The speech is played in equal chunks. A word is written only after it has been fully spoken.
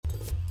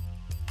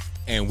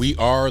And we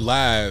are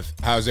live.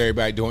 How's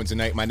everybody doing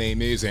tonight? My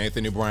name is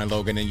Anthony Brian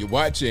Logan, and you're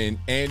watching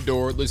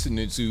and/or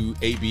listening to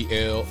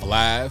ABL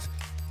Live.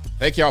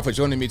 Thank y'all for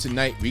joining me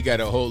tonight. We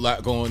got a whole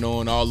lot going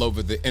on all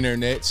over the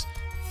internet,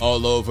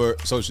 all over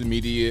social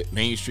media,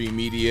 mainstream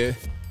media,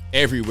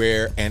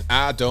 everywhere, and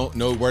I don't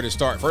know where to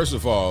start. First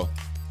of all,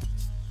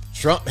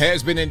 Trump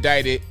has been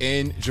indicted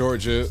in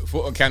Georgia,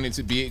 Fulton County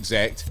to be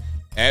exact,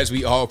 as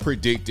we all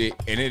predicted,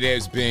 and it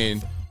has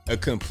been a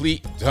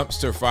complete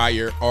dumpster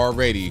fire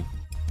already.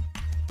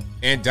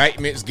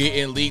 Indictments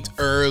getting leaked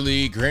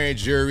early, grand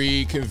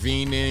jury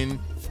convening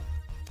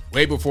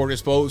way before they're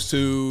supposed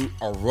to,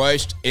 a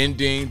rushed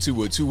ending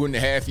to a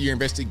 2.5-year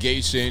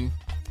investigation.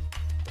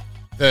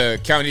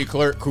 The county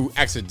clerk who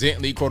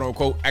accidentally, quote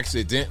unquote,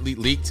 accidentally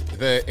leaked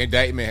the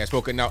indictment has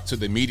spoken out to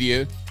the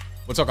media.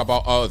 We'll talk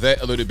about all of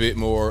that a little bit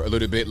more a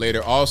little bit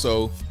later.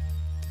 Also,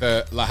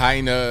 the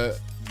Lahaina,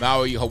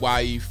 Maui,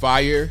 Hawaii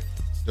fire.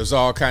 There's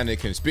all kind of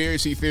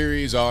conspiracy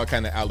theories, all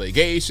kind of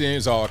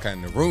allegations, all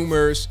kind of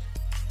rumors.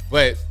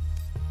 But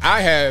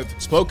I have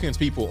spoken to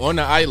people on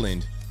the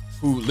island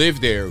who live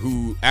there,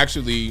 who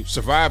actually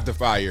survived the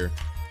fire,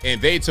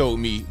 and they told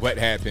me what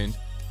happened.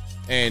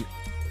 And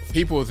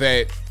people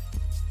that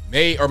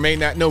may or may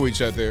not know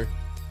each other,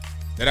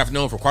 that I've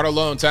known for quite a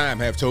long time,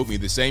 have told me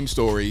the same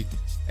story.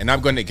 And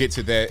I'm going to get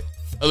to that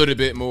a little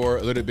bit more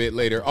a little bit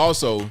later.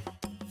 Also,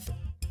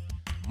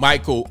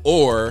 Michael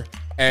Orr,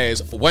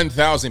 as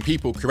 1,000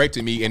 people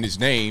corrected me in his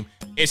name.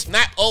 It's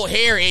not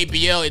O'Hare,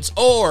 ABL, it's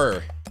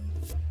Orr.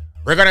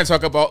 We're going to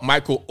talk about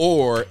Michael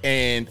Orr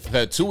and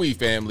the Tui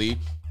family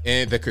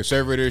and the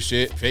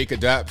conservatorship, fake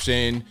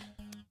adoption,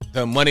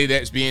 the money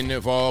that's being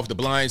involved, the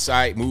Blind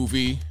Side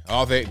movie,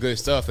 all that good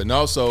stuff. And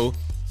also,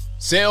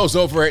 sales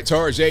over at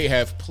Target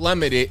have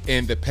plummeted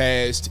in the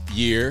past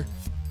year.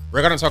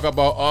 We're going to talk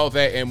about all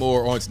that and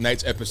more on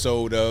tonight's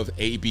episode of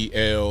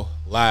ABL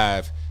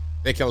Live.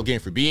 Thank y'all again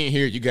for being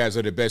here. You guys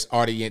are the best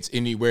audience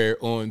anywhere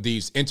on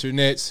these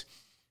internets.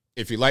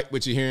 If you like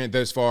what you're hearing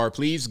thus far,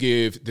 please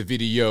give the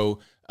video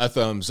a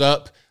thumbs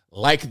up,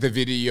 like the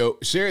video,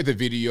 share the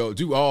video,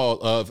 do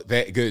all of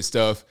that good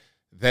stuff.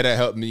 That'll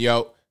help me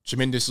out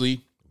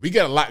tremendously. We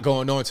got a lot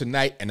going on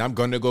tonight, and I'm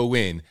going to go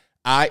in.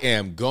 I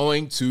am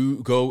going to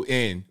go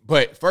in.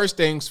 But first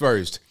things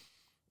first,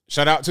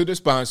 shout out to the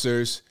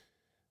sponsors.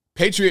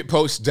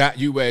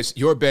 PatriotPost.us,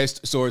 your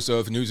best source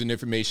of news and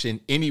information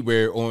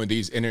anywhere on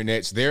these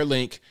internets. Their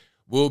link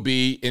will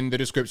be in the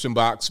description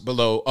box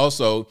below.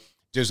 Also,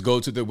 just go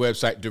to the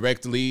website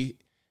directly,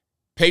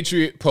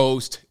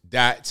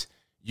 PatriotPost.us.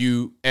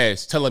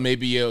 Tell them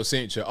ABL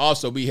sent you.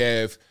 Also, we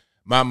have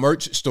my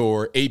merch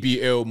store,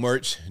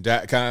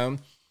 ablmerch.com.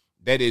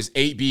 That is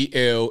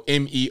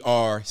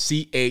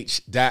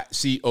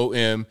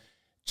ABLMERCH.com.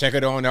 Check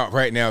it on out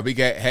right now. We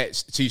got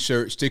hats,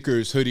 t-shirts,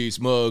 stickers, hoodies,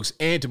 mugs,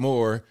 and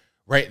more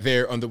right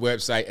there on the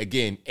website.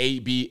 Again,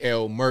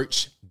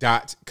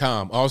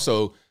 ablmerch.com.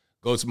 Also,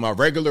 go to my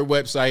regular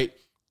website,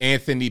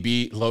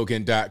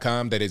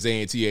 anthonyblogan.com. That is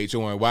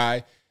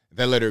ANTHONY,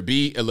 the letter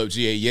B,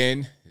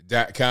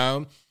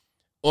 LOGAN.com.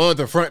 On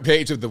the front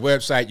page of the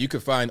website, you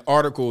can find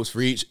articles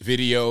for each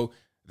video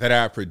that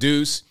I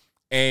produce.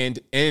 And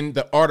in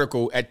the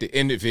article, at the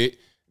end of it,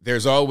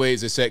 there's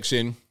always a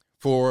section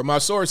for my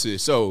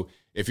sources. So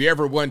if you're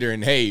ever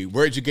wondering, hey,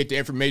 where'd you get the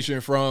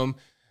information from?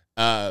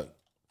 Where's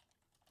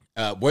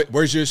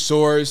your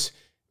source?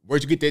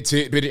 Where'd you get that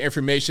tidbit of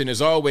information?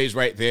 Is always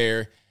right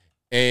there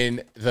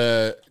in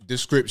the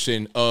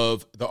description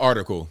of the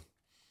article.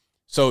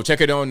 So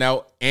check it on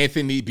out,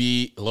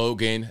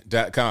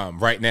 anthonyblogan.com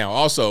right now.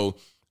 Also,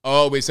 I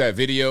always have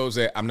videos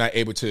that I'm not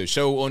able to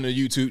show on the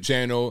YouTube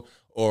channel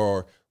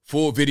or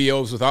full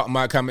videos without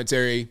my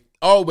commentary,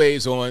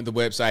 always on the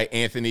website,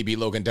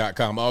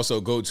 anthonyblogan.com.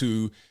 Also, go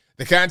to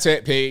the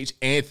contact page,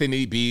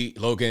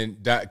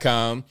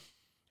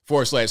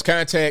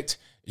 anthonyblogan.com/contact.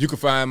 You can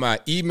find my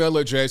email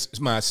address,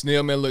 my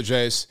snail mail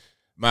address,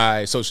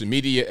 my social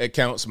media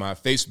accounts, my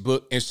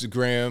Facebook,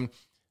 Instagram,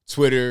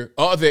 Twitter,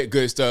 all that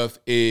good stuff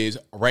is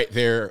right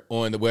there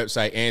on the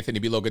website,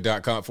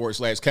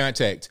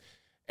 anthonyblogan.com/contact.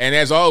 And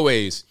as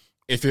always,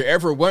 if you're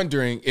ever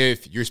wondering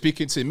if you're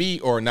speaking to me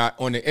or not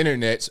on the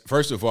internet,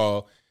 first of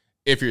all,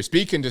 if you're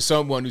speaking to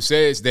someone who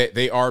says that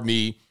they are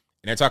me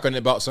and they're talking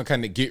about some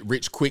kind of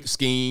get-rich-quick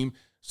scheme,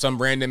 some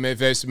random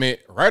investment,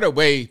 right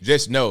away,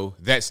 just know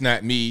that's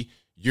not me.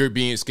 You're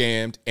being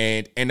scammed,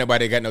 and ain't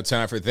nobody got no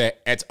time for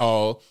that at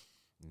all.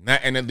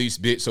 Not in the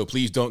least bit, so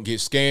please don't get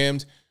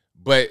scammed.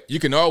 But you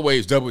can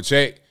always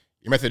double-check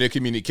your method of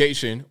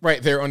communication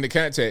right there on the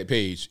contact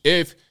page.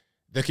 If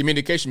the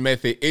communication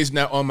method is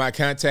not on my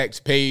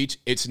contact page,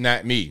 it's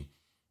not me.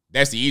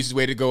 That's the easiest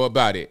way to go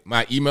about it.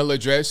 My email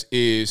address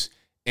is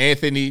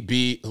Anthony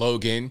B.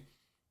 Logan.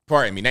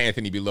 Pardon me, not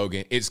Anthony B.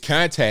 Logan. It's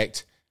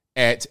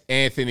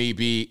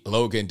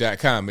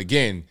contact@anthonyblogan.com.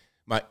 Again,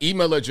 my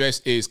email address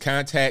is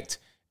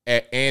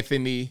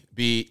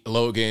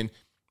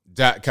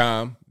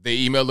contact@anthonyblogan.com.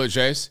 The email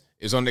address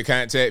is on the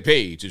contact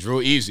page. It's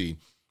real easy.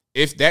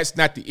 If that's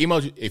not the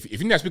email, if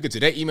you're not speaking to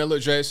that email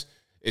address,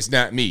 it's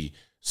not me.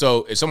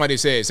 So if somebody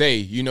says, hey,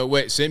 you know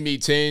what, send me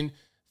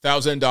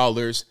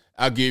 $10,000,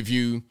 I'll give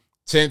you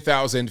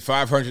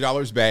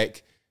 $10,500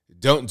 back.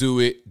 Don't do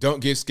it.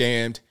 Don't get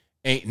scammed.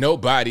 Ain't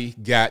nobody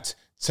got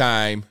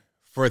time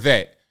for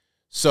that.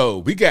 So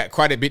we got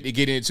quite a bit to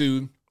get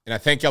into, and I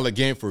thank y'all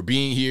again for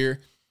being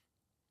here.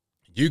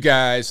 You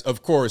guys,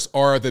 of course,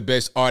 are the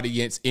best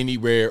audience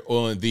anywhere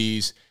on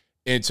these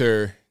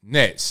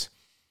internets.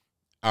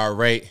 All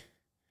right.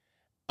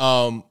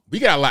 We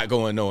got a lot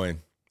going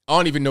on. I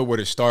don't even know where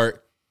to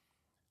start.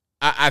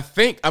 I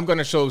think I'm going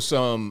to show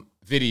some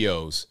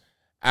videos.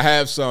 I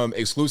have some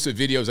exclusive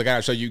videos I got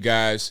to show you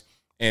guys,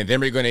 and then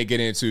we're going to get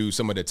into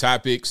some of the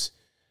topics.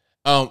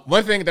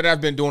 One thing that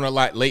I've been doing a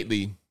lot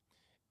lately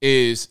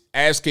is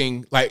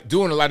asking, like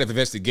doing a lot of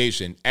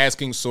investigation,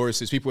 asking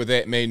sources, people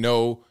that may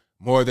know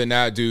more than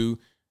I do,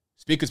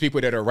 speaking to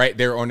people that are right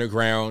there on the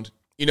ground.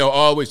 You know, I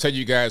always tell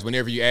you guys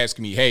whenever you ask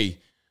me, hey,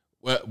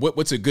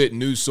 what's a good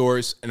news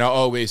source? And I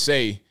always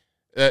say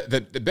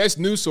the best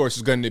news source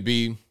is going to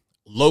be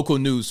local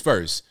news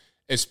first,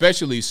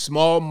 especially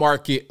small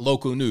market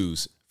local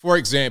news. For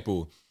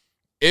example,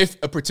 if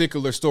a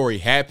particular story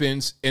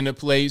happens in a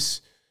place,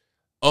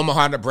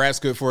 Omaha,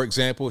 Nebraska, for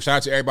example, shout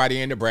out to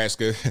everybody in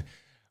Nebraska,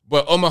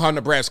 but Omaha,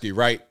 Nebraska,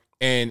 right?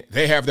 And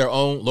they have their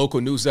own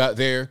local news out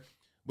there.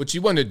 What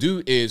you want to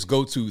do is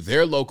go to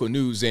their local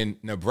news in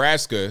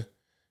Nebraska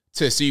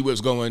to see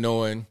what's going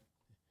on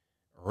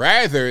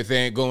rather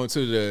than going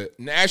to the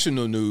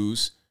national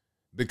news,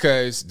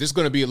 because there's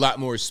going to be a lot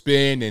more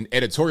spin and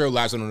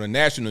editorializing on the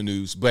national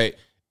news. But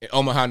in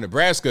Omaha,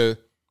 Nebraska,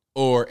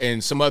 or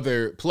in some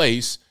other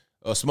place,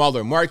 a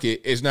smaller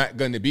market, is not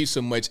going to be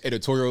so much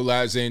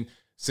editorializing,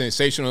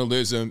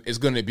 sensationalism. It's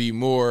going to be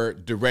more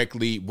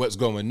directly what's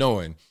going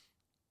on.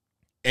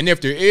 And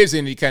if there is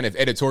any kind of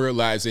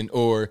editorializing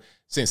or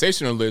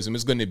sensationalism,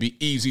 it's going to be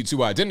easy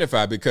to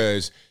identify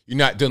because you're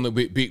not dealing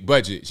with big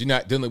budgets. You're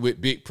not dealing with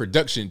big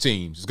production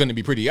teams. It's going to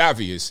be pretty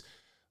obvious.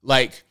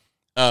 Like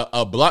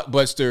a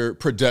blockbuster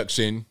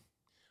production,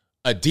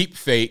 a deep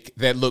fake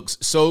that looks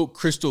so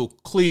crystal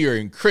clear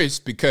and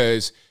crisp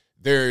because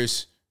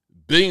there's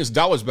billions of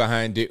dollars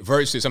behind it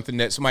versus something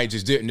that somebody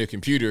just did in their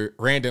computer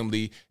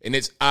randomly, and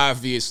it's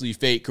obviously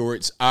fake or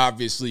it's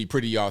obviously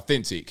pretty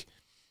authentic.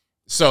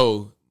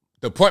 So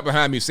the point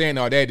behind me saying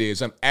all that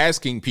is I'm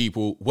asking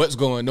people what's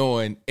going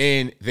on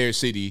in their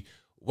city,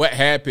 what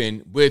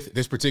happened with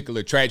this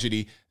particular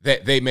tragedy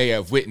that they may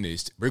have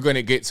witnessed. We're going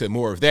to get to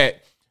more of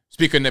that,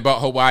 speaking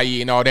about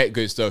Hawaii and all that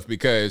good stuff,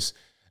 because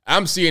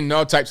I'm seeing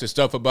all types of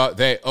stuff about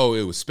that. Oh,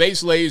 it was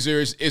space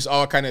lasers. It's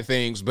all kind of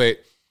things,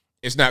 but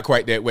it's not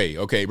quite that way.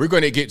 Okay, we're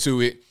going to get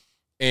to it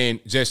in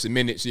just a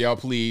minute, so y'all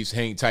please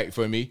hang tight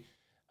for me.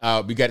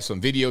 We got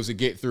some videos to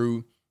get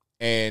through,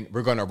 and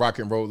we're going to rock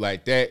and roll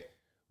like that.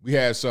 We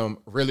have some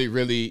really,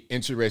 really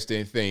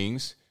interesting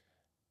things.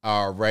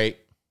 All right.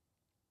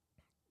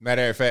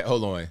 Matter of fact,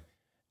 hold on.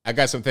 I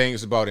got some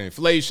things about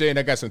inflation.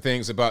 I got some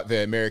things about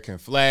the American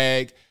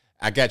flag.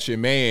 I got your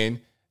man.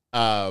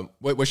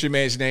 What's your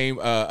man's name?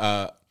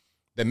 The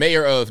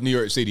mayor of New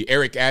York City,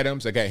 Eric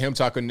Adams. I got him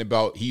talking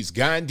about he's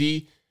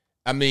Gandhi.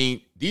 I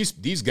mean,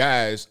 these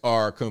guys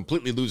are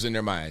completely losing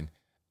their mind.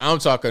 I'm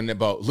talking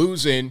about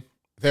losing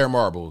their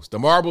marbles. The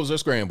marbles are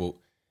scrambled.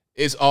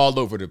 It's all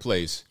over the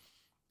place.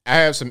 I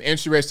have some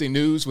interesting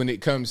news when it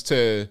comes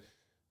to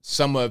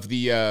some of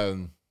the,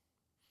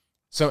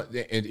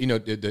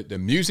 the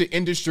music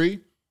industry.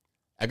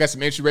 I got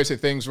some interesting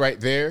things right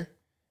there,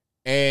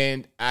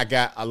 and I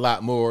got a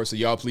lot more. So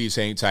y'all please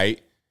hang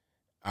tight.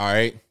 All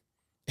right.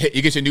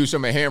 You get your news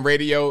from a ham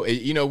radio.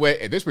 You know what?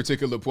 At this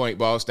particular point,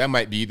 boss, that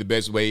might be the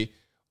best way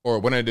or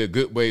one of the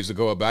good ways to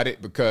go about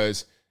it,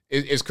 because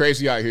it's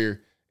crazy out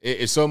here.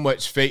 It's so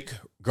much fake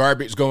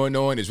garbage going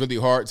on. It's really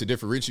hard to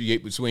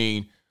differentiate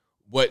between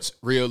what's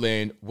real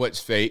and what's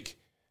fake.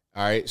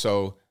 All right.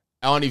 So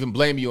I don't even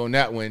blame you on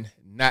that one.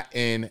 Not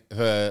in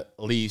the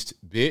least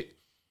bit.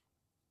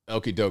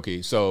 Okie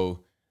dokie. So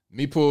let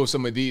me pull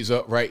some of these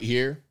up right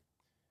here.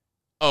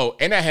 Oh,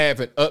 and I have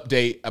an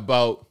update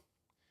about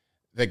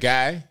the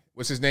guy.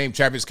 What's his name?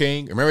 Travis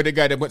King. Remember the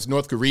guy that went to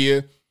North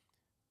Korea,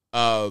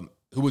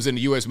 who was in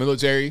the U.S.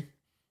 military?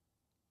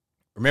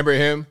 Remember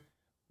him?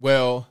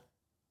 Well,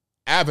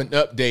 I have an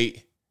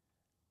update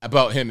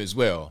about him as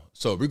well.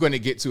 So we're going to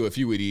get to a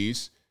few of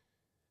these.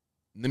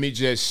 Let me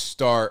just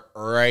start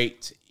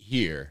right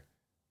here.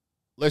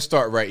 Let's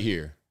start right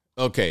here.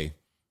 Okay.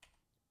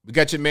 We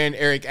got your man,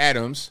 Eric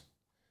Adams,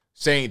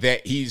 saying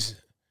that he's,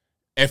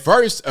 at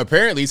first,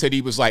 apparently he said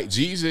he was like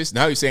Jesus.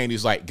 Now he's saying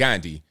he's like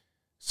Gandhi.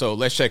 So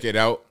let's check it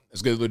out.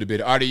 Let's get a little bit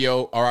of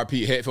audio.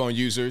 RIP headphone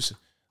users.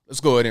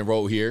 Let's go ahead and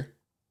roll here.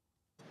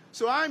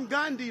 So I'm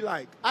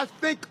Gandhi-like. I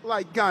think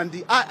like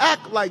Gandhi. I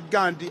act like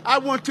Gandhi. I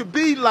want to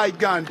be like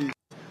Gandhi.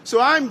 So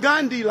I'm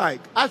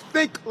Gandhi-like. I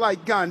think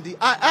like Gandhi.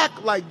 I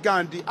act like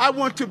Gandhi. I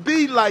want to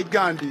be like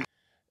Gandhi.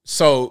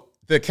 So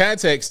the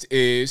context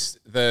is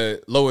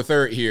the lower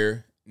third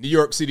here. New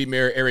York City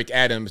Mayor Eric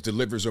Adams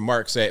delivers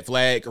remarks at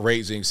flag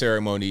raising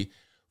ceremony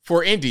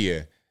for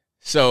India.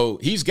 So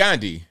he's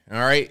Gandhi, all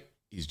right?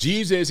 He's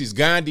Jesus, he's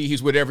Gandhi,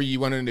 he's whatever you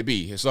want him to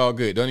be. It's all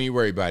good. Don't even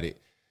worry about it.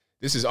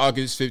 This is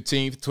August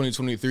 15th,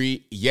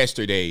 2023,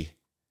 yesterday.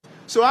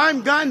 So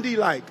I'm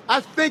Gandhi-like.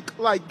 I think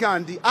like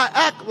Gandhi. I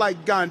act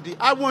like Gandhi.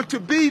 I want to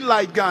be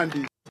like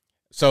Gandhi.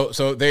 So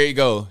there you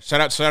go. Shout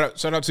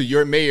out to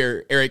your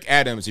mayor, Eric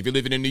Adams. If you're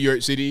living in New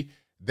York City,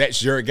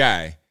 that's your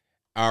guy.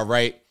 All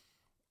right.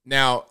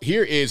 Now,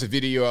 here is a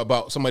video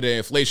about some of the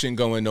inflation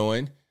going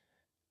on.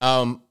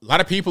 A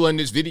lot of people in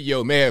this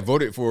video may have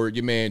voted for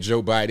your man,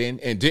 Joe Biden.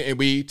 And didn't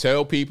we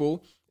tell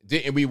people,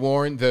 didn't we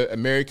warn the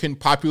American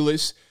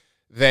populace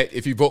that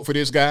if you vote for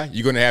this guy,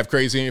 you're going to have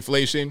crazy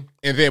inflation?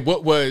 And then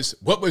what was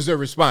the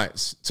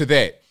response to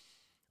that?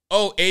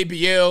 Oh,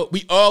 ABL,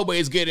 we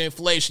always get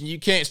inflation. You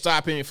can't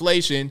stop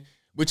inflation,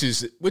 which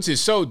is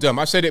so dumb.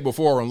 I said it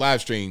before on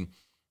live stream.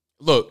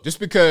 Look,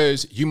 just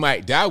because you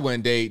might die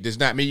one day does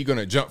not mean you're going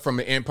to jump from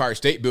the Empire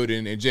State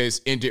Building and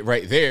just end it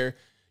right there.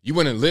 You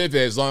want to live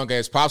as long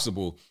as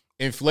possible.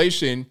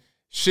 Inflation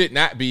should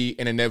not be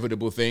an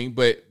inevitable thing,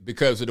 but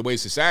because of the way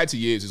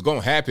society is, it's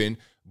going to happen,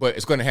 but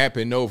it's going to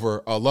happen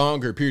over a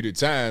longer period of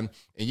time,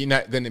 and you're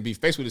not going to be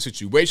faced with a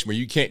situation where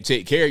you can't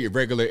take care of your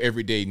regular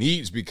everyday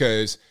needs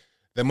because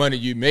the money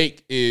you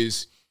make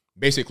is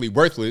basically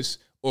worthless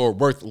or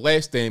worth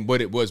less than what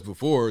it was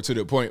before, to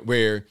the point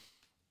where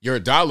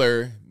your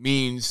dollar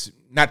means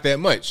not that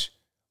much.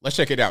 Let's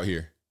check it out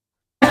here.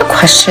 I have a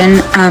question.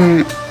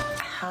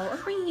 How are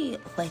we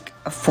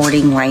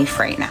affording life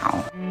right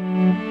now?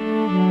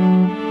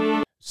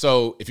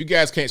 So if you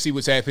guys can't see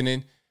what's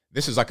happening,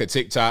 this is like a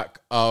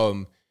TikTok.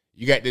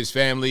 You got this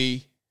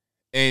family,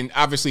 and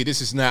obviously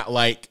this is not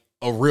like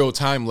a real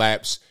time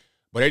lapse,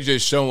 but they're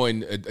just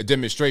showing a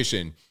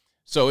demonstration.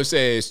 So it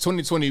says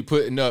 2020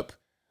 putting up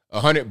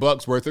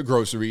 $100 worth of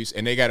groceries,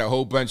 and they got a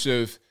whole bunch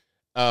of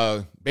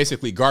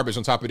basically garbage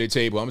on top of their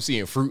table. I'm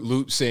seeing Fruit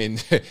Loops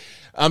and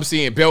I'm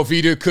seeing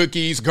Belvedere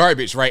cookies,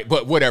 garbage, right?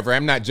 But whatever,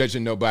 I'm not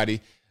judging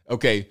nobody.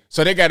 Okay,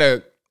 so they got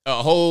a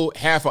whole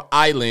half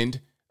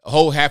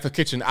a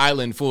kitchen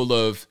island full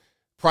of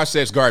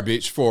processed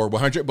garbage for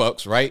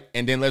 $100, right?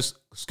 And then let's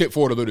skip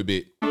forward a little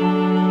bit.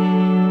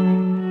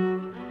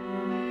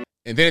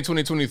 And then in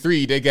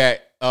 2023, they got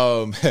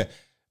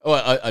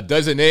a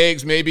dozen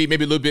eggs, maybe a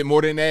little bit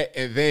more than that,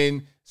 and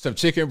then some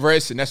chicken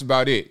breasts, and that's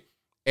about it.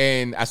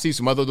 And I see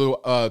some other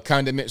little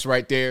condiments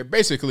right there.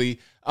 Basically,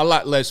 a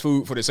lot less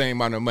food for the same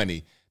amount of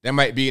money. That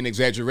might be an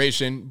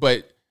exaggeration,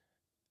 but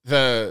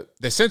the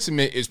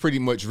sentiment is pretty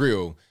much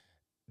real.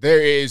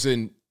 There is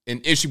an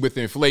issue with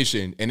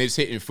inflation, and it's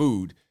hitting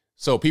food.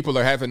 So people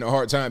are having a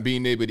hard time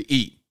being able to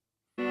eat.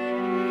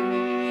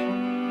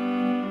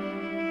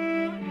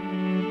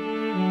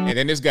 And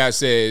then this guy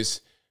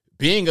says,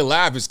 being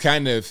alive is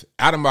kind of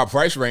out of my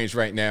price range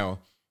right now.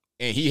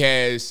 And he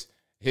has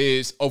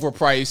his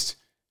overpriced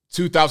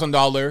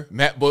 $2,000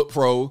 MacBook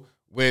Pro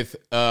with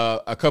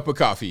a cup of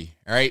coffee,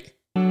 all right?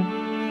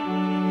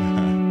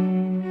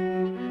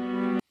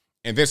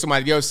 And then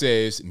somebody else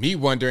says, me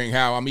wondering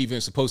how I'm even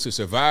supposed to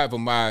survive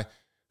on my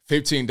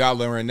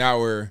 $15 an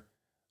hour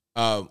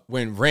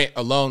when rent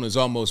alone is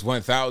almost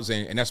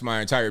 $1,000, and that's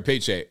my entire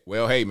paycheck.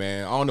 Well, hey,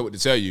 man, I don't know what to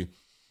tell you.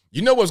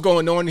 You know what's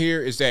going on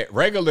here is that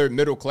regular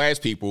middle-class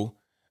people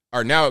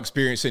are now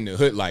experiencing the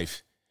hood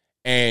life.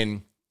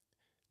 And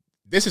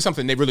this is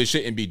something they really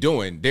shouldn't be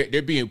doing.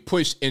 They're being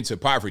pushed into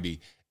poverty,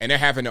 and they're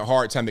having a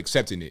hard time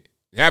accepting it.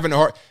 They're having a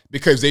hard,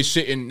 because they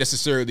shouldn't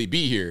necessarily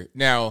be here.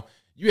 Now,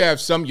 you have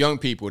some young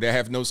people that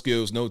have no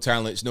skills, no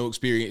talents, no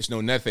experience,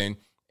 no nothing,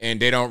 and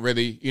they don't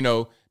really,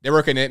 they're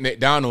working at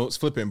McDonald's,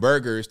 flipping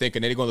burgers,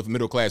 thinking they're going to live a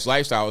middle-class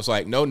lifestyle. It's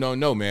like, no,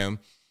 ma'am.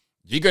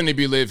 You're going to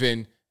be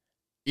living,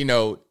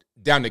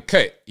 down the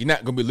cut. You're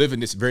not going to be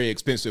living this very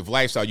expensive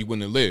lifestyle you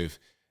want to live,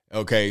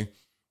 okay?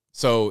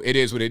 So it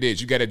is what it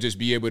is. You got to just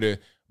be able to,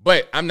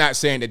 but I'm not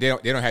saying that they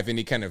don't have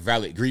any kind of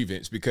valid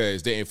grievance,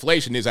 because the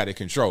inflation is out of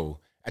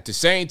control. At the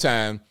same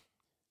time,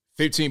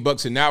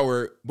 $15 an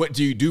hour, what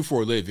do you do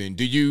for a living?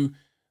 Do you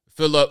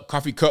fill up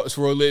coffee cups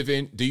for a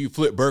living? Do you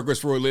flip burgers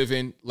for a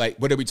living? Like,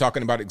 what are we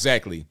talking about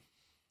exactly?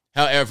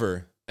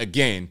 However,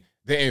 again,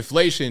 the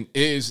inflation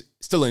is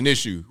still an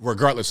issue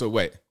regardless of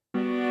what.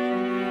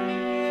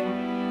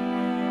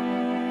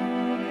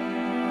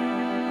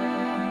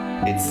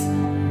 It's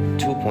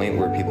to a point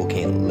where people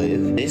can't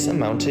live. This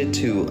amounted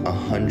to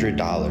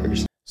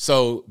 $100.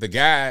 So the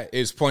guy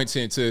is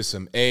pointing to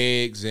some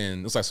eggs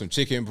and looks like some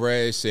chicken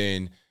breasts,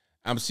 and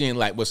I'm seeing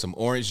with some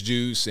orange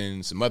juice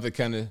and some other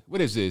kind of,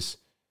 what is this?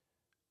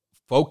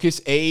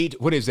 Focus Aid?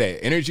 What is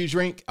that? Energy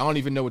drink? I don't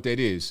even know what that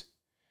is.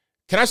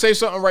 Can I say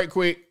something right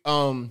quick?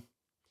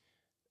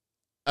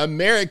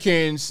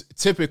 Americans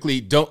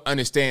typically don't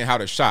understand how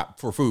to shop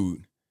for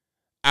food.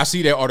 I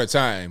see that all the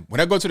time.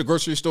 When I go to the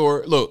grocery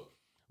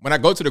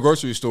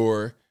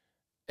store,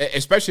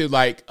 especially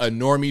like a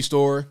normie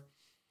store,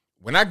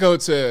 when I go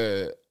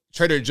to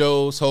Trader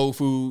Joe's, Whole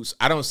Foods,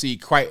 I don't see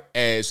quite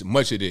as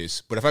much of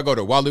this. But if I go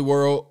to Wally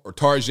World or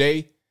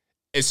Target,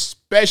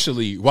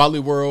 especially Wally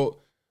World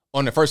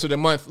on the first of the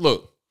month,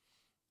 look,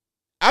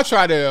 I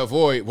try to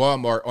avoid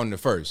Walmart on the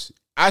first.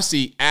 I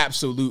see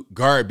absolute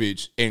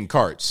garbage in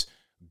carts.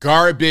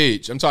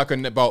 Garbage. I'm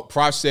talking about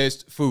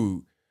processed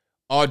food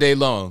all day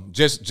long.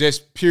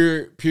 Just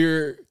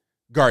pure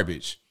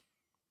garbage.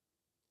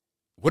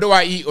 What do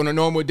I eat on a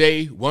normal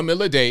day? 1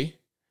 meal a day.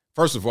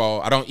 First of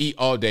all, I don't eat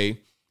all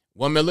day.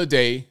 1 meal a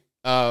day.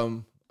 A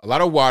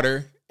lot of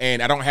water.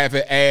 And I don't have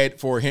an ad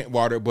for hint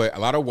water, but a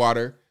lot of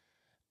water.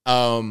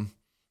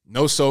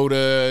 No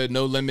soda,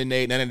 no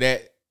lemonade, none of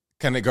that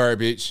kind of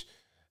garbage.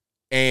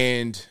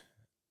 And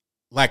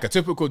like a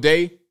typical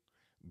day,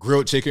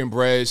 grilled chicken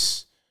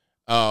breasts,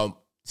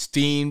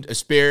 steamed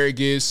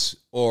asparagus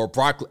or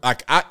broccoli.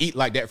 Like I eat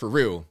like that for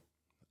real.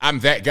 I'm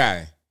that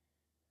guy.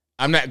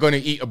 I'm not going to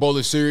eat a bowl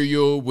of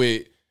cereal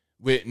with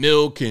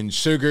milk and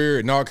sugar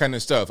and all kind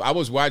of stuff. I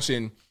was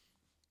watching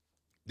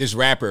this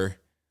rapper,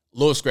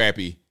 Lil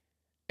Scrappy,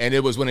 and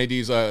it was one of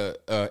these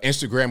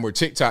Instagram or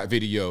TikTok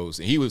videos,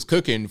 and he was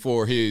cooking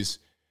for his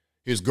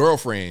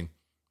girlfriend.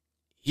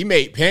 He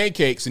made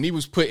pancakes, and he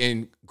was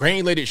putting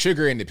granulated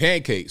sugar in the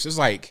pancakes. It's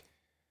like,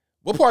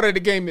 what part of the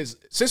game is,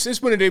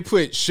 since when did they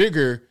put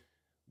sugar,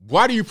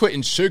 why are you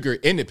putting sugar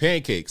in the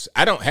pancakes?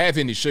 I don't have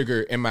any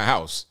sugar in my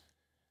house.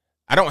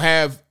 I don't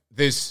have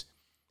this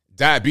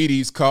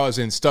diabetes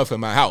causing stuff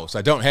in my house.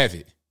 I don't have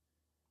it.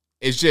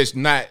 It's just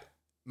not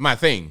my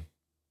thing.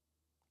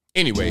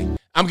 Anyway,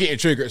 I'm getting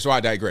triggered, so I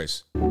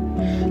digress.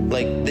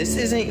 Like, this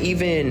isn't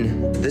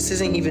even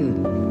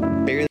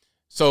barely.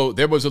 So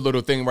there was a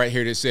little thing right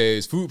here that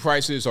says food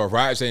prices are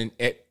rising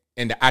at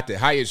the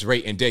highest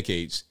rate in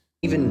decades.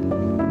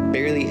 Even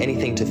barely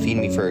anything to feed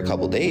me for a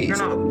couple days. You're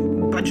not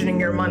budgeting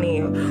your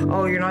money.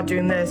 Oh, you're not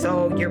doing this.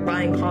 Oh, you're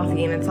buying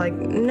coffee. And it's like,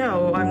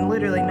 no, I'm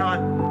literally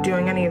not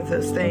doing any of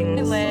those things.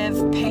 I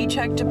live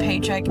paycheck to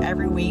paycheck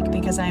every week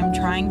because I'm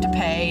trying to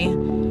pay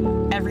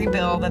every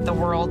bill that the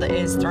world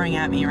is throwing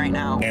at me right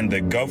now. And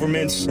the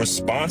government's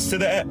response to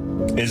that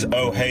is,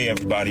 oh, hey,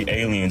 everybody,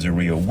 aliens are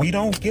real. We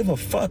don't give a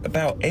fuck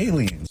about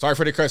aliens. Sorry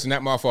for the cussing,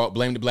 not my fault.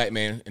 Blame the black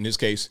man in this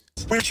case.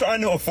 We're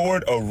trying to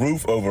afford a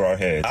roof over our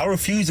heads. I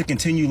refuse to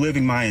continue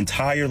living my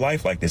entire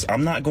life like this.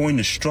 I'm not going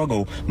to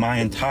struggle my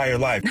entire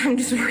life. I'm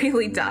just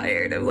really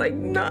tired of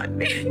not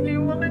being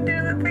able to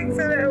do the things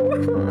that I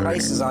want.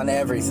 Prices on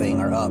everything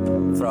are up,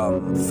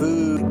 from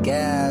food,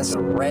 gas,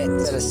 rent.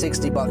 Instead of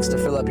 $60 to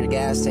fill up your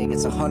gas tank,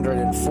 it's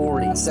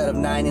 $140. Instead of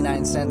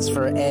 99 cents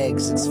for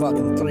eggs, it's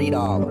fucking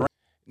 $3.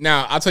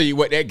 Now, I'll tell you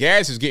what, that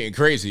gas is getting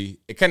crazy.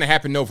 It kind of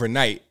happened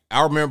overnight.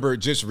 I remember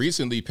just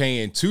recently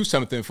paying $2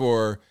 something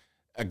for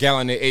a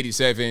gallon of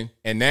 87,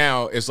 and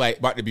now it's like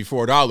about to be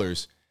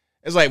 $4.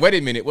 It's like, wait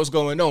a minute, what's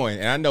going on?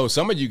 And I know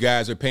some of you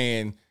guys are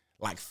paying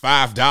like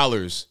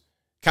 $5.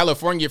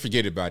 California,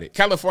 forget about it.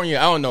 California,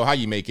 I don't know how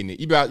you're making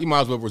it. You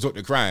might as well resort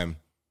to crime.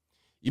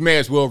 You may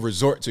as well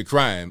resort to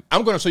crime.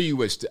 I'm going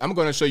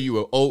to show you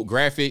an old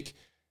graphic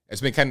that's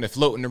been kind of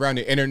floating around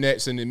the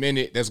internet in a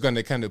minute that's going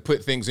to kind of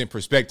put things in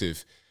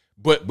perspective.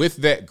 But with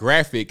that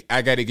graphic,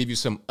 I got to give you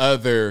some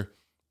other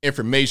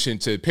information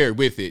to pair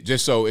with it,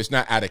 just so it's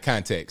not out of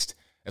context.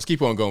 Let's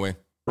keep on going.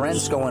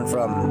 Rent's going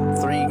from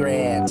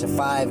 $3,000 to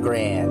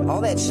 $5,000. All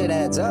that shit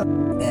adds up,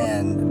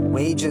 and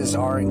wages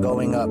aren't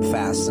going up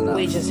fast enough.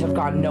 Wages have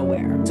gone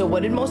nowhere. So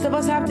what did most of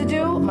us have to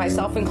do,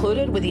 myself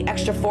included, with the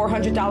extra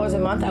 $400 a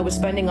month I was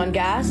spending on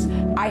gas?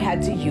 I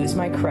had to use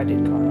my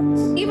credit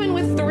cards. Even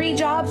with 3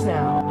 jobs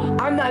now,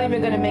 I'm not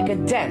even going to make a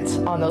dent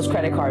on those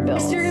credit card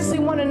bills. I seriously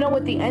want to know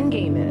what the end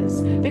game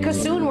is,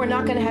 because soon we're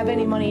not going to have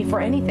any money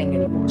for anything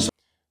anymore.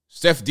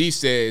 Steph D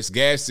says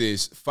gas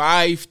is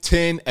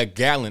 $5.10 a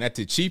gallon. At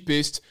the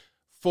cheapest,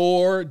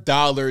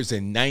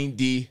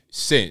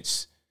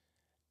 $4.90.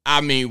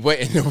 I mean, what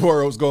in the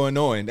world's going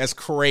on? That's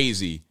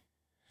crazy.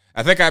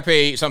 I think I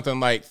paid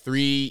something like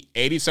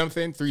 $3.80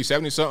 something,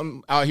 $3.70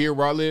 something out here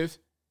where I live.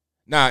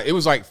 Nah, it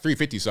was like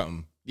 $3.50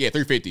 something. Yeah,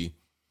 $3.50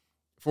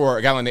 for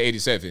a gallon of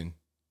 87.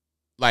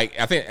 Like,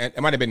 I think it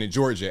might have been in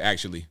Georgia,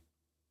 actually.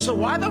 So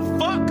why the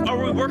fuck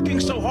are we working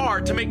so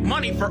hard to make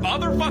money for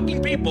other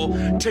fucking people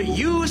to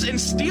use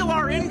and steal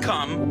our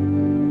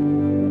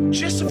income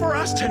just for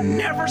us to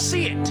never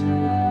see it?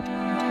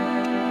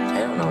 I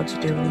don't know what to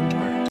do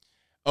anymore.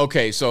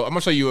 Okay, so I'm going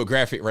to show you a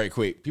graphic right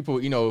quick. People,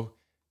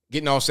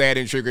 getting all sad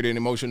and triggered and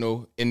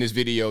emotional in this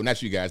video.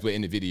 Not you guys, but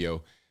in the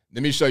video.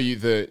 Let me show you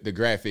the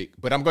graphic.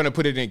 But I'm going to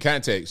put it in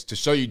context to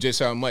show you just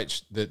how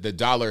much the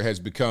dollar has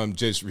become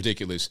just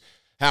ridiculous.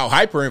 How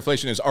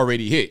hyperinflation has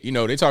already hit.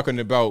 They're talking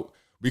about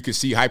we could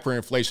see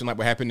hyperinflation like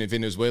what happened in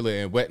Venezuela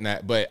and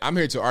whatnot. But I'm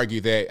here to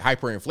argue that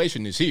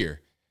hyperinflation is here.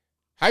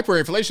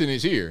 Hyperinflation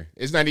is here.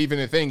 It's not even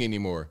a thing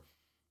anymore.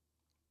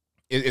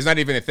 It's not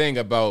even a thing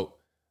about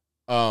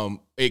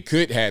it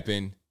could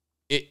happen.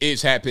 It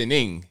is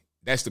happening.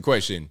 That's the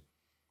question.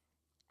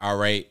 All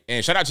right.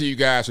 And shout out to you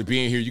guys for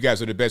being here. You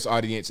guys are the best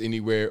audience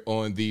anywhere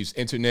on these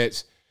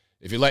internets.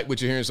 If you like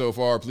what you're hearing so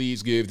far,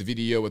 please give the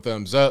video a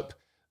thumbs up.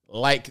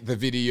 Like the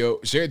video,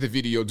 share the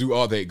video, do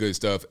all that good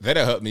stuff.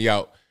 That'll help me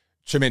out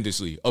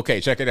tremendously. Okay,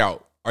 check it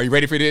out. Are you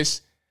ready for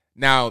this?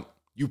 Now,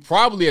 you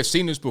probably have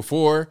seen this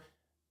before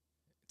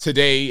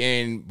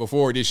today and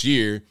before this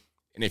year.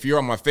 And if you're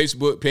on my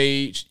Facebook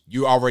page,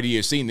 you already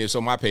have seen this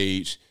on my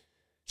page.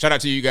 Shout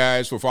out to you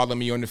guys for following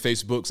me on the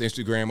Facebooks,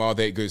 Instagram, all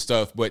that good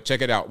stuff. But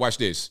check it out. Watch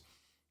this.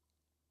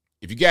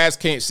 If you guys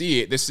can't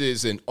see it, this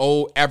is an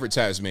old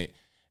advertisement.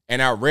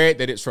 And I read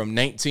that it's from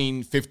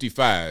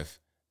 1955,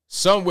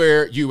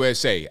 somewhere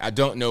USA. I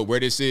don't know where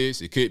this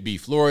is. It could be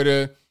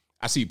Florida.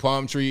 I see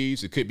palm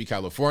trees. It could be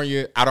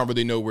California. I don't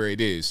really know where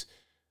it is.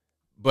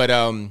 But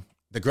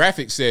the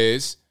graphic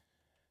says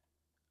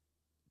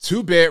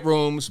 2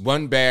 bedrooms,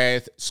 1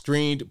 bath,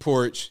 screened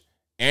porch,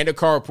 and a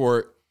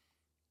carport.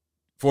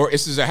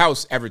 This is a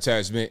house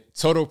advertisement.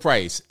 Total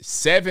price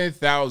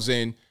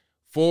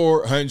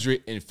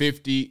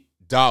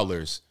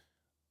 $7,450.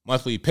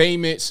 Monthly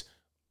payments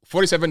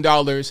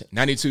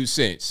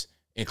 $47.92.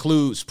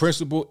 Includes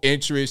principal,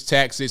 interest,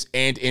 taxes,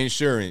 and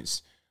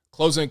insurance.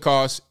 Closing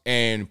costs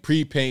and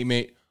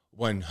prepayment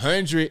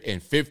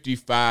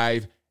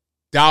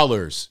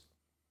 $155.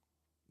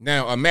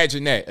 Now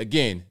imagine that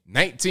again,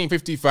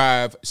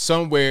 1955,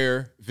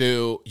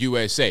 somewhereville,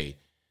 USA.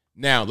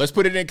 Now, let's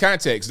put it in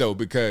context, though,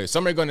 because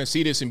some are going to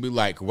see this and be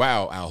like,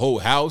 wow, a whole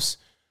house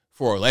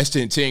for less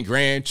than 10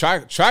 grand.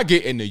 Try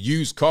getting a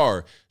used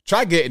car.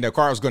 Try getting a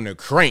car that's going to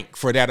crank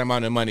for that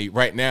amount of money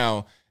right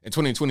now in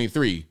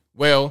 2023.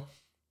 Well,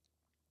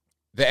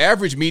 the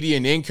average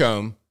median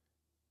income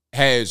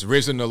has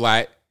risen a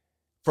lot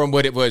from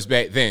what it was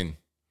back then.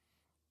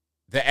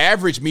 The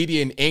average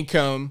median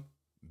income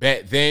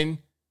back then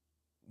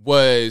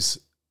was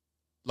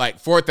like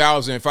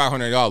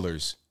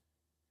 $4,500.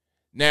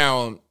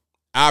 Now,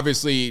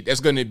 obviously, that's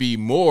going to be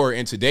more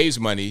in today's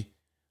money,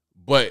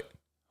 but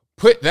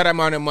put that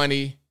amount of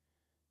money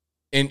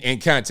in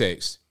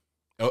context.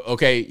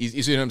 Okay,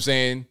 you see what I'm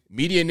saying?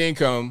 Median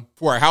income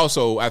for a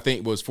household, I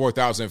think, was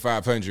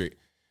 $4,500.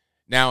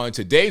 Now, in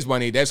today's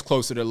money, that's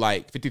closer to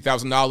like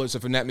 $50,000,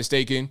 if I'm not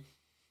mistaken.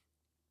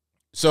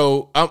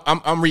 So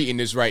I'm reading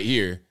this right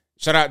here.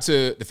 Shout out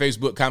to the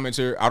Facebook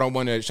commenter. I don't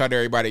want to shout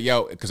everybody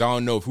out because I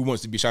don't know who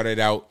wants to be shouted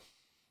out.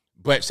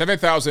 But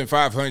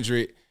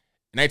 $7,500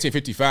 in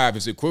 1955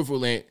 is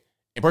equivalent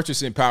in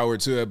purchasing power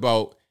to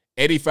about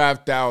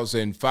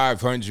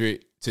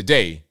 $85,500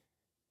 today.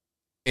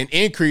 An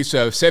increase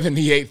of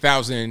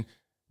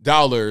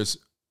 $78,000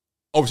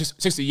 over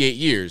 68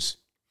 years.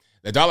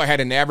 The dollar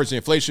had an average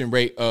inflation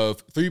rate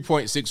of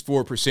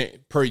 3.64%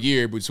 per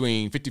year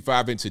between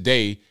 55 and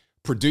today,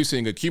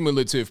 producing a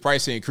cumulative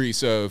price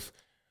increase of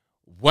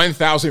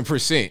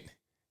 1,000%.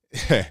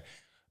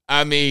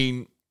 I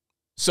mean,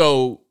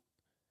 so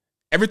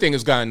everything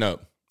has gone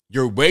up.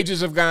 Your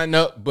wages have gone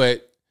up,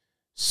 but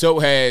so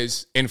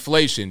has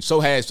inflation. So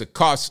has the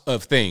cost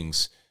of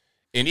things.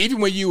 And even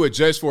when you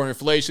adjust for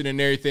inflation and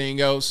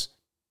everything else,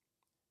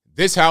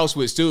 this house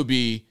would still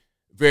be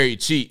very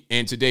cheap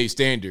in today's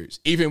standards.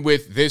 Even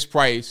with this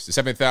price, the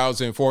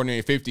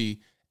 $7,450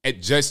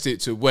 adjusted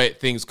to what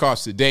things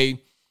cost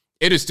today,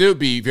 it'll still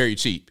be very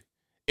cheap.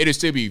 It'll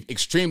still be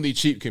extremely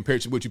cheap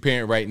compared to what you're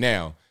paying right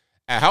now.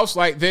 A house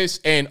like this,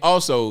 and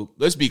also,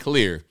 let's be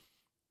clear.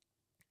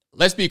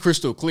 Let's be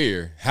crystal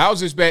clear.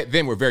 Houses back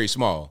then were very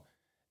small.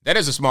 That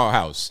is a small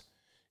house.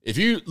 If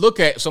you look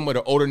at some of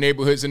the older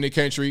neighborhoods in the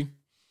country,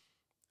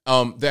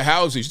 the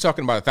houses, you're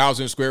talking about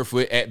 1,000 square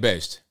foot at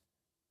best.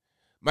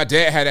 My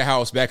dad had a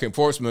house back in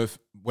Portsmouth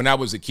when I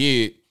was a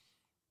kid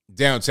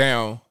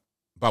downtown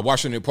by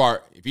Washington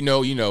Park. If you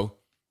know, you know.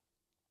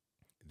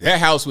 That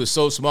house was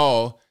so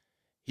small,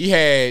 he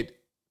had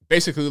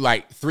basically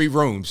like 3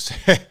 rooms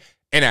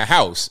in a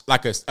house,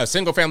 like a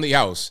single family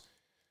house.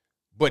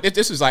 But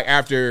this is like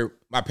after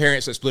my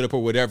parents had split up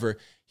or whatever.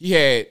 He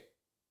had,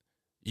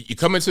 you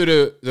come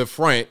into the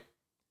front,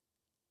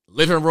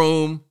 living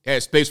room,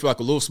 had space for like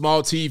a little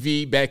small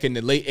TV back in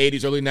the late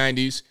 80s, early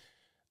 90s.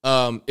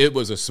 It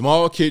was a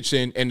small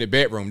kitchen and the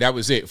bedroom. That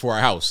was it for our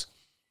house.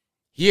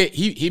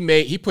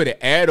 He put an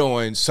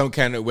add-on some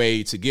kind of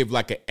way to give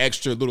like an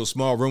extra little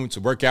small room to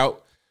work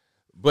out.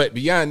 But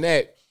beyond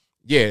that,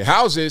 yeah,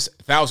 houses,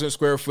 1,000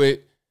 square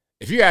foot.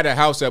 If you had a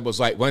house that was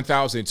like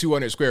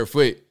 1,200 square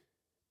foot,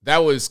 that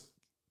was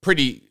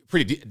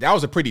that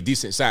was a pretty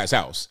decent sized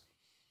house.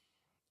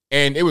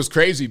 And it was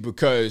crazy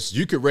because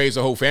you could raise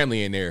a whole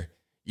family in there.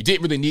 You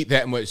didn't really need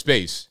that much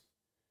space.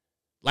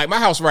 Like my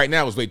house right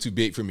now is way too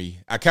big for me.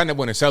 I kind of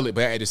want to sell it,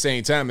 but at the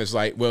same time, it's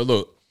like, well,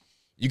 look,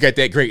 you got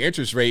that great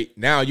interest rate.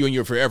 Now you in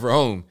your forever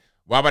home.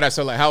 Why would I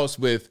sell a house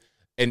with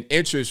an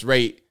interest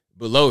rate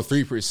below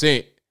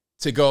 3%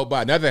 to go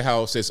buy another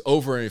house that's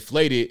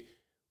overinflated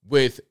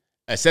with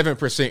a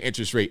 7%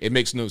 interest rate? It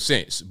makes no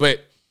sense.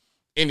 But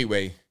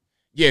anyway,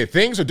 yeah,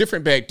 things are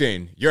different back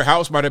then. Your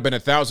house might have been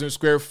 1,000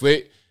 square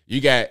foot.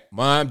 You got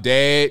mom,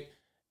 dad,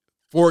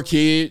 4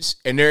 kids,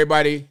 and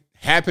everybody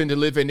happened to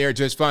live in there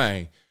just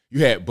fine.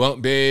 You had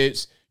bunk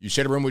beds. You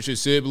shared a room with your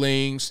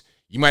siblings.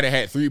 You might have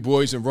had 3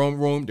 boys in one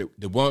room,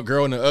 the one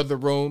girl in the other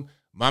room,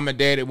 mom and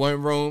dad in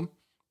one room,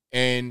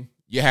 and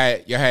you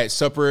had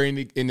supper in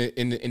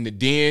the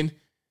den,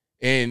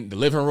 in the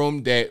living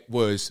room that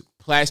was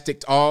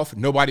plasticed off.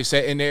 Nobody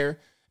sat in there,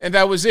 and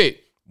that was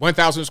it.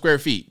 1,000 square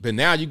feet. But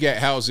now you got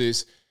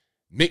houses,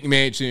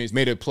 McMansions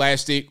made of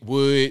plastic,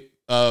 wood,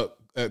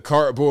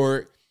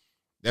 cardboard.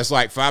 that's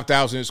like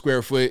 5,000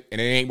 square foot, and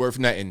it ain't worth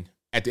nothing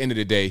at the end of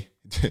the day.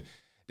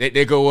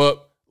 they go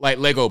up like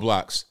Lego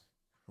blocks,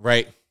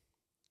 right?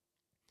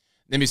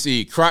 Let me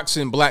see. Crocs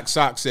and Black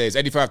Socks says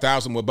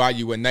 85,000 will buy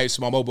you a nice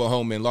small mobile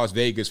home in Las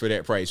Vegas for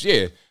that price.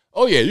 Yeah.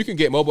 Oh yeah, you can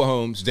get mobile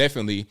homes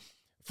definitely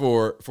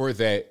for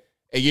that.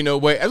 And you know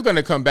what? That's going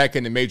to come back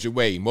in a major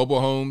way.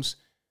 Mobile homes.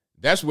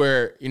 That's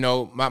where, you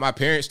know, my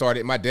parents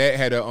started. My dad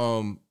had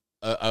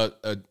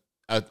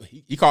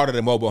he called it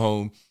a mobile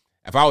home.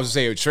 If I was to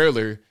say a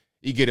trailer,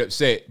 he'd get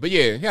upset. But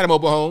yeah, he had a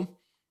mobile home.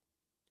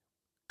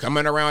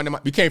 Coming around,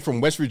 we came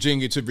from West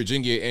Virginia to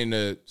Virginia in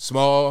a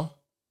small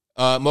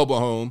mobile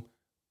home.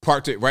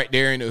 Parked it right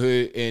there in the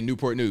hood in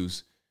Newport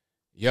News.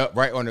 Yep,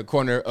 right on the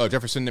corner of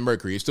Jefferson and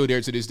Mercury. It's still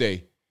there to this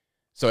day.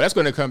 So that's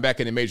going to come back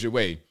in a major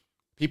way.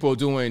 People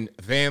doing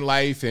van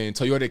life and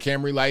Toyota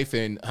Camry life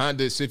and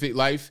Honda Civic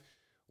life.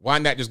 Why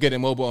not just get a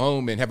mobile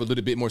home and have a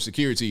little bit more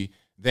security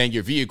than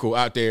your vehicle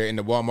out there in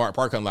the Walmart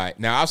parking lot?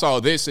 Now, I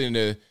saw this at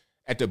the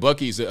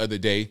Buc-ee's the other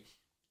day.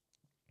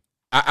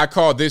 I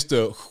call this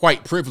the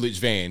white privilege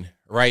van,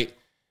 right?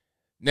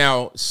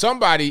 Now,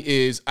 somebody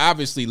is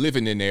obviously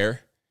living in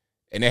there,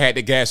 and they had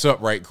to gas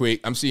up right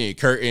quick. I'm seeing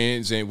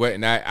curtains and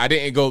whatnot. I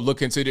didn't go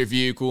look into their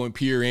vehicle and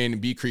peer in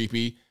and be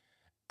creepy.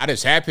 I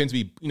just happened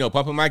to be,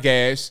 pumping my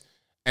gas,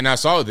 and I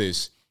saw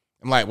this.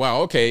 I'm like,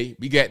 wow, okay,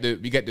 we got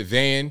the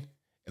van.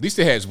 At least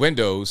it has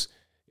windows.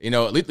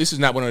 At least it's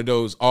not one of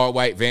those all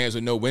white vans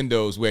with no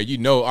windows where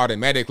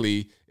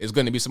automatically there's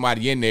going to be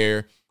somebody in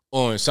there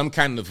on some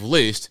kind of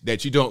list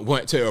that you don't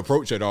want to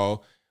approach at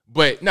all.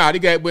 But no, they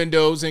got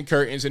windows and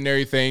curtains and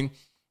everything.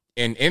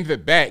 And in the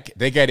back,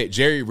 they got it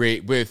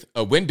jerry-rigged with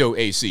a window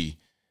AC.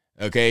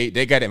 Okay,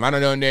 they got it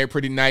mounted on there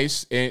pretty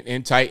nice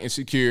and tight and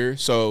secure.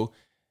 So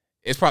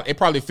it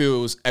probably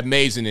feels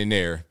amazing in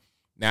there.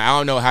 Now, I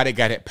don't know how they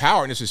got it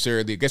powered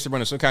necessarily. I guess they're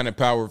running some kind of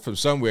power from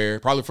somewhere,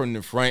 probably from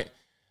the front.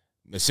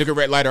 The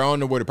cigarette lighter, I don't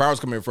know where the power's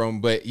coming from.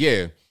 But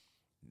yeah,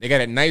 they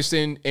got it nice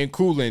and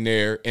cool in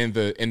there in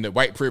the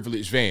white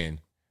privilege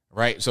van,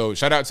 right? So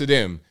shout out to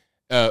them.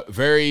 That's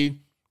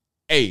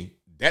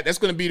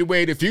going to be the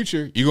way of the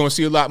future. You're going to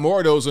see a lot more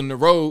of those on the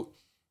road.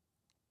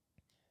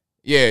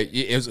 Yeah,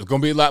 it's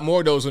going to be a lot more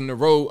of those on the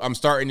road. I'm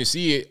starting to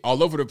see it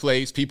all over the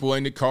place. People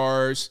in the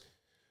cars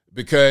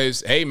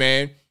because, hey,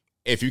 man,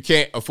 if you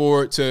can't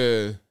afford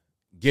to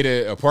get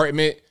an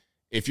apartment,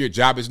 if your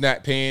job is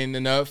not paying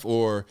enough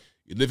or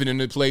you're living in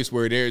a place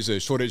where there's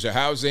a shortage of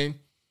housing,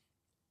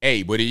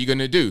 hey, what are you going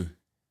to do?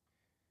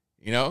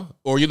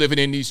 Or you're living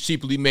in these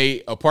cheaply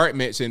made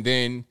apartments and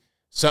then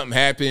something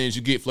happens,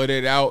 you get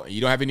flooded out, and you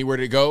don't have anywhere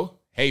to go.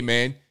 Hey,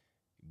 man,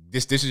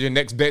 this is your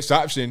next best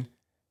option.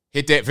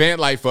 Hit that van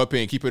life up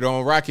and keep it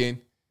on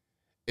rocking.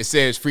 It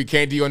says free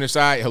candy on the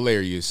side.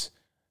 Hilarious.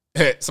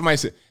 Somebody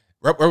said,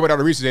 right without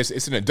a reason,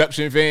 it's an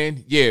adoption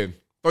van. Yeah,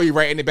 throw you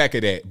right in the back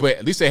of that. But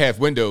at least they have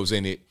windows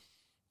in it.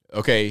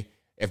 Okay,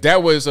 if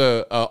that was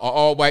a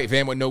all-white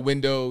van with no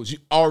windows, you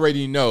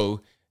already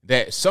know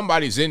that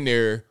somebody's in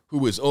there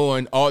who is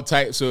on all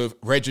types of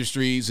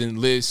registries and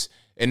lists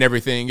and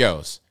everything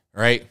else.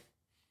 Right?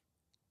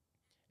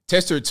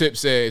 Tester Tip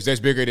says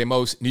that's bigger than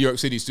most New York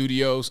City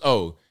studios.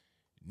 Oh,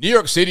 New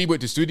York City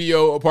with the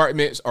studio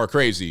apartments are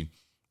crazy,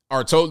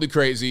 are totally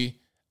crazy.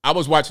 I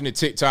was watching a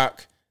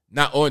TikTok,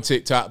 not on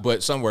TikTok,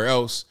 but somewhere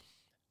else,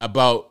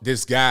 about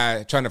this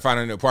guy trying to find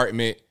an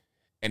apartment,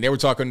 and they were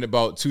talking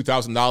about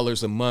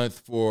 $2,000 a month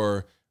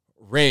for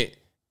rent,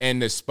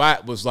 and the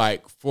spot was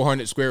like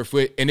 400 square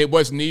foot, and it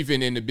wasn't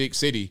even in the big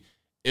city.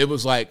 It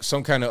was like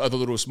some kind of other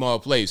little small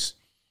place.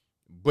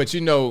 But, a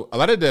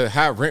lot of the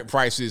high rent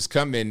prices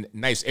come in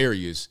nice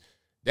areas.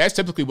 That's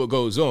typically what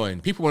goes on.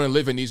 People want to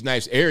live in these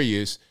nice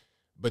areas,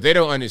 but they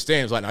don't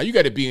understand. It's like, now you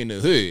got to be in the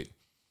hood.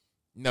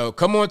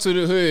 Come on to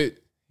the hood,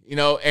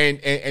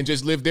 and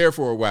just live there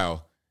for a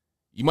while.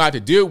 You might have to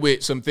deal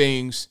with some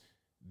things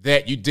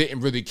that you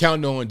didn't really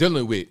count on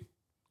dealing with.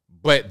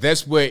 But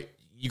that's what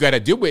you got to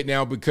deal with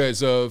now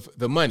because of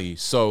the money.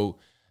 So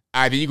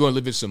either you're going to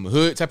live in some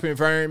hood type of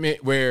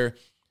environment where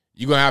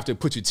you're going to have to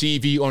put your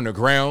TV on the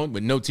ground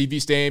with no TV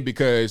stand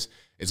because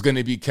it's going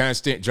to be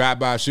constant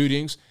drive-by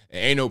shootings. And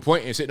ain't no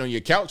point in sitting on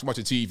your couch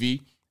watching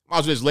TV. Might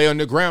as well just lay on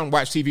the ground,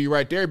 watch TV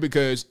right there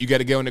because you got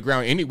to get on the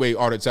ground anyway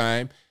all the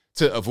time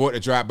to avoid the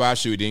drive-by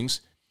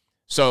shootings.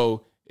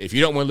 So if you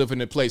don't want to live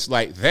in a place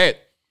like that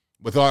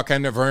with all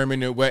kind of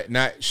vermin and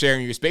whatnot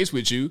sharing your space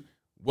with you,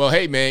 well,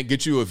 hey, man,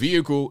 get you a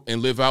vehicle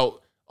and live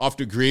out off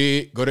the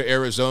grid. Go to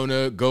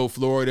Arizona, go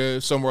Florida,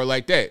 somewhere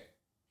like that.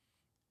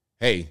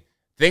 Hey,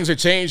 things are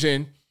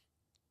changing.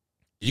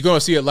 You're going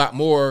to see a lot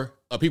more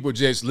of people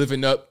just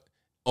living up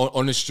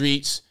on the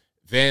streets,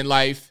 van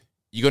life.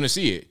 You're going to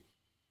see it.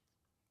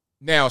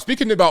 Now,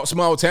 speaking about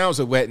small towns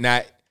and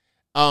whatnot,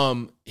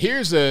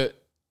 here's a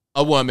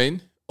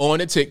woman on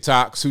the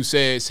TikToks who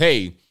says,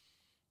 hey,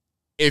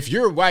 if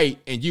you're white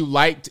and you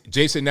liked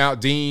Jason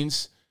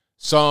Aldean's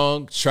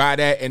song, Try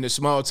That in a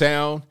Small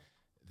Town,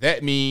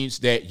 that means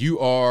that you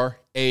are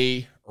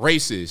a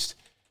racist.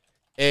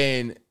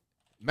 And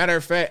matter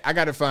of fact, I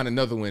got to find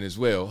another one as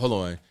well. Hold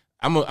on.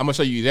 I'm going to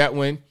show you that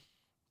one.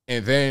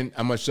 and then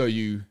I'm going to show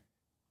you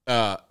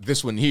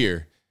this one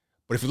here.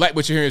 But if you like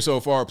what you're hearing so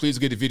far, please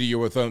give the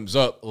video a thumbs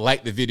up,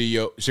 like the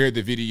video, share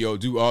the video,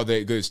 do all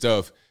that good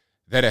stuff.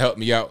 That'll help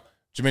me out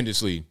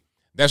tremendously.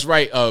 That's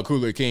right,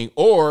 Cooler King.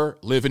 Or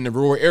live in the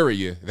rural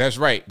area. That's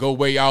right. Go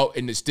way out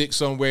in the sticks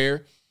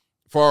somewhere,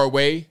 far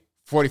away,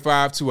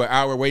 45 to an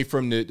hour away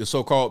from the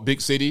so-called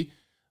big city.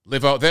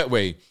 Live out that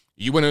way.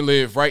 You want to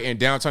live right in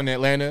downtown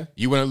Atlanta.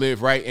 You want to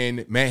live right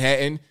in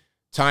Manhattan,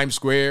 Times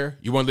Square.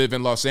 You want to live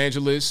in Los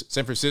Angeles,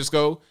 San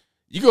Francisco.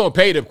 You're going to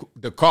pay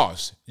the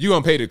cost. You're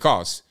going to pay the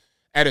cost.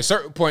 At a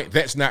certain point,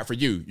 that's not for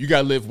you. You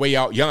got to live way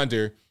out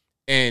yonder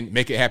and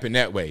make it happen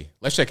that way.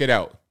 Let's check it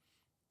out.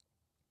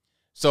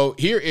 So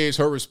here is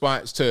her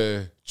response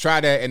to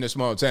Try That in a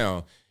Small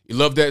Town. You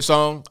love that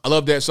song? I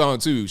love that song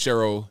too,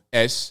 Cheryl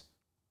S.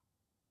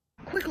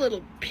 Quick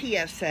little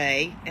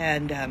PSA,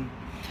 and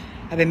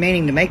I've been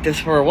meaning to make this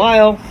for a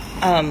while,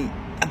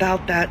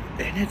 about that,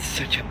 and it's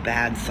such a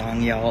bad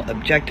song, y'all.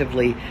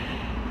 Objectively,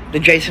 the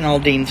Jason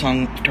Aldean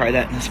song, Try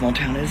That in a Small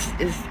Town,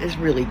 is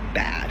really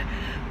bad.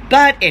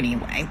 But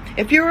anyway,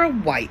 if you're a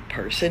white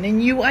person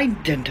and you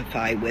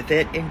identify with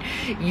it and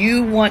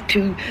you want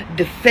to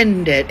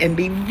defend it and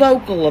be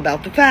vocal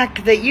about the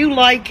fact that you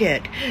like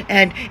it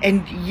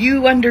and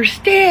you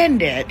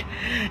understand it,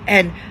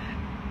 and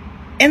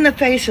in the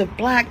face of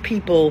black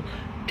people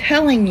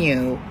telling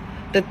you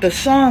that the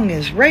song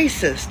is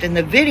racist and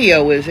the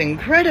video is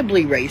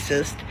incredibly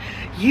racist,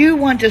 you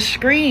want to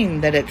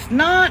scream that it's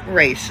not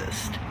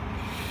racist.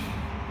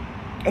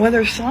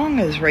 Whether a song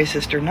is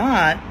racist or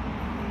not,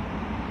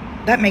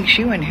 that makes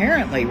you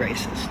inherently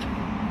racist.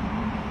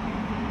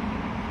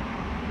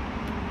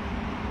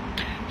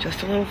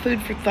 Just a little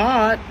food for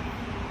thought.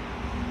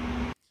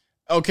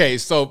 Okay,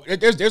 so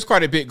there's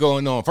quite a bit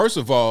going on. First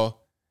of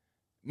all,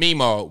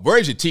 Meemaw,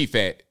 where's your teeth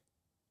at?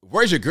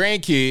 Where's your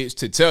grandkids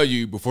to tell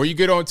you before you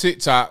get on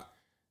TikTok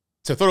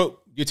to throw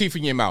your teeth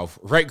in your mouth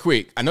right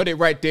quick? I know they're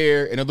right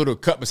there in a little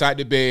cup beside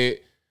the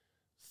bed.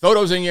 Throw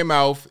those in your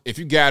mouth if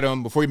you got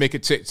them before you make a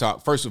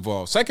TikTok, first of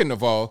all. Second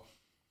of all,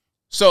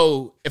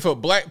 so if a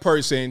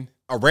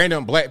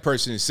random black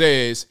person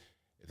says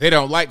they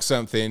don't like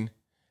something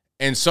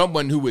and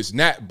someone who is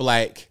not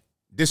black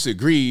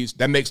disagrees,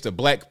 that makes the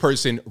black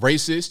person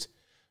racist.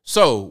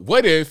 So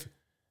what if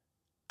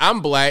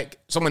I'm black,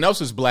 someone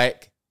else is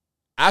black,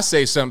 I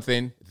say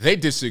something, they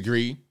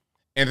disagree,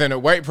 and then a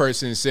white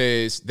person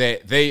says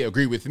that they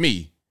agree with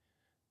me?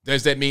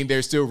 Does that mean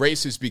they're still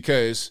racist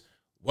because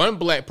one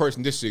black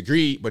person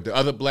disagreed, but the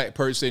other black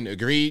person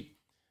agreed?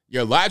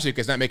 Your logic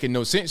is not making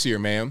no sense here,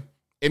 ma'am.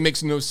 It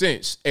makes no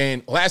sense.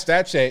 And last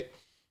I checked,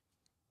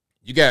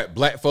 you got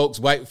black folks,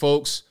 white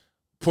folks,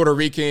 Puerto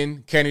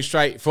Rican, Candy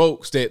Stripe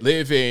folks that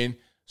live in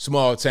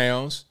small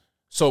towns.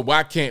 So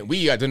why can't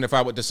we identify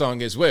with the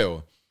song as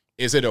well?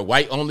 Is it a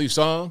white-only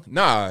song?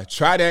 Nah,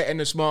 try that in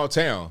a small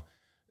town.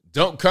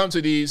 Don't come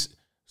to these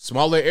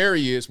smaller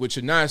areas with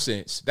your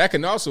nonsense. That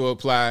can also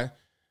apply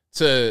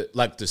to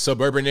like the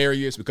suburban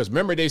areas, because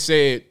remember they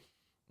said,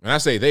 when I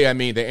say they, I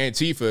mean the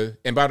Antifa.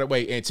 And by the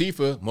way,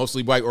 Antifa,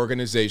 mostly white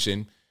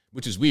organization,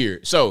 which is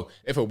weird. So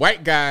if a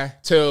white guy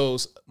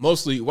tells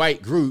mostly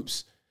white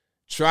groups,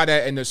 try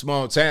that in a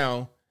small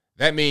town,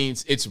 that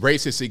means it's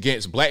racist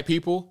against black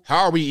people.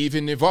 How are we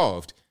even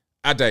involved?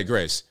 I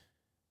digress.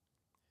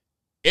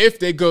 If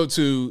they go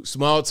to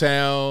small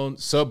town,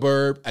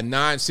 suburb, a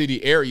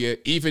non-city area,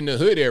 even the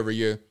hood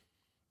area,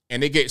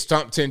 and they get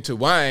stomped into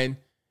wine,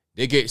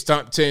 they get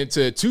stomped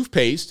into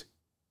toothpaste,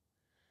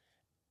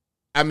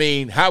 I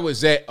mean, how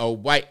is that a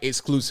white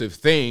exclusive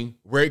thing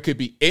where it could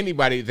be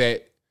anybody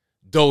that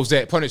doles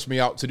that punishment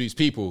out to these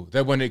people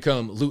that when they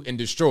come loot and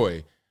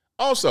destroy?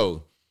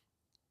 Also,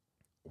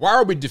 why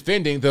are we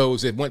defending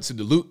those that want to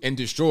loot and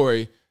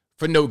destroy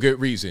for no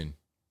good reason?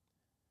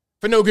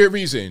 For no good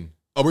reason.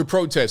 Are we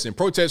protesting?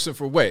 Protesting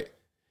for what?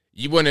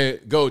 You want to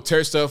go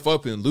tear stuff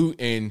up and loot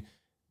and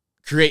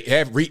wreak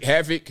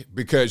havoc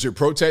because you're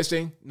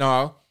protesting?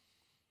 No.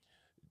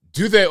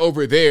 Do that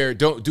over there.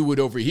 Don't do it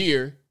over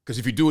here. Because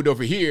if you do it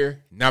over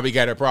here, now we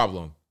got a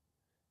problem.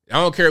 I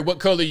don't care what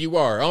color you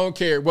are. I don't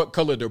care what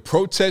color the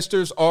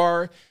protesters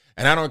are.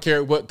 And I don't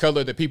care what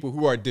color the people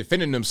who are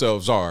defending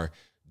themselves are.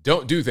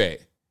 Don't do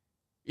that.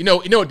 You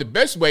know, the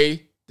best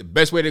way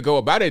to go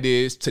about it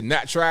is to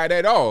not try it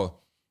at all.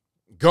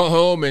 Go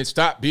home and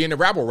stop being a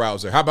rabble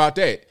rouser. How about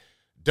that?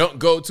 Don't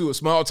go to a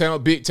small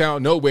town, big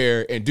town,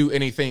 nowhere and do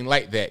anything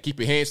like that. Keep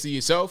your hands to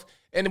yourself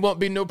and there won't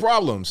be no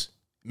problems.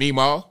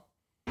 Meemaw.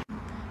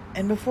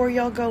 And before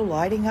y'all go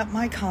lighting up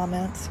my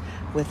comments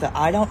with the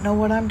I don't know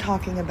what I'm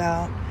talking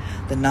about,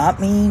 the not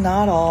me,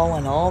 not all,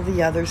 and all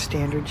the other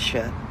standard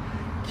shit,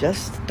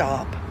 just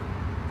stop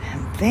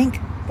and think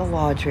the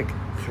logic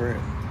through.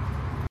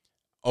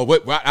 Oh,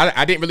 what? Well,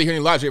 I didn't really hear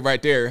any logic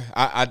right there.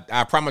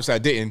 I promise I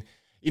didn't.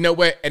 You know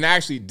what? And I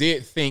actually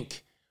did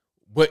think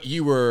what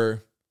you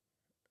were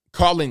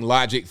calling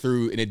logic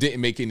through, and it didn't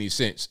make any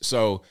sense.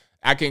 So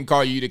I can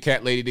call you the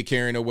cat lady, the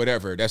Karen, or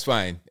whatever. That's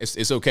fine.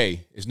 It's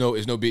okay. It's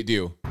no big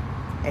deal.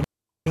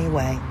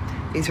 Anyway,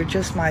 these are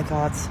just my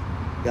thoughts.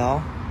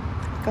 Y'all,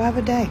 go have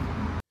a day.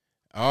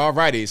 All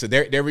righty. So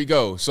there we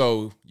go.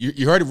 So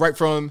you heard it right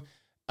from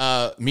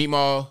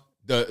Meemaw,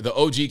 the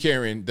OG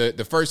Karen,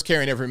 the first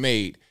Karen ever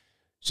made.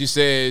 She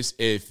says,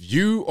 if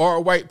you are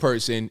a white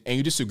person and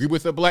you disagree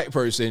with a black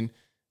person,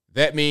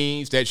 that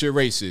means that you're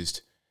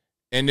racist.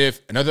 And if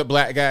another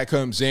black guy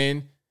comes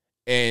in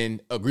and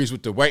agrees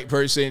with the white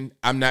person,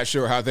 I'm not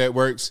sure how that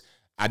works.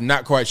 I'm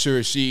not quite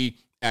sure she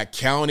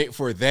accounted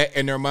for that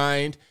in her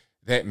mind,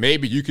 that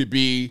maybe you could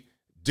be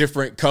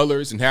different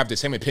colors and have the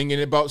same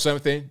opinion about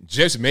something.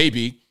 Just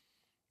maybe.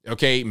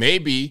 Okay,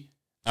 maybe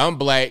I'm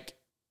black,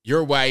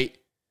 you're white,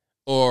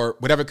 or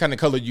whatever kind of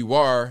color you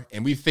are,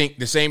 and we think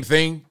the same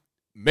thing.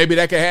 Maybe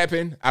that could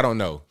happen. I don't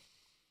know.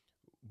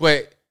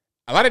 But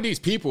a lot of these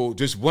people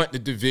just want the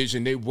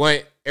division. They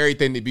want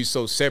everything to be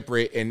so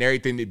separate and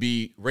everything to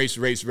be race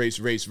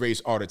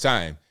all the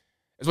time.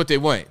 That's what they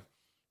want.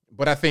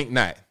 But I think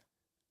not.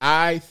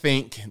 I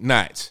think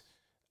not.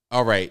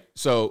 All right.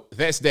 So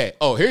that's that.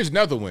 Oh, here's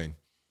another one.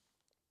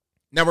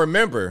 Now,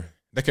 remember,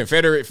 the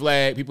Confederate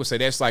flag, people say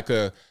that's like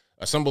a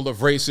symbol of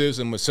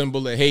racism, a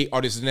symbol of hate,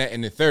 all this and that,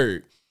 and the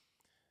third.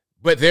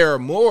 But there are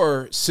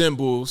more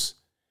symbols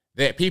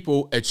that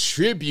people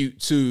attribute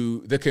to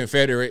the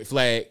Confederate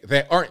flag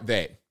that aren't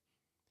that.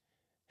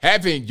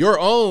 Having your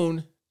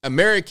own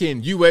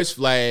American U.S.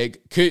 flag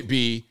could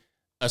be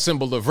a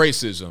symbol of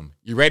racism.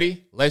 You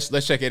ready? Let's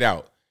check it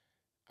out.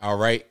 All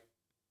right.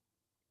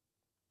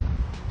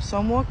 So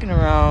I'm walking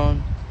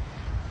around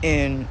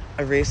in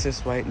a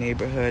racist white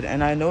neighborhood,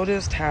 and I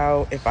noticed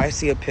how if I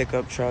see a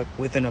pickup truck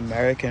with an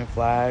American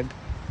flag,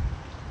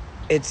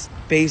 it's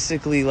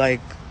basically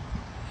like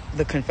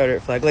the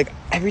Confederate flag. Like,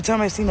 every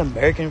time I see an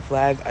American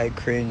flag, I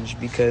cringe,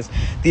 because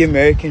the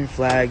American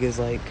flag is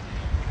like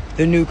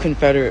the new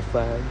Confederate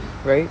flag,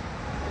 right?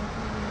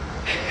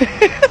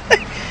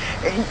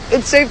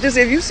 It's safe to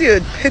say if you see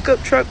a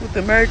pickup truck with the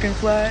American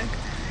flag,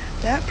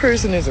 that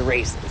person is a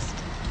racist.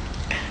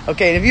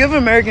 Okay, and if you have an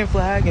American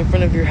flag in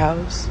front of your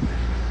house,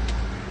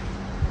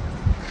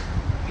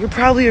 you're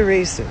probably a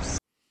racist.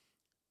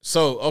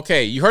 So,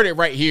 okay, you heard it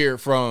right here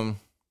from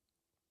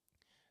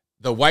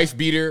the wife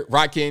beater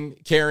rocking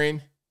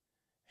Karen.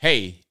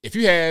 Hey, if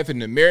you have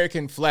an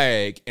American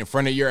flag in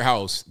front of your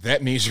house,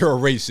 that means you're a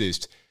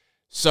racist.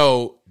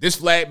 So this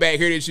flag back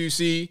here that you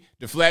see,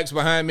 the flags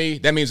behind me,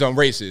 that means I'm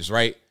racist,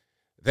 right?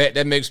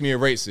 That makes me a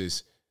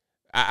racist.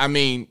 I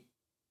mean,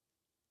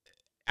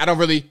 I don't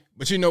really,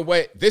 but you know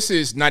what? This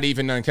is not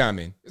even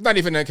uncommon. It's not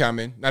even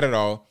uncommon, not at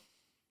all.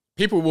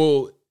 People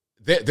will,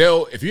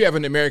 they'll, if you have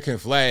an American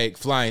flag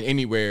flying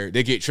anywhere,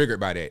 they get triggered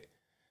by that.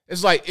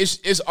 It's like,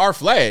 it's our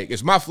flag.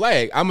 It's my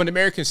flag. I'm an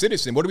American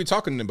citizen. What are we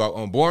talking about?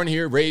 I'm born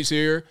here, raised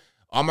here.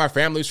 All my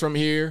family's from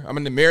here. I'm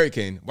an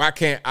American. Why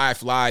can't I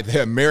fly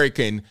the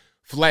American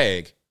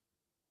flag?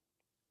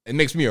 It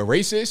makes me a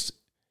racist,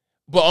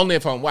 but only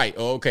if I'm white.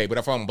 Oh, okay. But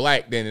if I'm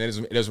black, then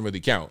it doesn't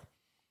really count.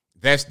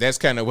 That's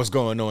kind of what's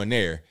going on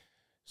there.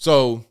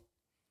 So,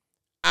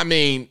 I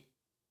mean,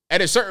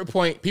 at a certain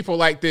point, people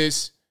like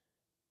this,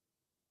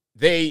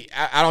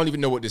 I don't even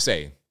know what to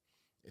say.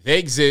 They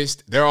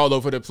exist. They're all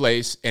over the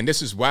place. And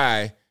this is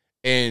why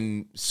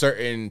in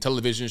certain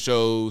television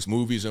shows,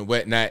 movies and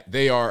whatnot,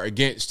 they are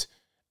against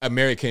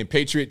American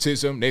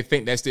patriotism. They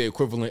think that's the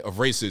equivalent of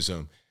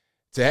racism.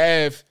 To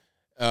have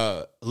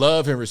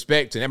love and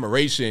respect and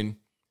admiration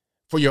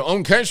for your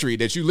own country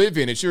that you live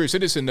in, that you're a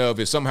citizen of,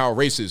 is somehow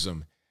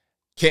racism.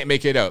 Can't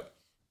make it up.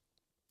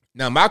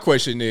 Now, my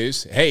question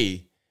is,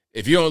 hey,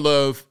 if you don't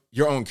love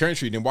your own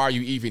country, then why are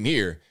you even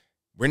here?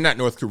 We're not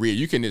North Korea.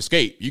 You can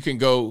escape. You can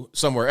go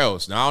somewhere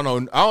else. Now, I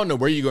don't know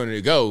where you're going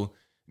to go,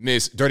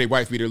 Miss Dirty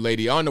Wife Beater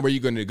Lady. I don't know where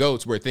you're going to go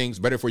to where things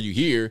better for you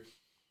here.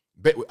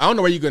 But I don't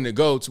know where you're going to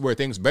go to where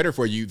things better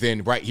for you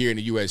than right here in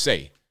the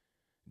USA.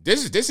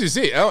 This is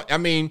it. I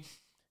mean,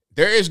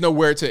 there is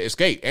nowhere to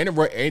escape, and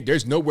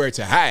there's nowhere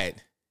to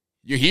hide.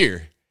 You're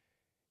here.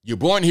 You're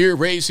born here,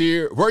 raised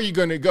here. Where are you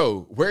going to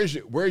go? Where's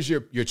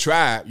your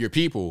tribe, your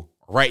people?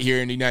 Right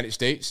here in the United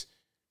States.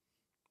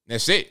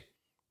 That's it.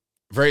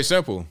 Very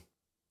simple.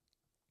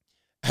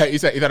 He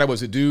thought I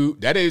was a dude.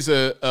 That is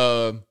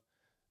a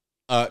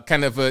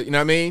kind of a, you know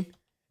what I mean?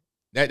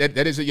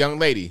 That is a young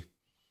lady.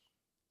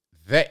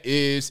 That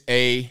is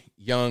a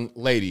young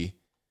lady.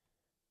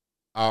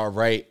 All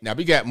right. Now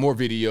we got more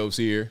videos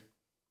here.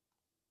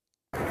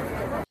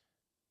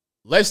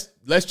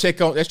 Let's check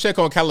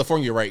on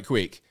California right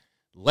quick.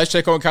 Let's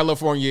check on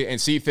California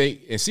and see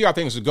how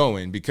things are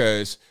going,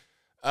 because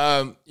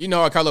you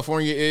know how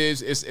California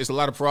is. It's a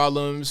lot of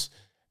problems,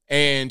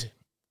 and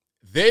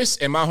this,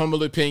 in my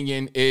humble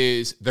opinion,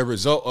 is the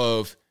result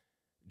of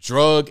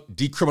drug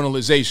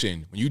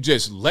decriminalization. When you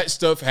just let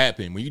stuff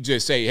happen, when you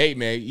just say, hey,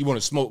 man, you want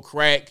to smoke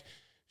crack,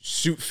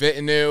 shoot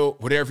fentanyl,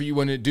 whatever you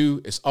want to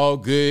do, it's all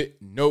good,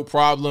 no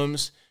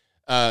problems.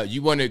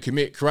 You want to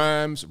commit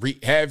crimes,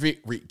 wreak havoc,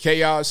 wreak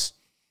chaos,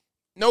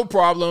 no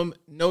problem,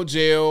 no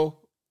jail.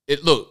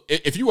 Look,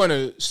 if you want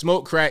to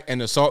smoke crack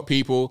and assault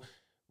people,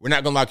 we're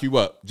not going to lock you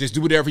up. Just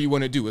do whatever you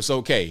want to do. It's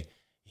okay.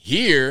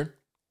 Here,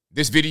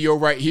 this video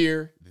right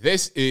here,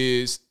 this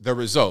is the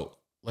result.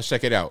 Let's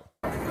check it out.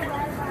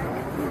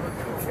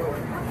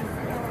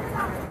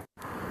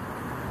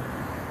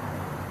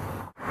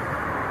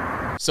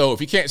 So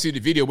if you can't see the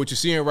video, what you're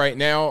seeing right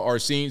now are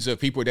scenes of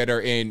people that are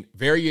in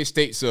various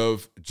states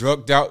of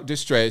drugged out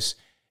distress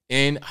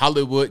in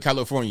Hollywood,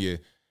 California.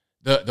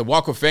 The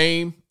Walk of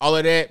Fame, all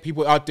of that,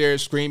 people out there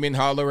screaming,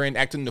 hollering,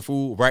 acting the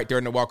fool right there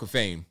in the Walk of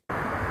Fame.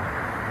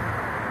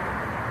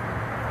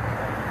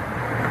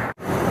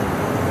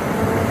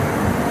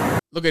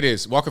 Look at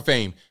this, Walk of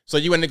Fame. So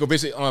you want to go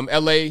visit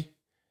LA?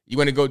 You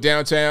want to go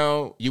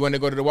downtown? You want to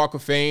go to the Walk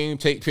of Fame,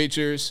 take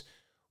pictures?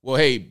 Well,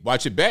 hey,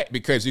 watch it back,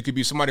 because it could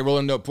be somebody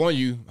rolling up on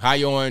you,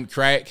 high on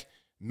crack,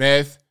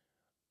 meth,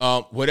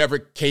 whatever,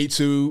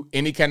 K2,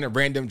 any kind of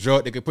random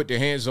drug they could put their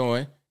hands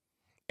on,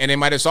 and they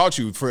might assault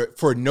you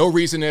for no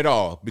reason at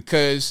all,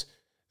 because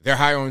they're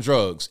high on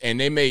drugs,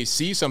 and they may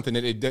see something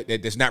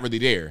that's not really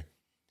there.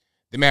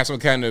 They may have some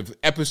kind of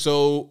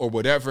episode or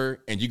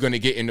whatever, and you're going to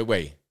get in the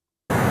way.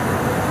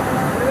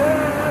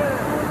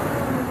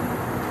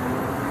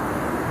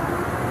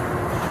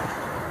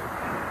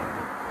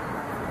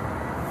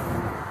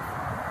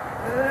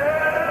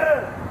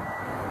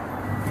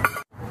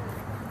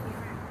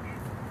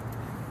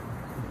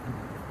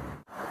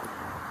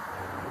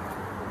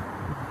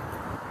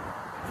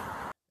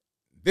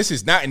 This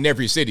is not in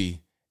every city.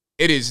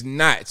 It is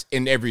not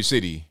in every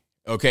city.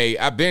 Okay,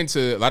 I've been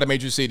to a lot of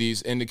major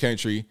cities in the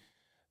country.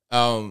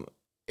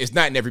 It's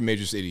not in every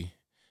major city.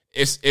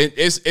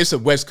 It's a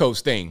West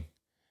Coast thing,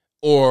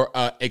 or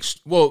I ain't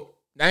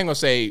gonna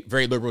say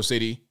very liberal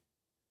city.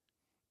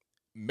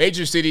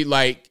 Major city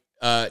like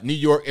New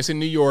York. It's in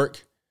New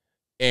York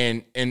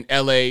and in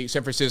LA,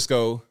 San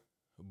Francisco,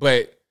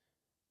 but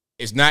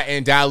it's not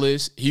in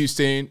Dallas,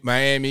 Houston,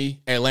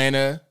 Miami,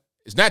 Atlanta.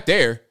 It's not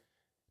there.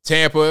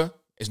 Tampa.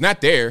 It's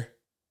not there.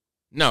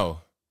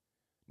 No.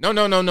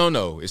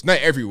 It's not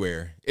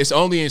everywhere. It's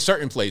only in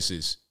certain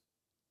places.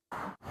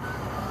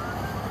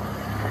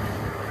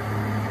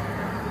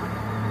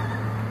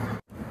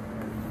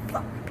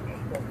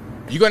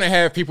 You're going to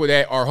have people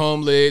that are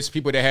homeless,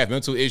 people that have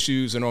mental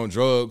issues and on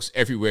drugs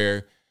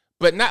everywhere,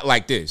 but not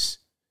like this.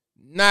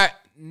 Not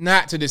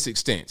to this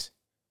extent.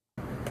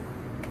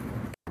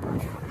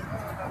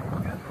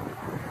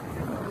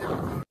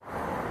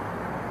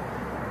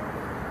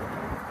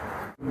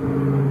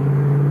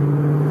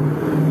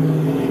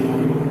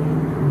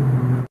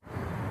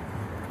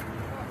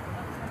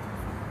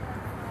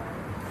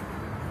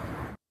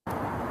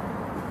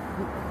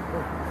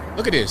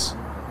 Look at this.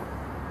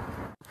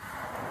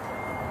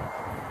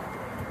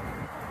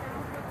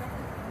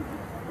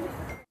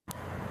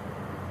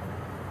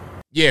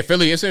 Yeah,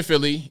 Philly. It's in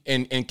Philly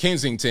and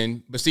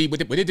Kensington. But see,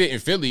 what they did in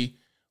Philly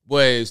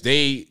was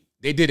they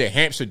did a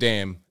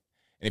Amsterdam.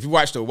 And if you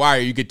watch The Wire,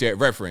 you get that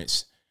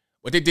reference.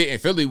 What they did in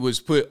Philly was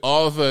put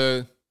all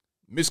the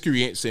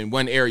miscreants in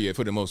one area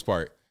for the most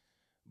part.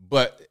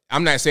 But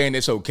I'm not saying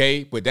it's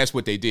okay, but that's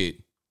what they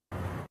did.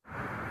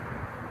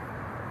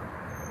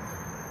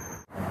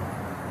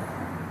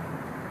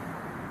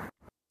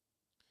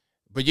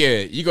 But yeah,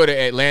 you go to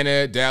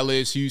Atlanta,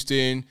 Dallas,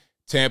 Houston,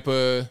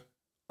 Tampa,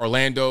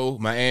 Orlando,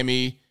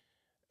 Miami,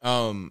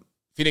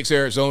 Phoenix,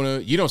 Arizona.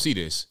 You don't see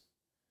this.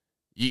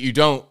 You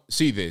don't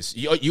see this.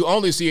 You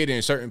only see it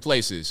in certain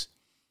places.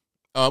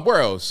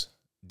 Where else?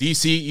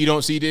 DC, you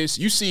don't see this.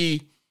 You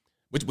see,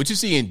 what you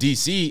see in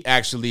DC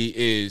actually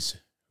is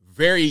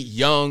very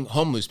young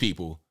homeless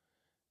people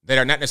that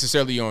are not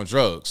necessarily on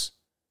drugs.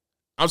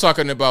 I'm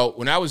talking about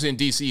when I was in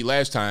DC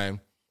last time,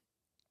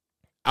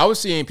 I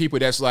was seeing people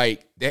that's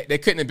like, they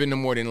couldn't have been no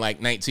more than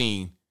like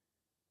 19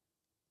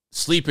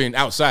 sleeping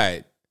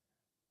outside.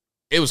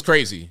 It was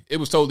crazy. It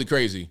was totally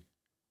crazy.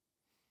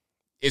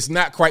 It's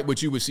not quite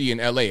what you would see in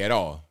LA at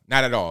all.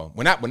 Not at all.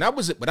 When I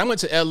went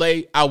to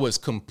LA, I was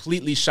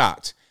completely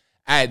shocked.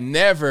 I had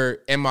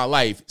never in my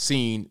life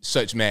seen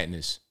such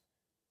madness.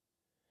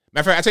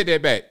 Matter of fact, I take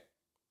that back.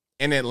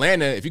 In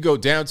Atlanta, if you go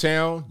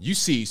downtown, you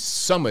see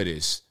some of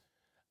this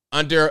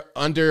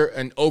under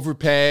an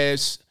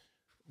overpass.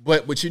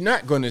 But what you're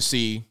not going to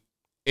see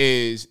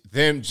is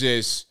them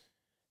just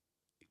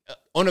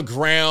on the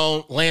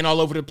ground, laying all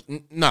over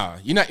the. Nah,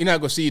 you're not going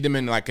to see them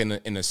in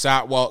a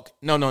sidewalk.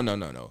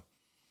 No.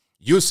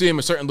 You'll see them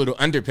in certain little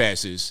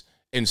underpasses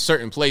in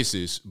certain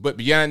places, but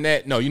beyond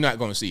that, no, you're not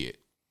going to see it.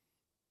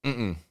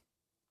 Yeah,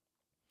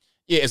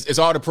 it's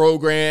all the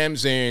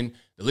programs and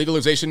the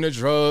legalization of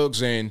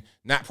drugs and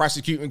not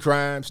prosecuting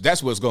crimes.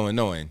 That's what's going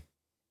on.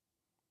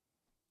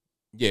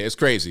 Yeah, it's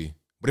crazy.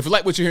 But if you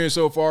like what you're hearing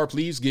so far,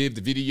 please give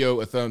the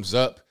video a thumbs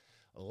up,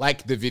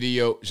 like the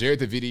video, share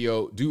the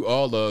video, do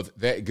all of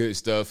that good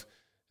stuff.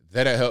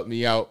 That'll help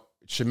me out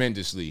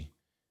tremendously.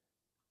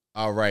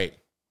 All right.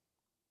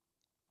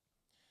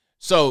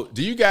 So,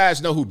 do you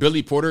guys know who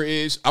Billy Porter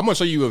is? I'm going to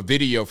show you a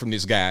video from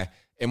this guy.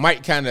 It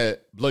might kind of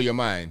blow your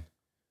mind.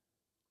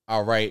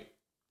 All right.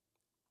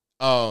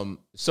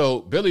 So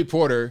Billy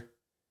Porter,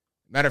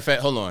 matter of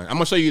fact, hold on. I'm going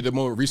to show you the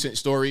more recent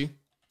story.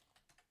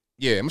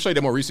 Yeah, I'm going to show you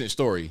the more recent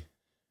story.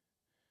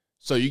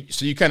 So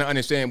you kind of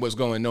understand what's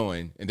going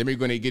on. And then we're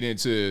going to get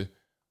into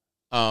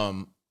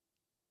an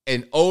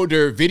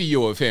older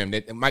video of him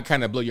that might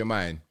kind of blow your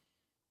mind.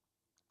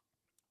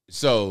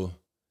 So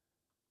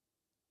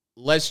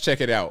let's check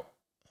it out.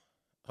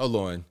 Hold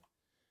on.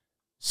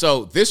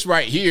 So this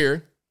right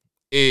here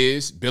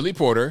is Billy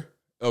Porter,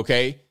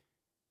 okay?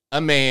 A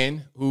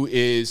man who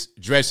is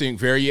dressing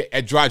very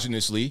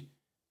androgynously.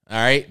 All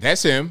right,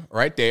 that's him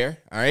right there.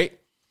 All right.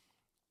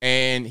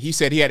 And he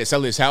said he had to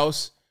sell his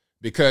house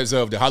because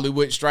of the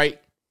Hollywood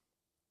strike.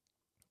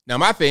 Now,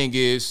 my thing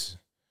is,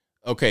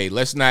 okay,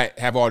 let's not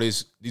have all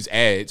these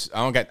ads.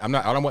 I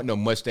don't want no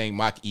Mustang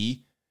Mach-E.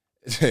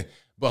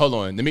 But hold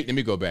on, let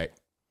me go back.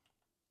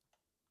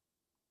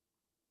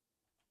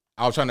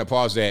 I was trying to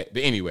pause that,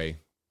 but anyway,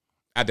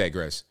 I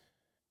digress.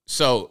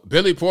 So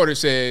Billy Porter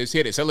says he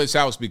had to sell his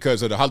house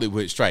because of the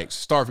Hollywood strikes.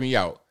 Starve me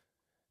out.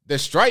 The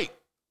strike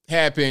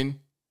happened.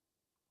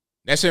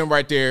 That's him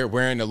right there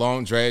wearing the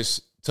long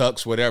dress,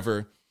 tux,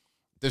 whatever.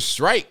 The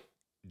strike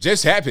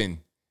just happened.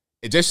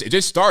 It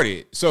just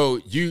started. So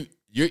you're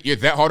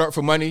that hard up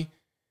for money.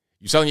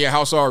 You selling your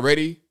house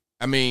already.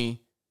 I mean,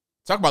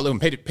 talk about living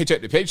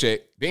paycheck to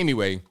paycheck. But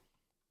anyway,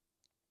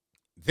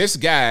 this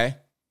guy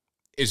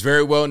is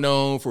very well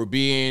known for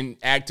being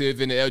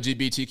active in the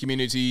LGBT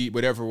community,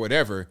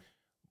 whatever.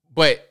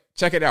 But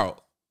check it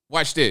out.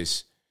 Watch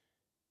this.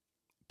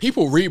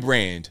 People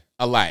rebrand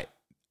a lot.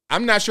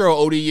 I'm not sure how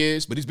old he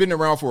is, but he's been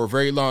around for a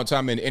very long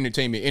time in the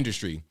entertainment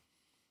industry.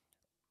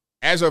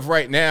 As of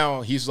right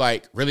now, he's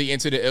like really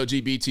into the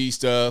LGBT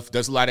stuff,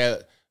 does a lot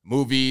of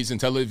movies and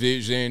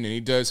television, and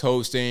he does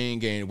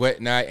hosting and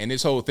whatnot. And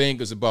this whole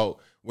thing is about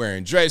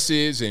wearing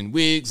dresses and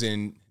wigs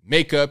and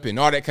makeup and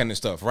all that kind of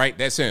stuff, right?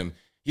 That's him.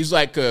 He's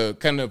like a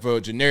kind of a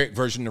generic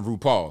version of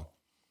RuPaul.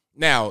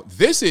 Now,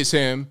 this is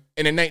him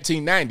in the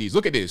 1990s.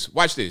 Look at this.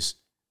 Watch this.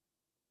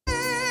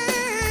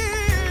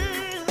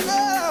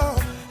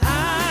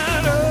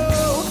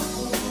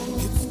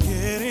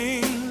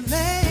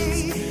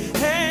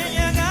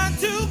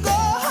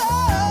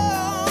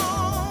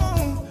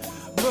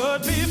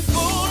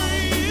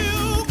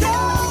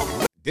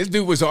 This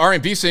dude was an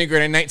R&B singer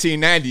in the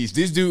 1990s.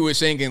 This dude was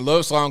singing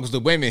love songs to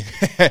women.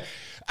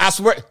 I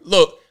swear,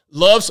 look,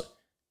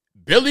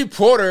 Billy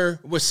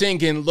Porter was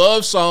singing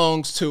love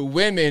songs to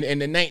women in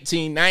the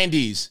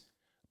 1990s.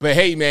 But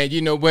hey, man,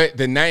 you know what?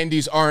 The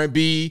 90s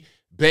R&B,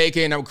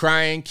 Begging, I'm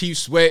Crying, Keith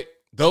Sweat,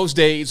 those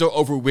days are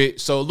over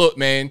with. So look,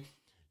 man,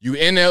 you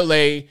in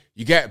LA,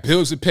 you got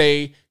bills to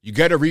pay, you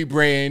got to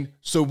rebrand.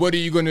 So what are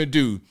you going to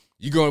do?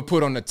 You're going to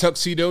put on a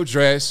tuxedo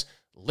dress,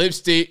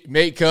 lipstick,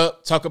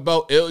 makeup, talk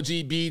about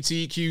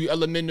LGBTQ,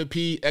 elemental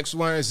P, X,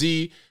 Y, and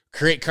Z,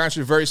 create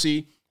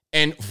controversy,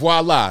 and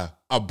voila,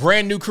 a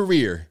brand new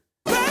career.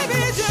 Baby,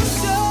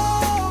 just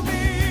show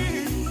me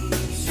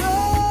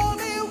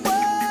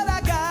what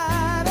I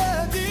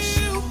gotta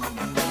do.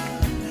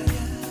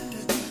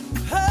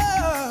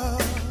 Oh,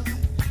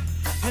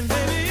 and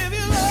baby, if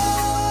you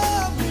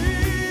love me,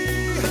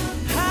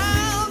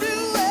 I'll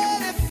do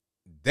anything.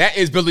 That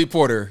is Billy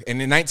Porter in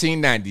the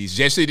 1990s.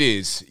 Yes, it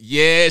is.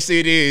 Yes,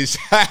 it is.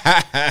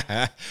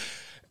 I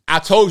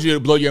told you to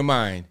blow your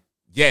mind.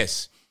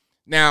 Yes.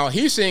 Now,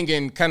 he's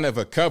singing kind of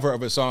a cover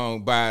of a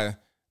song by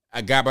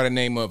a guy by the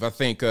name of, I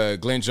think,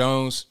 Glenn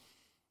Jones.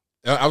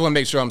 I want to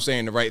make sure I'm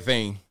saying the right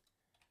thing.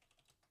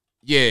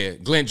 Yeah,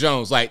 Glenn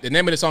Jones. Like, the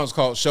name of the song is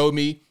called Show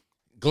Me.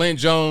 Glenn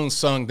Jones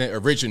sung the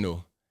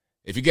original.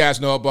 If you guys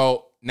know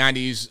about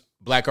 90s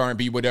black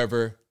R&B,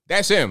 whatever,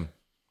 that's him.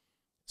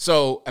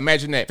 So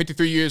imagine that,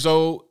 53 years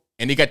old,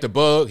 and he got the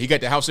bug. He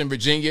got the house in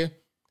Virginia.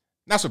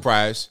 Not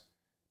surprised.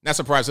 Not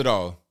surprised at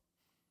all.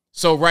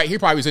 So right, he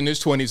probably was in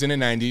his 20s in the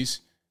 90s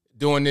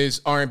doing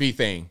this R&B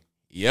thing.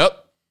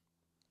 Yep.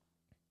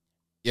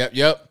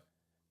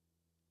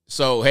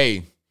 So,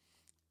 hey,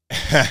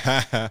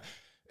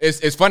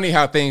 it's funny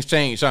how things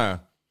change, huh?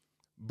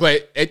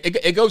 But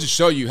it goes to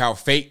show you how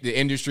fake the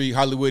industry,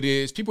 Hollywood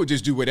is. People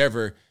just do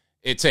whatever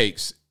it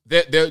takes.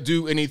 They'll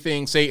do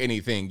anything, say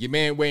anything. Your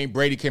man Wayne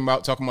Brady came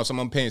out talking about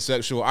some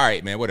pansexual. All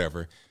right, man,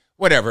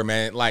 whatever,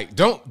 man. Like,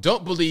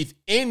 don't believe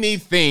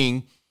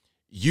anything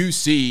you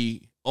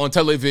see on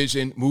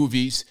television,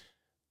 movies,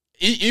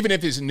 even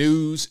if it's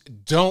news.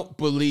 Don't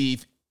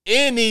believe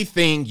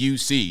anything you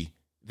see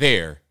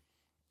there.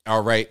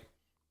 All right.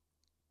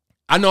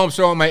 I know I'm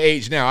showing my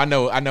age now. I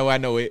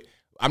know it.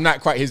 I'm not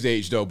quite his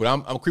age though, but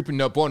I'm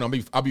creeping up on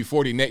him. I'll be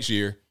 40 next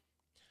year.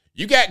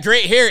 You got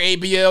great hair,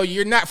 ABL.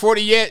 You're not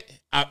 40 yet.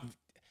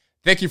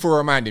 Thank you for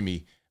reminding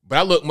me. But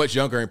I look much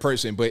younger in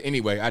person. But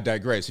anyway, I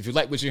digress. If you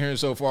like what you're hearing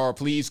so far,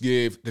 please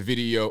give the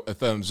video a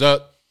thumbs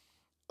up.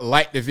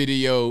 Like the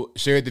video,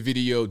 share the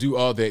video, do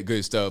all that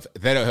good stuff.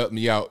 That'll help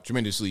me out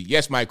tremendously.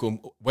 Yes,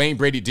 Michael, Wayne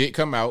Brady did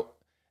come out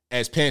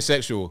as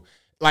pansexual.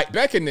 Like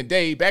back in the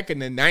day, back in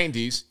the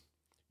 90s,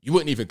 you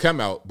wouldn't even come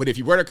out. But if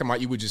you were to come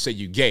out, you would just say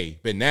you gay.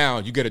 But now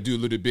you got to do a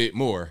little bit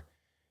more,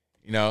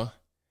 you know?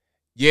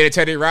 Yeah,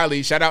 Teddy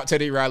Riley. Shout out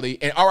Teddy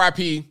Riley. And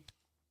RIP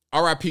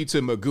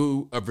to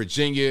Magoo, a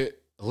Virginia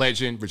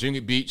legend,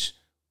 Virginia Beach,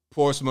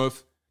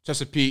 Portsmouth,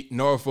 Chesapeake,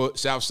 Norfolk,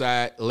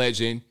 Southside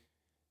legend,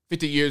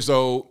 50 years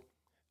old.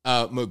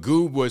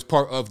 Magoo was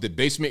part of the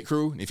Basement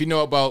Crew. If you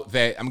know about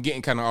that, I'm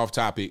getting kind of off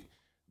topic,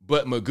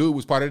 but Magoo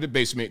was part of the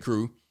Basement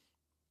Crew.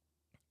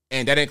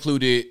 And that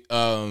included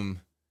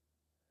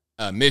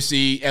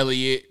Missy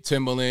Elliott,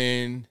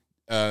 Timbaland,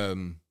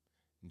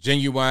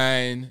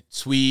 Genuine,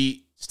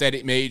 Sweet,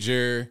 Static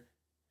Major,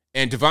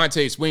 and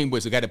Devontae Swing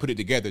was the guy that put it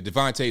together.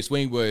 Devontae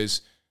Swing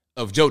was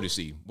of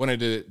Jodeci, one of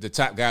the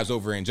top guys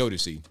over in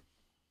Jodeci.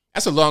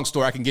 That's a long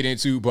story I can get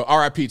into, but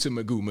RIP to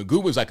Magoo.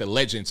 Magoo was like a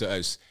legend to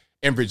us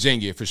in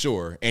Virginia for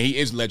sure, and he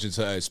is a legend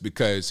to us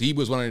because he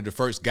was one of the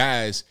first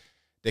guys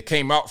that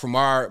came out from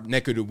our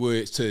neck of the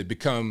woods to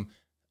become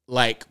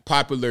like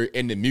popular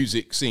in the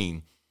music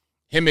scene.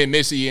 Him and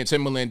Missy and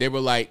Timbaland, they were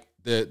like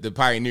the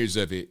pioneers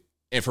of it.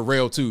 And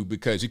Pharrell too,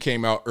 because he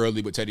came out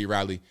early with Teddy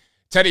Riley.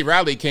 Teddy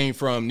Riley came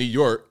from New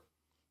York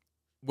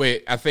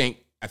with, I think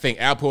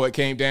Alpo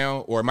came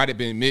down, or it might have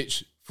been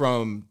Mitch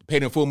from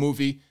Paid in Full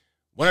movie.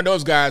 One of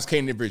those guys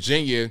came to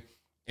Virginia,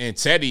 and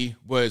Teddy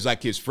was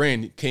like his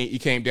friend. He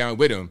came down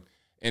with him.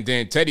 And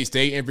then Teddy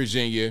stayed in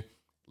Virginia,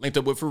 linked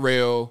up with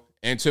Pharrell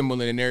and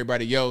Timbaland and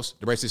everybody else.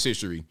 The rest is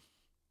history.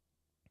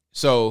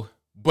 So,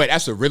 but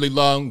that's a really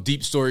long,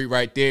 deep story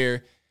right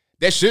there.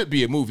 That should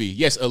be a movie.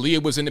 Yes,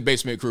 Aaliyah was in the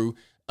Basement Crew.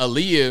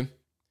 Aaliyah,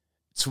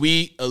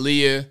 Tweet,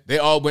 Aaliyah, they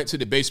all went to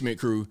the Basement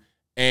Crew.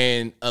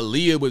 And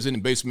Aaliyah was in the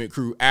Basement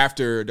Crew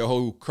after the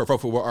whole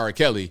kerfuffle with R.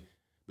 Kelly.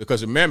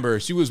 Because remember,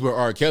 she was with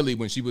R. Kelly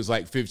when she was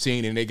like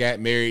 15 and they got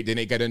married, then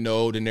they got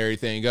annulled and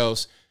everything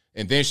else.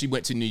 And then she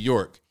went to New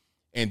York.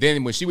 And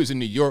then when she was in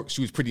New York,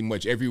 she was pretty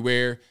much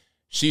everywhere.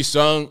 She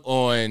sung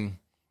on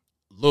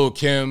Lil'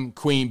 Kim,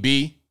 Queen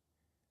B,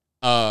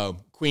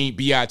 Queen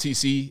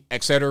BITC,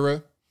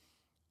 etc.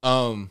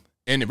 In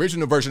the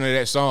original version of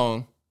that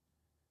song,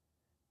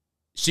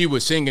 she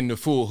was singing the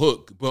full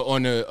hook, but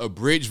on a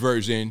bridge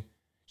version,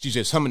 she's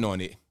just humming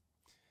on it.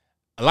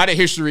 A lot of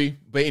history,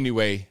 but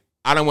anyway,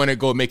 I don't want to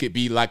go make it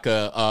be like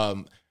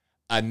a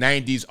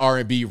 90s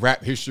R&B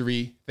rap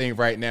history thing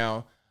right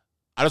now.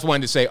 I just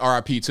wanted to say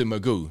RIP to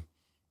Magoo.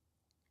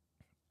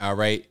 All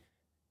right.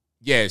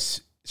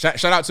 Yes.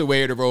 Shout out to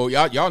Way of the Road.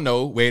 Y'all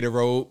know Way of the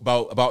Road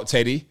about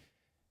Teddy.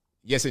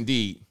 Yes,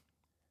 indeed.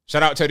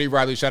 Shout out Teddy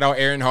Riley. Shout out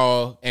Aaron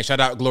Hall. And shout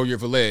out Gloria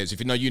Velez. If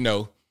you know, you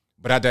know.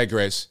 But I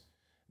digress.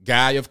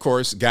 Guy, of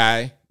course,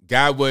 Guy.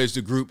 Guy was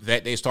the group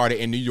that they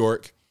started in New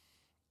York.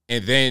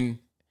 And then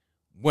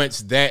once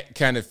that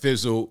kind of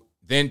fizzled,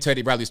 then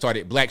Teddy Riley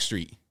started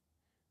Blackstreet.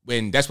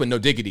 That's when No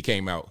Diggity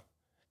came out.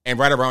 And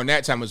right around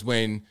that time was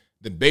when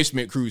the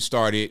Basement Crew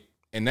started.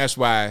 And that's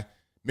why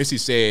Missy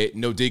said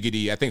No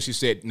Diggity. I think she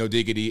said No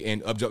Diggity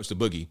and Up Jumps the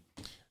Boogie.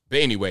 But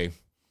anyway,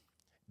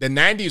 the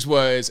 90s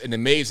was an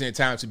amazing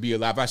time to be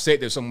alive. I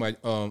said this on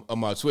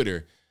my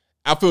Twitter.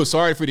 I feel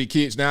sorry for the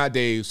kids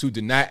nowadays who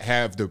did not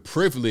have the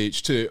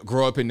privilege to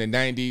grow up in the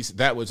 90s.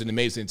 That was an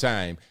amazing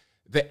time.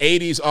 The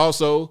 80s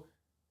also,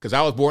 because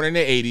I was born in the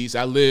 80s.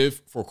 I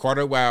lived for quite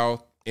a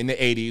while in the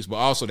 80s, but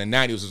also the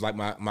 90s was like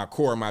my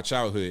core of my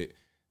childhood.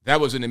 That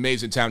was an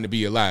amazing time to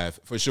be alive,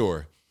 for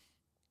sure.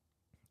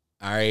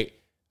 All right.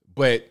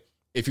 But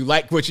if you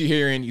like what you're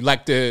hearing, you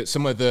like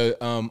some of the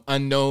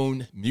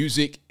unknown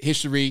music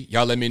history,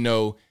 y'all let me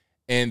know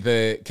in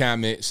the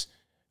comments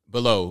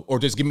below, or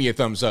just give me a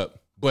thumbs up.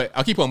 But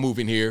I'll keep on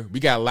moving here. We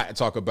got a lot to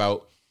talk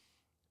about.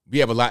 We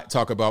have a lot to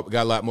talk about. We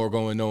got a lot more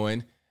going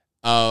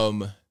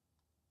on.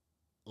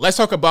 Let's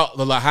talk about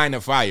the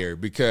Lahaina fire,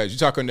 because you're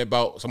talking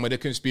about some of the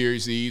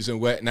conspiracies and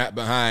whatnot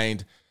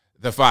behind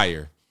the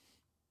fire.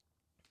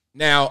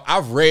 Now,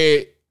 I've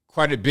read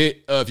quite a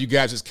bit of you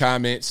guys'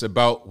 comments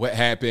about what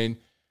happened.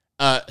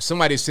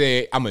 Somebody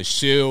said, I'm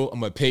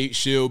a paid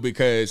shill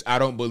because I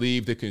don't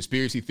believe the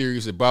conspiracy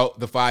theories about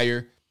the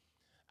fire.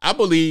 I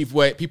believe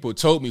what people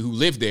told me who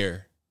lived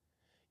there.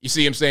 You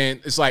see what I'm saying?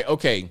 It's like,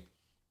 okay,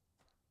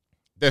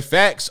 the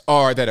facts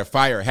are that a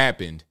fire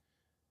happened.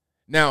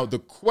 Now, the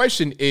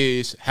question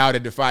is, how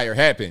did the fire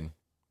happen?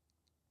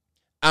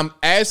 I'm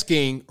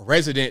asking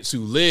residents who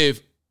live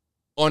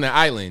on an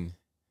island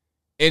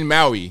in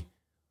Maui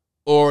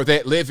or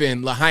that live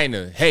in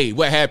Lahaina, hey,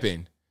 what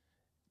happened?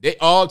 They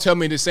all tell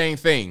me the same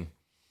thing.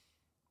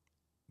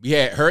 We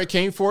had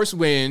hurricane force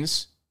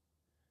winds.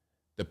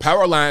 The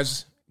power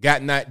lines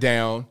got knocked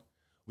down.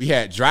 We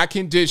had dry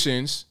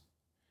conditions.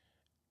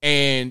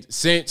 And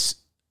since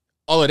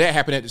all of that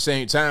happened at the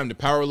same time, the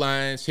power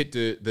lines hit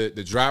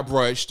the dry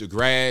brush, the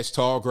grass,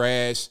 tall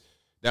grass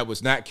that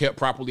was not kept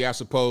properly, I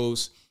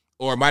suppose,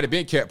 or it might have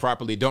been kept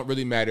properly. Don't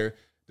really matter.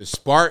 The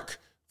spark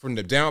from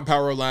the down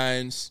power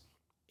lines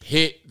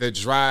hit the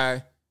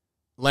dry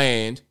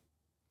land,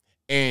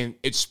 and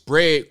it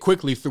spread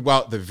quickly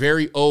throughout the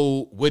very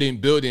old wooden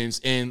buildings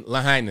in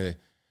Lahaina.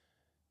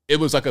 It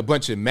was like a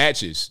bunch of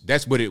matches.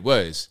 That's what it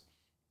was.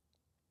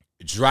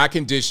 Dry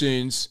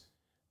conditions,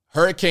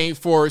 hurricane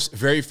force,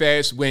 very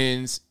fast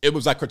winds. It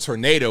was like a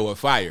tornado of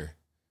fire.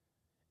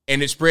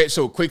 And it spread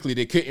so quickly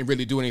they couldn't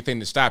really do anything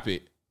to stop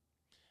it.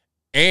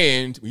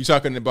 And when you're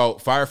talking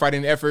about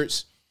firefighting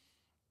efforts,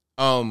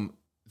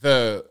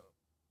 the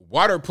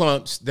water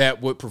pumps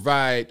that would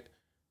provide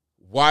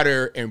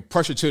water and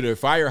pressure to the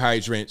fire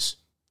hydrants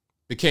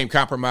became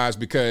compromised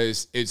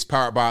because it's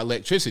powered by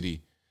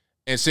electricity.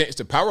 And since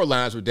the power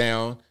lines were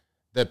down,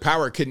 the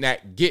power could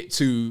not get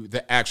to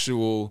the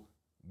actual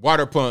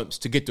water pumps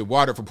to get the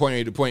water from point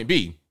A to point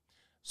B.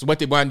 So what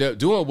they wound up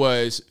doing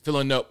was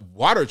filling up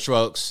water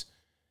trucks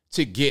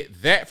to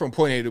get that from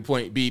point A to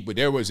point B. But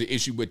there was an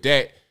issue with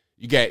that.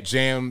 You got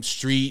jammed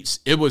streets.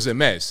 It was a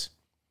mess.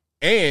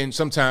 And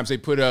sometimes they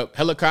put up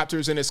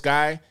helicopters in the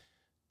sky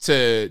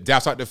to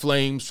douse out the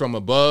flames from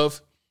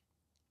above.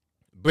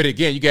 But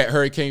again, you got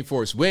hurricane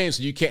force winds,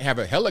 so you can't have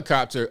a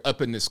helicopter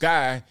up in the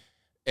sky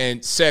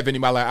and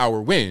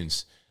 70-mile-an-hour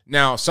winds.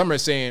 Now, some are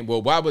saying,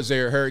 well, why was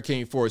there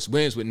hurricane force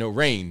winds with no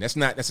rain? That's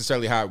not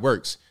necessarily how it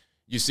works.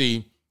 You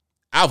see,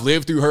 I've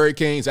lived through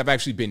hurricanes. I've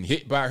actually been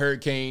hit by a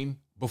hurricane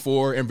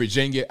before in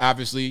Virginia.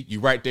 Obviously, you're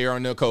right there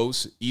on the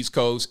coast, East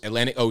Coast,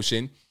 Atlantic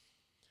Ocean.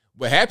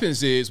 What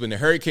happens is when the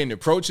hurricane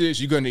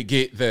approaches, you're going to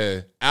get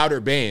the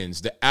outer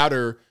bands, the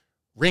outer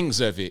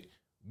rings of it,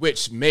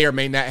 which may or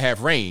may not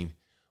have rain.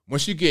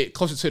 Once you get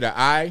closer to the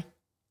eye,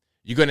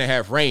 you're going to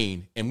have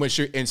rain. And once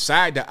you're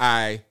inside the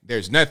eye,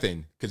 there's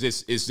nothing because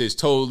it's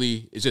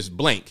just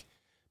blank.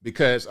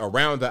 Because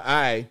around the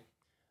eye,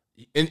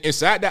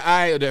 inside the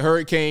eye of the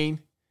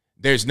hurricane,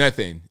 there's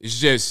nothing.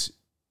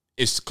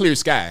 It's clear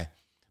sky.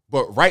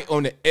 But right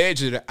on the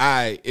edge of the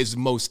eye is the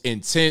most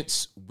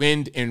intense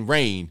wind and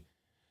rain.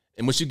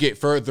 And once you get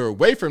further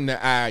away from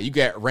the eye, you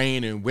got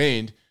rain and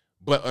wind.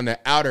 But on the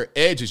outer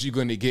edges, you're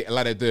going to get a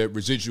lot of the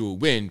residual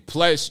wind.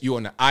 Plus, you're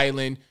on the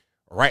island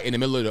right in the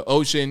middle of the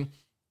ocean.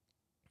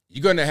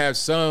 You're going to have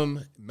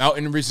some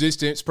mountain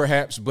resistance,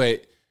 perhaps,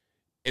 but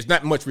it's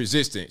not much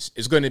resistance.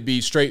 It's going to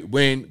be straight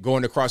wind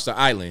going across the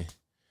island.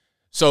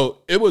 So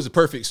it was a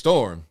perfect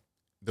storm.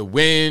 The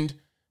wind,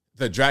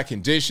 the dry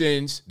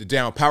conditions, the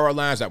down power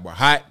lines that were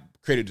hot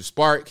created a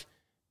spark.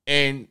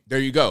 And there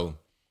you go.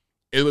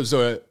 It was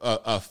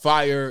a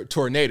fire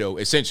tornado,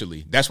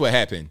 essentially. That's what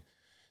happened.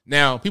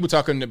 Now, people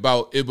talking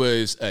about it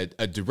was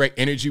a direct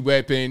energy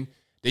weapon.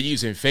 They're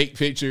using fake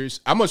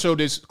pictures. I'm going to show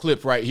this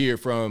clip right here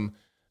from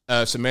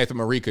Samantha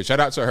Marika. Shout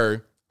out to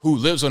her, who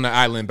lives on the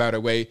island, by the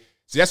way.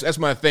 See, that's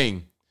my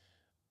thing.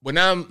 When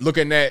I'm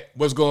looking at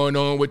what's going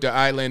on with the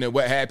island and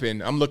what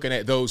happened, I'm looking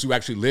at those who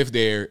actually live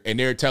there, and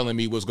they're telling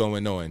me what's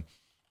going on.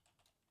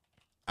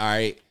 All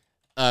right.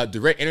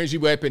 Direct energy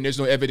weapon, there's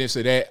no evidence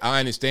of that. I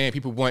understand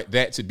people want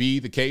that to be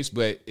the case,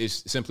 but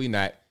it's simply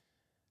not.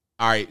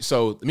 All right,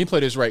 so let me play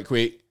this right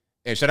quick.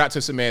 And shout out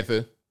to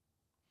Samantha.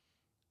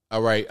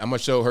 All right, I'm going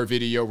to show her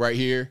video right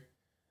here.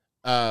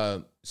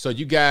 So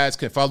you guys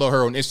can follow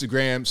her on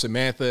Instagram,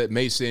 Samantha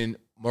Mason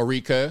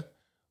Marika,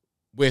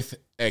 with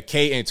a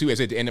K and 2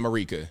 as at the end of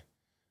Marika.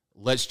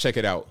 Let's check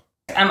it out.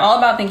 I'm all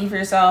about thinking for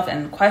yourself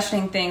and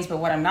questioning things, but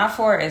what I'm not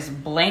for is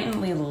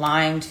blatantly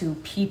lying to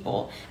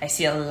people. I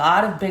see a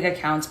lot of big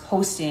accounts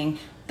posting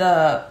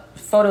the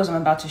photos I'm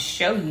about to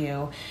show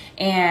you,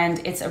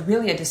 and it's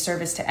really a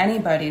disservice to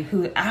anybody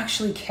who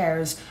actually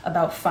cares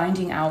about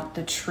finding out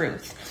the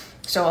truth.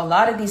 So a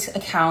lot of these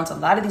accounts, a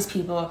lot of these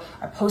people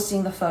are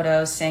posting the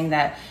photos saying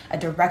that a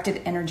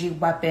directed energy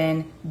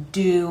weapon,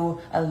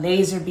 a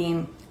laser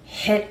beam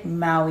hit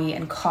Maui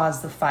and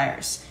caused the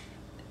fires.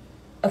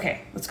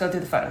 Okay, let's go through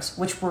the photos,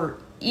 which were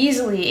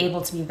easily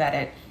able to be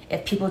vetted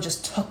if people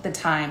just took the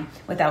time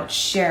without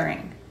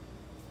sharing.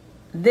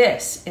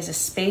 This is a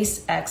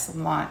SpaceX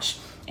launch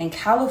in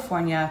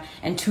California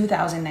in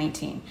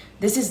 2019.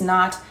 This is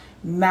not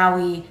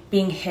Maui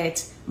being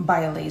hit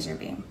by a laser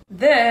beam.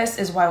 This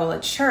is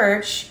Waiwala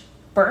Church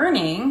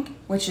burning,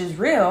 which is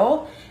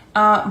real,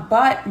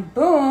 but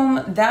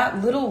boom,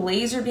 that little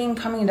laser beam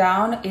coming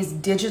down is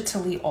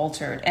digitally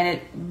altered. And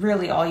it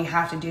really, all you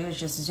have to do is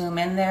just zoom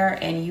in there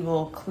and you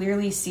will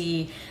clearly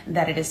see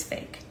that it is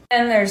fake.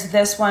 And there's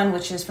this one,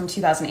 which is from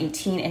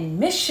 2018 in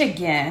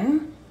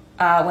Michigan,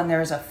 when there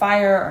was a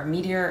fire or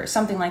meteor or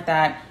something like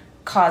that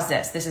caused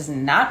this. This is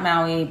not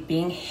Maui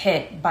being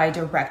hit by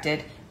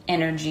directed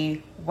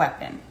energy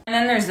weapon. And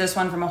then there's this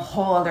one from a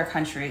whole other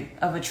country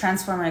of a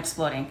transformer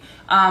exploding.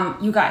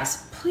 You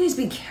guys, please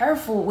be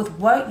careful with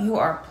what you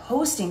are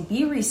posting.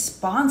 Be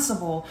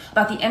responsible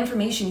about the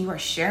information you are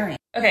sharing.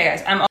 Okay,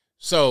 guys,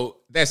 So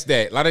that's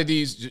that. A lot of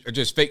these are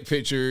just fake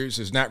pictures.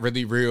 It's not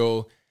really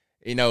real.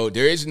 You know,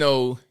 there is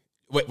no,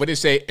 what they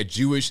say, a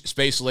Jewish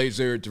space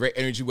laser, direct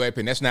energy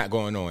weapon. That's not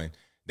going on.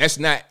 That's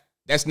not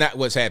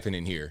what's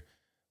happening here.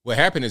 What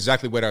happened is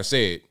exactly what I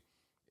said.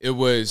 It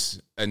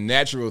was a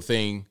natural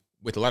thing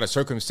with a lot of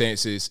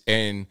circumstances.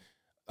 And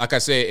like I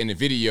said in the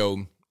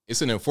video,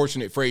 it's an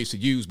unfortunate phrase to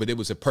use, but it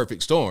was a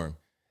perfect storm.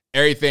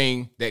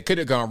 Everything that could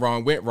have gone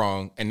wrong went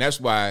wrong. And that's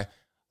why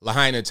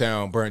Lahaina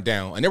town burned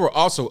down. And there were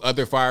also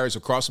other fires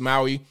across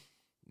Maui,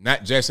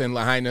 not just in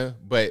Lahaina,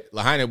 but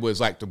Lahaina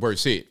was like the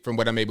worst hit from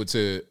what I'm able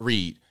to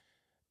read.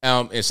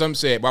 And some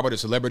said, why were the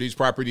celebrities'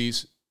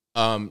 properties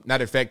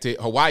not affected?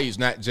 Hawaii is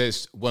not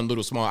just one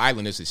little small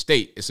island. It's a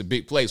state. It's a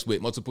big place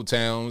with multiple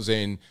towns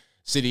and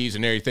cities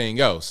and everything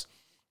else.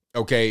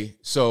 Okay,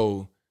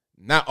 so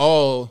not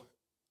all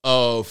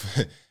of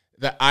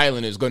the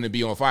island is going to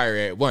be on fire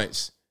at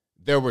once.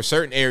 There were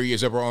certain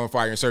areas that were on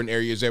fire and certain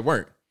areas that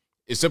weren't.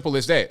 It's simple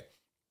as that.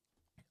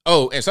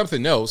 Oh, and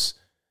something else.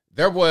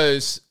 There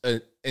was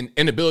an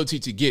inability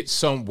to get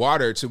some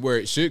water to where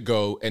it should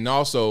go. And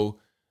also,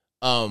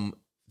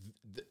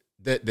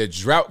 the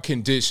drought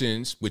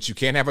conditions, which you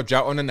can't have a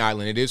drought on an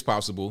island, it is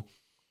possible.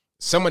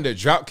 Some of the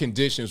drought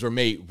conditions were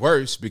made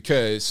worse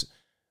because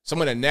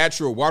some of the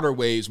natural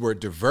waterways were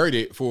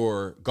diverted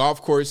for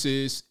golf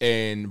courses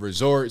and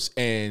resorts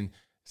and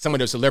some of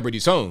the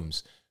celebrities'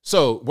 homes.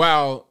 So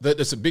while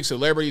the big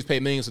celebrities pay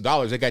millions of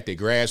dollars, they got their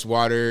grass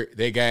water,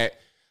 they got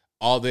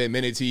all the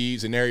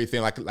amenities and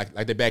everything like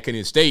they're back in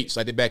the States,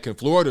 like they're back in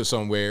Florida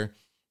somewhere.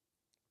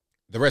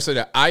 The rest of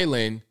the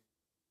island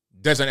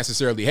doesn't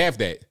necessarily have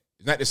that.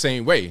 It's not the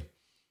same way.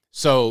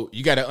 So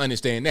you got to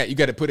understand that. You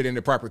got to put it in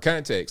the proper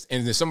context.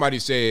 And then somebody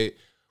said,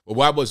 well,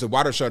 why was the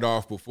water shut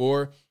off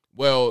before?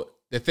 Well,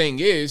 the thing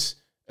is,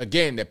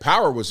 again, the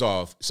power was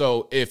off.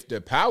 So if the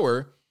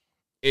power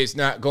is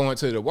not going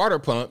to the water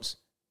pumps,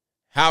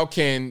 how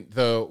can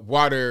the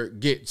water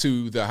get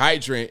to the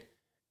hydrant,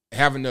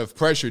 have enough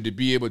pressure to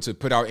be able to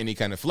put out any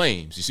kind of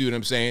flames? You see what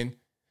I'm saying?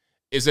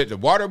 Is that the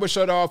water was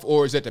shut off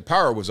or is that the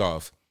power was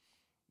off?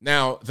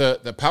 Now,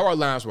 the power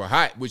lines were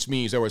hot, which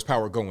means there was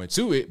power going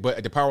to it, but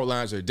if the power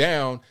lines are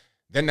down,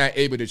 they're not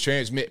able to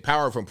transmit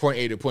power from point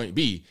A to point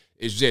B.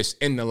 It's just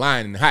in the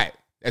line and hot.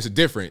 That's a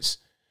difference,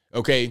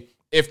 okay?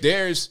 If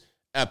there's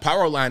a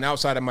power line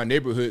outside of my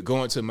neighborhood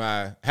going to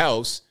my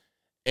house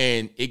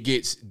and it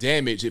gets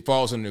damaged, it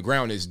falls on the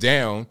ground, it's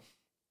down,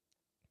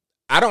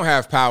 I don't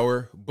have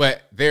power,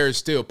 but there's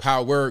still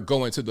power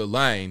going to the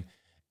line,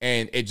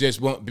 and it just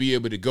won't be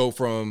able to go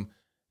from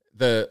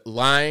the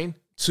line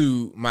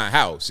to my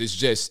house. It's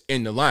just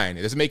in the line.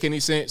 It doesn't make any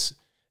sense.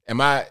 Am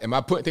I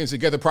putting things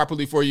together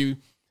properly for you?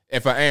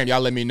 If I am,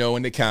 y'all let me know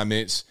in the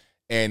comments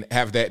and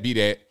have that be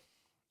that.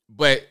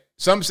 But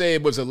some say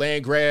it was a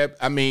land grab.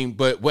 I mean,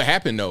 but what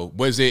happened though?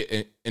 Was it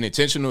an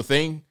intentional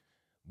thing?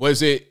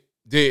 Was it,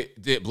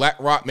 did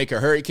BlackRock make a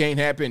hurricane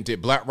happen?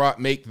 Did BlackRock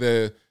make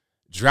the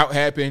drought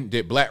happen?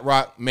 Did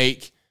BlackRock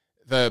make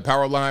the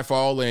power line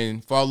fall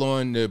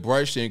on the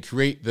brush and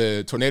create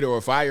the tornado or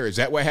fire? Is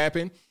that what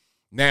happened?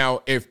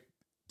 Now, if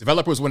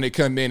developers, when they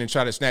come in and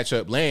try to snatch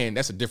up land,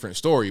 that's a different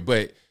story,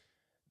 but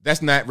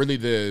that's not really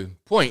the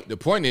point. The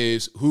point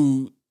is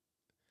who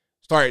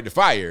started the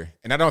fire.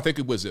 And I don't think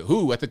it was a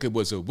who, I think it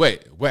was a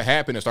what. What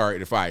happened to start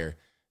the fire?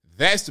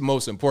 That's the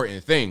most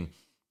important thing.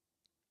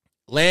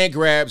 Land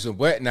grabs and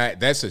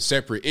whatnot, that's a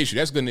separate issue.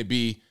 That's going to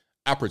be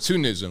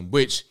opportunism,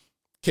 which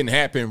can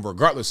happen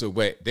regardless of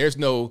what. There's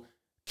no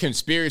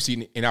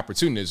conspiracy in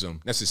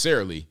opportunism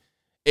necessarily.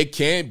 It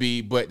can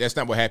be, but that's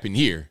not what happened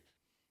here.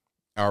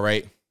 All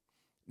right.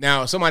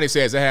 Now, somebody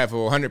says I have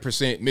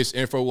 100%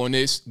 misinfo on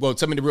this. Well,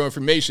 tell me the real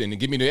information and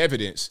give me the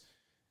evidence.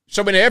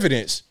 Show me the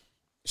evidence.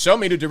 Show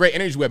me the direct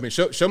energy weapon.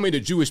 Show me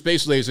the Jewish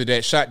space laser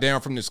that shot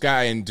down from the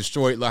sky and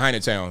destroyed Lahaina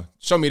Town.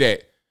 Show me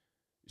that.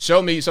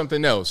 Show me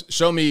something else.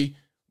 Show me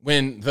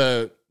when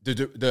the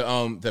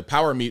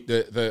power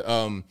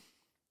the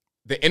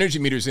energy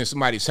meters in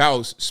somebody's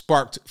house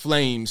sparked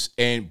flames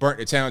and burnt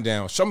the town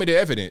down. Show me the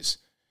evidence.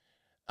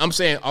 I'm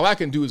saying all I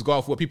can do is go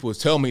off what people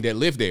tell me that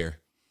live there.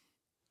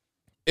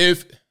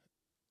 If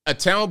a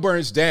town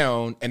burns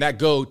down and I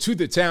go to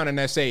the town and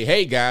I say,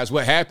 hey guys,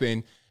 what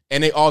happened?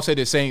 And they all say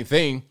the same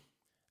thing,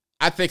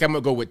 I think I'm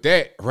going to go with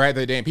that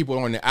rather than people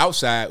on the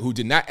outside who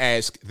did not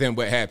ask them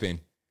what happened.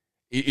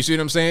 You see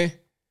what I'm saying?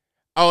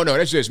 Oh no,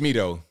 that's just me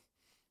though.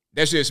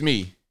 That's just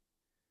me.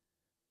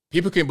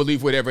 People can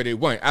believe whatever they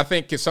want. I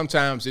think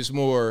sometimes it's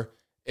more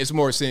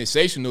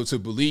sensational to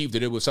believe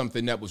that it was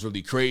something that was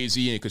really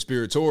crazy and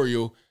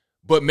conspiratorial,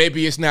 but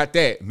maybe it's not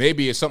that.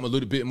 Maybe it's something a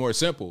little bit more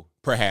simple,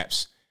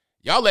 perhaps.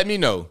 Y'all let me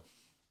know.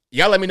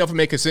 Y'all let me know if it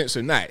makes sense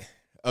or not.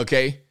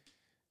 Okay?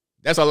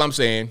 That's all I'm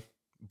saying.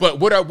 But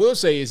what I will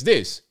say is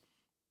this.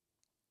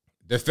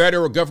 The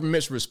federal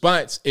government's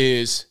response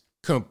is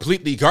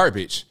completely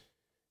garbage.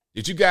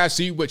 Did you guys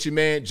see what your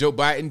man Joe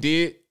Biden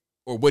did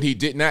or what he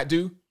did not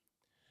do?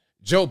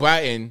 Joe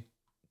Biden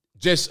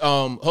just,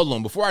 hold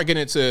on. Before I get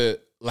into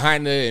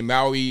Lahaina and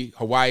Maui,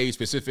 Hawaii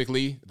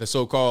specifically, the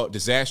so-called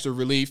disaster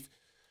relief,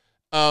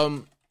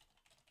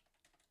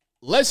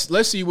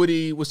 let's see what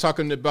he was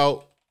talking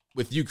about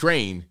with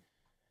Ukraine.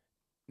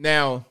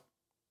 Now,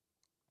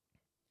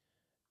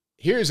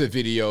 here's a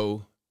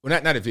video.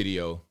 Well, not a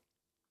video.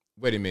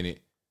 Wait a minute.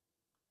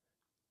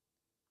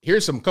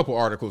 Here's some couple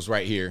articles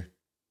right here.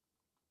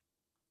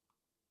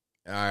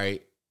 All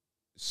right.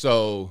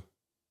 So,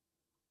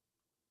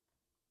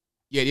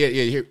 yeah.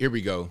 Here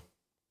we go.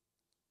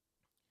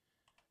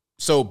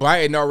 So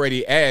Biden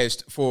already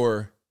asked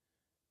for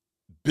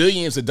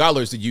billions of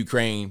dollars to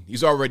Ukraine.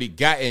 He's already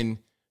gotten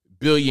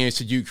billions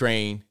to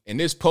Ukraine. And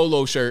this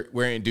polo shirt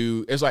wearing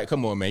dude, it's like,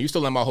 come on, man. You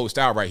still in my whole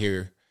style right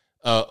here.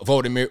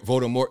 Volodymyr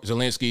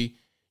Zelensky.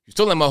 You're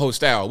still in my whole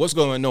style. What's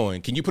going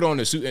on? Can you put on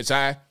a suit and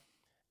tie?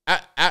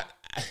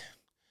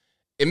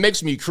 It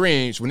makes me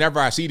cringe whenever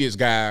I see this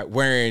guy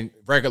wearing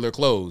regular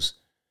clothes.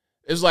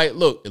 It's like,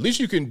 look, at least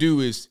you can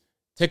do is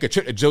take a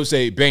trip to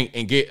Jose Bank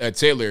and get a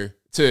tailor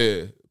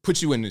to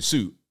put you in the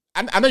suit.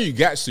 I know you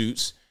got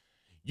suits.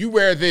 You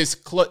wear these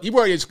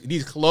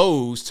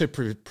clothes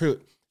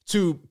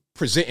to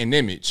present an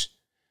image,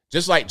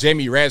 just like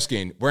Jamie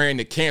Raskin wearing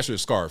the cancer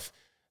scarf.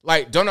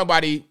 Like, don't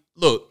nobody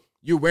look.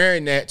 you're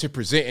wearing that to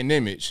present an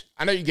image.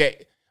 I know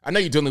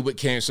you're dealing with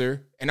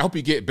cancer, and I hope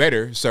you get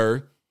better,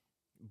 sir.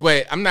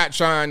 But I'm not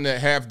trying to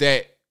have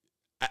that.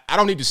 I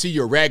don't need to see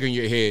your rag on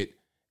your head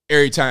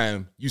every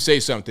time you say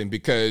something,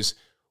 because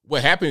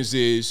what happens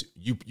is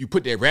you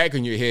put that rag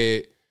on your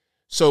head.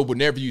 So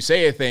whenever you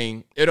say a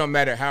thing, it don't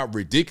matter how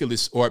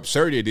ridiculous or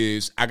absurd it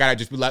is. I gotta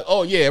just be like,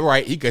 oh yeah,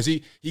 right. Because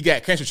he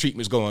got cancer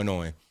treatments going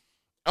on.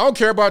 I don't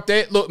care about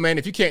that. Look, man,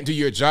 if you can't do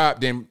your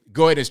job, then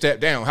go ahead and step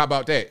down. How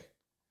about that?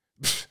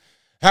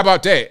 How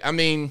about that? I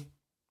mean,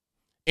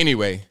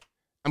 anyway,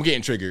 I'm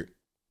getting triggered.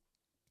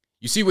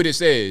 You see what it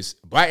says?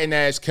 Biden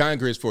asked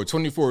Congress for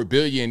 $24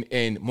 billion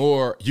and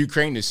more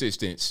Ukraine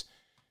assistance.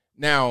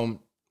 Now,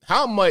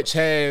 how much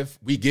have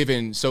we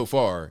given so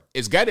far?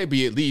 It's got to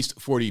be at least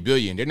 $40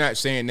 billion. They're not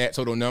saying that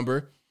total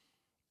number.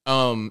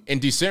 In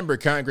December,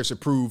 Congress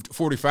approved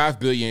 $45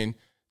 billion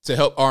to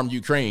help arm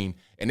Ukraine,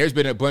 and there's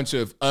been a bunch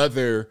of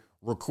other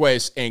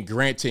requests and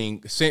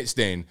granting since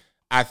then.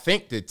 I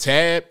think the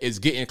tab is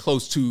getting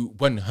close to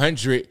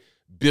 $100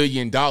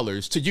 billion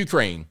to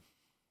Ukraine.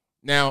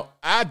 Now,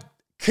 I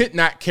could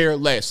not care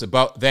less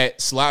about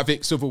that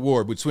Slavic civil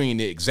war between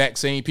the exact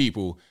same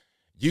people.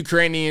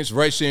 Ukrainians,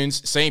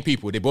 Russians, same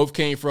people. They both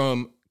came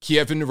from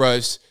Kiev and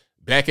Rus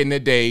back in the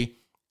day,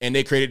 and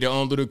they created their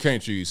own little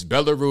countries.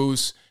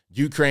 Belarus,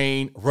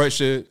 Ukraine,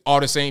 Russia, all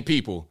the same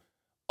people.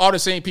 All the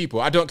same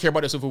people. I don't care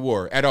about the civil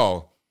war at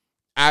all.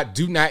 I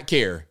do not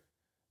care.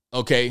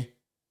 Okay?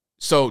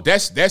 So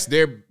that's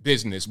their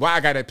business. Why I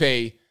got to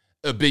pay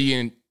 $1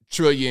 billion,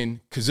 trillion,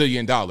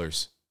 gazillion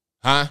dollars?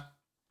 Huh?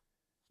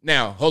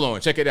 Now, hold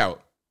on. Check it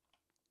out.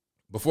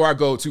 Before I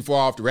go too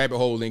far off the rabbit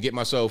hole and get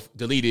myself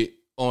deleted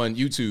on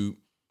YouTube,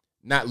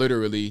 not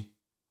literally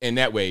in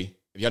that way,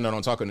 if y'all know what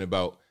I'm talking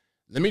about,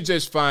 let me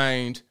just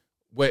find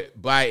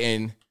what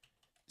Biden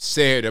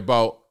said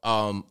about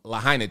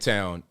Lahaina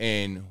Town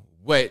and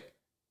what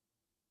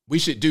we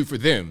should do for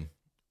them,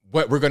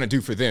 what we're going to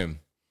do for them.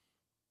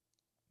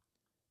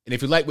 And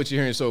if you like what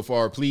you're hearing so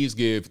far, please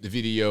give the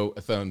video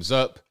a thumbs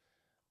up,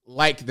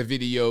 like the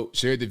video,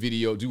 share the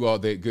video, do all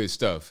that good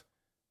stuff.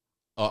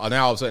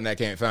 Now all of a sudden I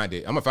can't find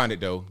it. I'm going to find it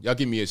though. Y'all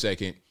give me a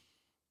second.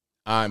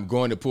 I'm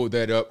going to pull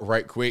that up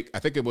right quick. I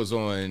think it was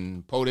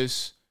on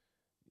POTUS.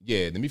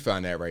 Yeah, let me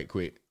find that right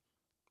quick.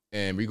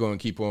 And we're going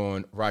to keep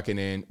on rocking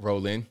and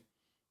rolling.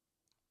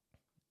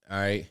 All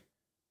right.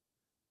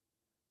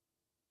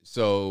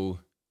 So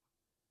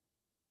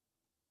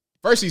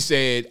first he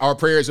said, our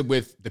prayers are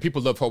with the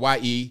people of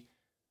Hawaii.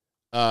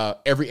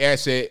 Every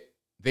asset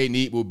they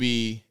need will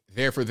be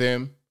there for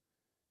them.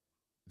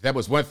 That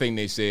was one thing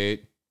they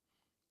said.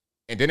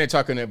 And then they're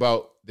talking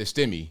about the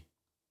STEMI.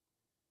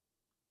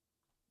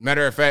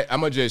 Matter of fact,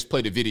 I'm going to just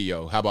play the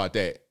video. How about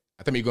that?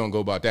 I think we're going to go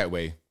about that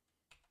way.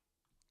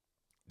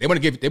 They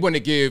want to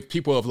give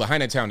people of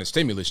Lahaina Town a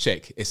stimulus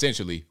check,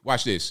 essentially.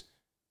 Watch this.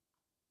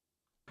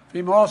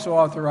 FEMA also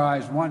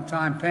authorized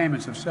one-time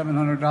payments of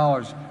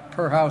 $700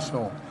 per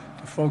household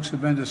to folks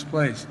who've been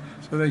displaced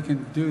so they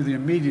can do the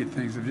immediate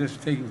things of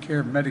just taking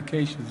care of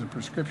medications and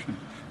prescriptions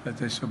that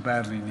they so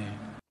badly need.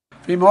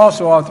 FEMA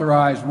also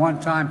authorized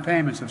one-time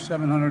payments of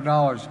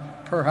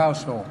 $700 per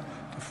household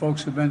to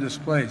folks who've been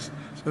displaced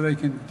so they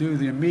can do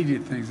the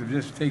immediate things of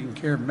just taking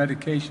care of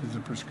medications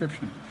and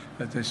prescriptions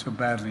that they so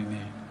badly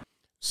need.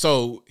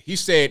 So he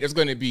said there's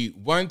going to be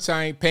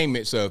one-time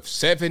payments of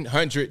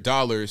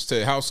 $700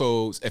 to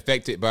households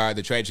affected by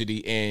the tragedy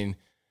in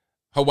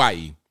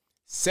Hawaii.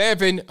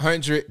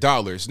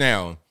 $700.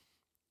 Now,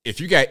 if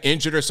you got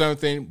injured or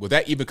something, will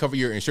that even cover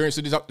your insurance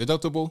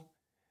deductible?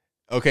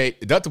 Okay,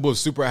 deductible is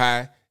super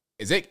high.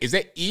 Is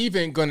that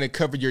even going to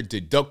cover your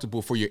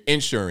deductible for your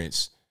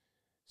insurance?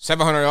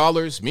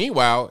 $700?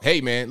 Meanwhile,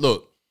 hey, man,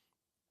 look.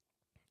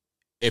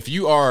 If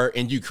you are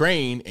in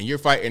Ukraine and you're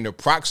fighting a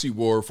proxy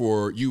war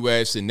for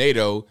U.S. and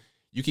NATO,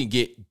 you can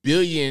get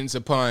billions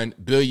upon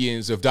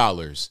billions of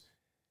dollars.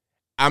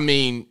 I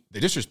mean, the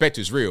disrespect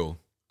is real,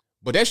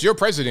 but that's your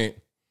president.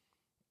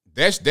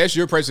 That's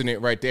your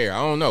president right there. I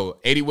don't know.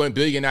 81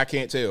 billion, I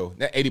can't tell.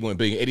 Not 81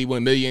 billion,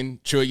 81 million,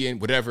 trillion,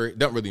 whatever. It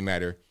don't really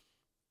matter.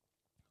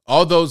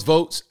 All those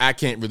votes, I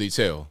can't really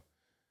tell.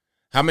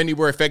 How many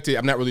were affected?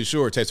 I'm not really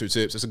sure. Tester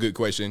tips. That's a good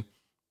question.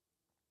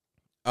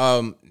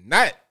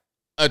 Not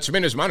a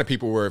tremendous amount of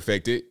people were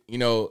affected. You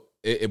know,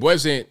 it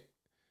was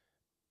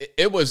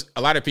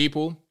a lot of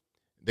people.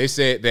 They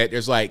said that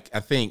there's like, I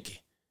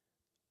think,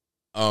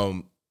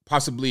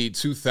 possibly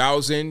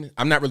 2,000.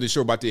 I'm not really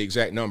sure about the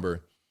exact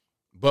number,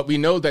 but we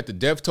know that the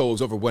death toll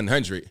is over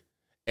 100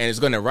 and it's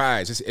going to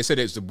rise. It said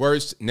it's the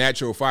worst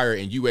natural fire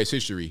in U.S.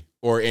 history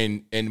or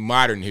in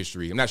modern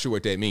history. I'm not sure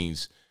what that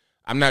means.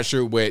 I'm not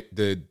sure what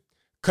the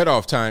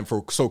cutoff time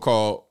for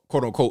so-called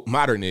quote unquote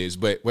modern is,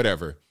 but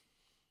whatever.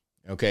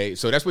 Okay,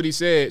 so that's what he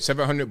said.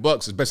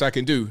 $700 is best I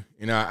can do.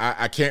 You know,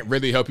 I can't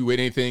really help you with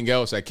anything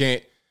else. I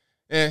can't.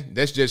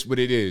 That's just what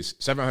it is.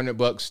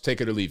 $700,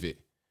 take it or leave it.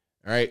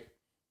 All right.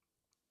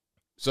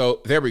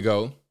 So there we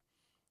go.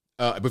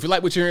 But if you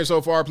like what you're hearing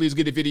so far, please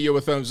give the video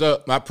a thumbs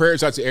up. My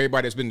prayers out to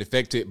everybody that's been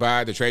affected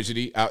by the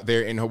tragedy out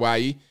there in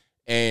Hawaii.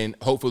 And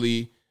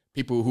hopefully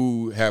people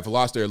who have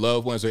lost their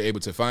loved ones are able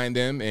to find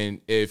them.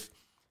 And if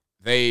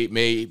they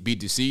may be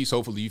deceased,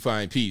 hopefully you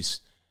find peace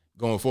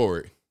going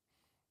forward.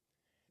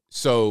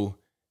 So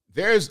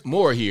there's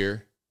more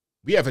here.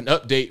 We have an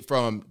update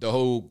from the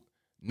whole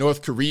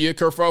North Korea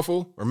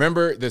kerfuffle.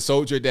 Remember the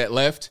soldier that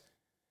left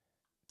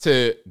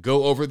to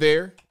go over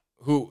there?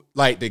 Who,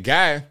 like, the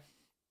guy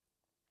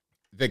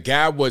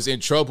was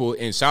in trouble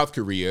in South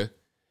Korea,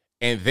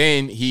 and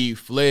then he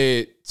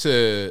fled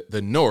to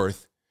the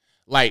North.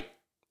 Like,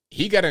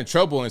 he got in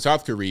trouble in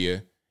South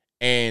Korea,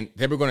 and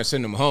they were going to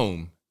send him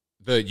home.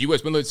 The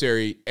U.S.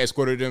 military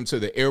escorted him to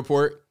the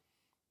airport,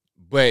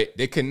 but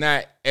they could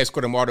not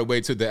escort him all the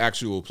way to the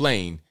actual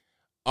plane.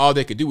 All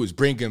they could do was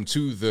bring him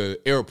to the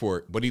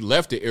airport, but he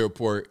left the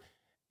airport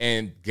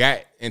and got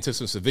into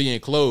some civilian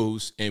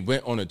clothes and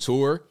went on a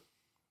tour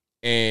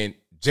and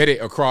jetted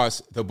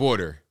across the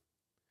border.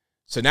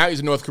 So now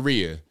he's in North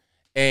Korea,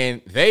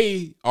 and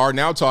they are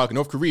now talking,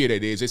 North Korea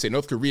that is, they say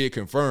North Korea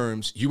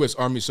confirms U.S.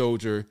 Army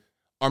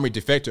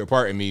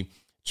defector,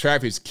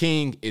 Travis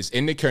King is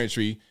in the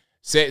country.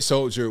 Said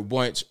soldier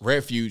wants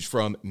refuge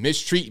from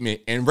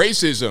mistreatment and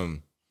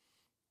racism.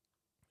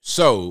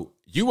 So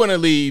you want to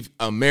leave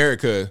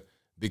America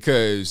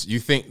because you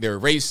think they're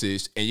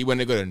racist, and you want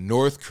to go to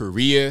North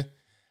Korea?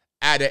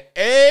 Out of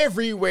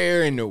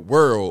everywhere in the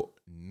world,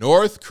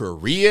 North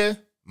Korea,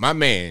 my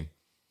man,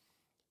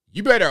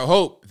 you better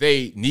hope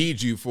they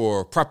need you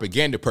for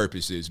propaganda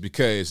purposes,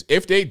 because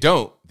if they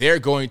don't, they're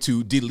going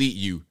to delete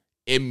you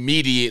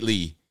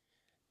immediately.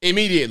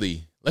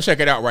 Immediately. Let's check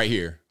it out right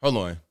here. Hold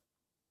on.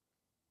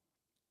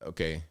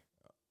 Okay,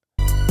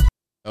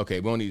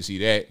 we don't need to see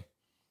that.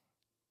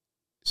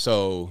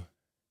 So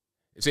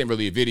it's ain't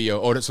really a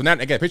video. Oh, so now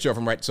I got a picture of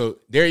him, right? So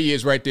there he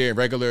is right there in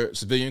regular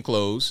civilian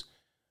clothes,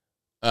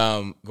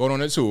 going on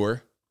a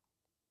tour.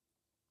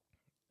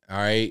 All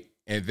right.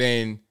 And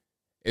then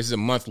this is a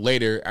month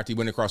later after he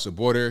went across the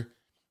border.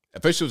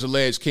 Officials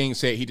allege King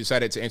said he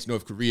decided to enter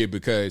North Korea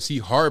because he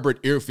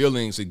harbored ill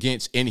feelings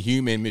against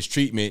inhuman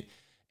mistreatment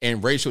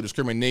and racial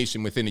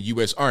discrimination within the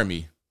U.S.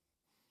 Army.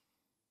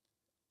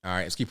 All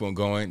right, let's keep on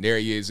going. There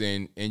he is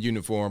in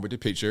uniform with the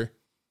picture.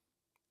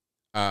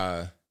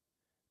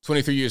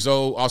 23 years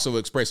old, also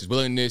expressed his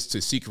willingness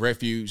to seek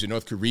refuge in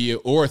North Korea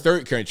or a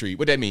third country.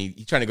 What that mean?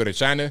 You trying to go to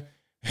China?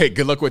 Hey,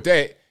 good luck with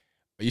that.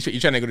 You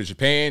trying to go to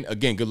Japan?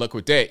 Again, good luck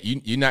with that.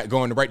 You're not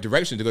going the right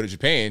direction to go to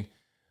Japan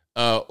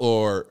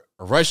or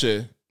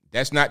Russia.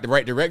 That's not the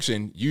right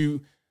direction.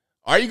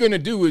 All you're going to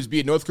do is be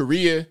in North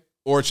Korea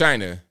or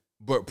China,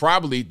 but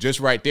probably just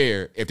right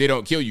there if they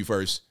don't kill you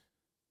first.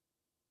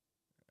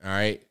 All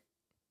right.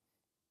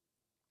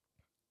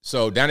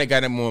 So down they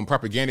got him on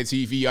propaganda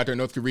TV out there in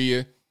North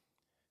Korea.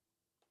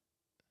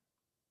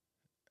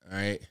 All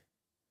right.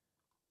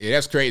 Yeah,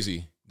 that's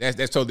crazy. That's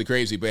totally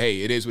crazy. But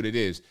hey, it is what it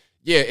is.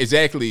 Yeah,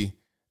 exactly,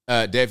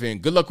 Devin.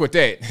 Good luck with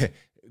that.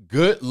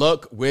 Good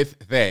luck with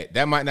that.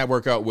 That might not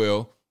work out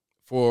well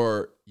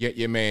for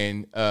your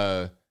man.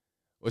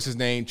 What's his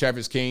name?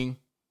 Travis King.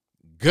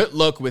 Good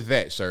luck with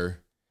that, sir.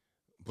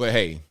 But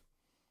hey,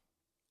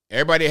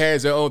 everybody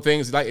has their own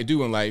things they like to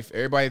do in life.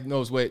 Everybody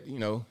knows what,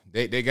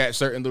 they got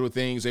certain little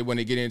things they want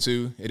to get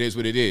into. It is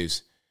what it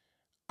is.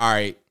 All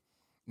right.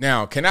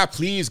 Now, can I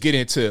please get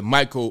into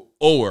Michael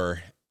Oher?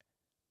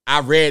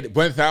 I read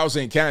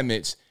 1,000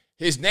 comments.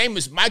 His name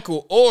is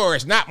Michael Oher.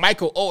 It's not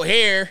Michael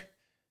O'Hare.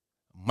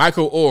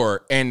 Michael Oher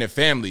and the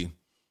family.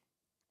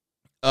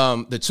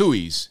 The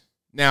Tuohys.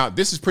 Now,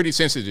 this is pretty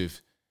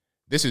sensitive.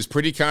 This is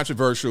pretty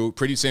controversial,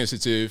 pretty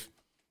sensitive.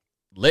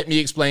 Let me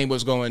explain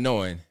what's going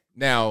on.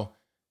 Now,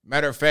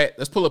 matter of fact,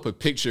 let's pull up a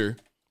picture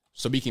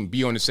so we can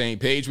be on the same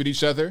page with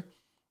each other.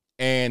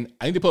 And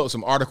I need to pull up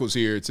some articles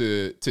here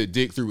to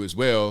dig through as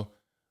well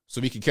so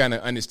we can kind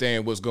of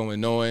understand what's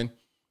going on.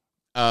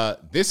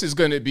 This is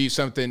going to be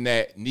something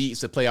that needs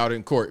to play out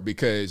in court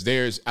because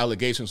there's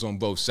allegations on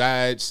both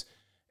sides,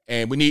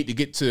 and we need to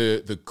get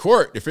to the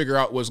court to figure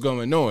out what's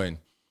going on.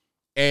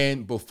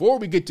 And before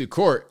we get to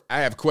court,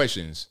 I have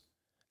questions.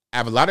 I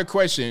have a lot of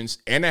questions,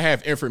 and I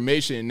have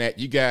information that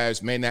you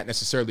guys may not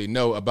necessarily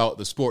know about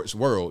the sports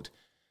world.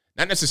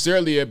 Not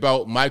necessarily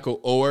about Michael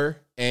Oher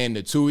and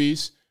the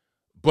Tuohys,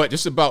 but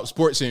just about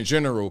sports in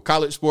general,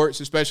 college sports,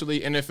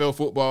 especially NFL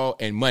football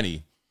and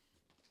money.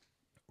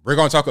 We're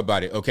going to talk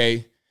about it,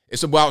 okay?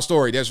 It's a wild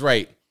story. That's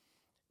right.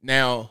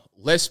 Now,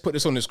 let's put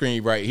this on the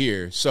screen right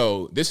here.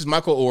 So this is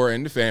Michael Oher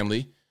and the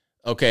family,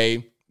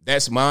 okay?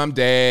 That's mom,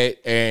 dad,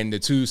 and the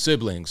two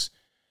siblings.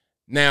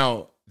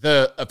 Now,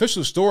 the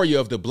official story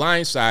of The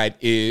Blind Side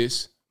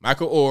is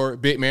Michael Oher,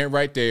 big man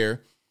right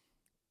there,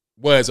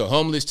 was a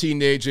homeless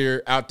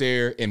teenager out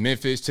there in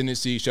Memphis,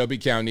 Tennessee, Shelby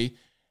County,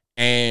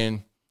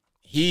 and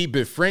he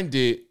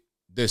befriended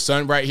the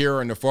son right here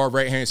on the far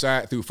right-hand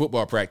side through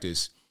football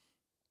practice.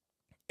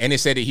 And it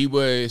said that he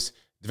was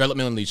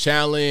developmentally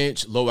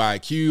challenged, low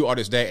IQ, all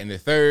this, that, and the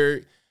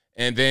third.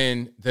 And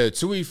then the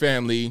Tuohy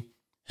family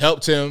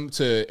helped him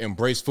to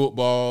embrace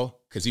football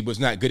because he was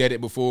not good at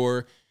it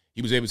before.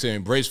 He was able to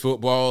embrace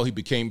football. He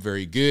became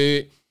very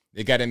good.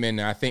 They got him in,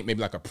 I think,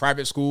 maybe like a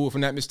private school, if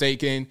I'm not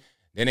mistaken.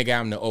 Then they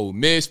got him to Ole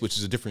Miss, which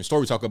is a different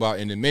story we'll talk about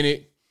in a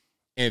minute.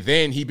 And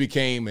then he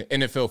became an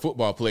NFL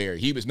football player.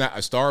 He was not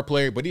a star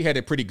player, but he had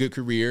a pretty good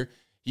career.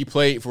 He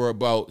played for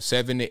about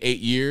 7 to 8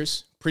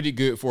 years. Pretty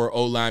good for an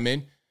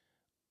O-lineman.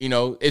 You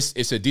know,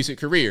 it's a decent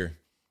career.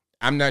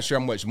 I'm not sure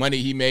how much money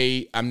he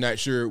made. I'm not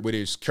sure what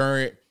his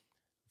current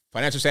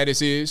financial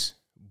status is,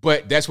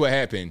 but that's what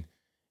happened.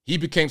 He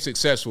became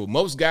successful.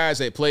 Most guys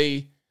that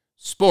play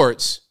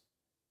sports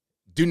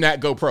do not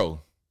go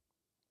pro.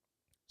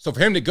 So for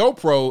him to go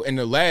pro and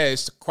to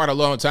last quite a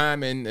long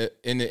time in the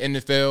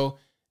NFL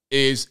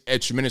is a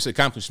tremendous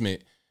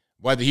accomplishment.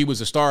 Whether he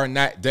was a star or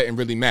not doesn't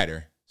really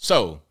matter.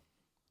 So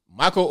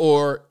Michael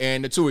Oher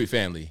and the Tuohy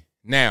family.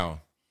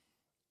 Now,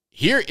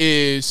 here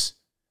is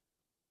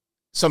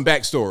some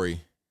backstory.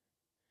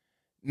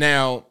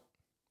 Now,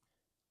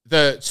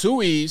 the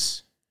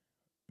Tuohys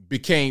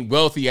became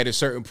wealthy at a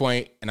certain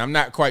point, and I'm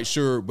not quite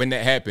sure when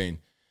that happened.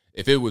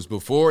 If it was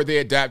before they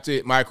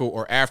adopted Michael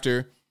or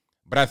after,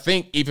 but I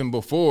think even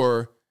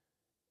before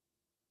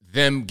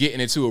them getting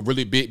into a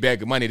really big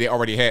bag of money, they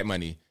already had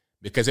money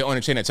because they owned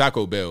a chain of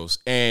Taco Bells.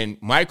 And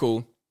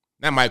the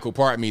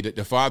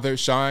father,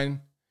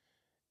 Sean,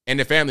 and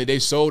the family, they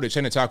sold a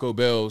chain of Taco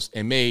Bells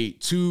and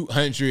made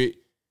 $200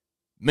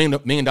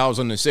 million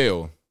on the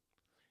sale.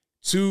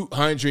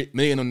 $200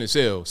 million on the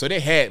sale. So they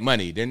had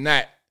money. They're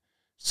not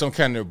some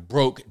kind of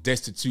broke,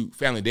 destitute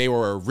family. They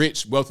were a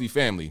rich, wealthy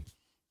family.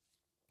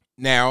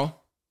 Now,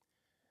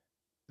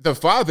 the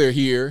father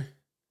here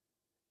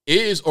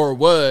is or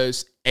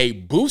was a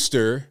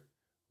booster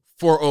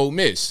for Ole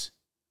Miss,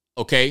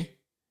 okay?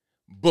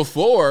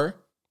 Before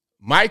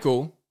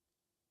Michael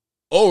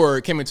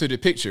Oher came into the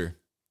picture.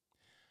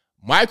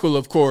 Michael,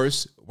 of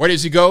course, where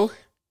does he go?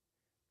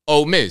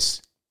 Ole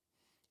Miss.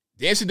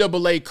 The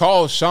NCAA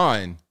calls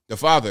Sean, the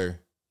father,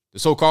 the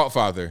so-called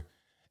father,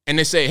 and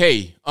they say,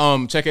 hey,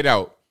 check it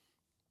out.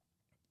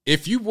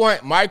 If you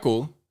want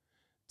Michael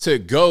to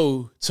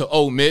go to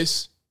Ole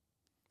Miss,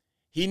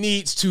 he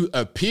needs to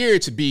appear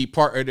to be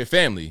part of the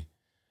family.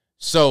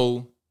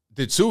 So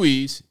the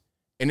Tuohys,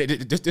 and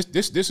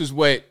this is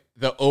what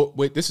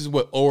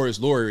Oher's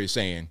lawyer is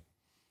saying.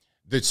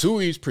 The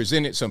Tuohys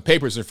presented some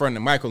papers in front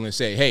of Michael and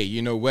say, hey,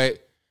 you know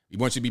what? We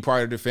want you to be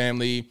part of the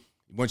family.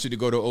 We want you to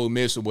go to Ole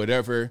Miss or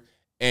whatever.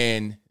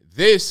 And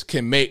this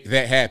can make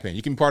that happen.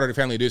 You can be part of the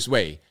family this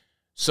way.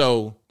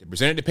 So they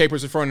presented the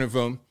papers in front of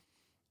him.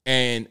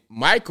 And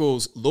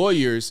Michael's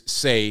lawyers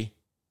say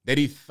that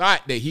he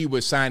thought that he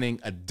was signing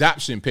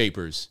adoption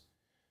papers.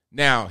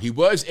 Now, he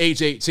was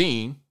age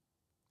 18.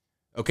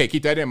 Okay,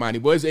 keep that in mind.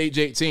 He was age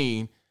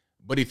 18,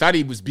 but he thought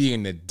he was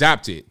being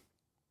adopted.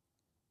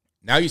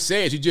 Now he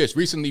says he just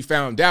recently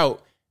found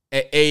out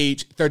at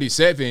age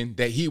 37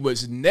 that he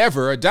was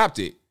never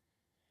adopted.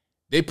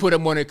 They put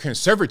him on a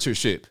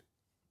conservatorship,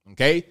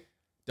 okay?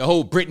 The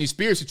whole Britney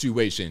Spears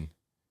situation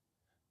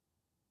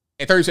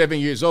at 37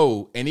 years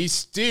old, and he's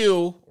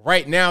still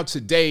right now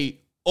today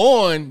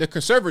on the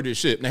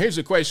conservatorship. Now here's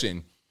the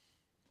question.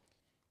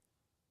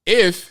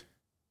 If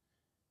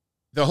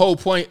the whole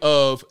point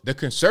of the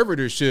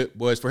conservatorship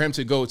was for him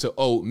to go to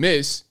Ole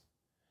Miss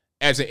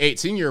as an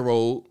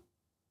 18-year-old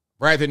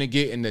rather than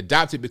getting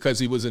adopted because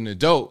he was an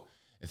adult,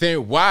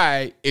 then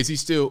why is he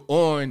still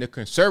on the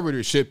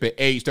conservatorship at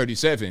age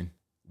 37?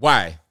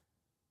 Why?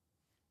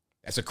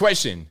 That's a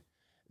question.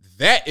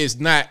 That is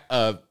not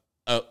a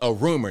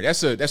rumor.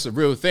 That's a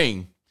real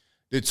thing.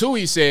 The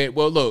Tuohy said,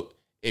 well, look,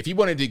 if he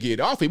wanted to get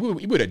off, he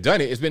would have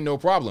done it. It's been no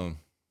problem.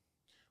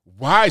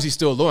 Why is he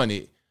still on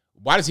it?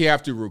 Why does he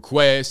have to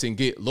request and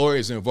get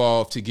lawyers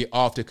involved to get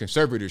off the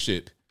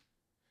conservatorship?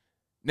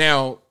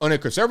 Now, on a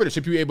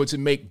conservatorship, you're able to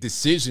make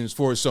decisions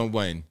for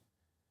someone,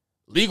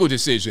 legal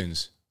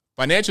decisions,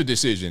 financial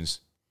decisions.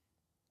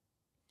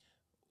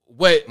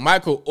 What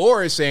Michael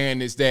Oher is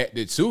saying is that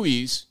the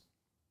Tuohys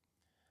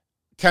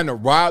kind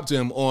of robbed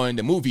him on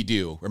the movie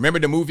deal. Remember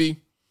the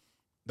movie,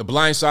 The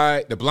Blind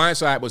Side? The Blind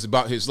Side was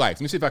about his life.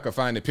 Let me see if I can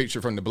find a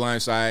picture from The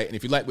Blind Side. And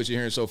if you like what you're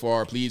hearing so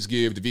far, please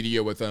give the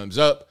video a thumbs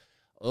up.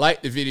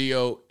 Like the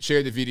video,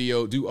 share the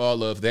video, do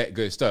all of that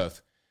good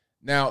stuff.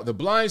 Now, The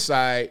Blind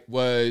Side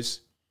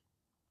was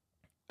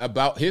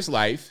about his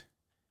life.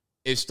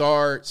 It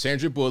starred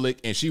Sandra Bullock,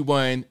 and she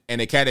won an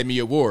Academy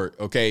Award,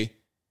 okay?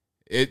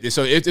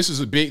 So this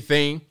is a big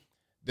thing.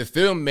 The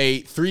film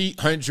made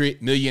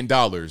 $300 million.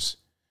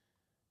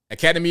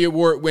 Academy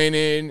Award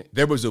winning.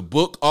 There was a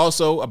book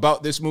also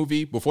about this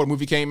movie before the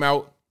movie came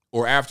out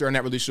or after, I'm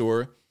not really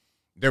sure.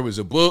 There was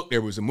a book,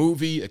 there was a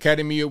movie,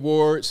 Academy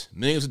Awards,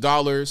 millions of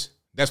dollars.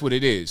 That's what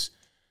it is.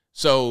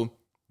 So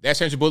that's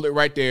Sandra Bullock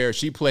right there.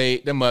 She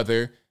played the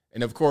mother.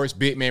 And of course,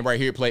 big man right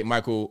here played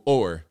Michael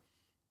Oher.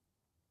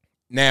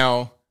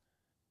 Now,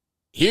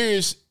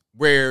 here's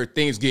where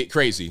things get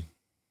crazy.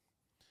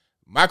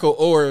 Michael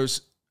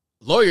Oher's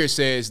lawyer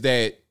says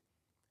that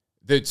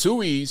the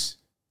Tuohys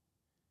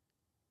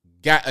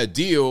got a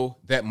deal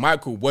that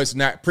Michael was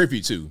not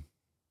privy to.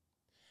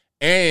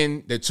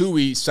 And the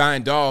Tuohys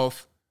signed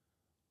off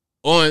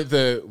on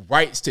the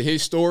rights to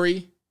his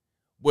story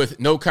with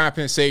no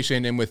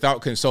compensation and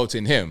without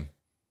consulting him.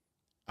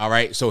 All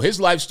right. So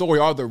his life story,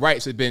 all the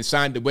rights had been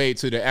signed away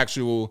to the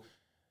actual,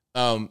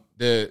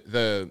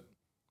 the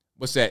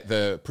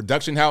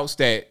production house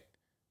that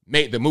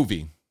made the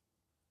movie.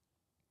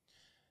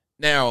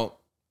 Now,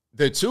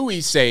 the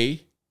Tuohys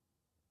say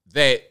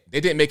that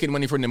they didn't make any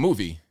money from the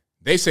movie.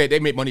 They said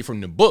they made money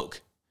from the book.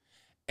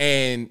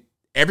 And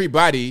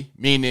everybody,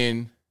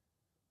 meaning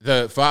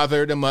the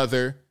father, the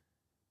mother,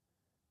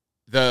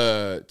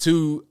 the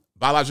two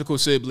biological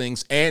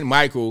siblings, and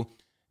Michael,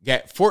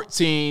 got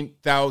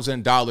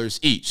 $14,000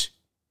 each.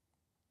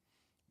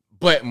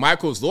 But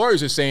Michael's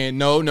lawyers are saying,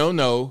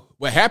 no.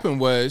 What happened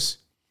was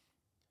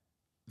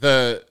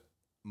the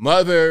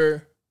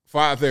mother,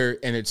 father,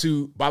 and the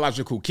two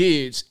biological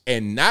kids,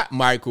 and not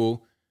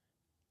Michael,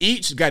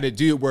 each got a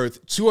deal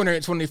worth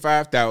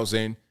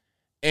 $225,000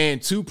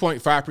 and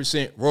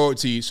 2.5%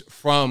 royalties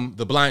from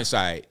The Blind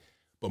Side.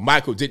 But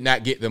Michael did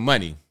not get the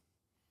money.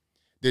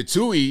 The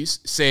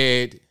Tuohys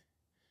said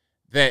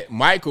that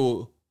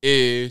Michael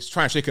is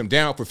trying to shake him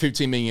down for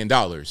 $15 million.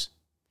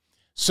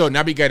 So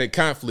now we got a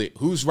conflict.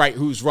 Who's right,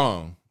 who's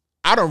wrong?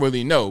 I don't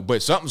really know,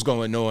 but something's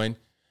going on.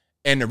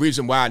 And the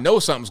reason why I know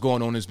something's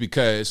going on is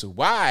because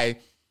why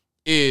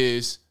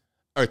is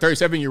a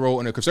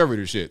 37-year-old in a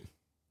conservatorship?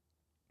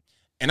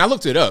 And I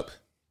looked it up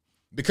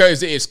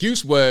because the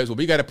excuse was, well,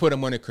 we got to put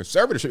him on a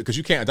conservatorship because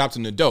you can't adopt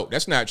an adult.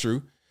 That's not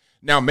true.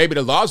 Now, maybe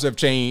the laws have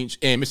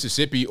changed in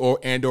Mississippi or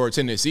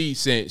Tennessee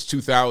since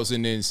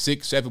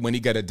 2006-07 when he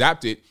got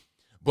adopted.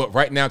 But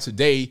right now,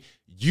 today,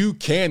 you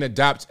can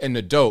adopt an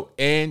adult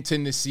in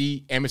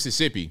Tennessee and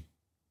Mississippi.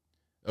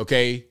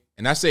 Okay?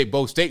 And I say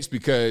both states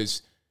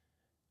because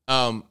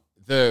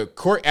the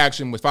court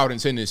action was filed in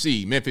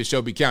Tennessee, Memphis,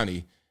 Shelby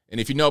County. And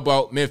if you know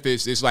about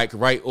Memphis, it's like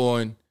right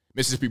on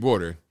Mississippi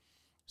border.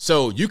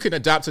 So you can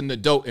adopt an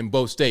adult in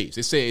both states.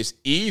 They say it's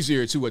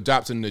easier to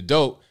adopt an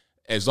adult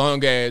as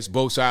long as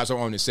both sides are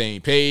on the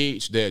same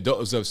page. The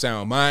adult is of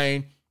sound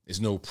mind.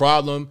 There's no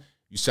problem.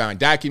 You sign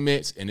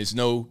documents, and it's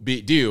no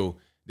big deal.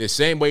 The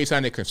same way you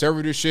signed a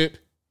conservatorship,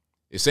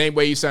 the same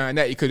way you signed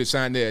that, you could have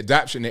signed the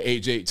adoption at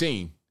age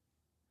 18.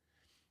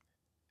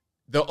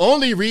 The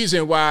only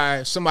reason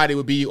why somebody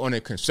would be on a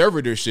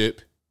conservatorship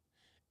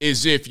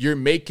is if you're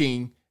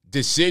making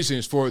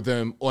decisions for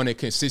them on a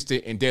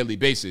consistent and daily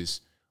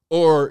basis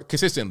or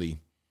consistently.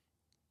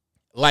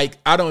 Like,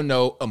 I don't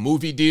know, a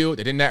movie deal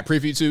that they're not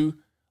privy to.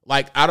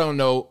 Like, I don't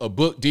know, a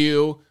book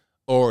deal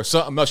or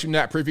something else you're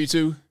not privy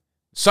to.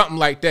 Something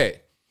like that.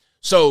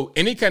 So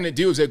any kind of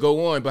deals that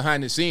go on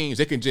behind the scenes,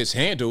 they can just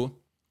handle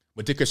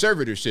with the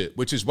conservatorship,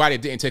 which is why they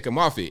didn't take him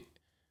off it.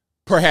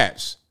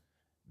 Perhaps.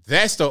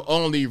 That's the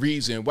only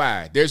reason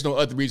why. There's no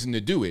other reason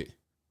to do it.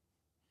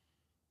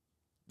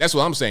 That's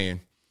what I'm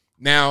saying.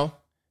 Now,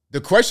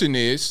 the question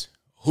is,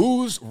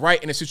 who's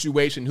right in a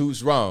situation,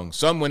 who's wrong?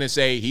 Some want to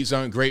say he's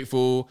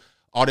ungrateful,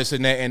 all this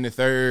and that and the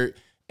third,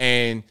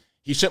 and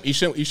he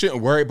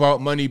shouldn't worry about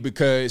money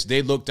because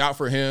they looked out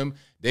for him.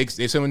 They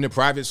sent him to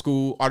private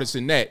school, all this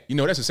and that. You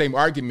know, that's the same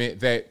argument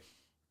that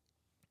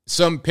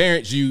some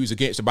parents use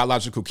against the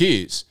biological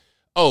kids.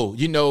 Oh,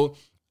 you know,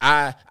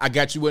 I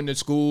got you into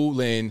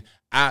school and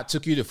I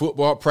took you to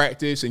football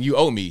practice and you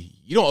owe me.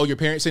 You don't owe your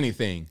parents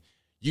anything.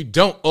 You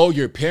don't owe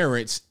your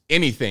parents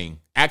anything,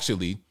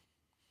 actually.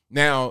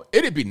 Now,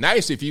 it'd be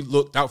nice if you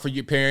looked out for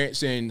your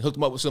parents and hooked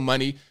them up with some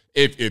money.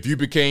 If you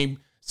became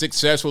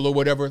successful or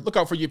whatever, look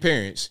out for your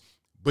parents.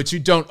 But you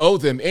don't owe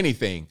them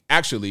anything,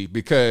 actually,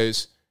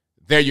 because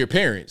they're your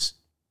parents.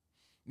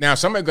 Now,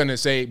 some are going to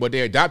say, well,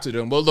 they adopted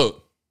them. Well,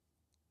 look,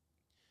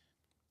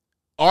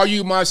 are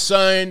you my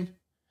son?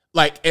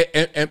 Like,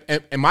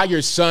 am I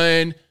your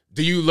son?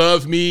 Do you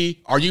love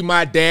me? Are you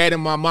my dad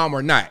and my mom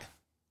or not?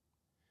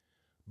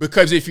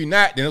 Because if you're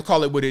not, then let's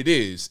call it what it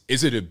is.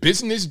 Is it a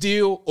business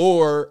deal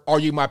or are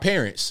you my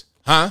parents?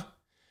 Huh?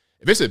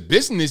 If it's a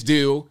business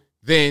deal,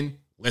 then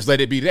let's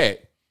let it be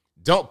that.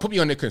 Don't put me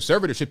on the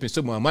conservatorship and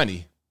steal my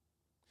money.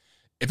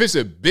 If it's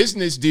a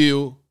business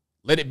deal,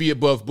 let it be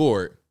above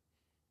board.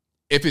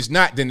 If it's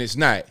not, then it's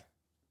not.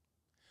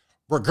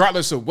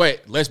 Regardless of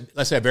what,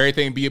 let's have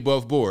everything be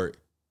above board.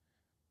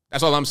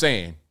 That's all I'm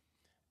saying.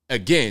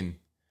 Again,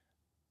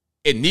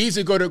 it needs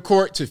to go to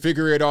court to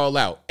figure it all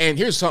out. And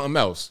here's something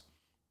else.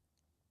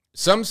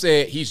 Some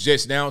said he's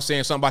just now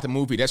saying something about the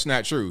movie. That's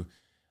not true.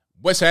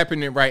 What's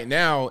happening right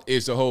now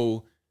is the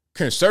whole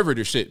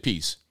conservatorship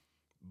piece.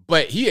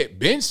 But he had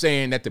been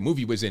saying that the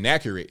movie was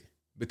inaccurate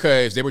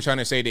because they were trying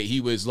to say that he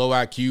was low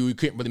IQ, he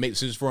couldn't really make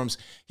decisions for him.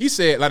 He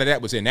said a lot of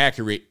that was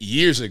inaccurate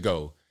years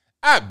ago.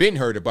 I've been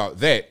heard about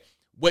that.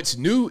 What's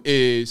new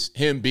is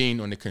him being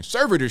on the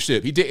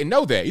conservatorship. He didn't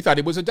know that. He thought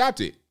he was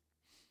adopted.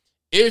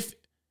 If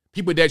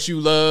people that you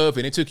love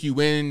and they took you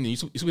in and you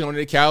sleep on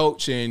the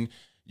couch and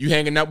you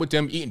hanging out with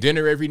them, eating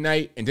dinner every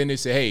night, and then they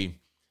say, hey,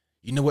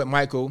 you know what,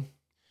 Michael?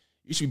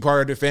 You should be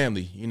part of the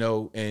family, you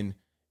know, and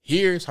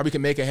here's how we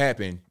can make it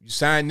happen. You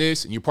sign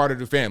this and you're part of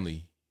the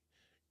family.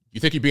 You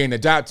think you're being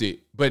adopted,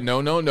 but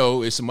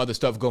no, it's some other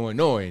stuff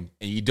going on,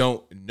 and you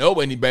don't know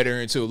any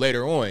better until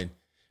later on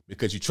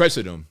because you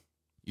trusted them,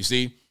 you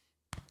see?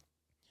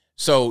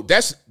 So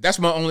that's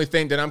my only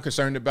thing that I'm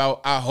concerned about.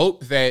 I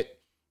hope that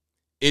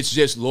it's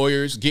just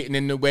lawyers getting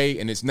in the way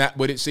and it's not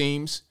what it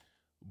seems.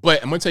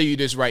 But I'm going to tell you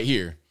this right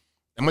here.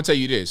 I'm going to tell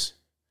you this.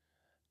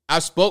 I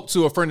spoke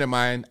to a friend of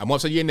mine. I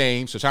won't say your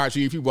name, so shout out to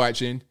you if you're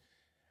watching.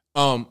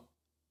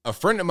 A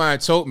friend of mine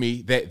told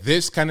me that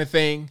this kind of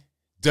thing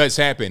does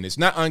happen. It's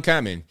not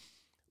uncommon.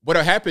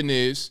 What'll happen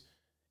is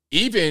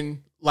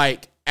even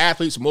like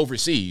athletes from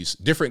overseas,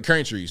 different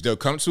countries, they'll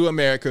come to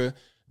America,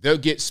 they'll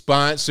get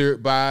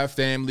sponsored by a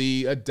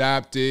family,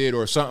 adopted,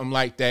 or something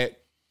like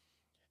that.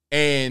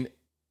 And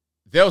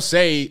they'll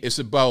say it's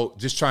about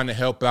just trying to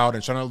help out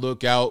and trying to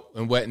look out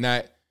and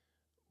whatnot.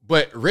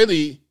 But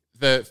really,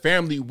 the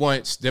family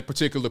wants that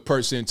particular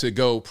person to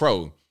go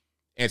pro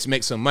and to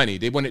make some money.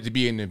 They want it to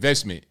be an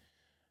investment.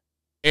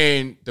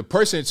 And the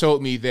person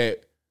told me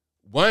that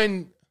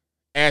one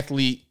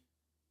athlete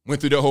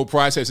went through the whole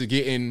process of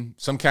getting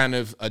some kind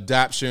of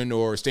adoption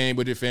or staying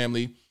with their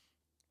family.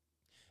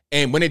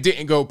 And when it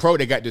didn't go pro,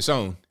 they got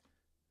disowned.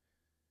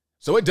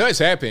 So it does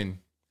happen.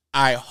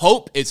 I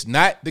hope it's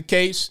not the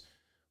case,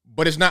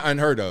 but it's not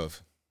unheard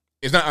of.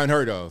 It's not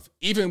unheard of.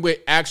 Even with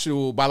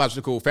actual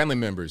biological family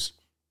members,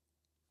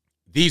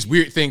 these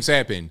weird things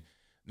happen.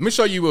 Let me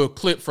show you a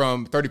clip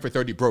from 30 for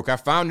 30 Broke. I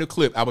found the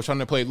clip I was trying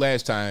to play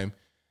last time,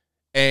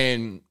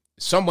 and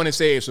someone had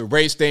said it's a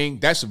race thing.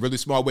 That's a really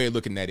small way of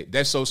looking at it.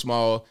 That's so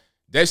small.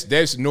 That's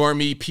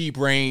normie,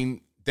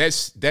 pea-brain.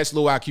 That's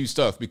low IQ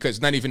stuff, because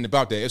it's not even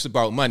about that. It's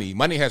about money.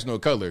 Money has no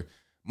color.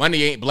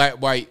 Money ain't black,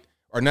 white,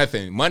 or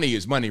nothing. Money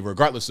is money,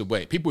 regardless of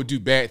what. People do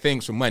bad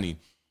things for money.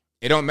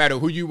 It don't matter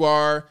who you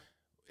are.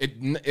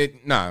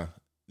 Nah.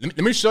 Let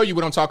me show you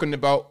what I'm talking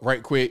about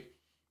right quick.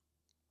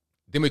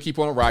 Then we keep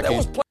on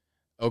rocking.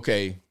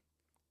 Okay.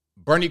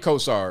 Bernie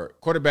Kosar,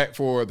 quarterback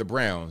for the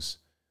Browns.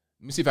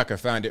 Let me see if I can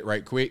find it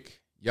right quick.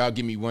 Y'all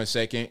give me 1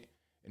 second.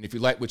 And if you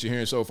like what you're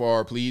hearing so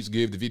far, please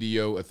give the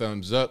video a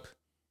thumbs up.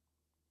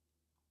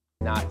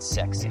 Not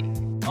sexy.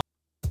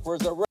 For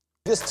the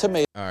this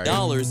tomato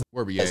dollars,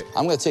 where we at?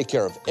 I'm going to take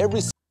care of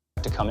every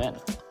to come in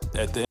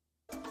at the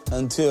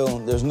until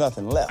there's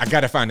nothing left. I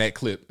got to find that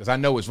clip because I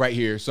know it's right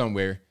here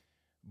somewhere.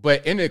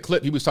 But in the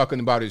clip, he was talking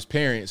about his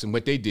parents and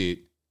what they did.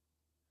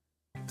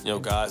 You know,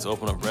 guys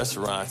open up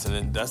restaurants,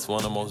 and that's one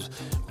of the most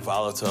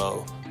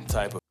volatile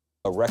type of.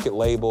 A record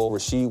label,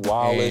 Rasheed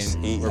Wallace,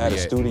 he had a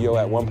studio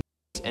at one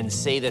point. And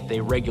say that they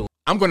regulate.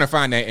 I'm going to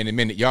find that in a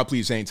minute. Y'all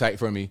please hang tight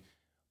for me.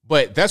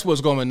 But that's what's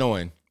going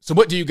on. So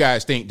what do you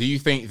guys think? Do you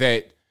think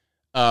that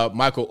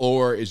Michael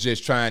Oher is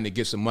just trying to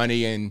get some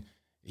money and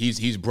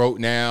he's broke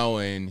now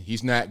and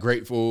he's not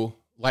grateful?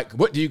 Like,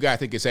 what do you guys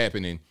think is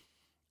happening?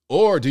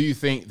 Or do you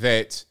think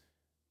that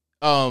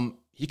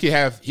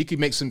he could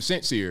make some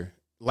sense here?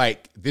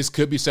 Like, this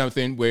could be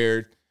something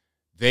where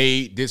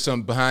they did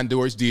some behind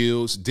doors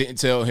deals, didn't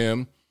tell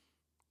him.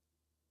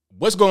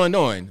 What's going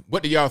on?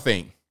 What do y'all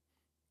think?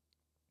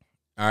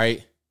 All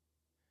right.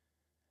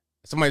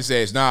 Somebody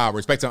says, nah,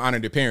 respect and honor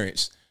the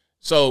parents.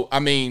 So, I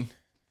mean,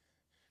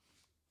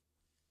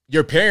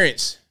 your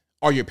parents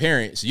are your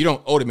parents. You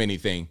don't owe them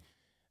anything.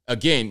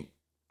 Again,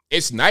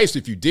 it's nice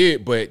if you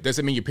did, but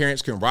doesn't mean your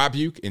parents can rob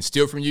you and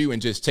steal from you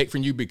and just take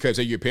from you because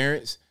they're your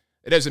parents.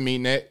 It doesn't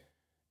mean that.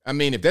 I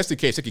mean, if that's the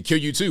case, it could kill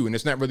you too, and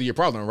it's not really your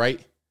problem,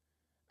 right?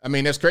 I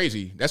mean, that's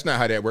crazy. That's not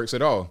how that works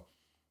at all.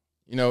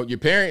 You know, your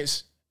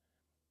parents,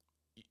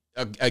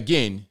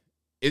 again,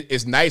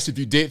 it's nice if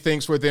you did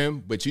things for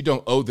them, but you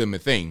don't owe them a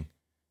thing.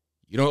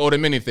 You don't owe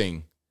them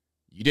anything.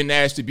 You didn't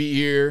ask to be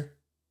here.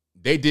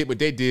 They did what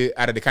they did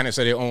out of the kindness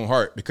of their own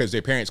heart because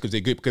they're parents, because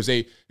they're good,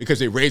 because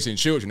they're raising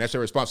children. That's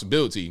their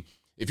responsibility.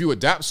 If you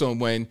adopt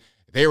someone,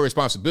 their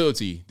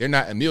responsibility. They're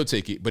not a meal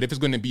ticket. But if it's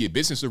going to be a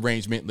business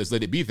arrangement, let's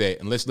let it be that.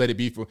 And let's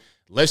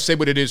say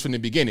what it is from the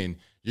beginning.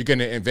 You're going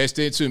to invest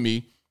into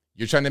me.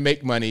 You're trying to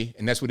make money,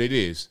 and that's what it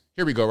is.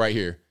 Here we go right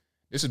here.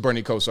 This is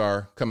Bernie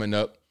Kosar coming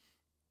up.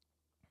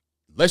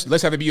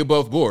 Let's have it be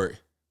above board.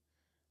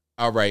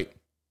 All right.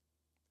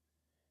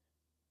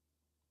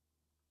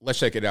 Let's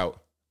check it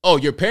out. Oh,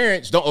 your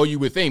parents don't owe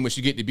you a thing once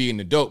you get to be an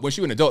adult. Once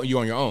you're an adult, you're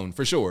on your own,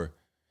 for sure.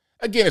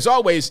 Again, as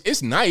always,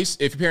 it's nice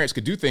if your parents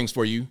could do things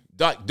for you.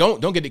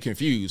 Don't get it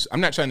confused. I'm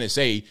not trying to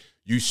say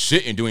you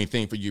shouldn't do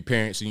anything for your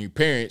parents and your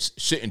parents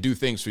shouldn't do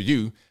things for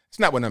you. It's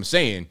not what I'm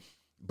saying.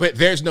 But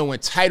there's no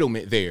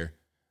entitlement there,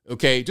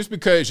 okay? Just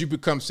because you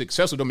become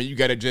successful don't mean you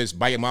got to just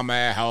buy your mama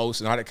a house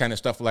and all that kind of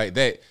stuff like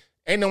that.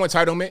 Ain't no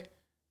entitlement.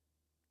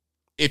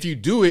 If you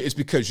do it, it's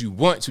because you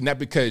want to, not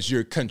because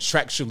you're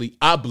contractually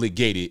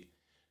obligated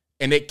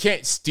and they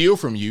can't steal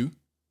from you.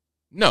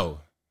 No.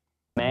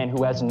 Man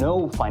who has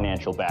no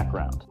financial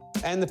background.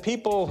 And the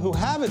people who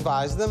have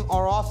advised them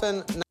are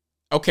often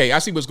okay, I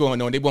see what's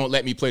going on. They won't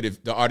let me play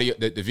the audio,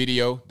 the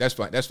video. That's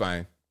fine. That's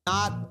fine.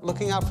 Not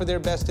looking out for their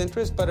best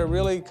interest, but are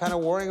really kind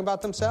of worrying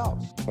about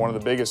themselves. One of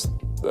the biggest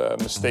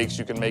mistakes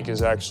you can make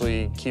is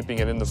actually keeping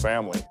it in the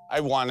family. I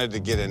wanted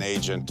to get an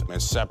agent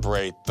and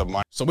separate the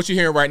money. So what you're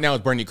hearing right now is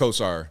Bernie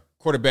Kosar,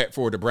 quarterback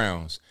for the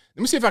Browns.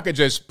 Let me see if I could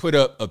just put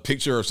up a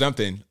picture or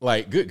something.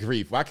 Like, good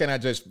grief. Why can't I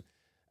just...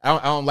 I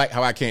don't like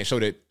how I can't show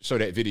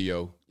that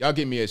video. Y'all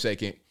give me a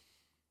second.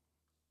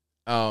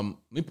 Let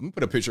me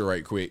put a picture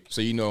right quick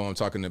so you know what I'm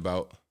talking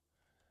about.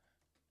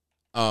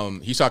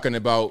 He's talking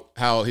about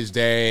how his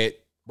dad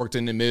worked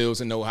in the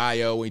mills in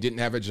Ohio when he didn't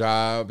have a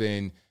job,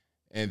 and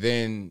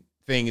then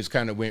things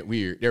kind of went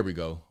weird. There we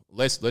go.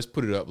 Let's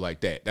put it up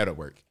like that. That'll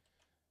work.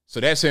 So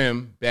that's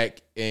him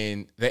back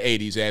in the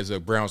 80s as a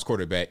Browns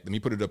quarterback. Let me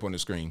put it up on the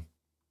screen.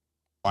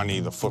 Money,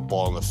 the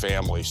football, and the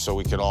family, so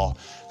we could all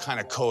kind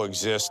of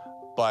coexist.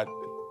 But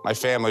my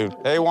family,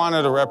 they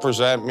wanted to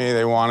represent me.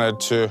 They wanted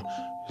to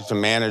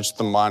manage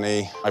the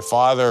money. My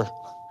father,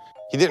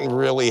 he didn't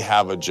really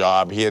have a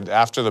job.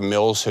 After the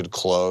mills had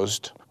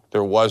closed,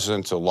 there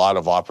wasn't a lot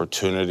of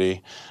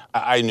opportunity.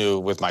 I knew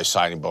with my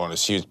signing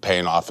bonus, he was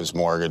paying off his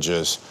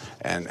mortgages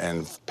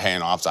and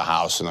paying off the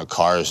house and the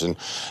cars and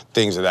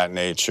things of that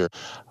nature.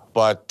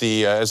 But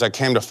as I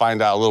came to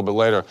find out a little bit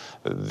later,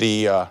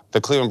 the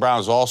Cleveland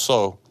Browns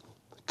also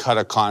cut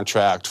a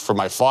contract for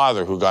my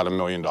father, who got $1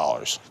 million.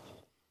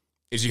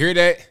 Did you hear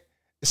that?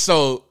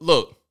 So,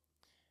 look,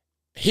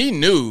 he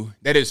knew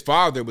that his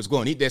father was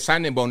going to eat that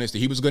signing bonus that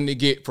he was going to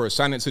get for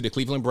signing to the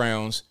Cleveland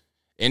Browns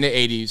in the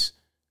 80s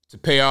to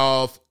pay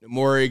off the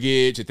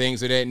mortgage and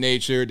things of that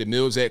nature, the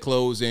mills that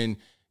closed in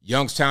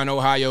Youngstown,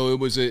 Ohio. It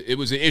was an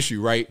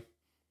issue, right?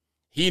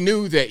 He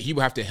knew that he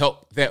would have to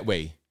help that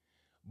way.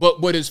 But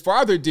what his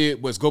father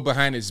did was go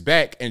behind his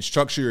back and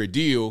structure a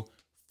deal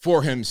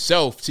for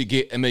himself to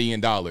get $1 million.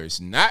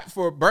 Not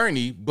for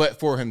Bernie, but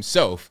for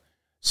himself.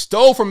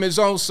 Stole from his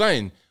own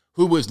son,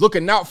 who was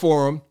looking out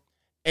for him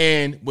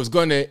and was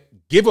going to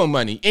give him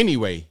money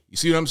anyway. You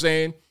see what I'm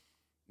saying?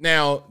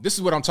 Now, this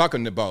is what I'm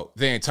talking about.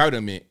 The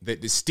entitlement,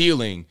 the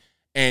stealing,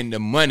 and the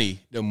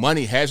money. The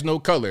money has no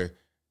color.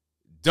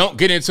 Don't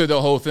get into the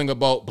whole thing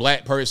about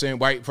black person,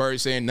 white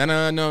person.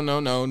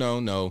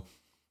 No.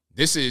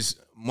 This is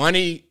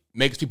money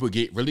makes people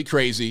get really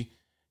crazy,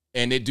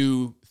 and they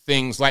do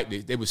things like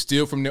this. They will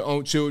steal from their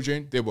own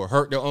children. They will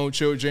hurt their own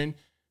children.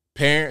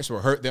 Parents will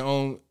hurt their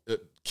own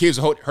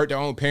kids. Will hurt their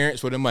own parents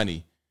for the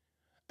money.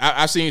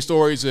 I've seen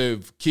stories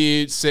of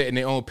kids setting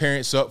their own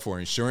parents up for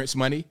insurance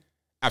money.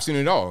 I've seen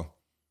it all.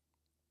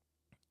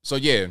 So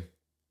yeah,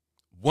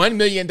 $1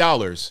 million.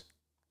 All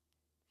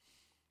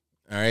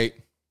right.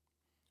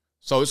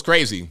 So it's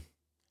crazy.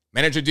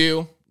 Manager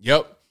deal.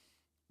 Yep.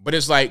 But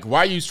it's like, why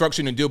are you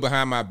structuring a deal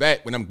behind my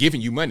back when I'm giving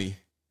you money?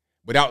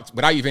 Without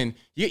even,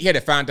 he had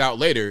to find out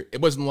later. It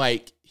wasn't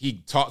like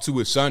he talked to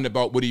his son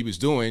about what he was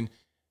doing,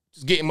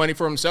 just getting money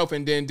for himself,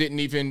 and then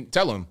didn't even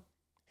tell him.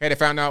 Had to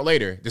find out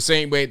later. The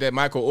same way that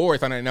Michael Orr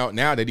found out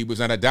now that he was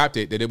not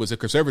adopted, that it was a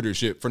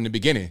conservatorship from the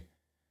beginning.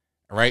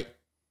 All right.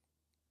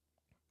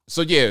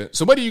 So yeah.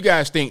 So what do you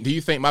guys think? Do you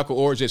think Michael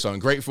Orr is just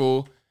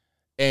ungrateful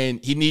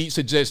and he needs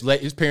to just let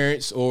his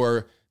parents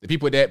or the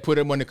people that put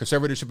him on the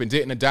conservatorship and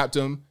didn't adopt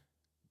him,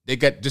 they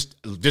got just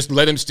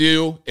let him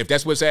steal? If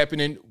that's what's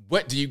happening,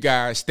 what do you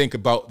guys think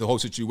about the whole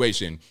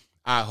situation?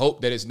 I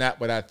hope that it's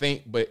not what I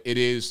think, but it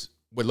is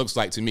what it looks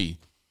like to me.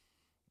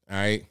 All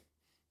right.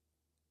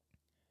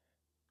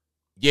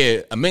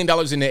 Yeah, $1 million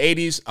in the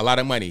 80s, a lot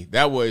of money.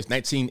 That was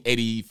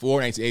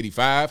 1984,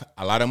 1985,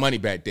 a lot of money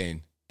back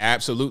then.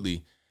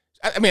 Absolutely.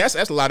 I mean, that's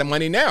a lot of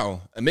money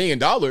now. $1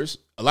 million,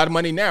 a lot of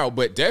money now,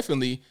 but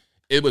definitely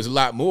it was a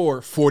lot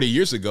more 40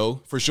 years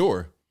ago, for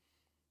sure.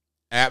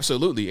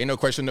 Absolutely. Ain't no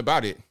question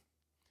about it.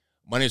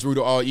 Money is root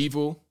of all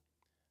evil.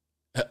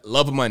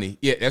 Love of money.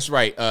 Yeah, that's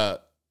right.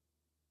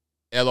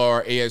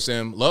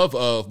 LRASM, love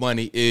of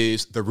money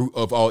is the root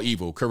of all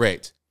evil.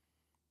 Correct.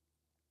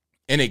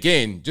 And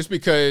again, just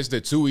because the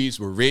Tuohys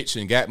were rich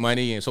and got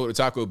money and sold the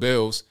Taco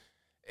Bells,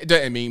 it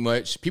doesn't mean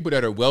much. People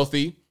that are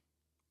wealthy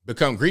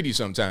become greedy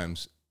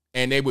sometimes,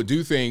 and they will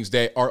do things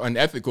that are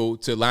unethical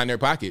to line their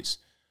pockets.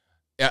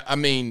 I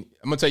mean,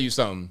 I'm going to tell you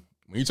something.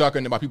 When you're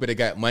talking about people that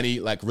got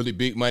money, like really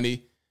big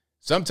money,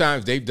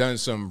 sometimes they've done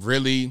some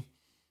really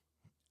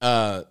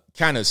kind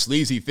of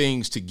sleazy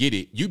things to get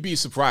it. You'd be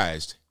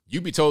surprised.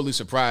 You'd be totally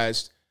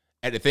surprised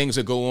at the things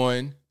that go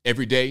on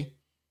every day.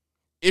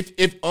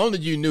 If only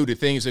you knew the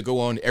things that go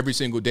on every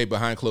single day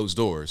behind closed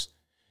doors.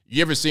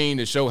 You ever seen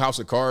the show House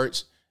of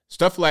Cards?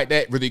 Stuff like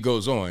that really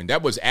goes on.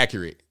 That was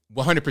accurate,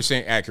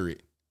 100%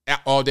 accurate,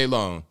 all day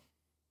long.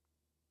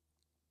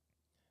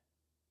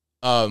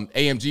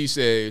 AMG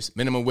says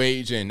minimum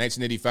wage in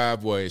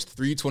 1985 was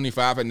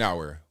 $3.25 an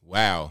hour.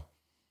 Wow.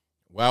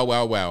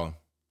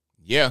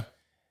 Yeah.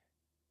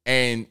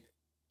 And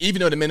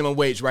even though the minimum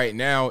wage right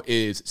now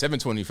is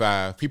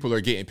 $7.25, people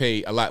are getting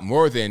paid a lot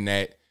more than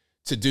that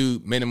to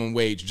do minimum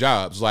wage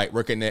jobs, like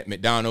working at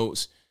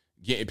McDonald's,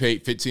 getting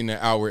paid $15 an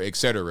hour,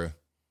 etc.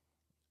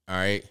 All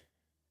right.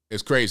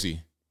 It's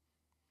crazy.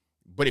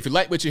 But if you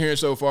like what you're hearing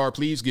so far,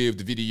 please give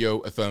the video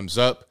a thumbs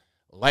up,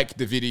 like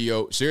the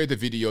video, share the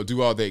video,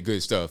 do all that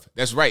good stuff.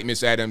 That's right,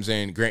 Miss Adams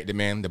and Grant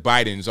Demand. The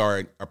Bidens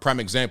are a prime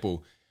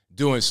example,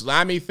 doing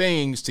slimy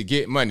things to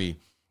get money.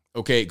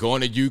 Okay,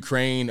 going to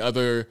Ukraine,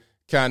 other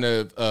kind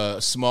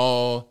of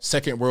small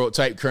second world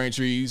type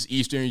countries,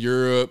 Eastern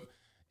Europe,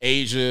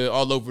 Asia,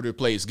 all over the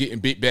place, getting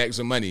big bags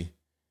of money.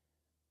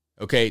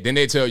 Okay, then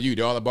they tell you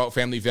they're all about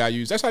family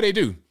values. That's how they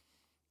do.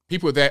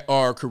 People that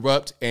are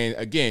corrupt, and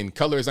again,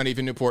 color is not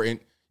even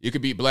important. You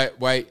could be black,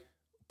 white,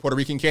 Puerto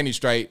Rican candy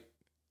stripe.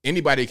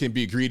 anybody can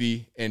be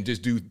greedy and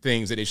just do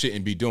things that they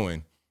shouldn't be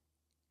doing.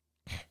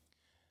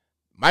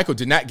 Michael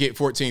did not get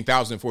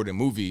 $14,000 for the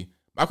movie.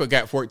 Michael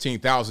got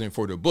 $14,000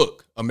 for the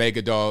book,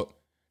 Omega Dog.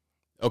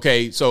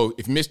 Okay, so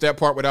if you missed that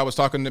part, what I was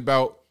talking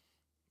about,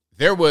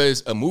 there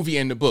was a movie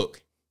in the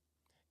book.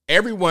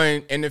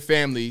 Everyone in the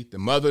family, the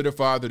mother, the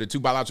father, the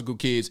 2 biological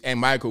kids, and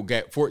Michael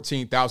got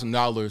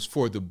 $14,000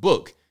 for the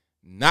book,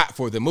 not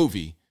for the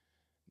movie.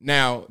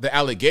 Now, the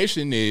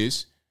allegation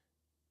is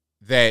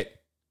that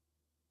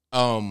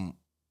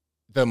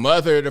the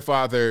mother, the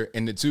father,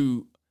 and the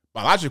 2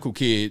 biological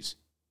kids,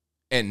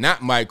 and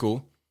not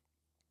Michael,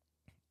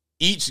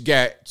 each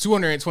got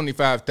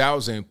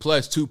 $225,000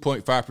 plus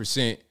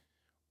 2.5%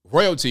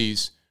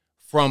 royalties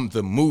from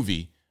the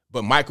movie,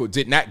 but Michael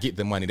did not get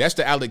the money. That's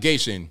the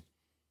allegation.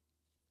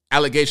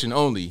 Allegation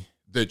only.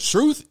 The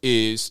truth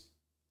is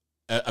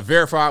a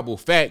verifiable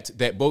fact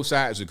that both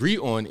sides agree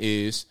on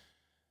is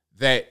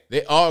that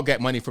they all got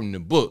money from the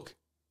book.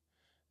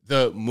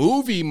 The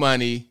movie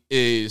money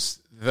is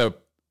the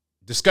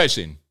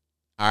discussion.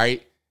 All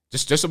right.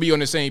 Just so we on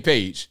the same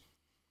page.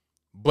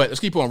 But let's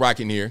keep on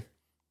rocking here.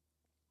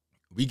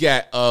 We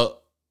got a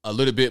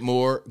little bit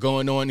more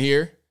going on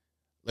here.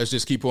 Let's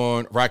just keep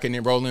on rocking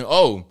and rolling.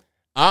 Oh,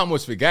 I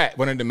almost forgot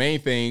one of the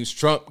main things.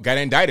 Trump got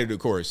indicted, of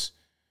course.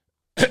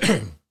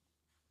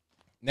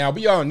 Now,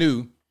 we all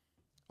knew.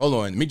 Hold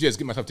on. Let me just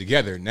get myself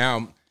together. Now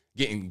I'm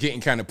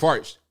getting kind of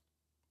parched.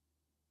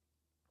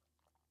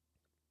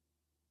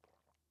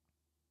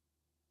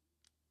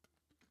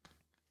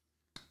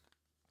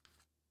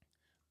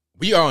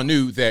 We all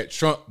knew that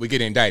Trump would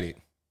get indicted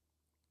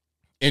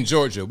in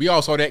Georgia. We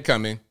all saw that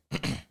coming.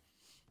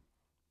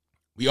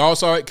 We all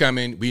saw it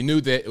coming. We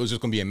knew that it was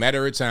just going to be a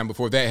matter of time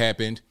before that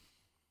happened.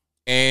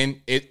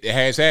 And it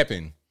has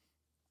happened.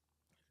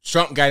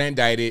 Trump got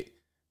indicted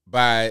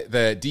by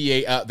the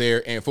DA out there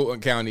in Fulton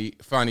County,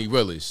 Fani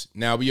Willis.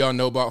 Now, we all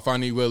know about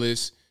Fani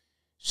Willis.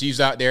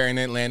 She's out there in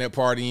Atlanta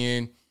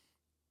partying,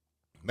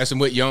 messing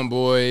with young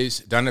boys,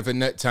 Donovan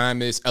Nut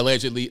Thomas,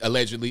 allegedly.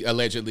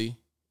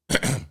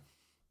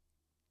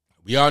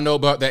 We all know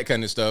about that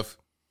kind of stuff.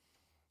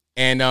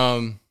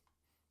 And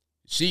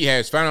she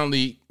has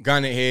finally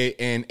gone ahead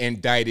and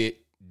indicted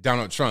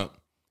Donald Trump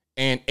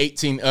and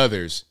 18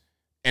 others.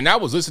 And I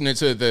was listening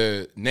to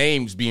the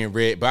names being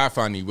read by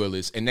Fani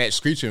Willis and that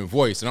screeching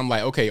voice. And I'm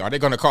like, okay, are they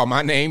going to call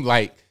my name?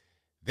 Like,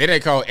 they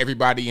didn't call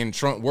everybody in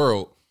Trump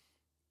world.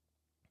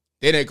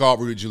 They didn't call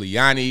Rudy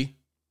Giuliani.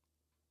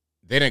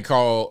 They didn't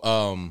call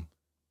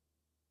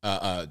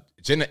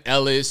Jenna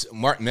Ellis,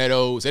 Mark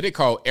Meadows. They didn't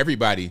call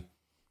everybody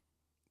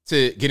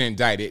to get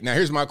indicted. Now,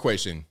 here's my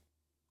question.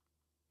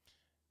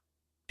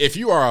 If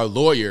you are a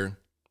lawyer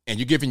and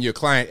you're giving your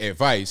client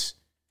advice,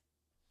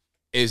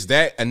 is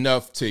that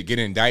enough to get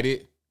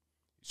indicted?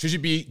 Should you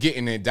be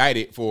getting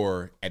indicted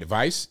for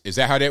advice? Is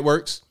that how that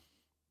works?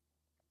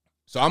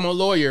 So I'm a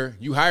lawyer.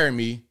 You hire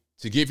me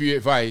to give you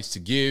advice, to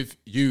give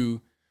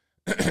you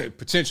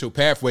potential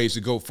pathways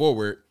to go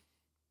forward.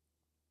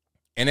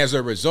 And as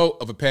a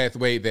result of a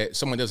pathway that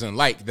someone doesn't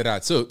like that I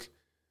took,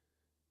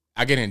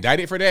 I get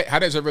indicted for that? How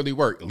does it really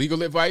work?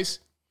 Legal advice?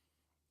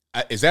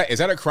 Is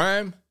that a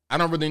crime? I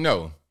don't really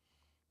know.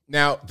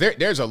 Now,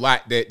 there's a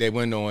lot that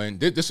went on.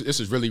 This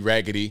is really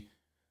raggedy.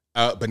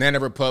 Banana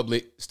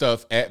Republic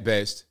stuff at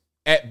best.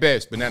 At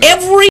best, Banana.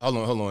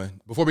 Hold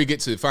on. Before we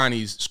get to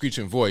Fani's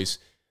screeching voice,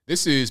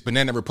 this is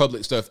Banana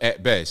Republic stuff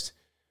at best.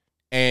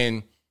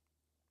 And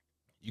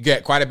you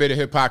got quite a bit of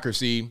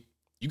hypocrisy.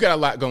 You got a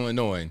lot going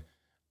on.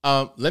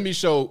 Let me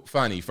show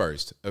Fani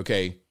first,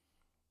 okay?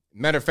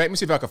 Matter of fact, let me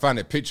see if I can find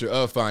a picture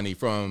of Fani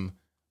from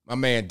my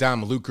man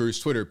Dom Luker's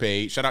Twitter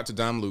page. Shout out to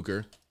Dom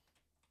Luker.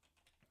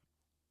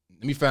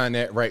 Let me find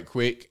that right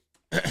quick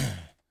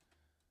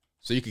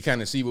so you can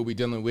kind of see what we're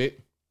dealing with.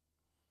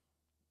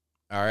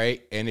 All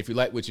right. And if you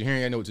like what you're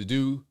hearing, I know what to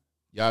do.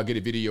 Y'all get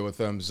a video a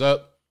thumbs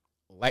up.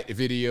 Like the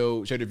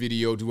video, share the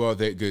video, do all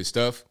that good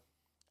stuff.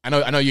 I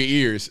know your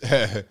ears.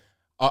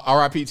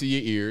 RIP to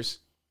your ears.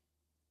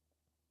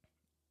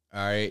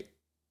 All right.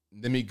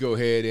 Let me go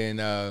ahead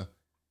and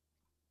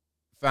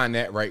find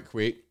that right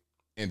quick.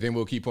 And then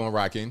we'll keep on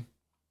rocking.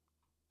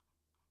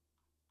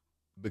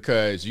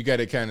 Because you got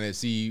to kind of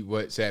see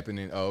what's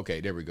happening. Oh,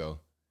 okay, there we go.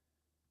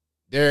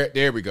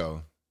 There we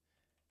go.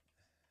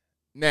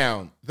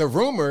 Now,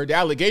 the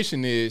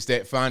allegation is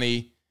that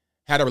Fani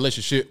had a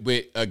relationship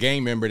with a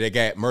gang member that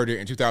got murdered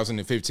in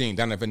 2015,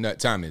 Donovan Nut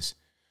Thomas.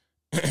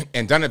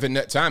 And Donovan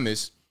Nut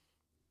Thomas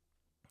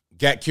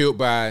got killed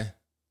by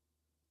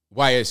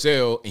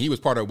YSL, and he was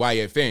part of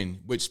YFN,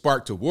 which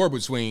sparked a war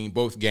between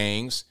both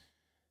gangs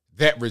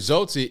that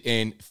resulted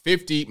in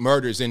 50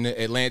 murders in the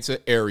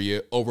Atlanta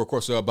area over a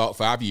course of about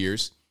 5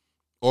 years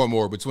or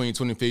more between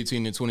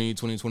 2015 and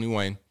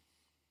 2021.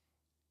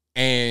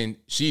 And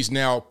she's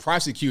now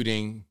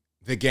prosecuting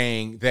the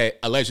gang that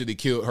allegedly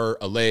killed her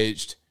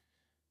alleged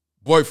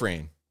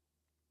boyfriend.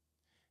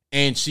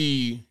 And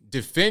she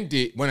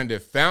defended one of the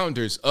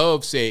founders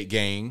of said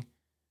gang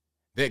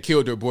that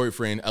killed her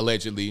boyfriend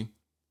allegedly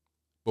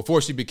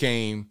before she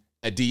became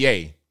a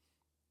DA.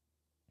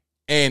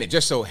 And it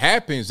just so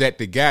happens that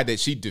the guy that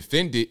she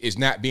defended is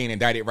not being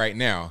indicted right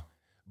now,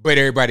 but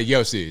everybody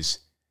else is.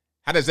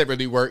 How does that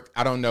really work?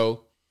 I don't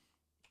know.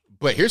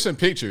 But here's some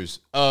pictures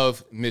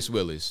of Miss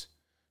Willis.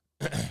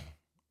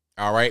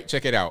 All right,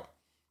 check it out.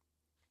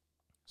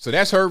 So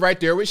that's her right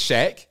there with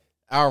Shaq.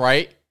 All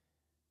right,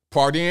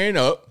 partying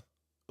up,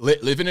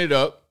 living it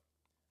up.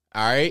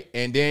 All right,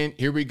 and then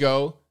here we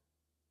go.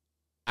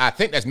 I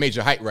think that's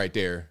Major Hype right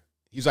there.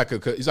 He's like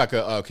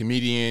a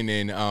comedian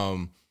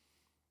and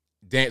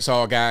dance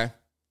hall guy,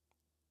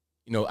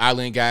 you know,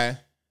 island guy,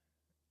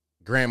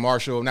 Grand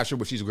Marshal. I'm not sure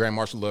what she's a Grand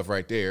Marshal of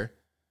right there.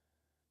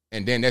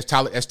 And then that's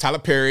Tyler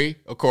Perry,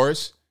 of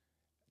course.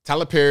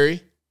 Tyler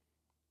Perry.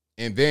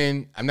 And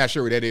then I'm not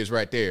sure what that is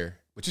right there.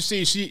 But you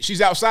see,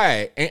 she's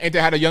outside. Ain't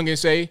that how the youngins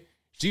say?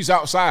 She's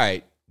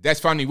outside.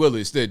 That's Fonnie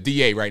Willis, the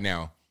DA right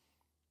now.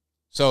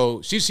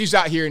 So she's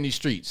out here in these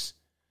streets.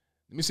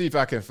 Let me see if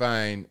I can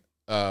find.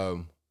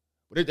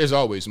 There's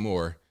always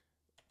more.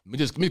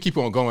 Let me keep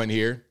on going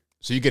here,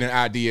 so you get an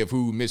idea of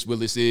who Miss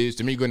Willis is.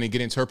 Then we're going to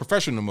get into her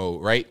professional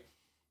mode, right?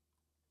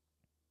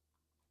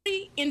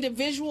 Every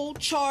individual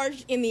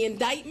charged in the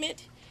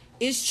indictment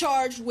is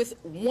charged with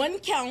one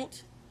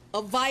count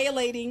of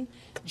violating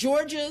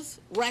Georgia's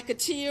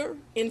Racketeer,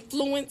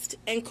 Influenced,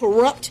 and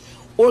Corrupt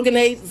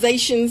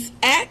Organizations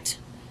Act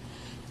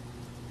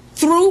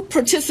through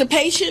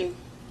participation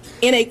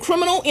in a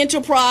criminal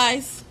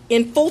enterprise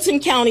in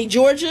Fulton County,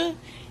 Georgia,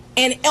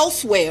 and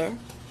elsewhere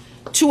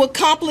to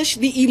accomplish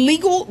the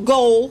illegal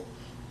goal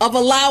of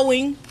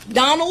allowing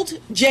Donald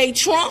J.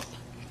 Trump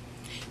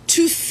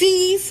to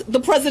seize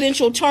the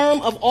presidential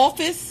term of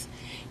office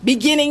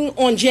beginning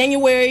on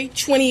January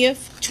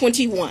 20th,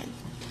 21.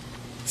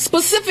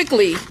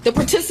 Specifically, the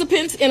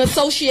participants in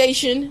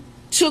association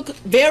took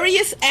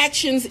various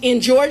actions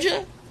in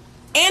Georgia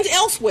and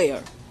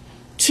elsewhere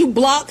to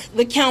block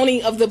the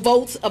counting of the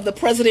votes of the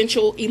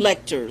presidential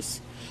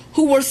electors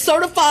who were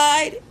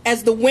certified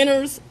as the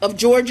winners of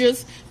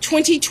Georgia's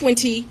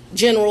 2020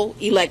 general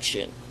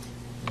election.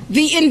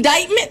 The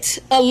indictment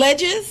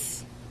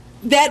alleges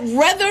that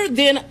rather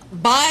than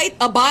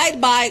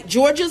abide by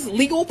Georgia's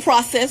legal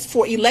process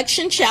for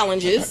election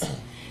challenges,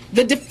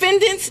 the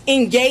defendants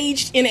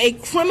engaged in a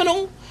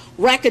criminal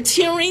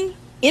racketeering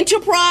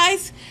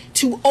enterprise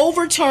to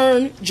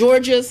overturn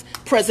Georgia's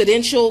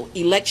presidential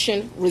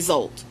election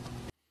result.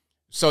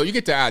 So you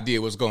get the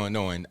idea what's going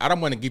on. I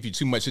don't want to give you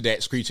too much of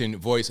that screeching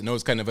voice. I know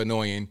it's kind of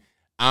annoying.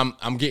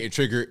 I'm getting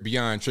triggered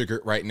beyond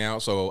triggered right now,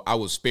 so I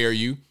will spare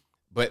you.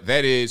 But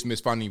that is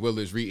Miss Fonnie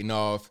Willis reading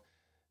off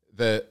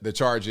the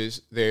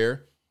charges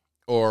there,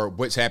 or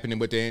what's happening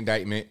with the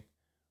indictment.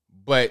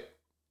 But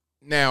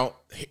now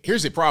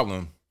here's the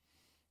problem.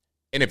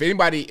 And if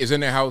anybody is in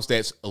their house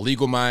that's a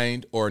legal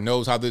mind or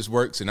knows how this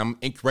works, and I'm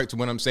incorrect in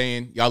what I'm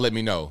saying, y'all let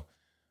me know.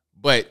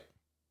 But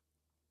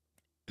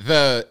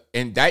the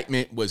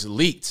indictment was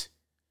leaked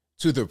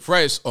to the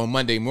press on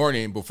Monday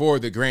morning before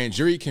the grand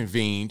jury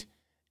convened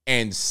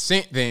and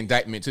sent the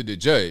indictment to the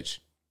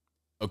judge.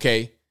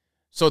 Okay?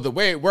 So the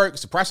way it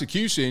works, the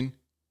prosecution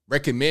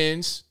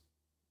recommends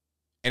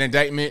an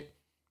indictment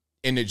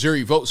and the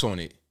jury votes on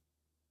it.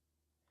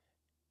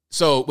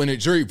 So when the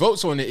jury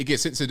votes on it, it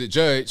gets sent to the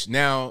judge.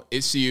 Now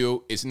it's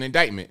sealed. It's an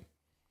indictment.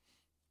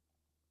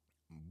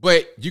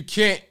 But you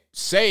can't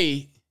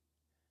say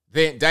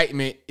the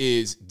indictment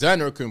is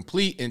done or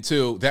complete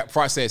until that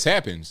process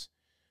happens.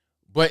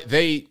 But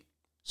they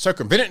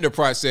circumvented the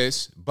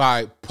process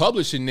by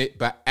publishing it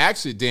by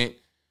accident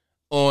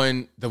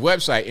on the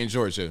website in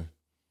Georgia.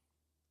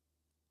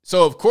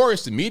 So, of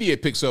course, the media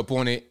picks up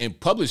on it and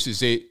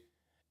publishes it.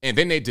 And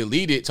then they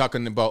delete it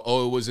talking about,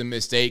 oh, it was a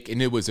mistake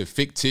and it was a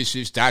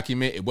fictitious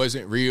document. It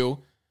wasn't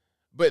real.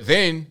 But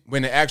then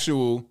when the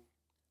actual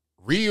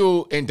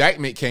real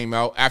indictment came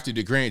out after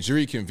the grand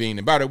jury convened,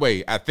 and by the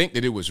way, I think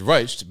that it was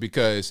rushed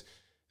because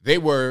they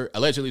were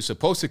allegedly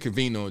supposed to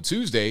convene on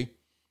Tuesday,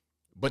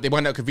 but they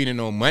wound up convening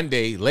on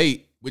Monday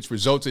late, which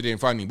resulted in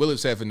Fonnie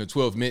Willis having the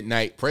 12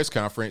 midnight press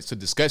conference to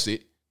discuss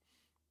it.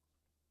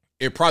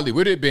 It probably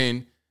would have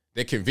been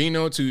they convene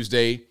on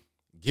Tuesday,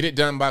 get it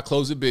done by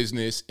close of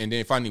business, and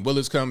then Fonnie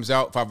Willis comes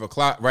out 5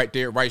 o'clock right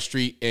there, right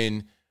street,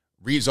 and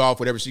reads off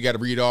whatever she got to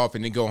read off,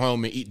 and then go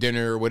home and eat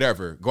dinner or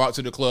whatever. Go out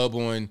to the club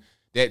on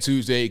that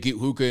Tuesday, get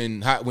hookah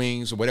and hot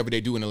wings or whatever they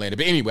do in Atlanta.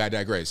 But anyway, I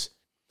digress.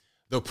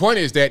 The point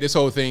is that this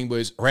whole thing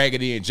was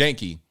raggedy and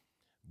janky.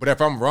 But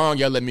if I'm wrong,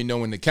 y'all let me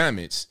know in the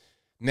comments.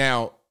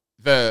 Now,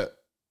 the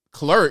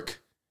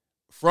clerk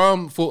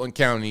from Fulton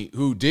County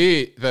who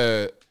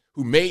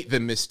made the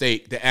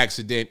mistake, the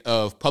accident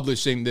of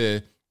publishing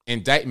the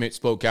indictment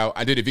spoke out.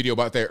 I did a video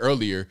about that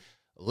earlier.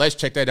 Let's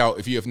check that out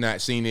if you have not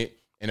seen it.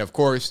 And of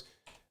course,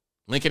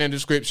 link in the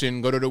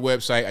description. Go to the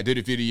website. I did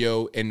a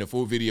video, and the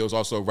full video is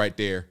also right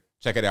there.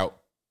 Check it out.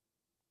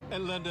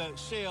 And Linda,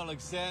 Shea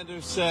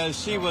Alexander says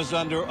she was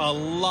under a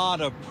lot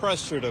of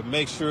pressure to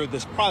make sure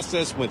this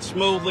process went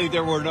smoothly.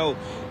 There were no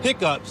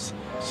hiccups.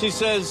 She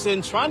says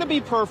in trying to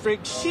be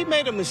perfect, she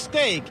made a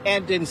mistake,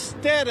 and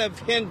instead of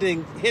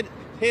hitting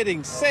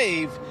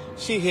save,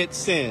 she hit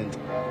send.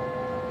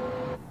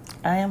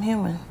 I am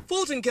human.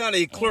 Fulton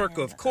County Clerk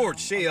of Court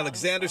Shay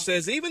Alexander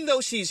says even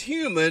though she's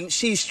human,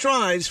 she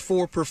strives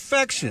for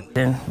perfection.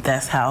 And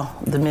that's how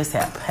the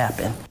mishap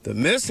happened. The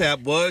mishap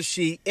was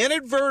she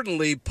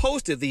inadvertently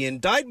posted the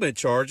indictment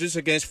charges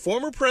against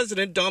former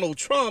President Donald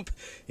Trump,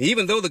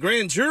 even though the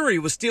grand jury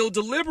was still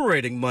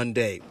deliberating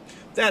Monday.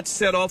 That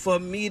set off a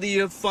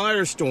media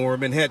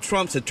firestorm and had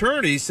Trump's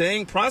attorneys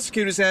saying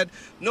prosecutors had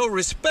no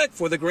respect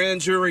for the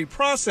grand jury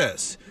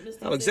process.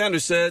 Alexander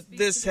said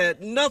this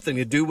had nothing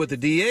to do with the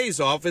DA's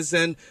office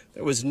and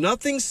there was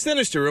nothing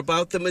sinister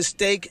about the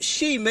mistake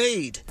she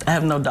made. I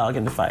have no dog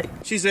in the fight.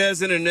 She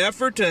says in an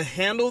effort to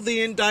handle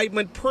the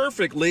indictment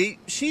perfectly,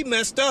 she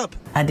messed up.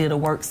 I did a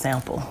work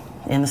sample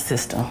in the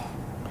system,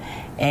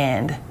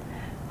 and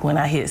when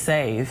I hit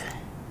save,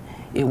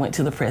 it went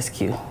to the press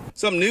queue.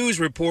 Some news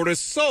reporters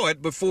saw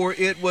it before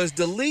it was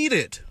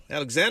deleted.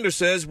 Alexander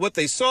says what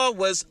they saw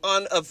was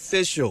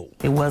unofficial.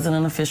 It wasn't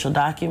an official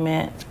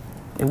document.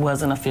 It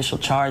wasn't official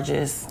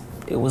charges.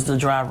 It was the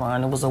dry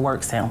run. It was a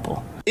work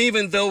sample.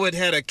 Even though it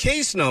had a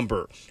case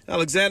number,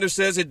 Alexander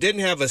says it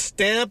didn't have a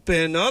stamp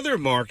and other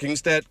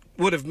markings that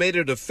would have made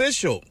it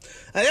official.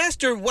 I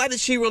asked her why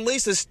did she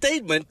release a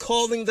statement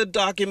calling the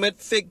document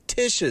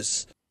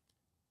fictitious.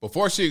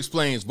 Before she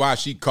explains why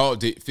she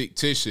called it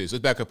fictitious,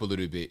 let's back up a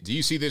little bit. Do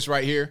you see this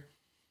right here?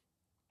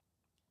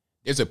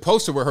 There's a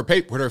poster with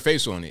her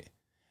face on it.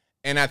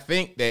 And I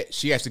think that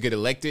she has to get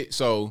elected.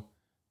 So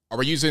are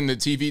we using the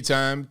TV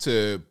time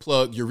to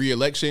plug your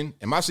re-election?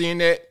 Am I seeing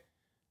that?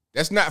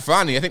 That's not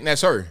funny. I think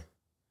that's her.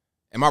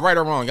 Am I right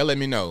or wrong? Y'all let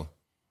me know.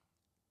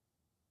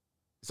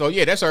 So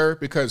yeah, that's her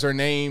because her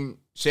name,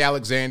 Shay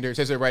Alexander,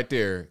 says it right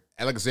there.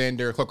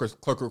 Alexander, Clerk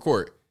of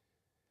Court.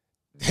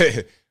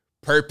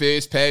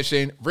 Purpose,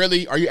 passion.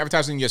 Really? Are you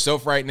advertising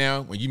yourself right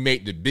now when you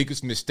made the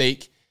biggest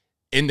mistake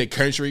in the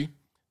country?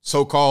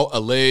 So-called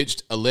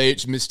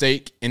alleged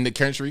mistake in the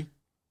country?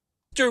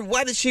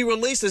 Why did she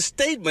release a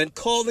statement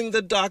calling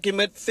the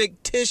document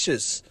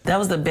fictitious? That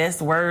was the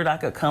best word I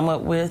could come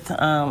up with.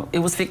 It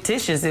was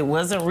fictitious. It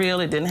wasn't real.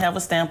 It didn't have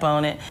a stamp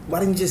on it. Why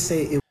didn't you just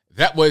say it?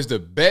 That was the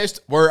best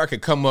word I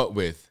could come up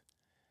with.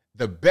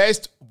 The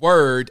best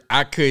word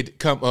I could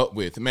come up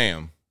with.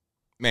 Ma'am.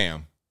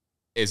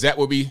 Is that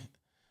what we...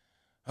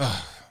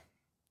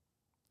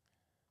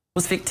 It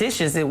was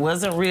fictitious. It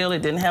wasn't real.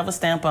 It didn't have a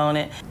stamp on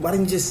it. Why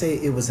didn't you just say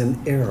it was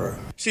an error?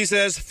 She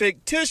says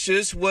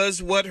fictitious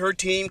was what her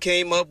team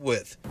came up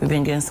with. We've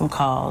been getting some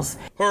calls.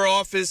 Her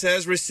office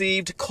has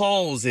received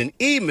calls and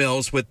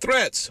emails with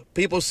threats.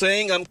 People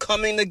saying, I'm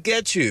coming to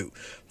get you.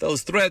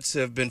 Those threats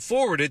have been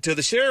forwarded to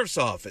the sheriff's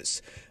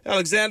office.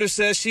 Alexander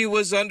says she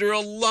was under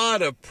a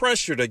lot of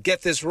pressure to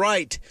get this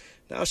right.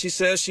 Now she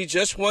says she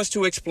just wants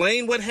to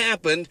explain what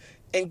happened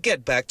and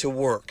get back to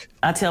work.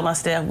 I tell my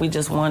staff we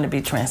just want to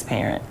be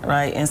transparent,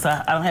 right? And so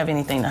I don't have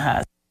anything to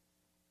hide.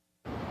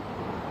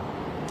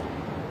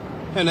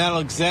 And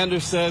Alexander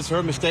says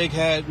her mistake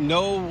had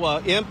no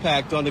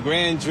impact on the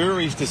grand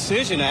jury's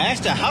decision. I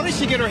asked her, how did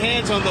she get her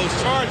hands on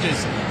those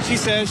charges? She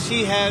says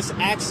she has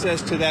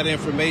access to that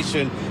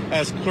information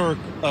as clerk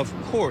of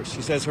court.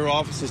 She says her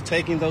office is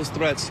taking those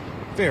threats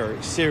very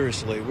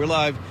seriously. We're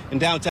live in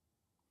downtown.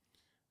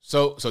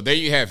 So there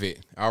you have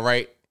it. All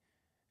right.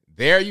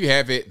 There you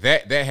have it.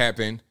 That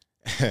happened.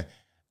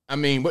 I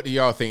mean, what do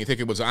y'all think? You think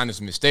it was an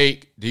honest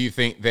mistake? Do you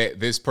think that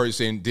this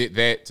person did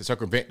that to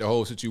circumvent the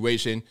whole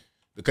situation?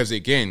 Because,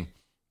 again,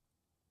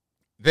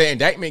 the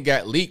indictment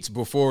got leaked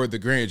before the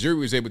grand jury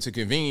was able to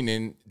convene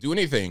and do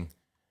anything.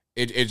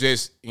 It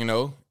just,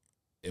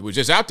 it was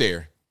just out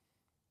there.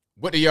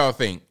 What do y'all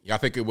think? Y'all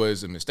think it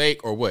was a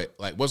mistake or what?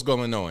 Like, what's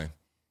going on?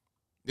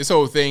 This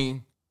whole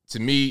thing, to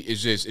me,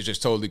 is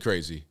just totally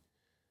crazy.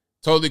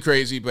 Totally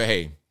crazy, but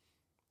hey.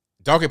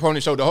 Dog and Pony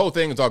Show, the whole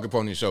thing is Dog and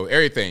Pony Show.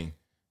 Everything.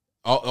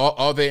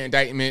 All the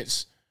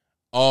indictments,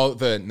 all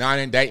the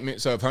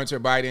non-indictments of Hunter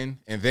Biden.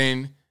 And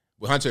then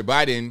with Hunter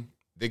Biden,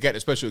 they got the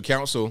special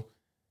counsel,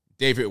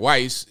 David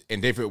Weiss.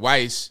 And David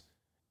Weiss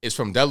is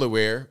from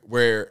Delaware,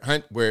 where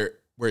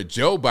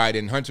Joe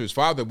Biden, Hunter's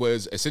father,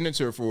 was a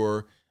senator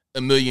for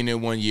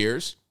 1,000,001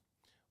 years,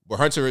 where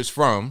Hunter is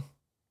from.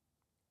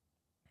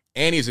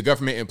 And he's a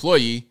government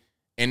employee.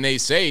 And they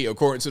say,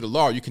 according to the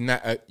law, you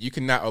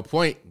cannot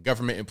appoint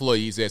government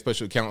employees as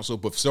special counsel,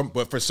 but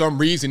for some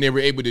reason they were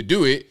able to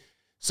do it.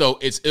 So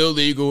it's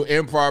illegal,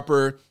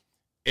 improper.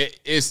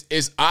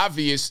 It's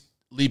obviously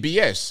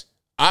BS,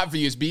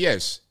 obvious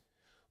BS.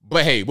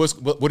 But hey,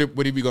 what are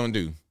we gonna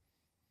do?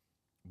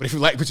 But if you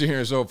like what you're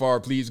hearing so far,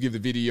 please give the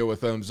video a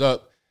thumbs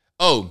up.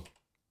 Oh,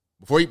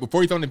 before you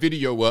throw the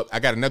video up, I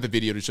got another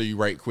video to show you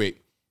right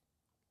quick.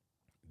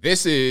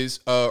 This is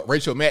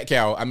Rachel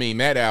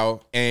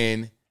Maddow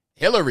and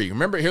Hillary.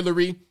 Remember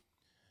Hillary?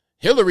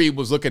 Hillary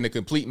was looking a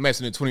complete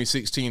mess in the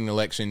 2016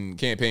 election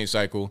campaign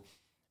cycle,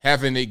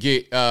 having to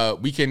get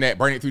Weekend at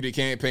Burning through the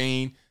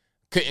campaign,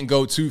 couldn't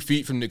go 2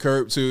 feet from the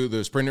curb to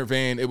the Sprinter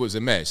van. It was a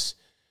mess.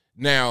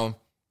 Now,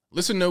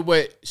 listen to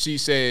what she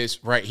says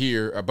right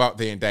here about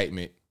the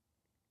indictment.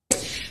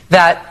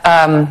 that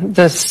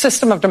the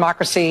system of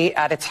democracy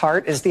at its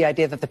heart is the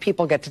idea that the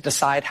people get to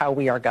decide how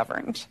we are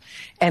governed.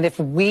 And if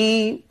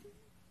we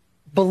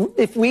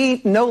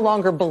no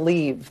longer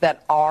believe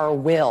that our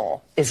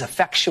will is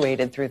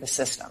effectuated through the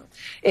system,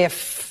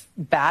 if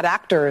bad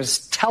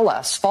actors tell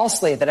us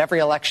falsely that every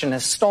election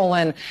is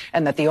stolen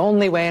and that the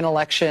only way an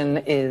election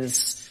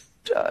is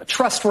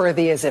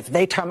trustworthy is if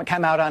they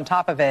come out on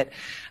top of it,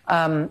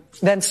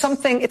 then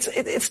something,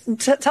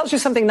 it tells you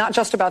something not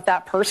just about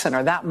that person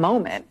or that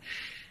moment.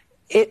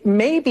 It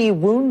maybe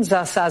wounds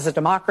us as a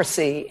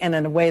democracy and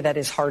in a way that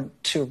is hard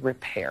to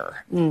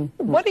repair.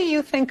 What do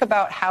you think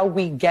about how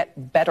we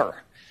get better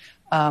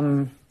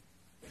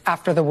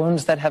after the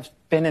wounds that have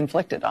been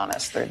inflicted on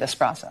us through this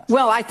process?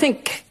 Well, I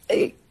think,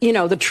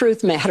 the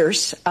truth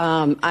matters.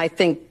 I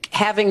think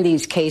having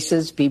these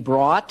cases be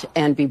brought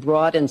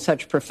in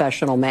such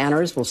professional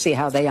manners, we'll see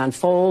how they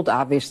unfold.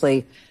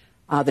 Obviously,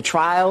 the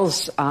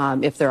trials,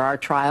 if there are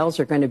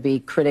trials, are going to be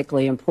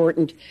critically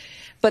important.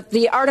 But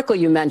the article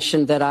you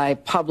mentioned that I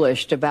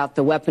published about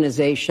the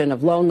weaponization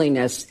of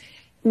loneliness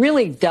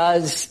really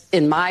does,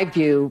 in my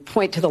view,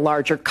 point to the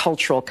larger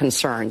cultural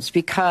concerns,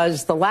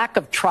 because the lack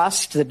of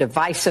trust, the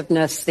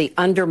divisiveness, the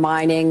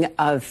undermining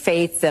of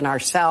faith in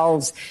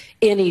ourselves,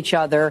 in each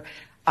other,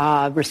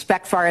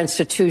 respect for our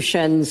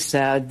institutions,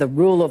 the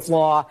rule of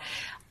law,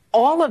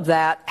 all of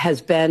that has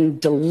been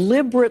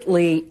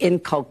deliberately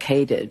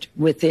inculcated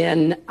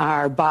within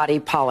our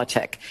body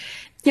politic.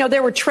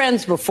 There were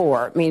trends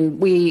before. I mean,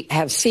 we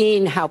have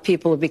seen how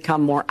people have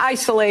become more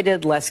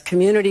isolated, less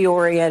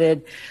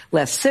community-oriented,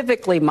 less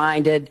civically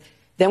minded.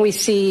 Then we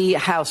see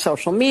how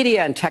social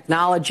media and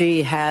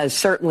technology has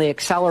certainly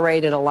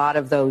accelerated a lot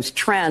of those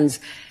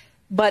trends.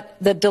 But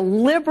the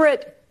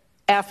deliberate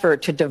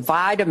effort to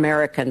divide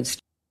Americans.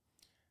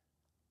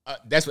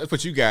 That's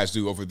what you guys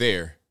do over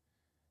there.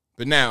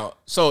 But now,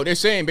 so they're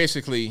saying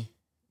basically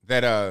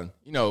that, of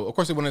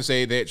course they want to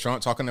say that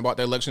Trump talking about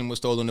the election was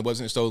stolen, it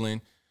wasn't stolen.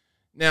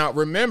 Now,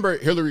 remember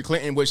Hillary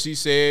Clinton, what she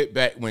said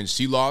back when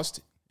she lost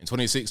in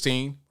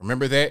 2016?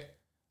 Remember that?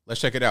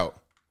 Let's check it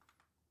out.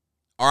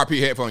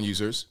 RP headphone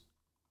users.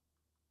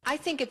 I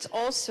think it's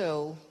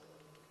also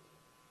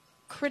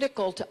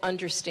critical to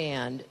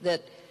understand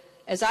that,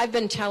 as I've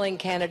been telling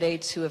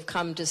candidates who have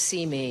come to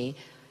see me,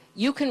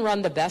 you can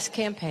run the best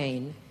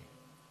campaign,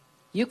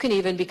 you can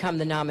even become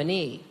the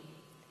nominee,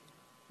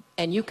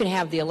 and you can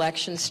have the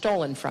election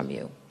stolen from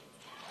you.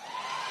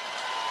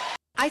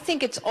 I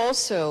think it's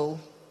also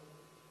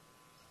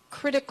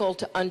critical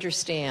to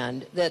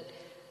understand that,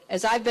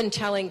 as I've been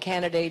telling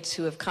candidates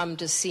who have come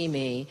to see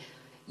me,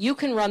 you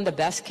can run the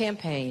best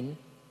campaign,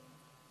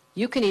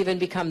 you can even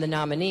become the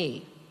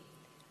nominee,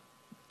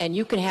 and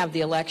you can have the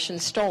election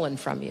stolen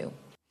from you.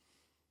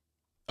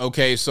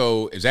 Okay,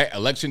 so is that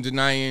election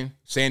denying,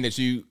 saying that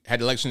you had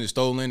the election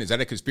stolen? Is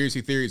that a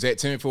conspiracy theory? Is that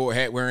tinfoil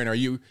hat wearing? Are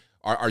you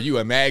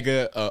a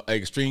MAGA,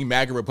 extreme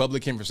MAGA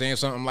Republican for saying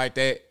something like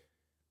that?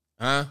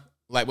 Huh?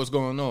 Like, what's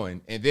going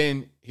on? And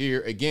then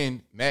here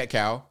again, Mad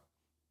Cow.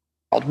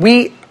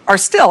 We are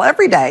still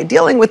every day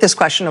dealing with this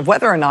question of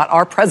whether or not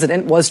our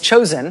president was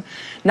chosen,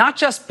 not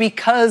just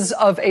because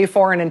of a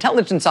foreign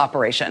intelligence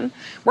operation.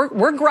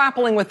 We're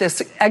grappling with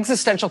this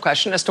existential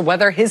question as to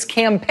whether his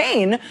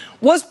campaign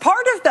was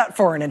part of that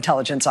foreign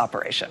intelligence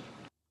operation.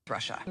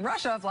 Russia,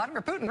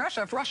 Vladimir Putin,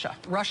 Russia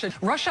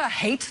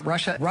hates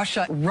Russia,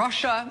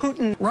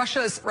 Putin, Russia,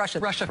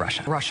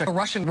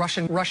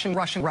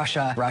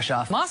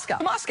 Moscow,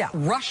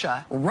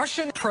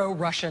 Russian,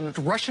 pro-Russian,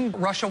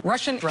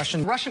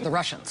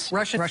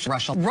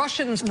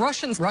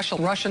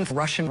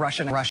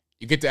 Russian.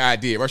 You get the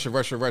idea.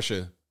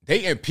 Russia.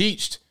 They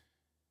impeached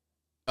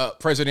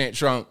President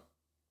Trump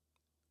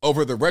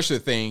over the Russia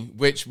thing,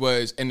 which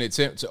was an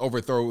attempt to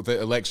overthrow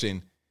the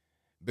election,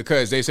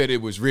 because they said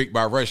it was rigged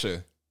by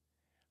Russia.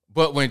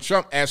 But when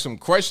Trump asked some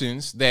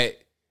questions that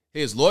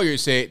his lawyer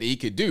said that he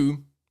could do,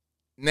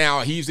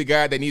 now he's the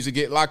guy that needs to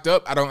get locked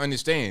up. I don't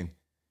understand.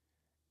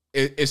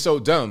 It's so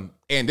dumb.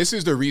 And this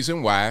is the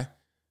reason why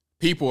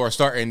people are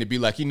starting to be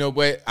like, you know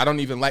what? I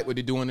don't even like what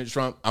they're doing to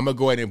Trump. I'm going to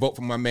go ahead and vote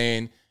for my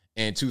man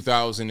in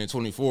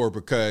 2024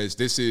 because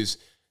this is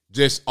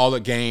just all a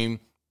game.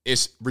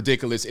 It's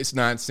ridiculous. It's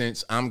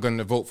nonsense. I'm going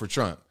to vote for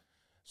Trump.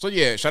 So,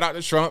 yeah, shout out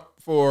to Trump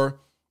for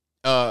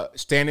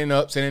standing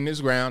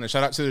his ground, and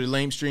shout out to the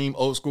lamestream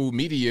old school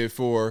media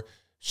for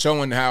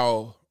showing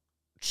how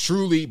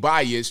truly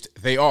biased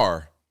they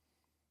are.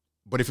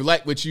 But if you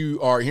like what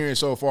you are hearing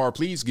so far,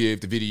 please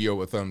give the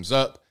video a thumbs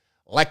up,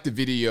 like the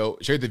video,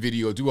 share the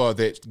video, do all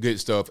that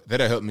good stuff.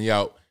 That'll help me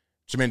out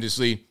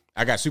tremendously.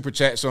 I got super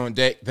chats on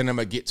deck. Then I'm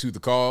going to get to the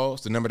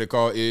calls. The number to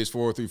call is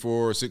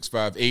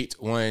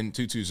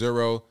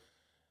 434-658-1220.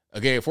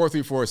 Again,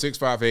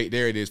 434-658.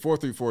 There it is,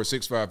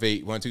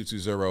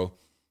 434-658-1220.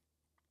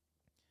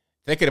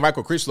 Thank you to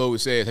Michael Crislow, who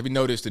says, have you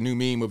noticed the new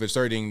meme of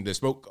inserting the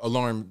smoke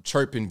alarm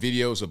chirping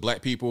videos of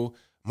black people?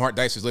 Mark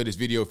Dice's latest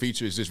video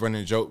features this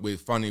running joke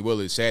with Fonnie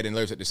Willis, sad and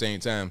hilarious at the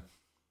same time.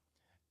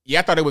 Yeah,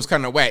 I thought it was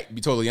kind of whack, to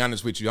be totally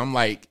honest with you. I'm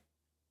like,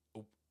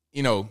 I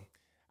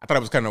thought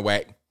it was kind of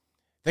whack.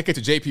 Thank you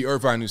to JP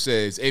Irvine, who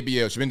says,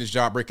 ABL, tremendous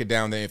job breaking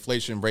down the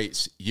inflation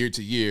rates year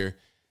to year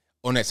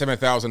on that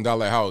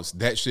 $7,000 house.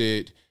 That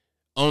should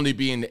only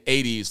be in the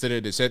 80s instead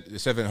of the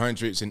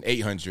 700s and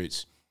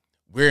 800s.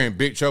 We're in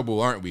big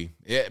trouble, aren't we?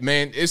 Yeah,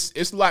 man,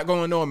 it's a lot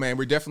going on, man.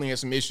 We're definitely have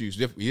some issues.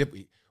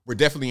 We're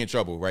definitely in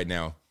trouble right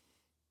now.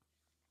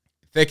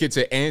 Thank you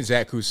to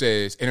Anzac, who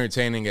says,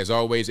 entertaining as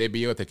always,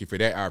 ABL. Thank you for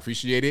that. I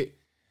appreciate it.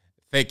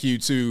 Thank you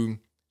to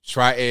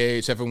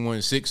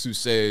TriEdge716, who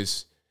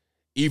says,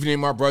 evening,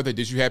 my brother,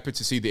 did you happen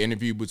to see the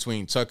interview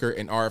between Tucker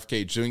and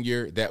RFK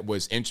Jr.? That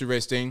was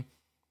interesting.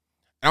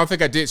 I don't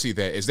think I did see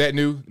that. Is that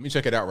new? Let me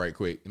check it out right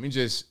quick. Let me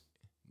just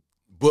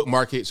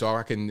bookmark it so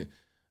I can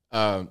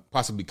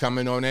possibly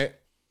comment on it.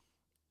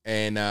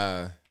 And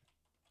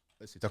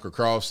let's see, Tucker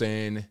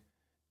Carlson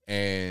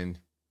and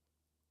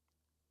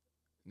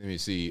let me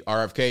see,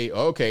 RFK.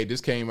 Okay, this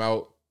came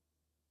out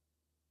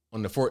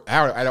on the 4th.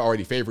 I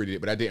already favorited it,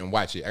 but I didn't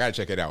watch it. I got to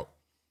check it out.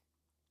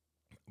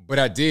 But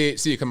I did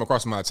see it come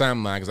across my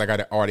timeline because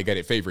I already got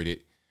it favorited.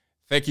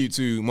 Thank you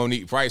to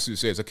Monique Price, who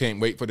says, I can't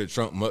wait for the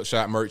Trump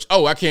mugshot merch.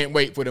 Oh, I can't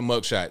wait for the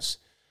mugshots.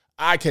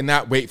 I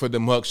cannot wait for the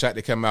mugshot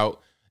to come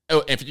out.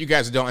 Oh, and for you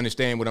guys that don't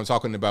understand what I'm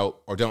talking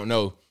about or don't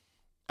know,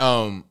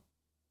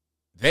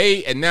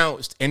 they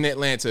announced in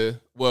Atlanta,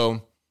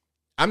 well,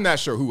 I'm not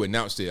sure who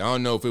announced it. I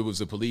don't know if it was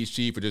the police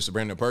chief or just a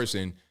random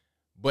person,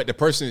 but the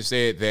person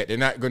said that they're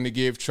not going to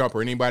give Trump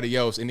or anybody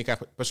else any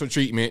kind of special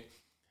treatment.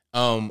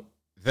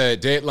 The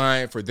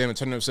deadline for them to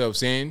turn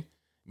themselves in,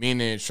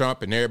 meaning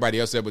Trump and everybody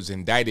else that was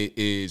indicted,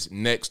 is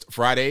next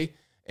Friday.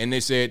 And they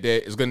said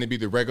that it's going to be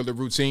the regular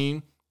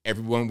routine.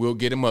 Everyone will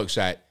get a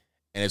mugshot,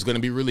 and it's going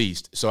to be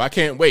released. So I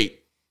can't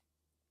wait.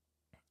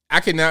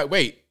 I cannot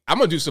wait. I'm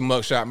going to do some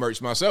mugshot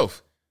merch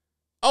myself.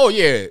 Oh,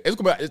 yeah. It's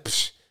going to be,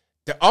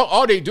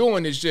 all they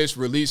doing is just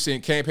releasing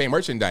campaign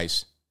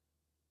merchandise.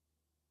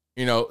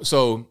 You know,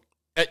 so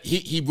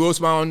he will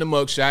smile on the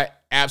mugshot.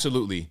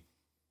 Absolutely.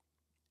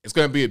 It's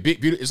going to be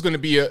it's going to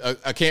be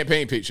a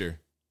campaign picture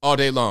all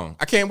day long.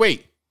 I can't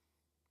wait.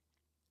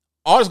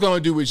 All it's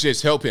going to do is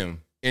just help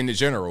him in the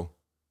general.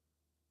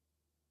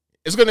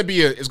 It's going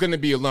to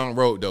be a long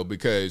road though,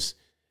 because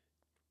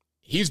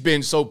he is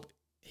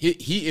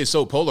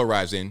so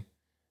polarizing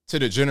to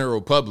the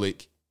general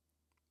public,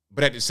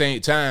 but at the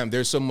same time,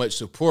 there's so much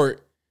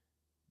support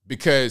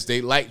because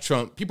they like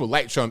Trump. People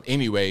like Trump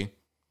anyway,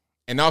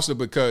 and also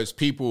because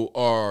people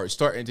are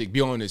starting to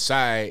be on the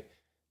side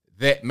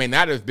that may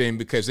not have been,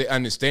 because they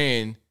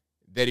understand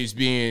that he's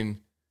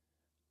being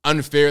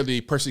unfairly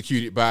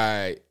persecuted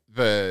by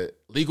the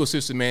legal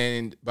system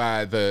and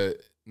by the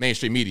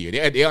mainstream media.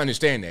 They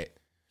understand that.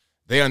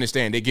 They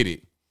understand. They get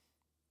it.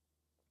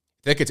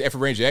 Thank you to F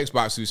Ranger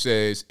Xbox, who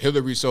says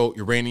Hillary sold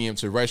uranium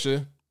to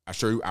Russia. I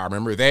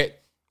remember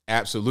that.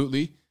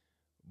 Absolutely.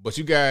 But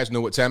you guys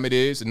know what time it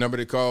is. The number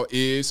to call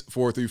is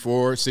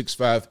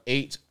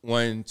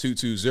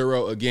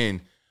 434-658-1220.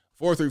 Again,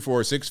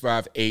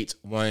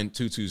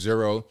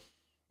 434-658-1220.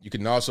 You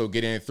can also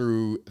get in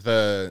through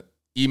the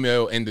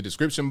email in the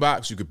description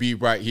box. You could be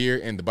right here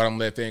in the bottom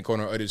left-hand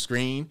corner of the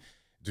screen.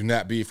 Do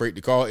not be afraid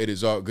to call. It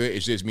is all good.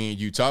 It's just me and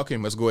you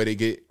talking. Let's go ahead and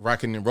get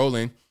rocking and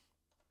rolling.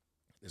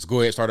 Let's go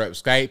ahead and start up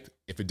Skype.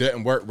 If it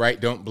doesn't work right,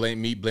 don't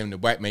blame me. Blame the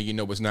white man. You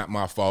know it's not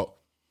my fault.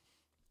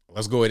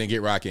 Let's go ahead and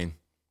get rocking.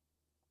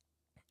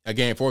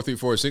 Again,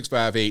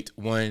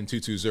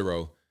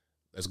 434-658-1220.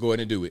 Let's go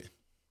ahead and do it.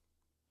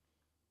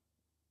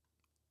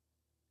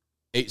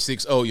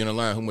 860, you're on the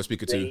line. Who am I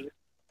speaking to?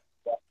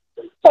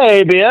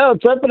 Hey, BL,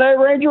 it's F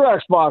Ranger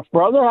Xbox,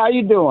 brother. How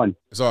you doing?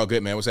 It's all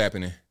good, man. What's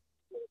happening?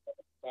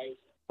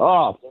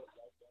 Oh,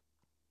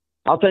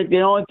 I think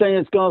the only thing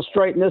that's going to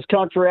straighten this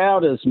country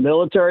out is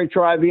military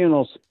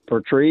tribunals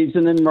for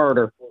treason and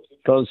murder.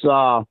 Because,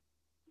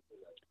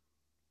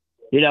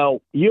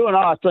 you and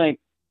I think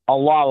a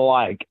lot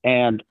alike.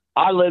 And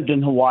I lived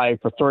in Hawaii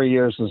for 3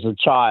 years as a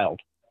child.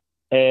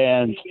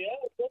 And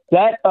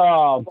that,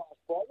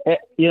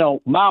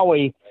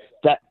 Maui,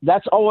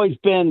 that's always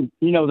been,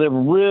 they're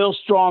real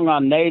strong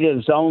on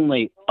natives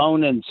only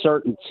owning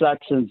certain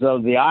sections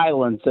of the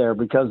islands there,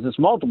 because there's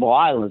multiple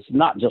islands,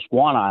 not just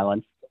one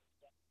island.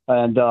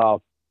 And,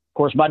 of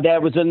course, my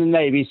dad was in the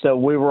Navy, so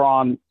we were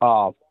on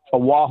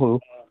Oahu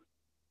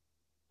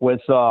with,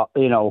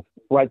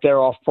 right there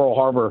off Pearl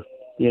Harbor,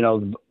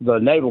 the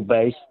naval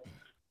base.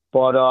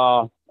 But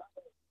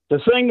the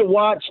thing to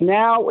watch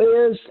now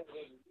is,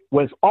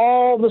 with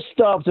all the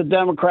stuff the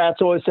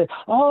Democrats always say,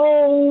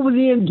 oh,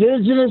 the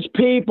indigenous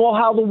people,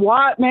 how the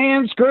white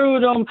man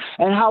screwed them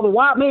and how the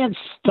white man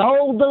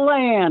stole the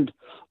land.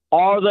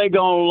 Are they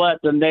going to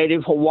let the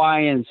native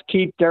Hawaiians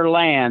keep their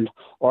land,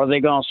 or are they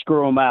going to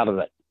screw them out of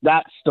it?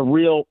 That's the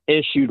real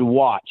issue to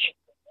watch,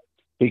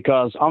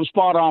 because I'm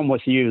spot on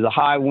with you. The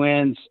high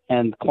winds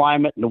and the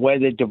climate and the way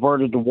they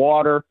diverted the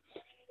water.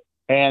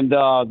 And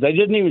they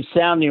didn't even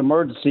sound the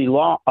emergency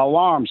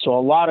alarm. So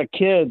a lot of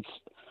kids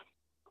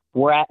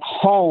were at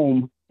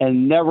home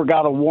and never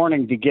got a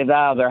warning to get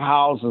out of their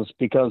houses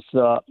because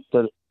the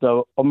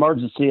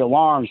emergency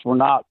alarms were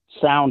not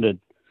sounded.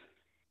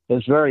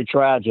 It's very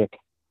tragic.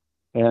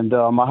 And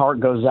my heart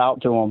goes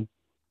out to them.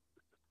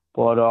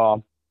 But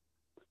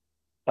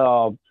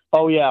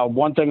oh yeah,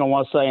 one thing I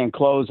want to say in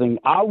closing,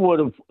 I would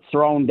have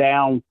thrown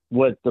down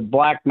with the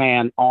black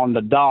man on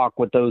the dock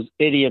with those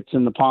idiots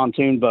in the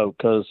pontoon boat,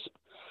 because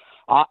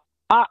I,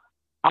 I,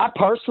 I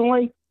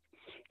personally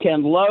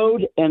can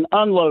load and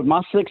unload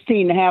my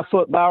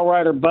 16.5-foot bow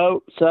rider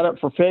boat set up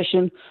for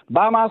fishing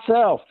by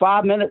myself,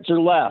 5 minutes or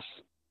less.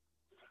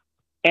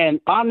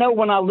 And I know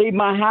when I leave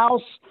my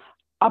house,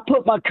 I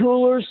put my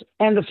coolers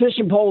and the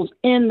fishing poles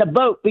in the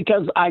boat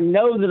because I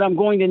know that I'm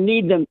going to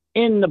need them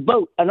in the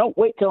boat. I don't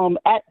wait till I'm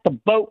at the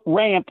boat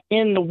ramp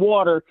in the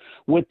water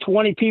with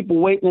 20 people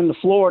waiting in the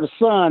Florida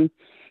sun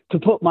to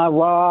put my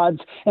rods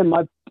and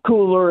my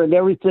cooler and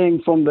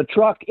everything from the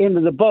truck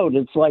into the boat.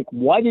 It's like,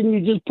 why didn't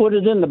you just put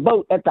it in the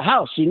boat at the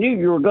house? You knew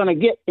you were going to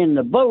get in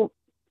the boat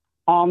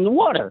on the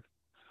water.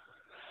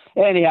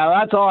 Anyhow,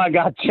 that's all I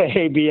got to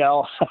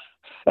ABL.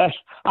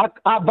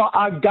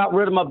 I got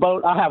rid of my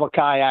boat. I have a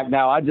kayak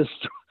now. I just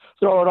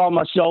throw it on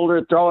my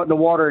shoulder, throw it in the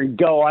water, and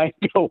go. I ain't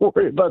going to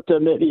worry about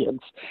them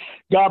idiots.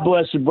 God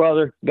bless you,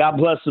 brother. God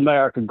bless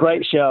America.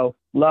 Great show.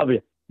 Love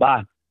you.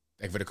 Bye.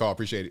 Thank you for the call.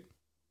 Appreciate it.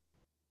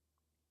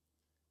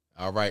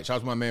 All right. Shout out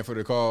to my man for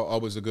the call.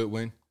 Always a good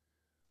win.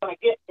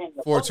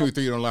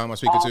 423 on the line. My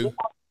speaker too.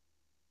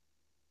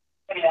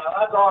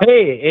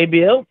 Hey,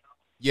 ABL.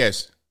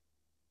 Yes.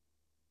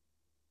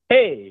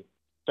 Hey.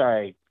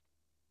 Sorry.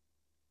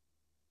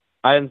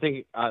 I didn't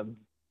think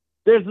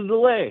there's a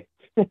delay.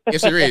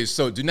 Yes, there is.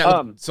 So do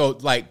not.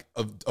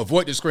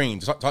 Avoid the screen.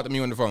 Talk to me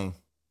on the phone.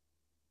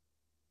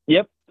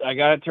 Yep, I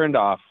got it turned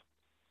off.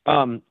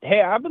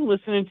 Hey, I've been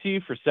listening to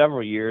you for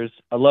several years.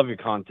 I love your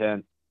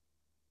content.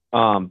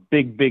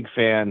 Big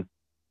fan.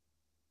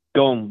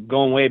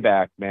 Going way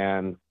back,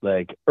 man.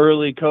 Like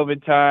early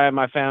COVID time,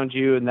 I found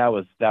you, and that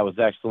was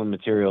excellent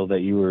material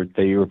that you were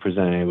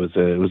presenting. It was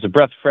a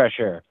breath of fresh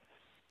air.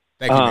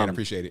 Thank you, man. I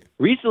appreciate it.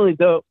 Recently,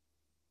 though.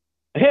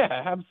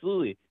 Yeah,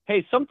 absolutely.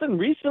 Hey, something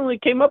recently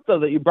came up, though,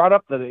 that you brought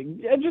up that it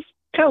just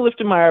kind of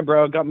lifted my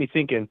eyebrow, got me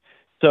thinking.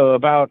 So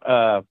about,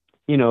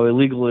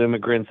 illegal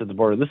immigrants at the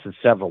border. This is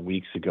several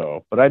weeks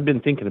ago, but I'd been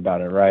thinking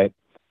about it, right?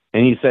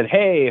 And he said,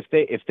 hey,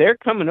 if they're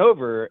coming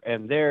over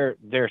and they're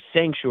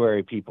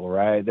sanctuary people,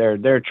 right?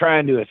 They're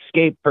trying to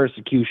escape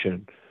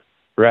persecution,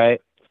 right?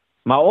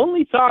 My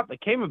only thought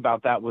that came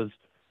about that was,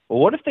 well,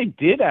 what if they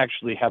did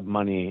actually have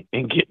money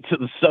and get to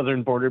the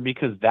southern border,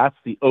 because that's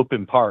the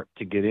open part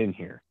to get in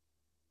here?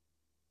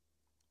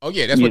 Oh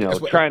yeah, that's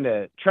what trying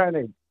to.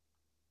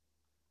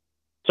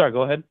 Sorry,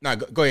 go ahead. No,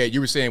 go ahead.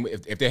 You were saying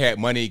if they had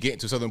money getting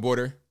to the southern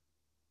border.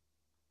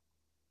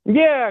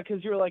 Yeah,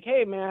 because you were like,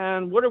 hey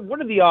man, what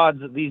are the odds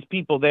that these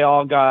people, they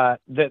all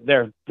got that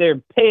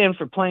they're paying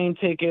for plane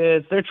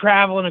tickets, they're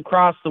traveling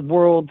across the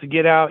world to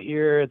get out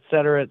here, et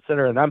cetera, et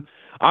cetera. And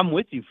I'm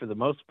with you for the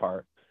most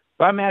part.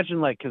 But I imagine,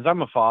 like, because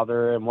I'm a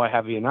father and what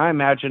have you, and I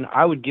imagine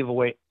I would give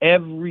away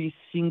every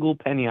single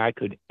penny I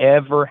could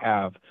ever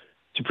have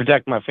to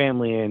protect my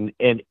family,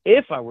 and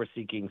if I were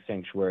seeking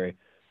sanctuary,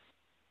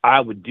 I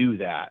would do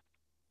that.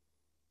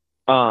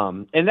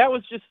 And that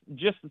was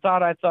just the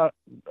thought I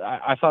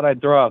thought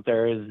I'd throw out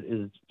there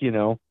is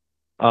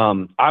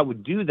I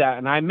would do that,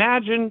 and I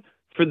imagine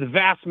for the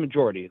vast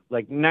majority,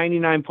 like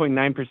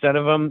 99.9%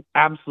 of them,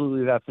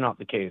 absolutely that's not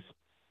the case.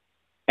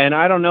 And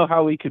I don't know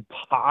how we could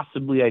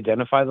possibly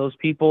identify those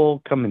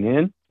people coming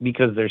in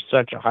because there's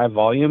such a high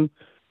volume,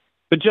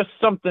 but just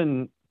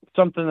something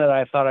that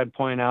I thought I'd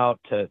point out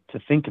to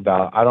think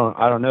about. I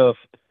don't know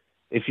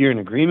if you're in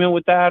agreement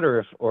with that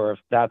or if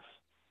that's,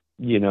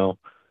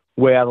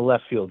 way out of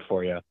left field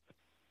for you.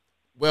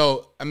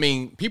 Well, I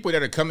mean, people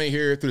that are coming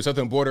here through the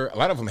southern border, a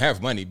lot of them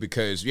have money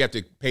because you have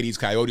to pay these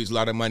coyotes a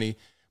lot of money.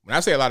 When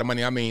I say a lot of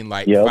money, I mean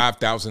like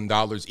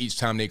 $5,000 each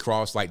time they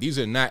cross. Like, these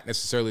are not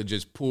necessarily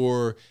just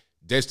poor,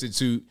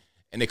 destitute,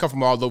 and they come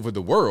from all over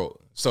the world.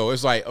 So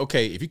it's like,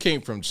 okay, if you came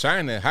from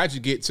China, how'd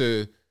you get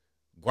to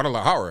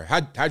Guadalajara?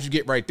 How'd you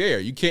get right there?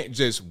 You can't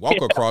just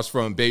walk across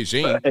from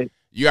Beijing. Right.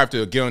 You have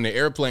to get on the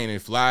airplane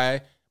and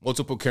fly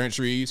multiple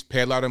countries,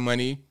 pay a lot of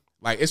money.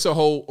 Like, it's a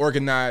whole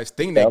organized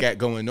thing they got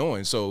going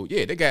on. So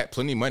yeah, they got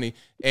plenty of money,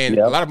 and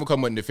a lot of them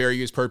come with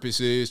nefarious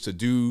purposes to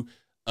do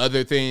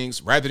other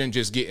things rather than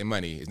just getting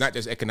money. It's not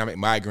just economic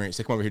migrants.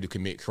 They come over here to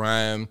commit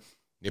crime.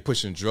 They're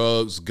pushing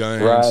drugs,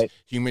 guns,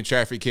 human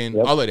trafficking,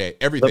 all of that,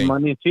 everything. The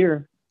money's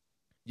here.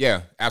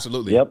 Yeah,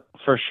 absolutely. Yep,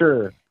 for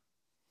sure.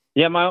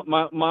 Yeah, my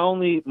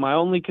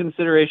only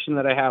consideration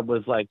that I had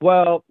was like,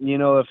 well,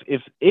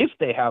 if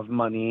they have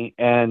money,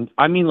 and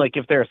I mean, like,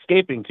 if they're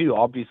escaping too,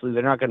 obviously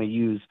they're not going to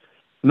use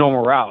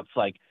normal routes.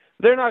 Like,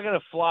 they're not going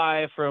to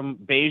fly from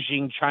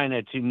Beijing,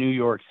 China to New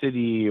York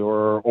City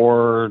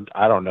or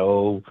I don't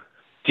know,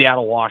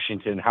 Seattle,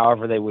 Washington,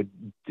 however they would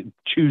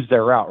choose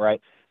their route,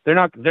 right? They're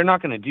not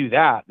going to do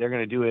that. They're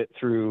going to do it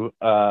through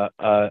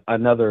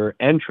another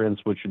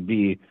entrance, which would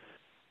be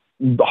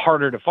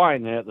harder to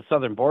find. And at the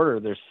southern border,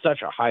 there's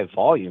such a high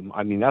volume.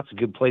 I mean, that's a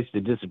good place to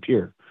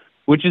disappear,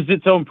 which is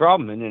its own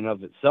problem in and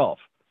of itself,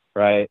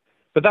 right?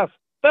 But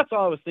that's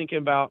all I was thinking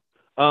about.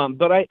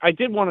 But I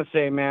did want to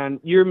say,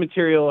 man, your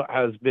material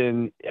has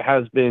been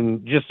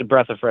just a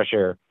breath of fresh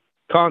air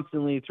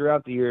constantly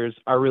throughout the years.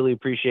 I really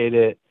appreciate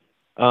it.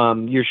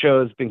 Your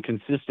show has been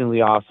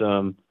consistently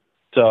awesome.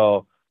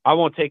 So I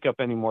won't take up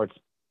any more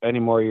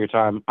of your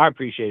time. I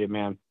appreciate it,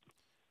 man.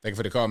 Thank you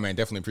for the call, man.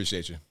 Definitely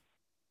appreciate you.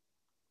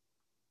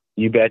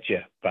 You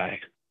betcha. Bye.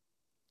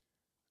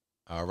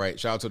 All right.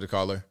 Shout out to the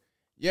caller.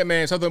 Yeah,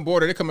 man. Southern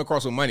Border, they're coming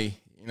across with money.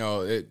 You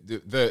know,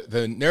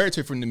 the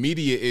narrative from the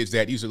media is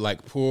that these are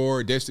like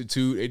poor,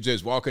 destitute. They're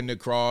just walking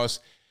across.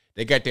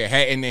 They got their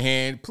hat in their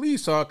hand.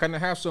 Please, sir, can I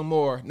have some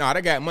more? Nah,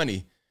 they got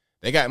money.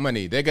 They got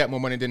money. They got more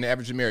money than the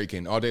average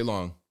American all day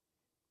long.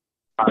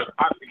 I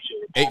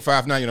appreciate it.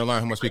 859, you're on the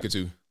line. Who am I speaking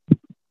to?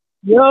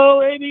 Yo,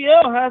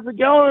 ABL, how's it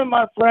going,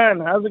 my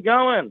friend? How's it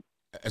going?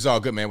 It's all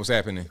good, man. What's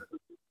happening?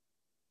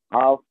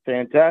 Oh,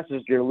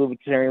 fantastic. Your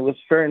libertarian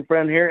Luciferian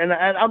friend here. And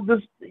I'm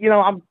just,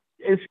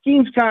 it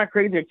seems kind of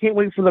crazy. I can't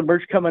wait for the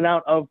merch coming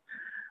out of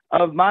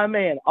my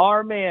man,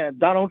 our man,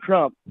 Donald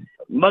Trump,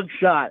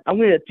 mugshot. I'm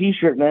going to get a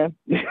t-shirt, man.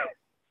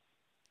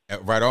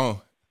 Right on.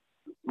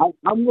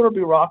 I'm going to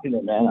be rocking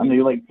it, man. I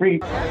mean, like, free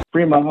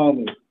my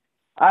homies.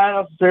 I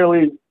don't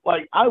necessarily,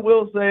 I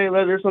will say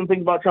that there's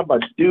something about Trump I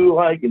do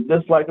like and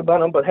dislike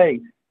about him, but hey,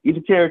 he's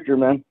a character,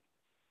 man.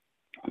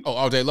 Oh,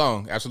 all day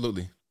long.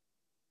 Absolutely.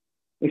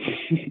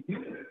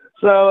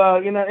 So,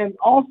 and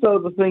also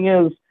the thing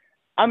is,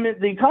 I mean,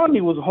 the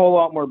economy was a whole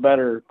lot more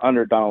better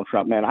under Donald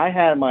Trump, man. I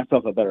had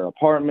myself a better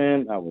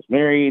apartment. I was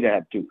married. I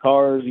had 2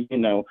 cars,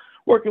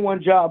 working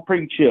one job,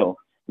 pretty chill.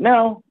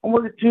 Now I'm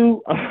working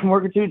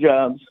two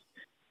jobs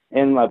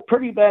in a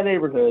pretty bad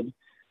neighborhood,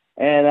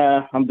 and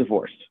I'm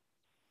divorced.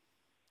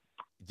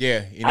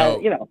 Yeah,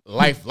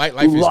 life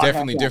is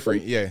definitely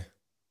different. Yeah.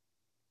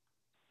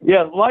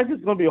 Yeah, life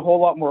is going to be a whole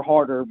lot more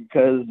harder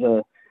because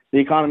the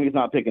economy is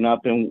not picking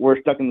up, and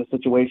we're stuck in the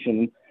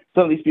situation.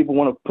 Some of these people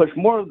want to push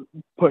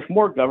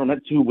more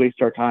government to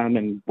waste our time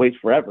and waste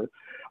forever.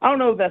 I don't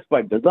know if that's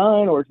by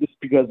design or just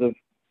because of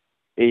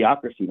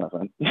idiocracy, my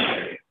friend.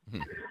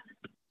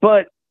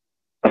 But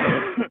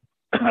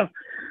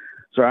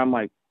sorry, I'm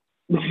like.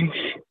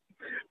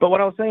 But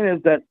what I was saying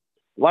is that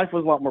life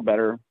was a lot more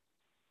better.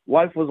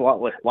 Life was a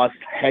lot less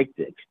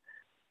hectic.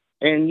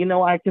 And,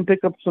 I can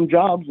pick up some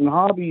jobs and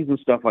hobbies and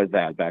stuff like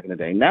that back in the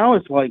day. Now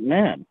it's like,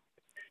 man,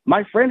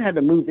 my friend had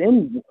to move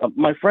in.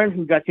 My friend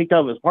who got kicked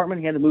out of his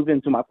apartment, he had to move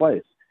into my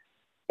place.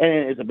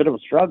 And it's a bit of a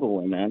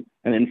struggle, man.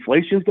 And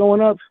inflation's going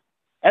up.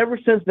 Ever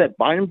since that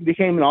Biden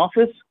became in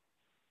office,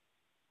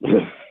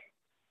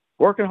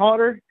 working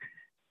harder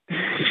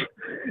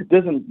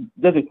doesn't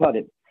cut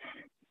it.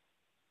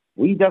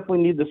 We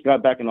definitely need this guy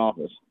back in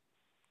office.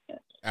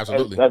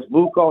 Absolutely. That's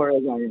blue collar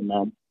as I am,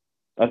 man.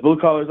 That's blue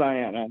collar as I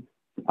am, man.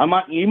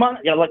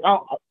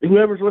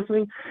 Whoever's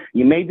listening,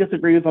 you may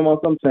disagree with him on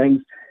some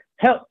things.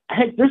 Heck,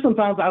 there's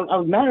sometimes I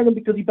was mad at him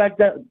because he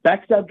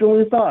backstabbed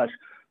Julian Assange.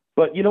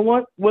 But you know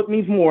what? What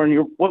means more?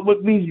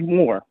 What means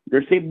more?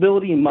 Your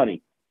stability and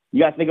money.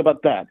 You got to think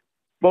about that.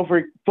 Vote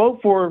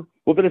for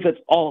what benefits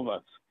all of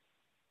us,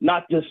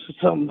 not just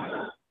some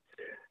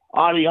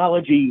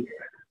ideology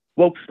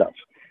woke stuff.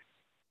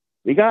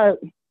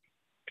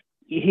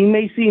 He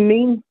may seem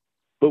mean,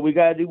 but we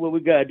got to do what we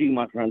got to do,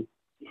 my friend.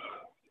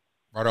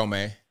 Right on,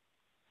 man.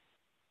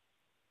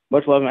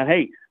 Much love, man.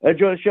 Hey,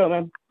 enjoy the show,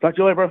 man. Talk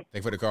to you later, bro. Thank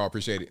you for the call.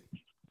 Appreciate it.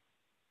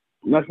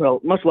 Much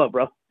love,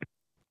 bro.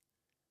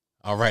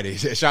 All righty.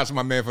 Shout out to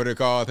my man for the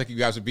call. Thank you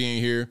guys for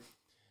being here.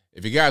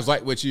 If you guys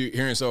like what you're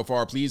hearing so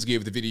far, please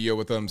give the video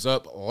a thumbs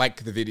up,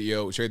 like the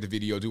video, share the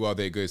video, do all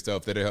that good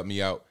stuff. That'll help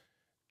me out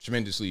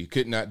tremendously.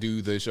 Could not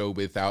do the show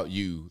without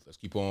you. Let's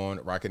keep on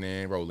rocking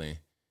and rolling.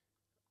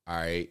 All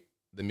right.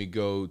 Let me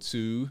go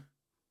to.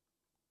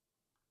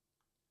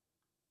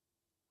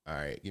 All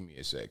right. Give me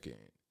a second.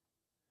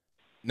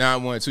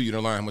 912, you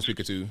don't line. How much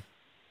speaker to?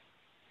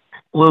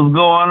 What's going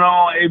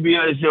on,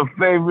 ABL? It's your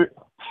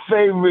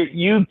favorite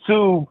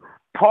YouTube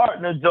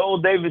partner,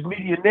 Joel Davis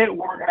Media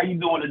Network. How you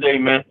doing today,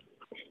 man?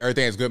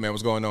 Everything's good, man.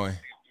 What's going on?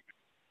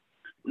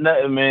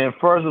 Nothing, man.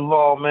 First of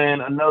all,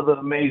 man, another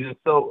amazing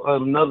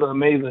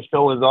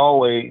show as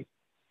always.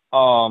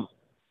 I'm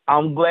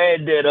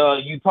glad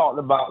that you talked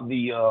about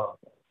the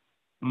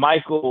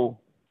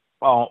Michael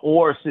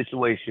Orr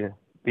situation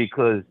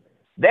because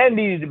that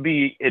needed to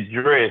be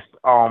addressed.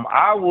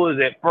 I was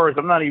at first,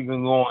 I'm not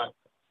even going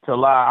to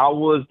lie, I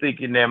was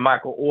thinking that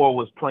Michael Orr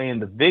was playing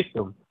the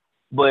victim.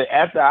 But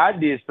after I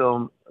did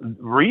some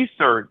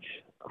research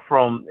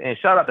and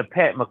shout out to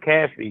Pat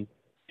McAfee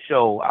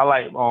show. I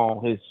like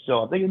his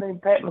show. I think his name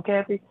is Pat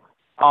McAfee.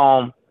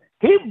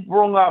 He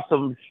brought out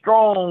some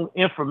strong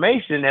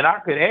information that I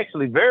could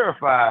actually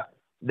verify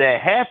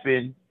that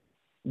happened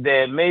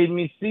that made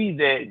me see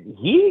that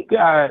he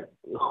got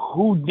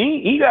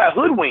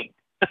hoodwinked.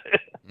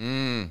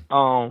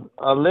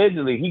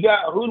 Allegedly, he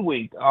got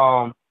hoodwinked.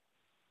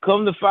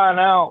 Come to find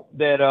out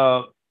that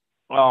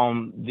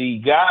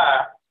the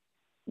guy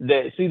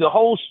the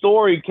whole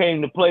story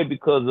came to play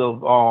because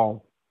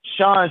of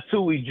Sean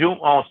Toohey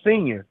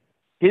Sr.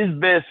 His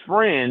best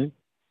friend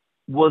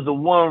was the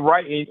one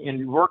writing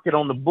and working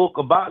on the book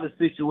about the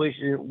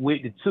situation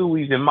with the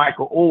Tooheys and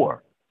Michael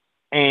Orr.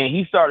 And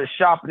he started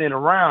shopping it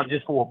around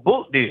just for a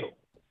book deal.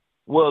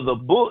 Well, the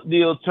book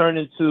deal turned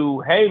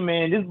into, hey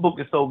man, this book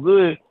is so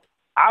good,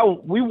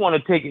 we want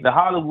to take it to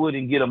Hollywood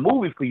and get a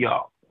movie for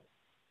y'all.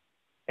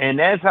 And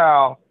that's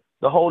how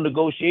the whole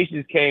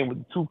negotiations came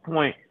with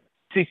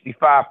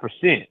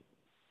 2.65%.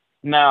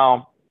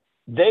 Now,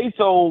 they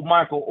told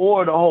Michael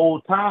Orr the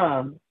whole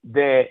time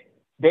that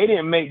they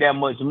didn't make that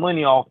much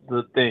money off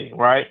the thing,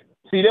 right?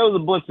 See, there was a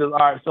bunch of, all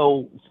right,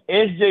 so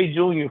SJ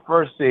Jr.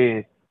 first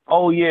said,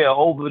 oh yeah,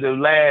 over the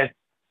last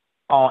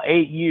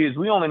 8 years,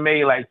 we only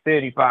made like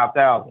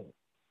 75,000.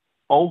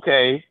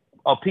 Okay,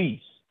 a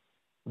piece.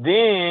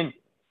 Then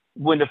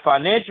when the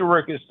financial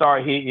records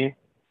start hitting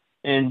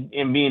and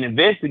being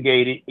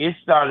investigated, it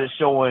started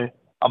showing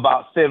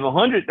about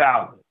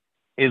 700,000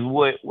 is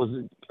what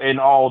was in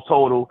all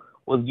total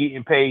was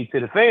getting paid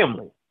to the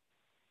family.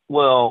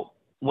 Well,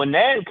 when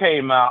that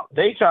came out,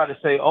 they tried to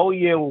say, oh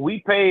yeah, well, we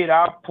paid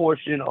our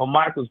portion or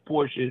Michael's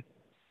portion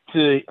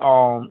to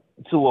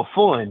a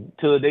fund,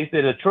 they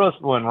said a trust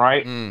fund,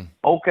 right?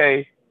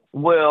 Okay.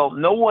 Well,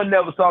 no one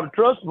never saw the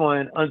trust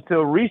fund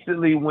until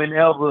recently,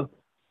 whenever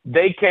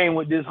they came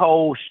with this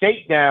whole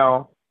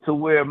shakedown to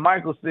where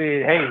Michael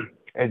said, hey,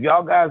 if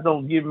y'all guys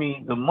don't give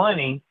me the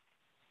money,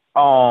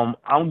 I'm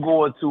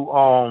going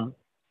to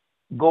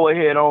go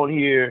ahead on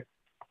here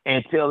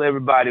and tell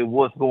everybody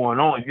what's going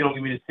on. If you don't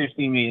give me this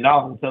 $15 million,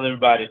 I'm tell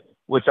everybody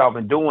what y'all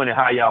been doing and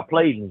how y'all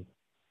played me.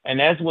 And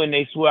that's when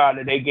they swear out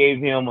that they gave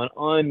him an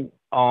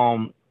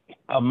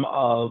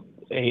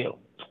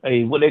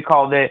what they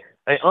call that,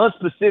 an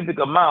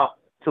unspecific amount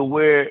to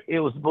where it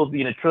was supposed to be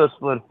in a trust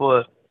fund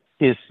for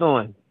his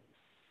son.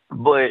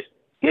 But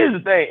here's the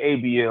thing,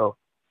 ABL,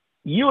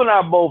 you and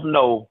I both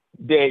know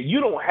that you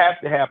don't have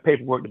to have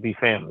paperwork to be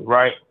family,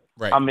 right?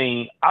 Right. I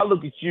mean, I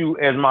look at you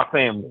as my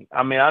family.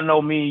 I mean, I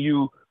know me and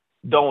you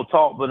don't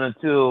talk, but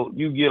until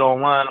you get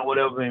online or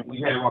whatever, and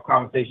we have our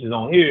conversations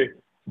on here,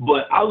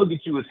 but I look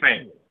at you as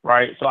family,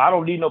 right? So I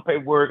don't need no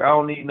paperwork. I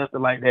don't need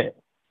nothing like that.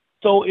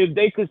 So if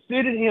they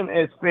considered him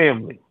as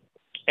family,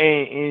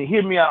 and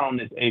hear me out on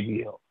this,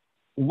 ABL,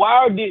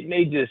 why didn't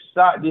they just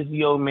shot this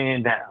young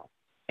man down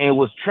and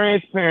was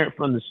transparent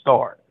from the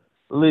start?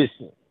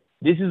 Listen,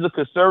 this is a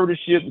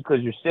conservatorship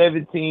because you're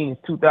 17,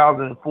 it's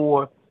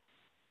 2004.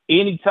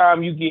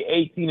 Anytime you get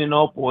 18 and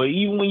up, or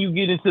even when you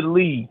get into the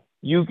league,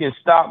 you can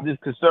stop this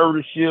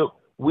conservatorship.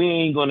 We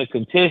ain't going to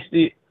contest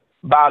it.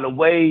 By the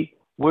way,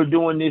 we're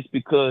doing this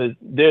because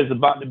there's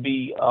about to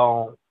be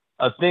a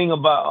thing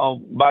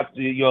about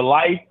your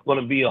life, going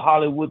to be a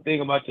Hollywood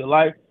thing about your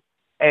life.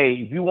 Hey,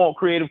 if you want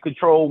creative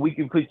control, we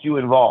can put you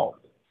involved.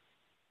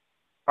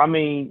 I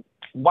mean,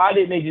 why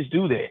didn't they just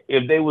do that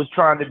if they was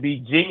trying to be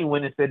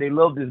genuine and said they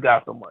love this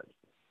guy so much?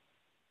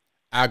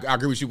 I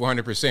agree with you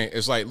 100%.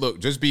 It's like,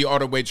 look, just be all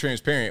the way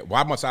transparent.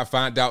 Why must I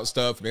find out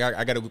stuff?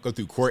 I got to go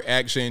through court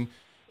action.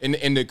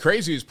 And the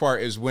craziest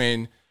part is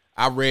when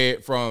I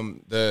read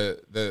from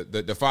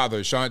the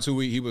father, Sean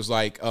Tui, he was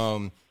like,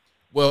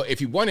 well,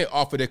 if you wanted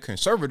off of the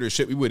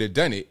conservatorship, we would have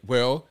done it.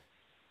 Well,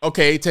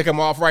 okay, take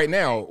him off right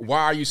now.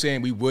 Why are you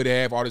saying we would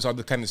have all this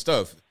other kind of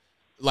stuff?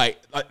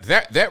 Like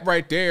that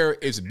right there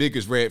is the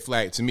biggest red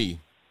flag to me.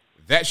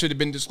 That should have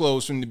been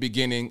disclosed from the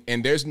beginning,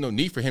 and there's no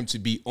need for him to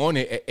be on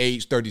it at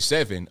age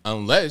 37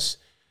 unless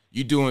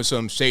you're doing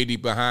some shady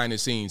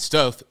behind-the-scenes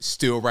stuff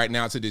still right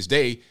now to this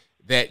day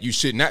that you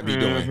should not be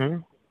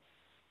doing.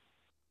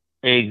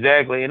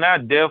 Exactly, and I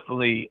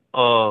definitely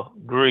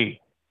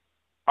agree.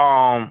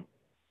 Another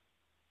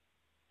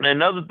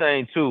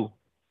thing, too,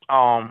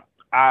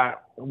 I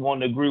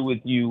want to agree with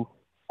you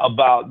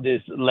about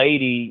this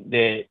lady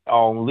that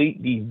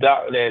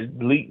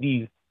leaked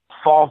these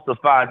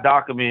falsified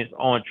documents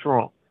on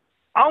Trump.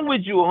 I'm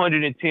with you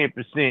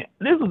 110%.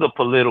 This was a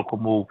political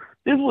move.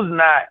 This was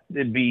not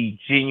to be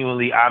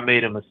genuinely, I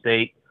made a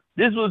mistake.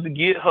 This was to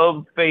get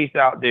her face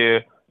out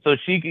there so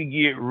she could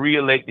get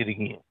reelected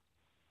again.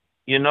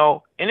 You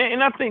know?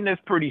 And I think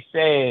that's pretty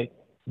sad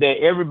that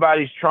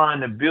everybody's trying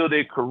to build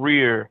a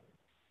career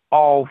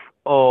off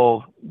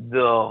of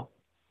the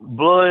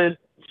blood,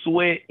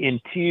 sweat, and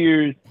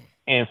tears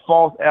and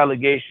false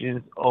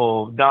allegations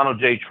of Donald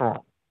J.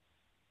 Trump.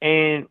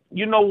 And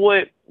you know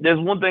what? There's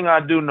one thing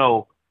I do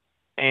know,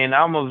 and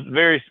I'm a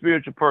very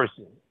spiritual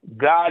person.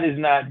 God is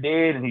not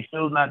dead, and he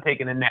show's not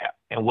taking a nap.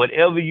 And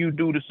whatever you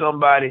do to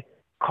somebody,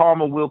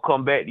 karma will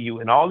come back to you.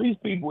 And all these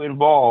people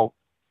involved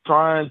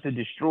trying to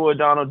destroy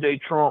Donald J.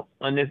 Trump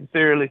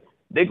unnecessarily,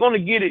 they're going to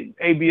get it,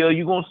 ABL.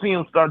 You're going to see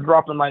them start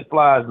dropping like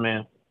flies,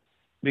 man,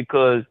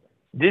 because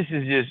this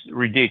is just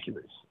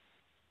ridiculous.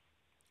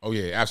 Oh,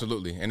 yeah,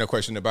 absolutely. Ain't no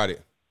question about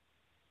it.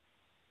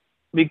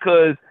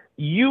 Because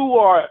you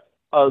are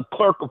a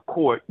clerk of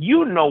court.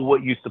 You know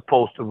what you're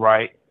supposed to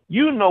write.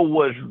 You know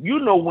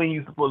when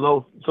you're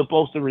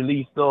supposed to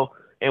release stuff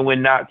and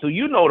when not to.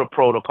 You know the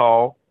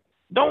protocol.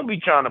 Don't be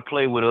trying to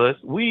play with us.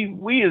 We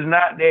is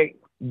not that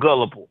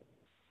gullible,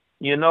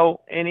 you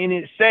know. And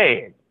it's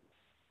sad.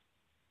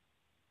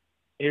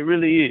 It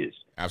really is.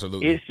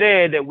 Absolutely. It's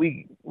sad that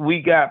we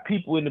got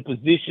people in the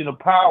position of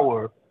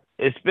power,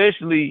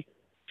 especially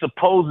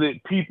supposed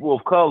people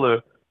of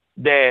color,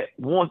 that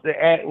wants to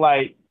act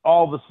like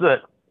all of a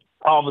sudden,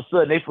 all of a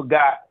sudden they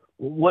forgot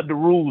what the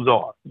rules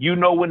are. You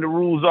know when the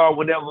rules are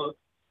whenever,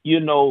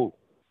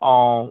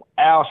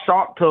 Al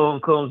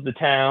Sharptongue comes to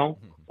town,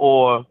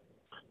 or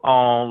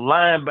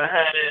lying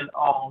behind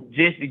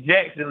Jesse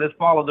Jackson, let's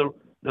follow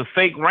the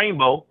fake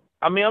rainbow.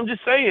 I mean, I'm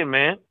just saying,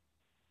 man.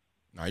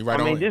 No, you're right.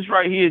 I mean, this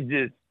right here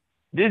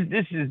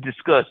this is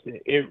disgusting.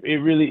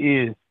 It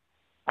really is.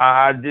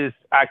 I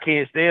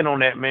can't stand on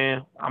that,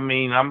 man. I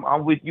mean,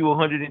 I'm with you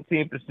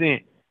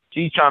 110%.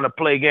 She's trying to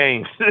play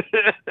games.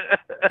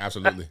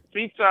 Absolutely.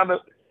 She's trying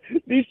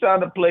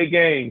to play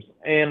games.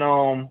 And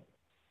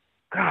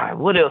God,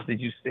 what else did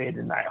you say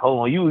tonight?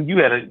 Hold on, you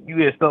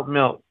had something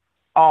else.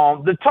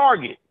 The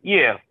Target,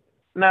 yeah.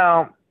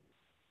 Now,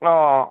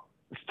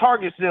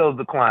 Target sales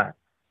decline.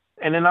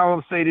 And then I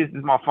will say this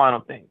is my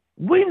final thing.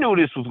 We knew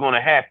this was going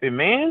to happen,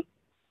 man.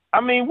 I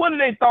mean, what did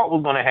they thought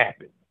was going to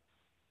happen?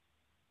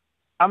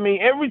 I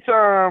mean, every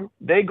time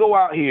they go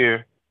out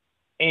here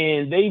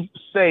and they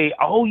say,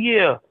 oh,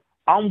 yeah,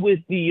 I'm with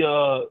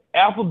the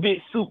Alphabet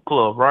Soup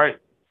Club, right?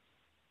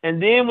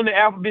 And then when the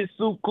Alphabet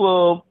Soup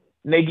Club,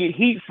 they get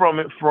heat from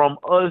it from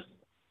us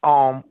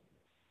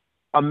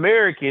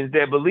Americans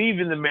that believe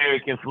in the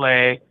American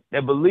flag,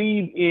 that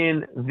believe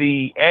in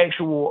the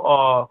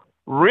actual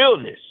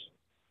realness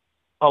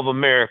of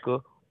America,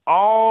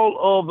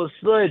 all of a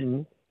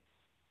sudden,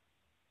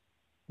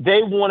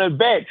 they want to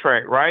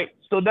backtrack, right?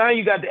 So now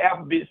you got the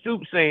Alphabet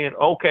Soup saying,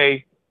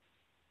 okay,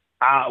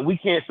 we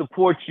can't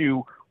support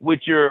you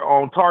with your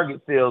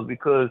Target sales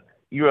because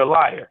you're a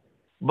liar.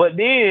 But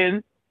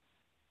then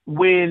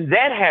when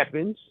that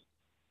happens,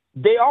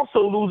 they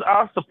also lose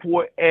our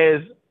support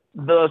as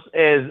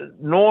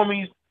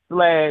normies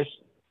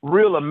 /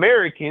 real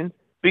Americans,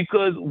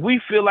 because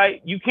we feel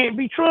like you can't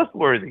be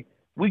trustworthy.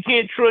 We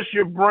can't trust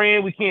your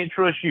brand. We can't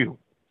trust you.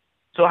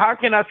 So how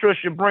can I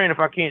trust your brand if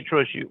I can't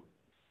trust you?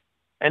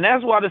 And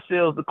that's why the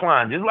sales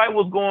decline. Just like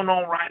what's going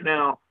on right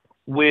now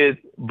with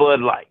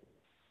Bud Light.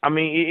 I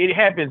mean, it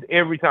happens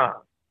every time.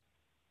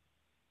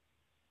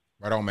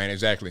 Right on, man.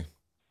 Exactly.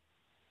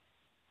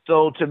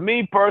 So to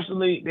me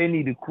personally, they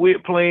need to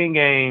quit playing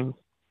games.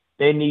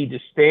 They need to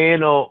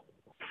stand up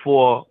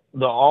for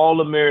the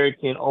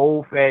all-American,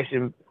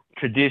 old-fashioned,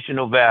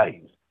 traditional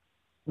values.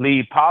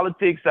 Leave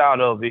politics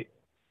out of it.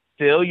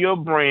 Sell your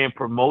brand,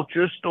 promote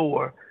your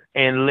store,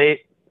 and let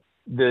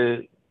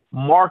the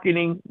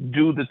marketing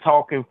do the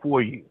talking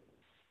for you,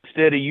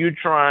 instead of you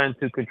trying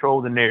to control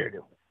the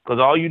narrative. Because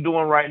all you're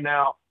doing right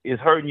now is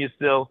hurting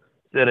yourself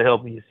instead of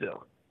helping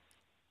yourself.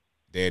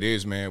 There it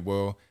is, man.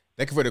 Well,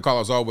 thank you for the call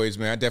as always,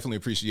 man. I definitely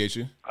appreciate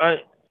you.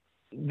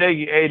 Thank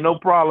you. Hey, no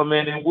problem,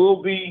 man. And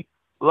we'll be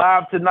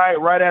live tonight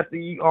right after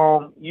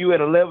you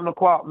at 11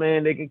 o'clock,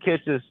 man. They can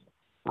catch us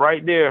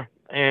right there.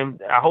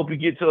 And I hope you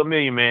get to 1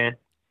 million, man.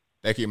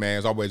 Thank you, man.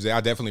 As always, I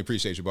definitely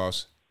appreciate you,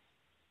 boss.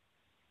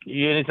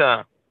 You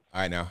anytime.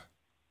 All right, now.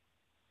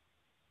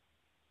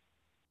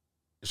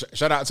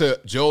 Shout out to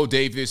Joel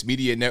Davis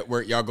Media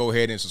Network. Y'all go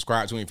ahead and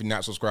subscribe to him if you're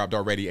not subscribed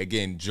already.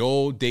 Again,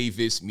 Joel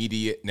Davis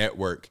Media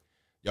Network.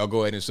 Y'all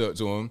go ahead and sub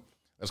to him.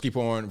 Let's keep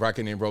on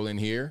rocking and rolling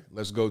here.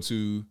 Let's go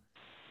to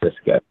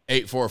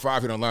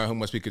 845. You're online. Who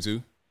am I speaking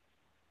to?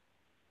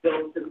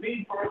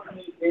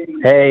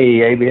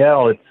 Hey,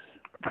 ABL.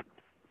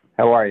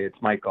 How are you?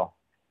 It's Michael.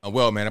 I'm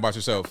well, man. How about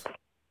yourself?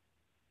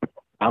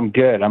 I'm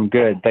good.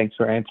 Thanks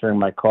for answering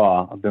my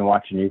call. I've been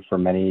watching you for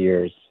many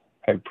years.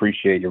 I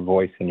appreciate your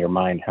voice and your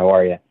mind. How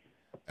are you?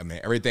 Hey, man,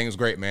 everything's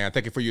great, man.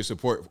 Thank you for your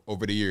support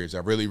over the years. I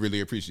really,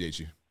 really appreciate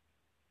you.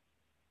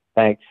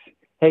 Thanks.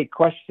 Hey,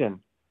 question.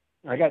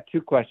 I got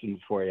 2 questions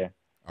for you.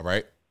 All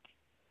right.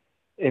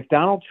 If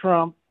Donald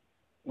Trump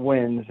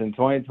wins in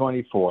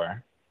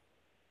 2024,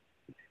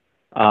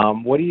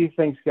 what do you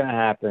think is going to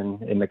happen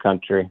in the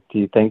country? Do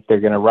you think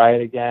they're going to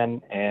riot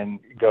again and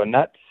go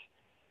nuts?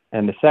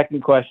 And the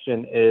second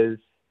question is,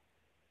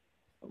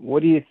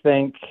 what do you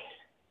think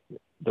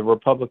the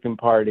Republican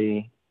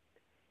Party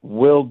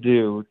will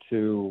do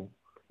to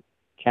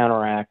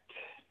counteract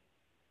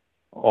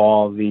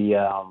all the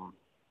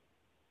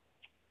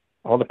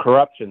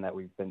corruption that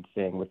we've been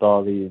seeing with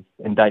all these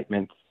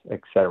indictments,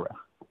 et cetera?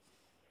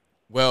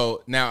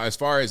 Well, now, as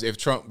far as if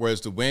Trump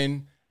was to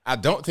win, I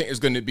don't think it's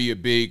going to be a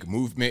big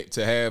movement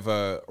to have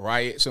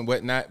riots and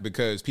whatnot,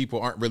 because people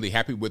aren't really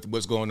happy with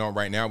what's going on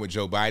right now with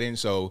Joe Biden.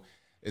 So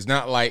it's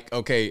not like,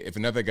 okay, if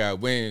another guy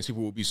wins,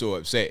 people will be so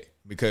upset,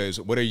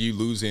 because what are you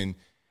losing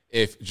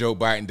if Joe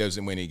Biden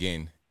doesn't win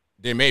again?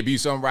 There may be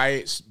some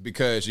riots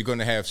because you're going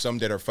to have some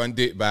that are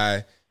funded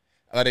by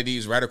a lot of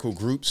these radical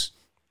groups,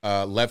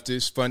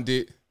 leftist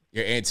funded,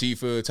 your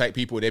Antifa type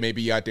people. They may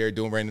be out there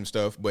doing random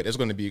stuff, but it's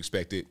going to be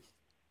expected.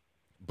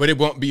 But it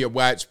won't be a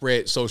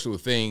widespread social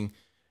thing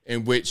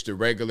in which the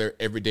regular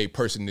everyday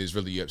person is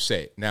really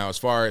upset. Now, as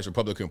far as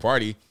Republican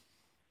Party,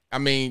 I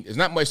mean, there's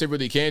not much they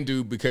really can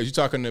do, because you're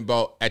talking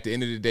about, at the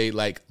end of the day,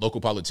 like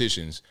local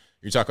politicians.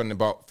 You're talking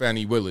about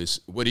Fani Willis.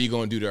 What are you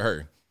going to do to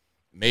her?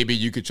 Maybe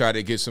you could try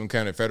to get some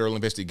kind of federal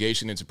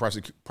investigation into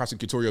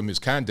prosecutorial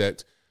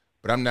misconduct,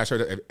 but I'm not sure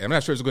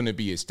it's going to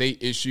be a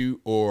state issue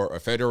or a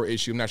federal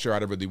issue. I'm not sure how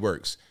that really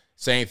works.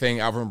 Same thing,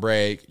 Alvin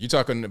Bragg. You're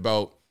talking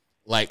about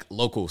like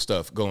local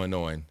stuff going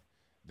on.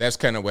 That's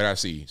kind of what I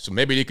see. So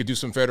maybe they could do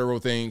some federal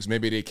things.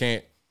 Maybe they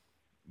can't.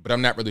 But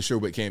I'm not really sure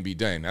what can be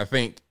done. I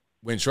think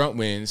when Trump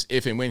wins,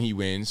 if and when he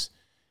wins,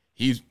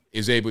 he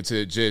is able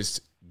to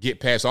just get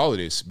past all of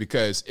this.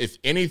 Because if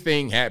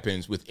anything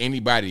happens with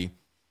anybody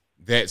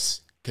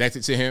that's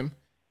connected to him,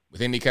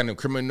 with any kind of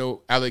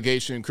criminal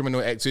allegation,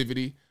 criminal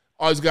activity,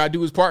 all he's got to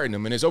do is pardon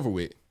them, and it's over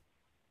with.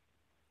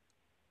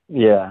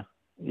 Yeah,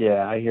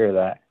 I hear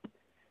that.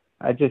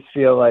 I just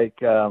feel like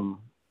the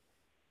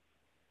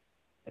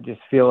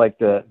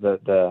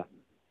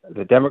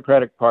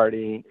Democratic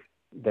Party,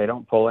 they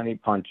don't pull any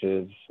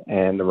punches,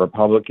 and the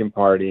Republican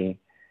Party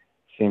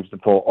seems to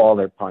pull all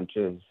their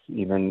punches,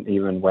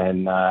 even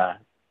when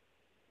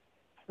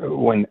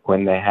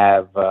they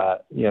have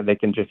they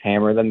can just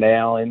hammer the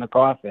nail in the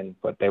coffin,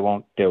 but they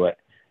won't do it.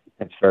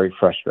 It's very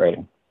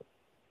frustrating.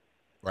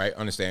 Right,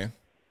 understand.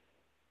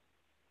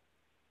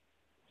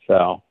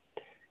 So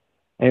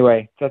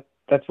anyway,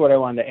 that's what I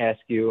wanted to ask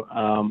you.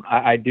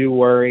 I do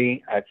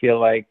worry. I feel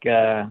like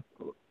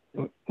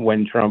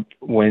when Trump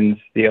wins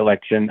the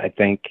election, I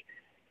think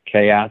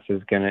chaos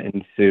is going to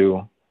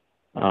ensue.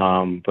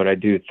 But I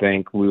do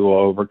think we will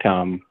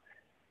overcome,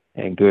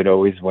 and good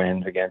always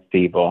wins against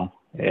evil.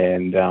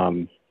 And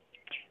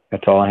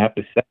that's all I have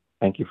to say.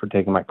 Thank you for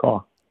taking my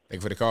call.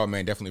 Thank you for the call,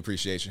 man. Definitely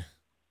appreciate you.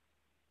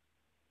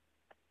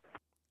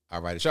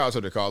 All right. Shout out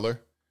to the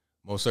caller.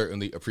 Most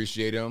certainly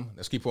appreciate him.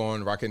 Let's keep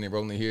on rocking and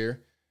rolling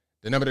here.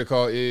 The number to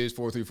call is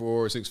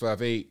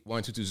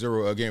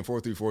 434-658-1220. Again,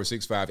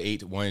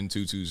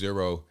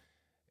 434-658-1220.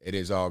 It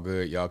is all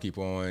good. Y'all keep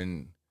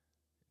on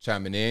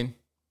chiming in.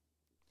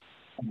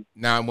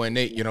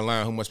 918, you're on the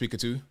line. Who am I speaking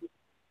to?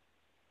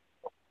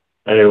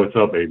 Hey, what's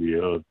up, baby?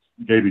 It's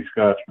JB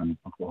Scotch from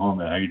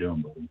Oklahoma. How you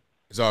doing, buddy?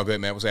 It's all good,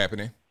 man. What's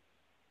happening?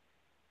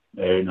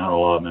 Hey, not a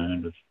lot,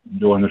 man. Just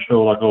enjoying the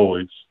show like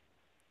always.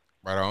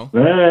 Right on.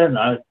 Man,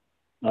 I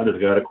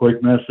just got a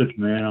quick message,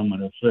 man. I'm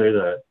going to say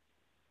that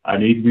I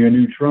need me a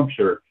new Trump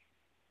shirt.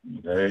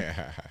 Okay?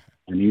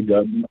 I need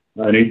that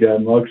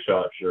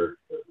mugshot shirt.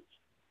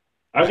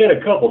 I got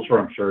a couple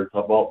Trump shirts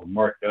I bought from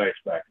Mark Dice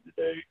back in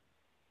the day.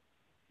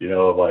 You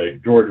know,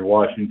 like George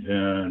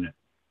Washington,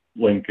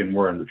 Lincoln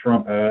wearing the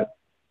Trump hat.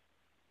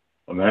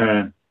 But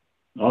man,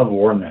 I've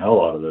worn the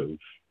hell out of those,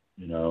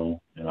 you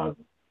know, and I've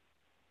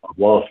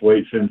lost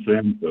weight since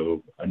then,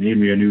 so I need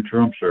me a new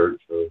Trump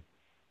shirt. So as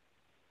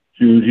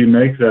soon as you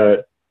make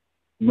that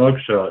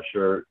mugshot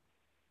shirt,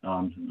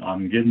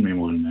 I'm getting me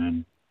one,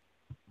 man.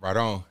 Right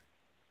on.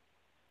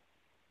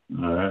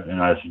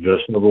 And I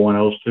suggest everyone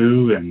else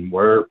too, and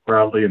wear it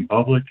proudly in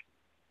public,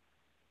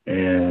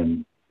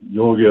 and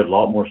you'll get a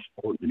lot more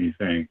support than you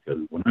think.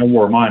 Because when I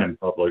wore mine in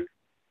public,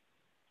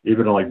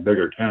 even in like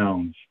bigger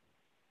towns,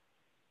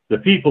 the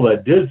people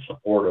that did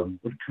support them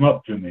would come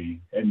up to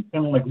me and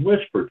kind of like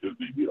whisper to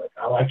me, be like,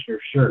 "I like your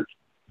shirt,"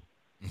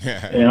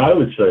 and I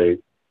would say,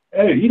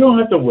 "Hey, you don't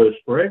have to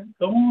whisper it.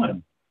 Go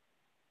on,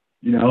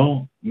 you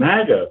know,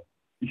 MAGA,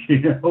 you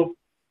know."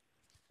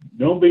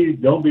 Don't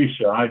be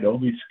shy.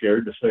 Don't be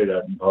scared to say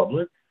that in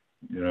public,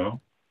 you know.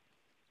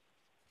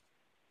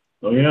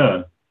 So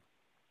yeah,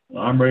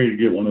 I'm ready to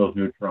get one of those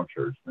new Trump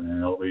shirts,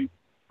 man. I'll be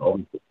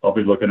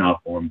looking out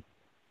for them.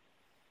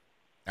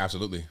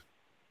 Absolutely.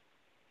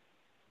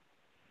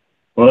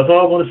 Well, that's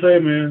all I want to say,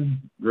 man.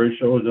 Great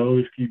show as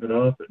always. Keep it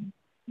up, and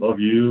love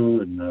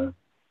you and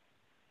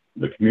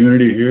the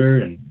community here.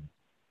 And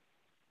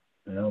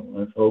you know,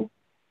 let's hope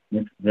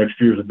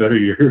next year's a better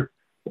year.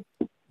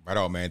 Right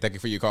on, man. Thank you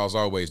for your calls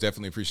always.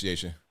 Definitely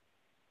appreciate you.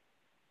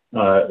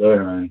 All right,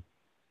 later, man.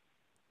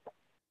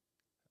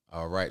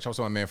 All right. Shout out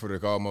to my man for the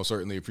call. Most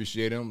certainly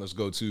appreciate him. Let's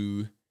go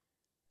to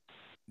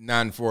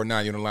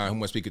 949. You're on the line. Who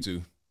am I speaking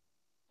to?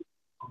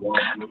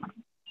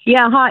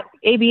 Yeah, hi,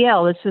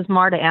 ABL. This is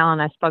Marta Allen.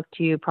 I spoke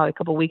to you probably a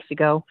couple weeks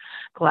ago.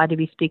 Glad to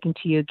be speaking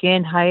to you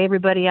again. Hi,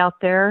 everybody out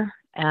there.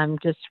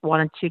 Just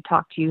wanted to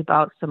talk to you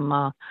about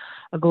some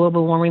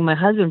global warming. My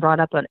husband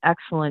brought up an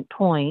excellent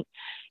point.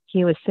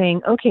 He was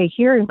saying, okay,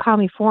 here in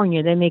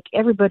California, they make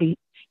everybody,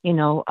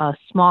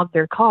 smog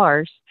their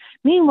cars.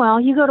 Meanwhile,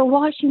 you go to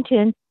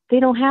Washington, they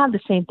don't have the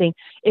same thing.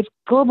 If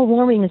global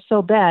warming is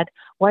so bad,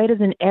 why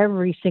doesn't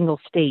every single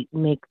state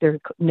make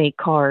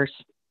cars,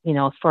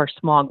 as far as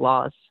smog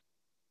laws?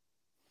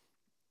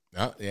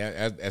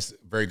 Yeah, that's a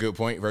very good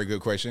point. Very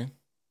good question.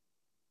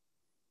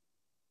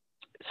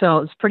 So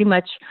it's pretty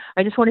much,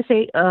 I just want to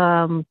say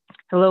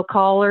hello,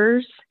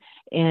 callers.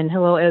 And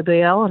hello,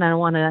 ABL, and I don't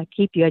want to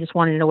keep you. I just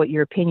wanted to know what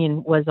your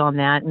opinion was on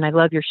that, and I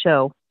love your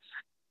show.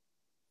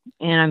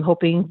 And I'm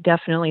hoping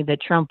definitely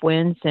that Trump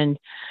wins and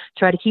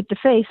try to keep the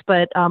faith,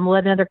 but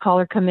let another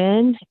caller come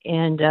in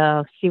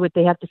and see what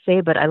they have to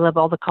say. But I love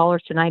all the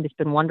callers tonight. It's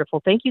been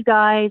wonderful. Thank you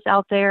guys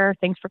out there.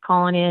 Thanks for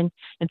calling in,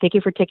 and thank you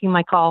for taking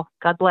my call.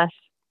 God bless.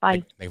 Bye.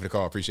 Thank you for the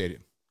call. Appreciate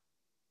it.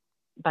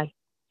 Bye.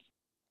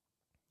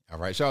 All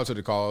right. Shout out to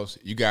the calls.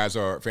 You guys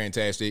are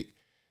fantastic.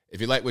 If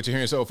you like what you're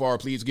hearing so far,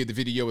 please give the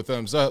video a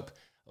thumbs up,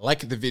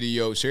 like the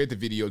video, share the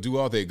video, do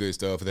all that good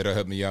stuff. That'll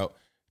help me out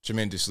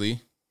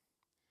tremendously.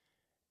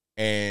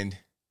 And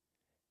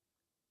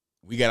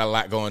We got a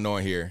lot going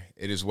on here.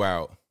 It is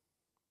wild.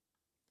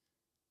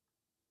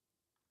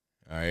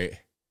 All right.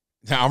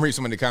 Now I'm reading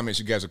some of the comments.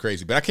 You guys are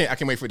crazy, but I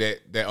can't wait for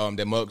that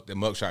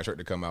mugshot shirt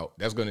to come out.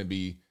 That's gonna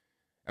be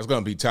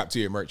top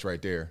tier merch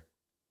right there.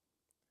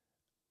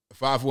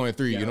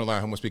 513, you know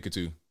line, who am I speaking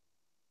to?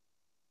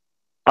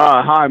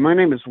 Hi, my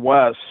name is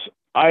Wes.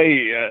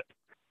 I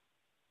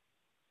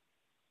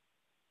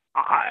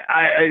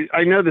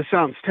know this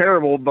sounds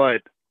terrible,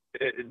 but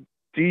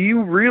do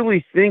you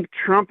really think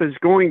Trump is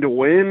going to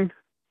win?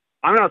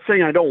 I'm not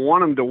saying I don't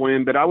want him to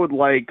win, but I would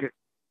like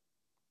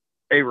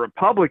a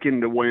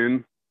Republican to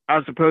win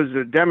as opposed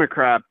to a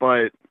Democrat,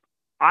 but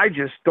I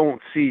just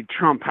don't see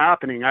Trump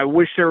happening. I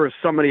wish there was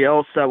somebody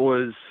else that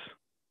was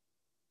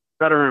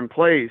better in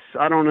place.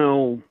 I don't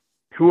know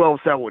who else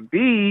that would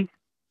be,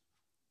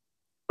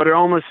 but it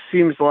almost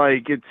seems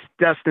like it's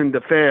destined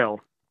to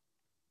fail.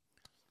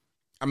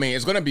 I mean,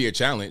 it's going to be a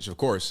challenge, of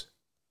course,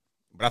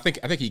 but I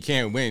think he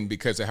can win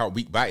because of how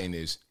weak Biden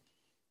is.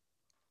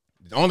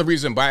 The only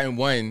reason Biden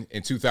won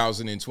in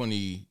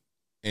 2020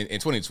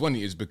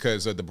 is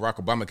because of the Barack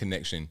Obama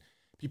connection.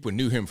 People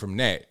knew him from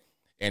that.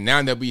 And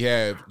now that we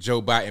have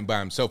Joe Biden by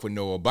himself with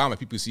no Obama,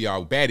 people see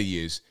how bad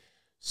he is.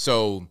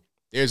 So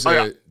there's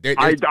I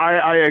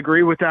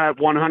agree with that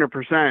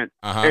 100%.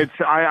 It's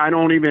I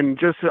don't even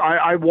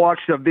I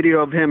watched a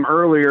video of him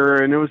earlier,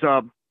 and it was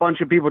a bunch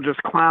of people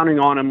just clowning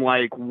on him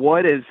like,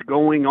 what is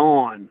going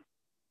on?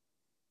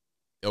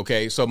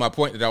 Okay, so my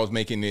point that I was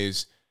making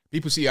is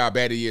people see how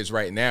bad he is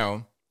right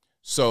now,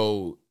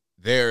 so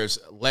there's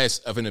less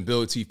of an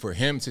ability for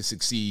him to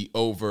succeed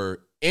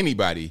over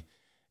anybody.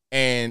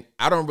 And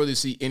I don't really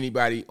see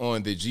anybody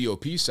on the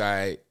GOP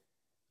side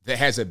that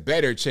has a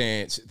better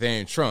chance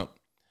than Trump.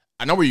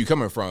 I know where you're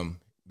coming from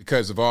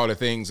because of all the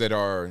things that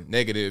are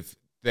negative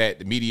that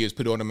the media has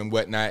put on him and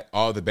whatnot,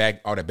 all the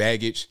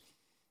baggage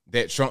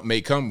that Trump may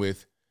come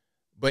with.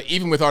 But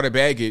even with all the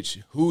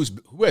baggage, who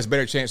has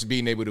better chance of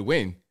being able to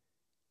win?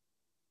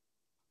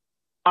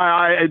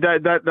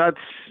 That's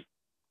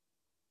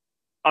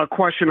a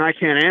question I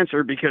can't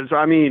answer because,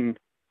 I mean,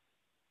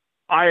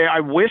 I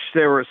wish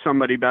there was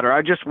somebody better.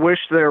 I just wish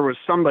there was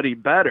somebody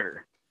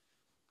better.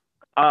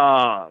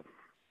 And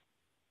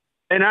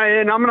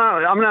I'm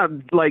not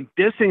like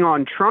dissing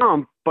on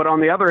Trump, but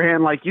on the other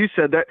hand, like you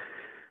said, that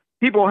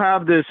people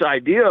have this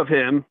idea of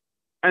him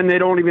and they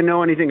don't even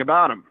know anything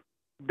about him.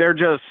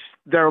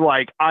 They're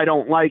like, I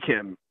don't like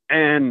him.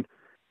 And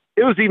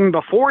it was even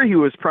before he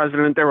was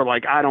president, they were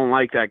like, I don't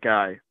like that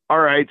guy. All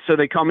right. So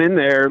they come in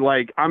there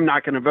like, I'm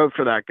not going to vote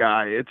for that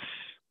guy.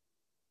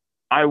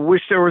 I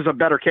wish there was a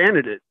better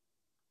candidate.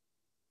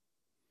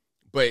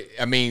 But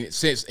I mean,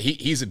 since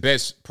he's the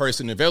best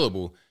person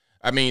available,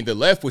 I mean, the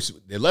left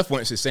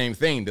wants the same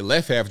thing. The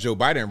left have Joe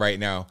Biden right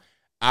now.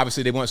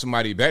 Obviously, they want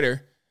somebody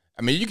better.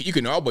 I mean, you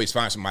can always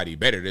find somebody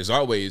better. That's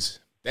always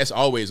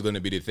going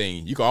to be the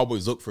thing. You can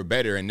always look for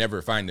better and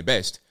never find the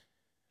best.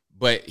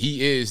 But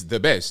he is the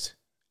best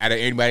out of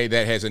anybody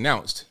that has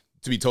announced,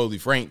 to be totally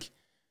frank.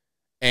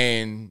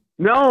 And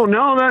no,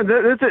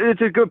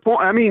 it's a good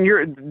point. I mean,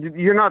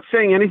 you're not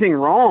saying anything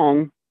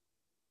wrong.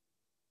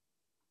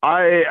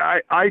 Let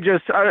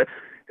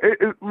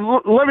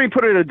me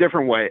put it a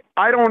different way.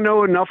 I don't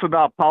know enough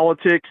about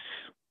politics.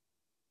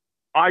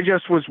 I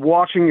just was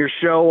watching your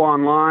show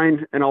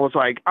online, and I was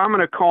like, I'm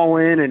going to call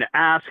in and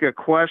ask a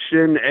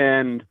question,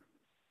 and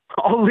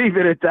I'll leave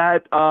it at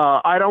that.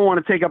 I don't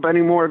want to take up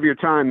any more of your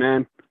time,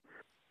 man.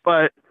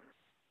 But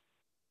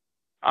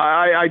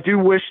I do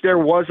wish there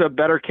was a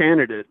better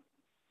candidate.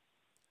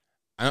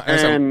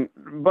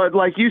 But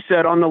like you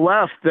said, on the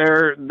left,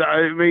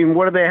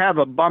 what do they have?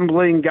 A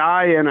bumbling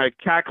guy and a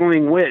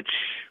cackling witch.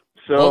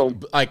 So, well,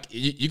 like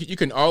you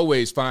can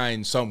always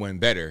find someone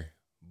better,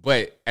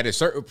 but at a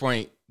certain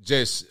point,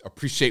 just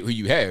appreciate who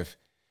you have,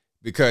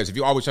 because if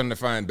you're always trying to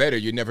find better,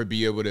 you'll never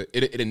be able to.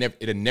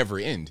 It'll never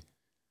end.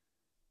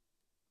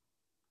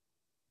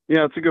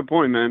 Yeah, it's a good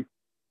point, man.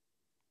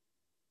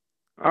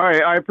 All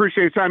right, I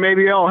appreciate your time,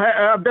 ABL.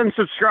 I've been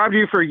subscribed to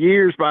you for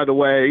years, by the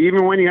way,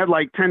 even when you had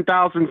like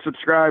 10,000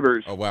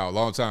 subscribers. Oh, wow.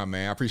 Long time,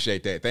 man. I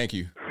appreciate that. Thank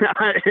you.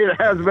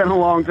 It has been a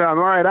long time.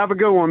 All right, have a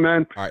good one,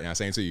 man. All right, now,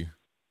 same to you.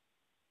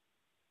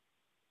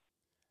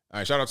 All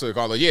right, shout out to the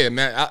caller. Yeah,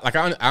 man,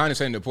 I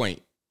understand the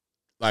point.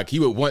 Like,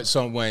 he would want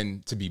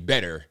someone to be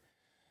better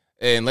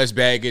and less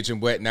baggage and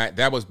whatnot.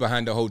 That was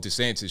behind the whole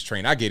DeSantis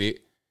train. I get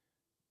it.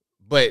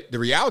 But the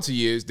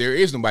reality is there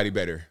is nobody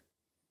better.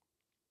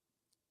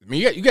 I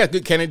mean, you got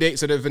good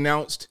candidates that have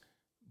announced,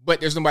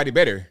 but there's nobody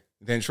better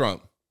than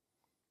Trump.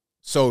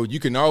 So you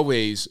can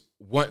always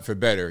want for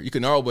better. You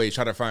can always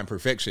try to find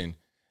perfection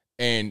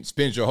and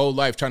spend your whole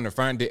life trying to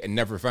find it and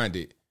never find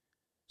it.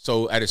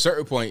 So at a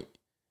certain point,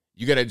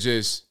 you got to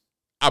just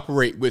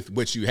operate with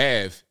what you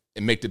have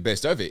and make the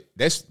best of it.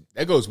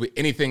 That goes with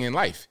anything in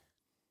life.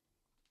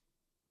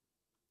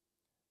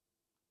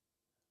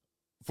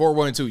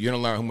 412, you're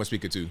going to learn who am I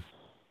speaking to?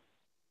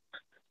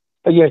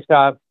 Yes,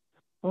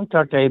 I'll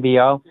talk to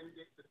ABL.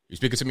 You're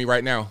speaking to me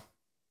right now.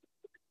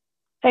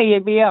 Hey,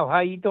 ABL, how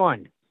you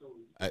doing?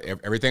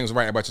 Everything's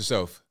right. About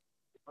yourself?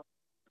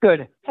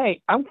 Good.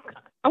 Hey, I'm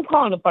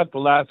calling about the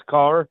last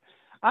caller.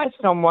 I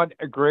somewhat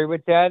agree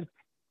with that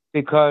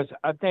because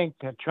I think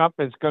that Trump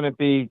is going to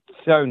be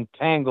so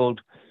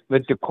entangled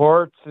with the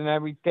courts and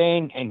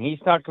everything, and he's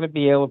not going to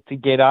be able to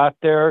get out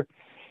there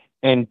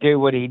and do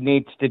what he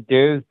needs to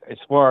do as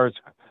far as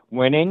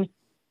winning.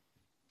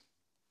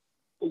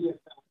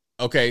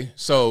 Okay,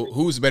 so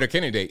who's a better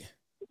candidate?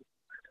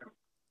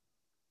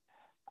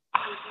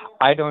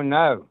 I don't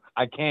know.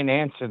 I can't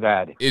answer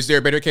that. Is there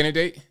a better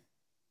candidate?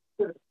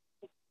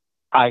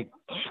 I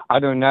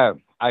don't know.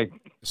 I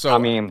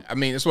mean,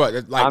 that's what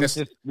I'm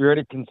just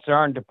really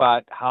concerned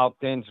about how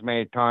things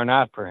may turn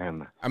out for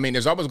him. I mean,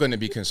 there's always going to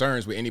be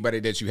concerns with anybody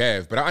that you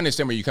have, but I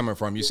understand where you're coming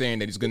from. You're saying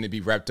that he's going to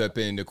be wrapped up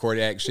in the court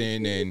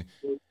action and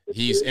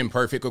he's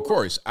imperfect. Of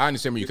course, I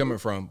understand where you're coming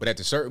from, but at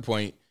a certain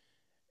point,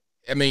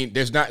 I mean,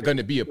 there's not going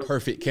to be a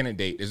perfect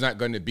candidate. There's not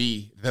going to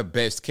be the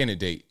best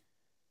candidate.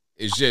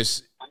 It's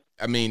just,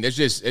 I mean, it's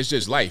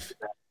just life.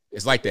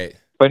 It's like that.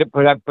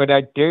 But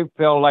I do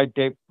feel like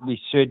that we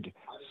should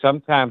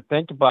sometime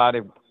think about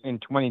it in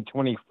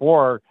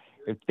 2024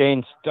 if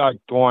things start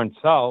going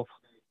south.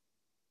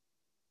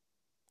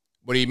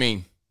 What do you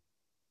mean?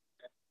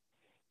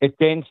 If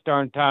things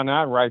don't turn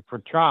out right for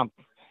Trump,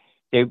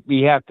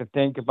 we have to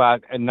think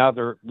about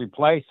another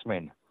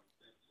replacement.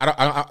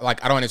 I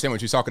don't understand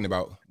what you're talking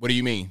about. What do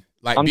you mean?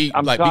 I'm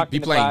talking be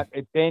plain. about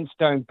if things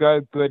don't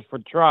go good for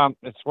Trump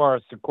as far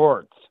as the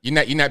courts.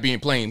 You're not being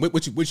plain.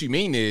 What you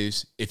mean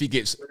is if he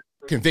gets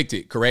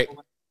convicted, correct?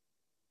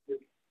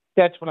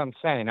 That's what I'm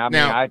saying.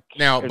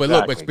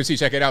 But see,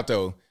 check it out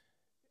though.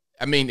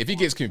 I mean, if he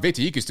gets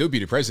convicted, he could still be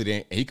the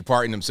president and he could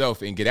pardon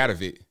himself and get out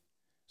of it.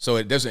 So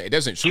it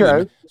doesn't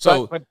True.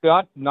 So, but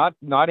not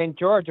in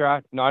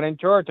Georgia. Not in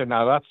Georgia.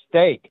 Now that's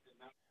state.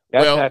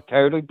 That's a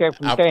totally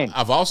different thing.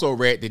 I've also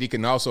read that he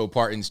can also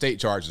pardon state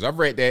charges. I've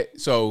read that.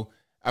 So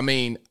I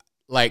mean,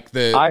 like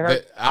I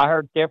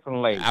heard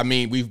differently. I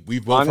mean,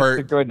 we've both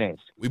heard. Goodness.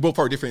 We both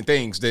heard different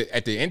things. That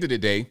at the end of the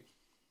day,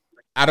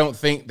 I don't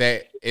think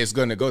that it's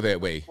going to go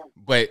that way.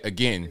 But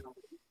again,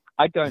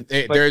 I don't.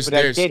 I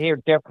did hear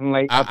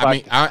differently.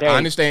 I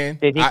understand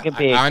that he can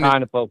be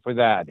accountable for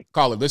that.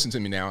 Caller, listen to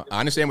me now. I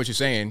understand what you're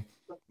saying.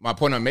 My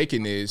point I'm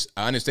making is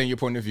I understand your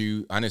point of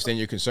view. I understand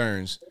your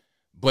concerns.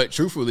 But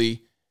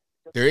truthfully,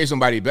 there is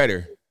somebody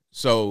better.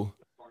 So,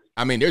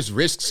 I mean, there's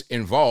risks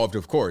involved,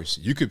 of course.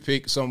 You could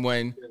pick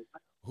someone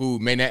who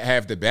may not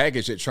have the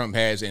baggage that Trump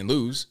has and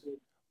lose,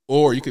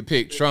 or you could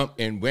pick Trump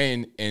and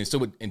win and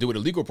still and deal with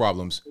the legal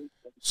problems.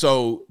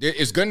 So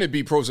it's going to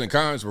be pros and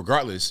cons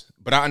regardless,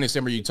 but I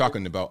understand where you're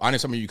talking about. I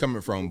understand where you're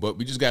coming from, but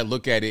we just got to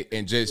look at it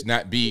and just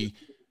not be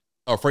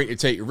afraid to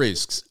take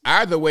risks.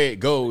 Either way it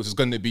goes, it's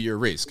going to be your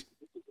risk.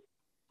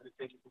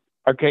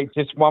 Okay,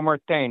 just one more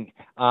thing.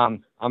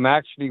 I'm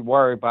actually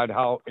worried about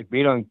how if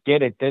we don't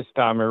get it this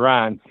time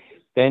around,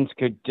 things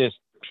could just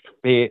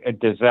be a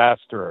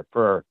disaster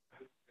for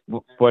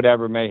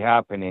whatever may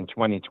happen in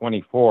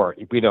 2024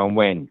 if we don't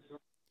win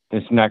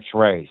this next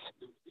race.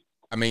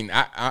 I mean,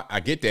 I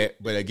get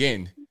that, but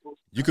again,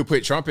 you could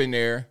put Trump in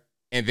there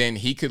and then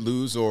he could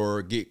lose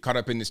or get caught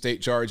up in the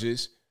state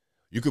charges.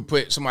 You could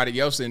put somebody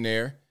else in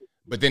there,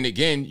 but then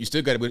again, you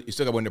still got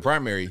to win the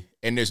primary,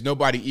 and there's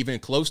nobody even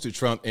close to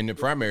Trump in the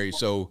primary.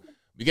 So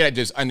we got to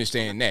just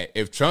understand that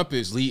if Trump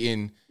is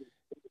leading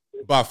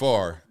by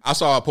far, I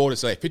saw a poll that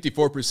said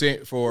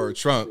 54% for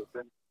Trump,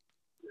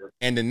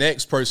 and the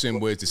next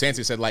person was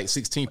DeSantis at like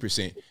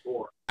 16%.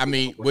 I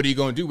mean, what are you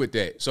going to do with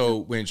that? So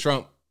when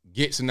Trump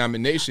gets a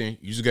nomination,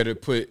 you just got to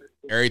put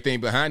everything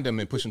behind them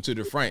and push them to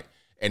the front.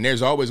 And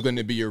there's always going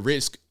to be a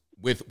risk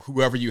with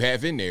whoever you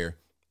have in there,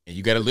 and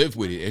you got to live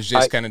with it. It's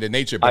just kind of the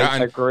nature. But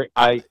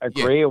I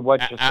agree with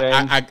what you're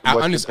saying.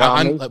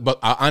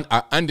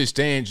 I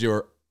understand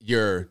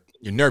your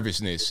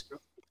nervousness.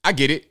 I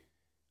get it.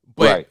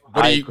 But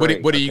what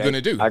are you going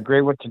to do? I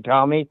agree with what you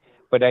tell me,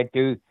 but I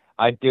do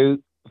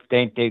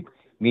think that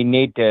we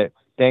need to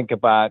think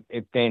about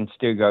if things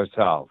do go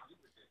south.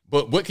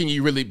 But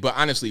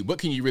honestly, what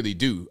can you really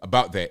do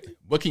about that?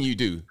 What can you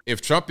do if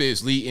Trump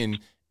is leading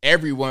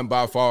everyone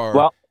by far?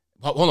 Well,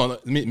 hold on,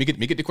 let me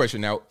get the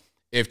question out.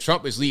 If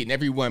Trump is leading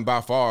everyone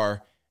by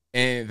far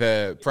in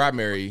the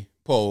primary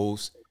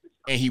polls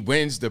and he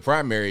wins the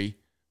primary,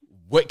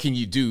 what can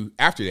you do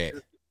after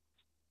that?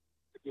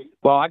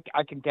 Well,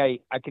 I can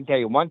tell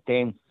you one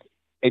thing.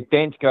 If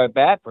things go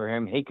bad for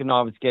him, he can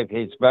always give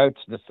his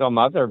votes to some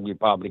other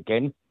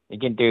Republican. He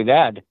can do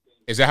that.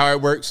 Is that how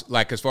it works?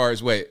 Like as far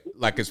as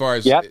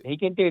Yep, he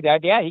can do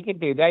that. Yeah, he can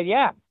do that.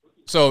 Yeah.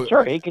 So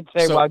sure, he could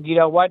say, well, you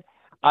know what?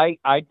 I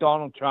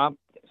Donald Trump,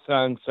 so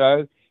and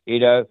so. You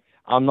know,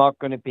 I'm not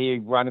going to be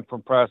running for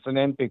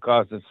president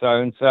because of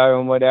so and so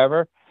and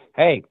whatever.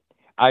 Hey,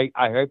 I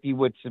hope you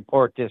would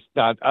support this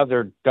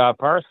other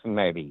person,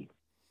 maybe.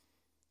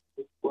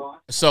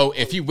 So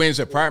if he wins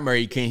a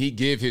primary, can he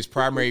give his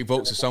primary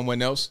votes to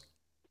someone else?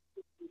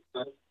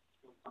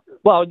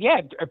 Well,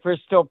 yeah, if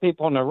there's still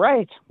people in the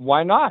race,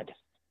 why not?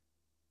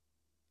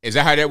 Is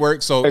that how that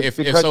works? So it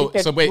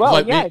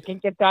can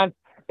get down.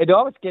 It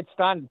always gets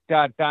down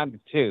to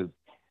two.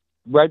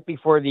 right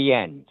before the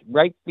end,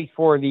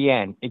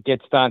 it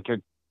gets down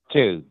to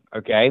 2,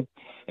 okay?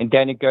 And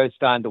then it goes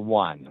down to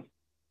 1.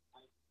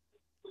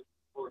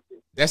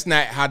 That's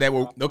not how that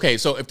will. Okay,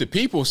 so if the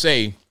people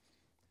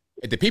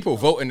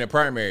vote in the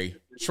primary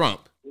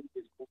Trump,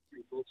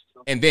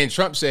 and then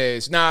Trump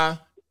says, "Nah,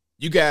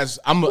 you guys,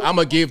 I'm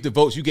gonna give the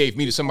votes you gave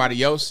me to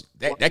somebody else,"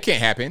 that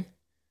can't happen.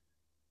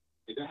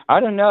 I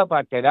don't know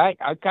about that. I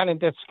kind of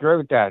disagree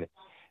with that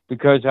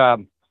because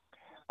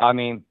I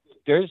mean,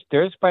 there's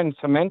been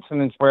some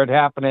incidents where it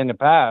happened in the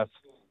past.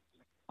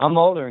 I'm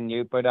older than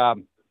you, but I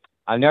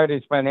know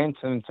there's been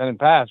incidents in the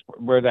past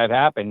where that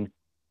happened.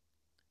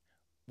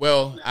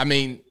 Well, I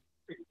mean,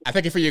 I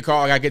thank you for your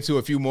call. I got to get to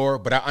a few more,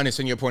 but I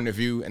understand your point of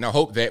view, and I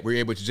hope that we're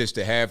able to just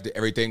to have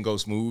everything go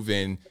smooth,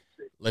 and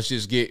let's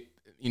just get,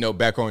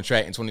 back on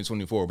track in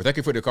 2024. But thank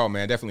you for the call,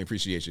 man. I definitely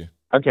appreciate you.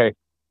 Okay.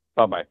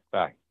 Bye-bye.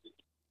 Bye.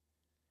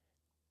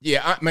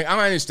 Yeah,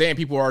 I understand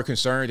people are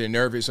concerned and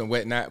nervous and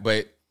whatnot,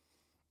 but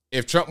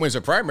if Trump wins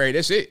a primary,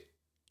 that's it.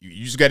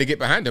 You just got to get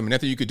behind him, and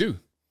nothing you could do.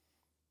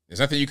 There's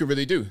nothing you could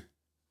really do.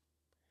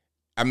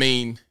 I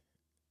mean,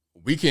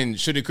 we can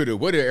shoulda, coulda,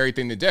 woulda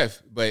everything to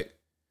death, but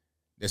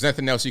there's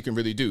nothing else you can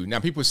really do. Now,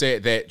 people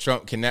said that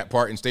Trump cannot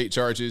pardon state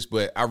charges,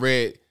 but I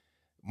read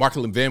Mark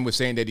Levin was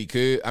saying that he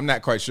could. I'm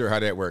not quite sure how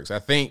that works. I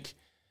think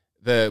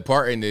the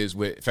pardon is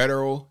with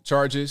federal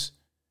charges.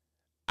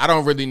 I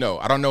don't really know.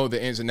 I don't know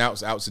the ins and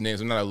outs and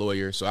ins. I'm not a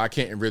lawyer, so I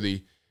can't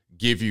really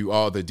give you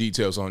all the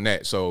details on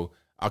that. So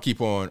I'll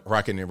keep on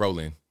rocking and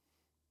rolling.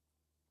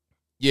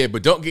 Yeah,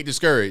 but don't get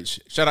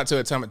discouraged. Shout out to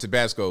Atomic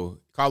Tabasco.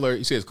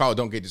 He says, caller,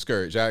 don't get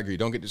discouraged. I agree.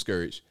 Don't get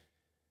discouraged.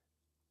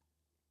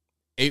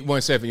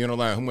 817, you're on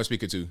the line. Who am I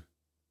speaking to?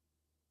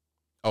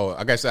 Oh,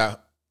 I guess I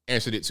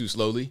answered it too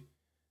slowly.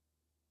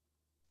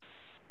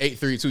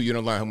 832, you're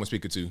on the line. Who am I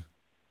speaking to?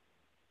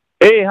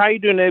 Hey, how you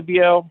doing,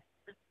 ABL?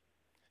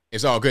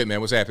 It's all good, man.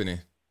 What's happening?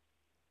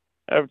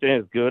 Everything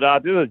is good.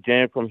 This is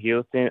Jan from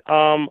Houston.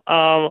 I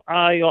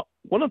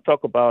want to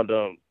talk about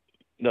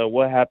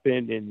what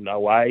happened in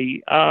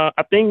Hawaii.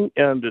 I think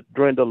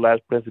during the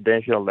last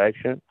presidential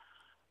election,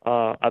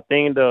 I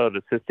think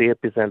the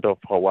 68% of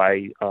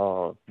Hawaii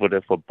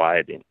voted for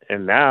Biden,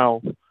 and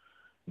now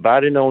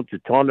Biden owns to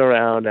turn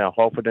around and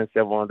offer them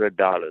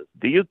 $700.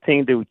 Do you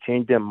think they will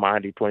change their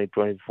mind in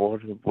 2024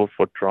 to vote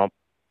for Trump?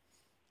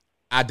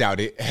 I doubt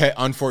it.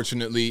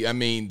 Unfortunately, I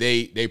mean,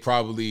 they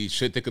probably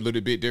should think a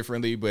little bit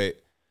differently, but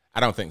I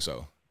don't think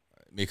so,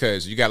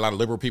 because you got a lot of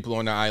liberal people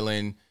on the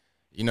island.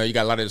 You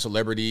got a lot of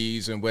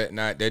celebrities and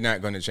whatnot. They're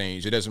not going to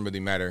change. It doesn't really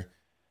matter.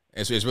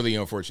 It's really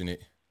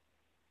unfortunate.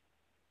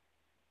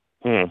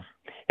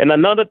 And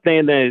another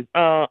thing is,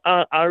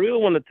 I really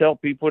want to tell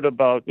people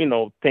about,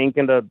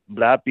 thinking that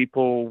black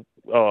people,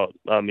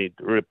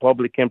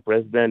 Republican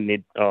president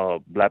need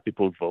black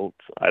people's votes.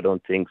 I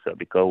don't think so,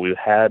 because we've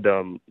had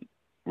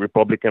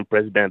Republican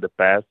president in the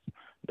past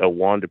that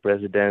won the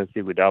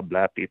presidency without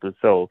black people.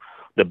 So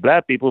the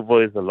black people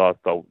vote is a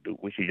lost cause.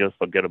 We should just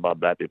forget about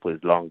black people.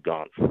 It's long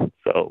gone.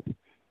 So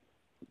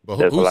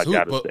that's all I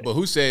got to say. But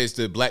who says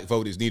the black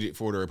vote is needed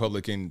for the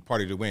Republican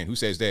Party to win? Who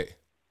says that?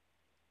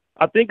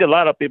 I think a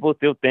lot of people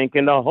still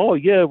thinking, oh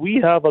yeah,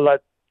 we have like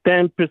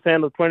 10%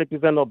 or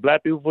 20% of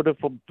black people voted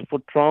for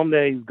Trump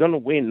that he's gonna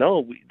win.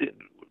 No,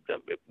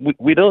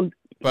 we don't.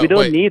 We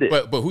don't need it.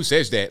 But who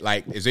says that?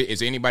 Like, is there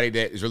anybody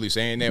that is really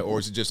saying that, or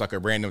is it just like a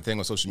random thing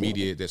on social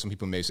media that some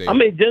people may say? I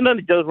mean,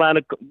 generally just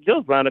random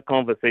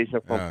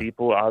conversation from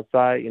people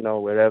outside.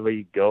 Wherever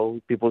you go,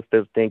 people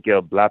still think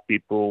black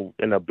people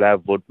and a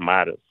black vote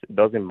matters. It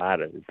doesn't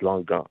matter. It's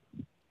long gone.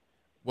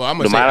 Well, I'm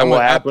gonna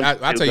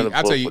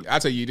I'll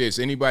tell you this.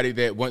 Anybody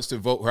that wants to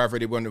vote, however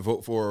they want to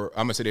vote for,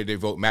 I'm gonna say that their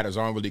vote matters.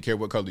 I don't really care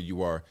what color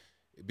you are,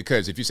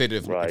 because if you say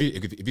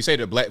if you say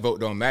the black vote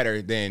don't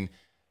matter, then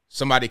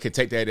somebody could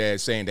take that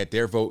as saying that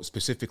their vote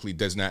specifically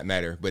does not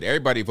matter. But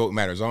everybody's vote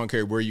matters. I don't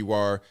care where you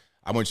are.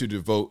 I want you to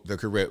vote the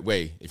correct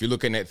way. If you're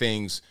looking at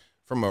things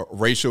from a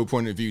racial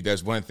point of view,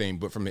 that's one thing.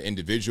 But from an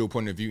individual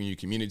point of view in your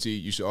community,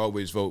 you should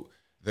always vote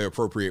the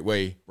appropriate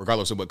way,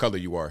 regardless of what color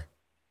you are.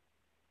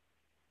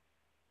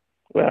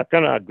 Well, I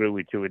kind of agree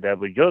with you with that.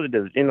 But usually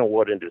there's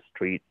word in the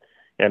street.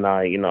 And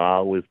I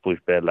always push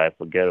back, like,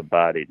 forget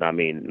about it. I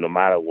mean, no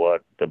matter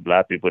what, the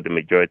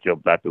majority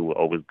of black people will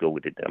always go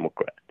with the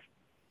Democrats.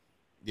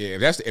 Yeah,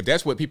 if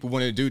that's what people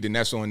want to do, then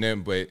that's on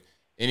them. But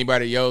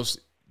anybody else,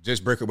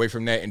 just break away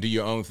from that and do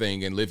your own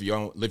thing and live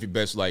your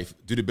best life.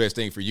 Do the best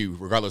thing for you,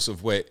 regardless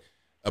of what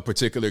a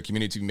particular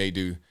community may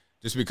do.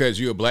 Just because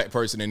you're a black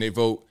person and they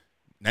vote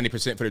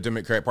 90% for the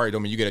Democrat Party,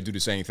 don't mean you got to do the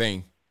same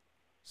thing.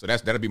 So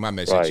that'll be my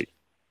message. Right.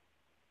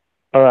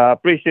 All right, I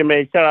appreciate it,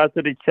 man. Shout out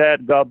to the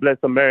chat. God bless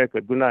America.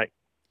 Good night.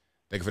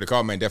 Thank you for the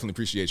call, man. Definitely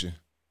appreciate you.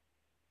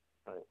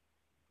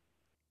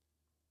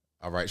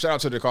 All right. Shout out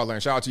to the caller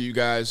and shout out to you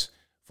guys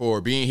for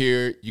being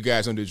here. You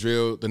guys on the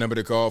drill. The number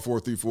to call,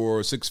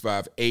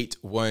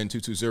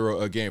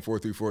 434-658-1220. Again,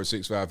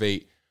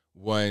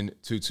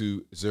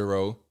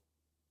 434-658-1220.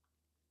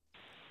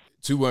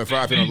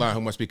 215 on the line.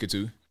 Who am I speaking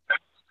to?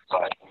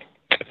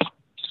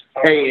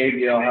 Hey,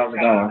 ABL. How's it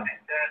going?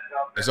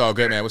 It's all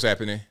good, man. What's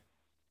happening?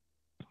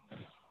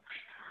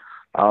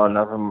 Oh,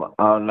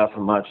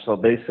 nothing much. So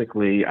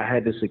basically, I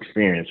had this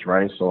experience,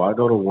 right? So I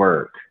go to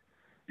work,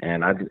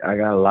 and I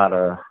got a lot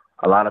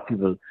of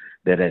people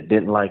that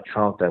didn't like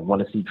Trump, that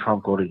want to see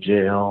Trump go to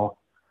jail,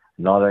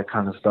 and all that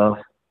kind of stuff.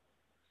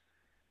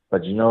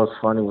 But you know what's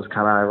funny? What's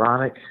kind of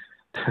ironic?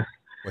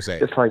 What's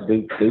that? It's like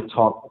they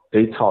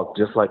talk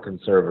just like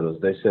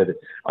conservatives. They said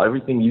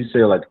everything you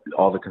say, like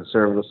all the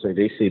conservatives say,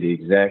 they say the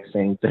exact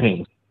same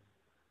thing.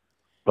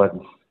 But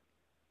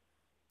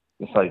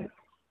it's like,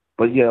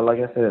 but yeah, like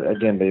I said,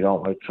 again, they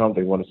don't like Trump.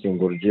 They want to see him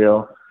go to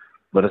jail.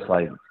 But it's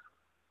like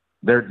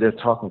they're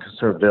talking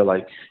conservative. They're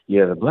like,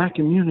 yeah, the black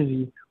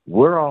community,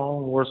 we're our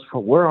own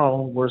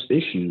worst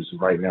issues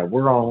right now.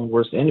 We're our own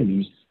worst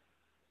enemies.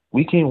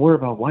 We can't worry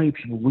about white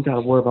people. We got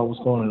to worry about what's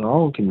going on in our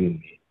own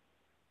community.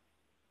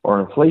 Or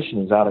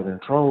inflation is out of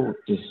control.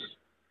 Just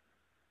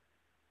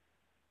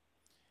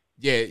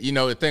Yeah,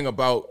 the thing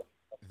about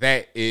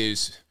that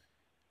is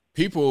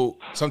people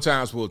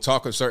sometimes will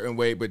talk a certain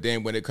way, but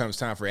then when it comes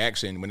time for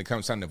action, when it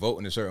comes time to vote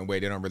in a certain way,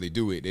 they don't really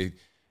do it. They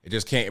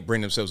just can't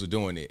bring themselves to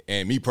doing it.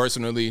 And me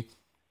personally,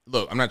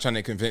 look, I'm not trying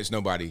to convince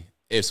nobody.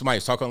 If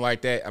somebody's talking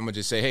like that, I'm going to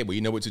just say, hey, well,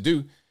 you know what to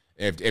do.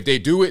 If they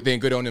do it, then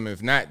good on them.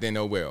 If not, then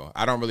oh well.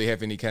 I don't really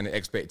have any kind of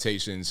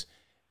expectations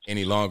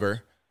any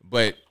longer.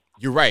 But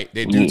you're right.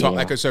 They do talk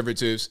like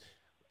conservatives.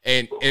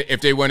 And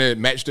if they want to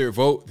match their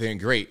vote, then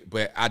great.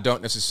 But I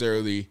don't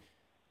necessarily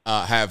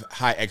have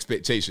high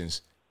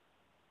expectations.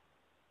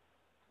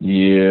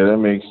 yeah, that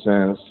makes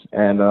sense.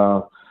 And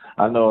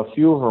I know a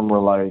few of them were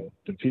like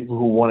the people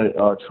who wanted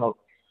Trump,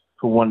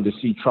 who wanted to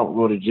see Trump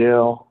go to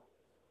jail.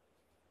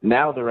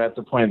 Now they're at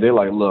the point they're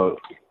like, look,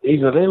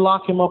 either they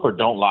lock him up or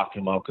don't lock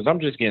him up, because I'm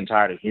just getting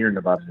tired of hearing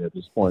about it at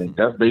this point.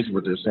 That's basically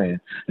what they're saying.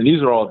 And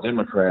these are all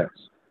Democrats.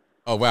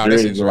 Oh, wow. They're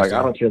That's either like, interesting.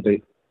 I don't care if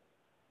they.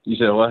 You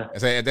said what?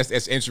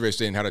 That's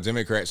interesting how the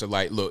Democrats are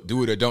like, look,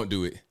 do it or don't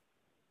do it.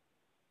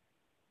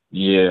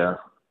 Yeah.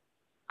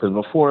 Because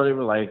before they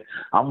were like,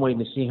 I'm waiting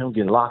to see him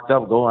get locked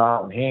up, go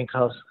out in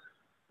handcuffs.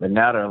 But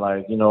now they're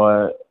like, you know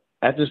what?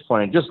 At this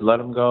point, just let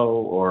him go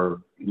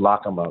or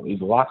lock him up.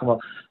 Either lock him up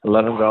or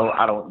let him go.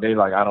 I don't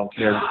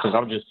care,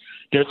 because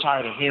they're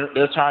tired of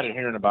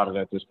hearing about it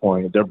at this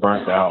point. They're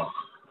burnt out.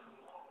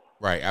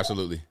 Right.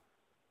 Absolutely.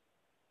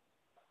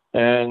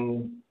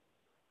 And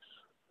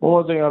one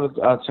more thing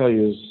I'll tell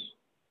you is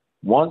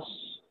once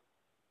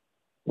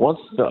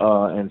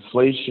the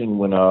inflation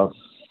went up,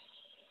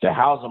 the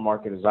housing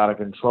market is out of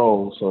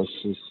control. So it's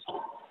just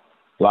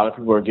a lot of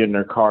people are getting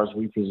their cars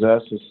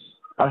repossessed.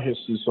 I hear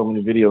see so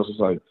many videos. It's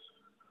like,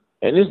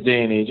 in this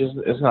day and age,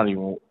 it's not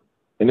even,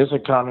 in this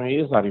economy,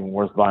 it's not even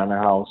worth buying a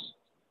house.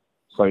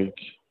 It's like,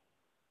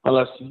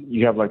 unless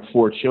you have like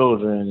 4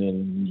 children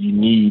and you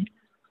need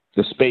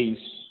the space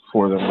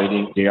for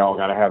them, they all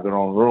got to have their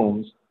own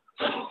rooms.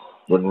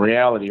 But in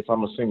reality, if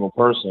I'm a single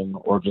person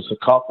or just a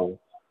couple,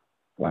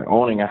 like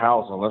owning a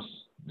house, unless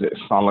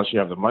you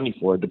have the money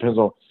for it, depends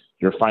on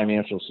your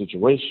financial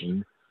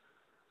situation.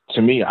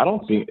 To me, I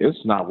don't think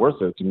it's not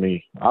worth it to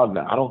me. I'm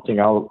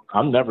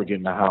never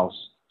getting a house,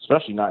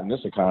 especially not in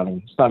this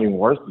economy. It's not even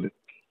worth it.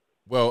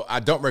 Well, I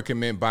don't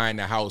recommend buying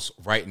a house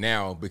right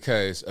now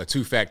because of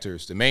 2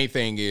 factors. The main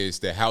thing is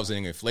the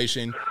housing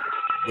inflation,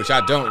 which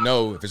I don't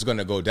know if it's going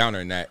to go down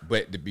or not.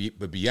 But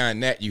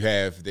beyond that, you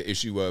have the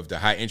issue of the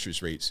high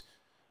interest rates.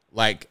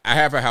 Like, I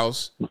have a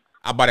house.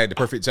 I bought it at the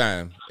perfect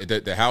time.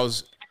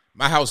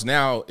 My house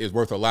now is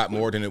worth a lot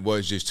more than it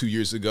was just 2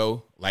 years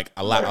ago. Like,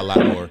 a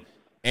lot more.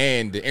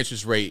 And the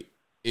interest rate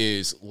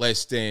is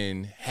less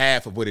than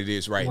half of what it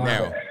is right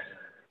now.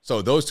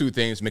 So those 2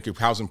 things make your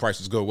housing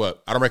prices go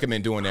up. I don't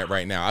recommend doing that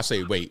right now. I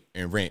say wait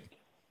and rent.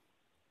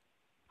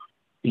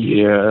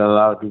 Yeah, a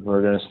lot of people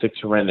are going to stick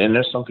to rent. And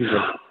there's some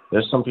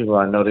people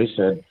I know, they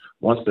said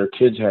once their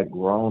kids had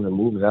grown and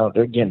moved out,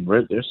 they're getting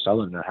rid, they're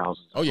selling their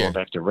houses and going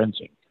back to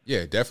renting.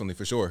 Yeah, definitely,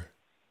 for sure.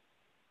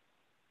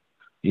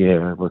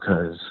 Yeah,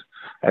 because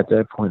at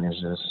that point,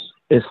 there's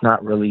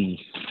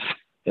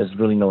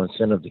really no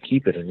incentive to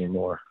keep it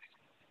anymore.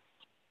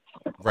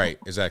 Right,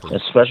 exactly.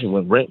 Especially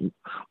when rent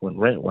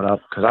went up,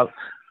 because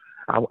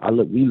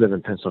we live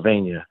in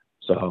Pennsylvania,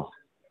 so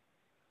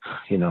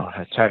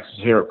taxes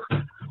here,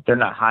 they're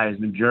not high as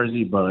New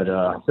Jersey, but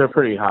they're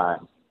pretty high.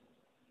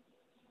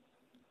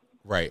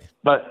 Right.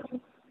 But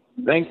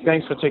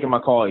thanks for taking my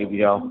call,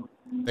 ABL.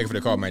 Thank you for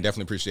the call, man.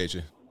 Definitely appreciate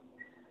you.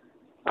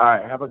 All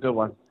right, have a good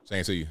one.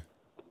 Same to you.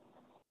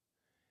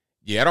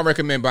 Yeah, I don't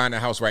recommend buying a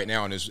house right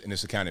now in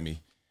this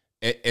economy,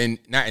 and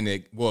not in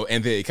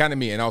the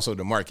economy and also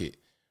the market.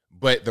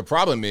 But the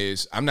problem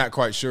is, I'm not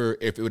quite sure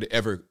if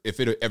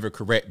it'll ever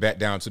correct back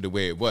down to the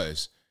way it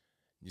was.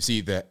 You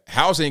see, the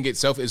housing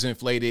itself is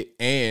inflated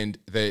and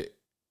the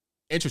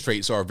interest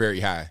rates are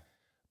very high,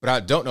 but I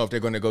don't know if they're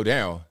going to go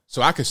down.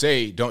 So I could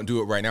say, don't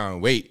do it right now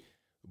and wait.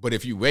 But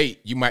if you wait,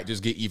 you might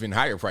just get even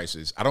higher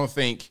prices. I don't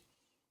think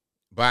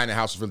buying a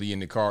house is really in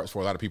the cards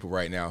for a lot of people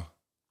right now.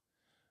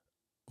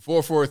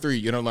 443,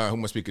 you don't know who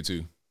am I speaking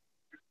to?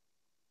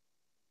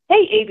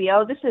 Hey,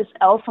 ABL, this is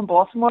Elle from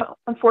Baltimore,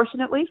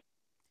 unfortunately.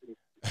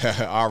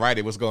 All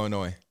righty, what's going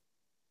on?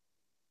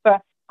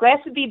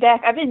 Glad to be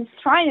back. I've been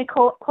trying to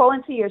call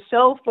into your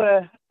show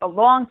for a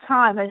long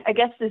time. I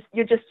guess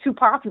you're just too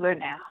popular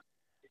now.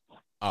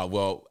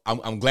 Well,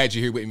 I'm glad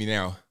you're here with me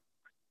now.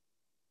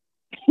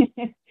 So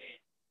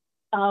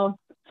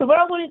what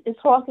I wanted to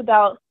talk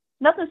about,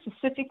 nothing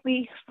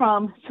specifically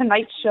from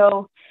tonight's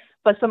show,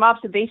 but some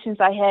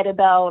observations I had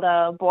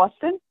about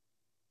Boston.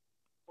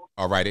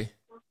 All righty.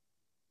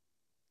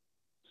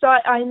 So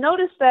I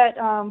noticed that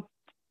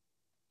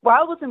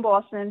while I was in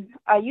Boston,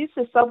 I used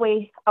the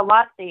subway a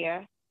lot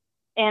there,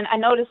 and I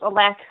noticed a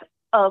lack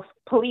of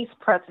police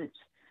presence.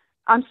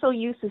 I'm so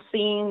used to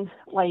seeing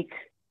like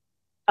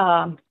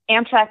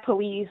Amtrak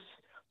police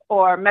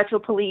or Metro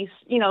police,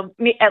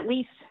 at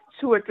least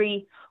 2 or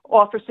 3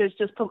 officers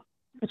just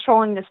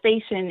patrolling the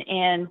station,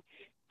 and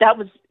that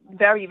was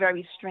very,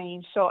 very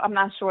strange. So I'm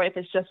not sure if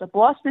it's just a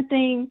Boston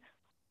thing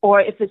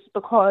or if it's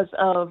because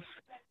of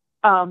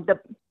the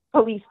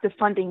police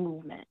defunding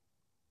movement.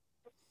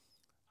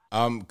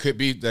 Could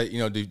be that,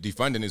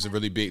 defunding is a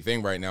really big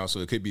thing right now, so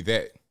it could be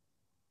that.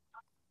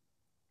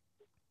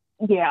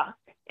 Yeah.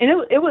 And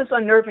it was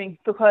unnerving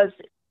because,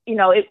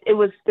 it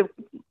was, the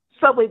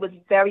subway was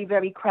very,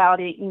 very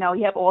crowded. You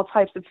have all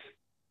types of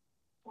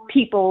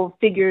people,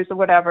 figures or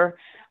whatever.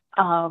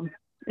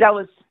 That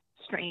was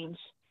strange.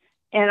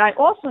 And I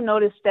also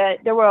noticed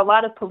that there were a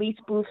lot of police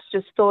booths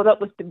just filled up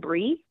with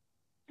debris.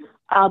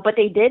 But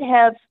they did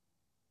have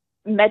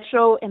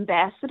Metro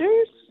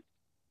ambassadors.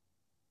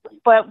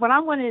 But what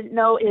I want to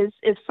know is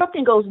if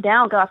something goes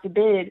down, God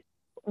forbid,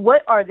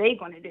 what are they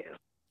going to do?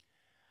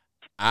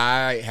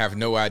 I have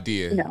no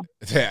idea. No.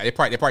 They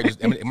probably just,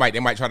 they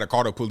might try to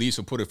call the police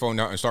or put a phone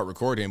out and start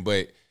recording.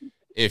 But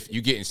if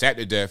you getting stabbed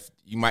to death,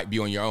 you might be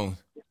on your own.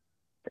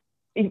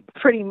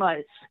 Pretty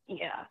much,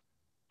 yeah.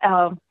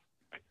 And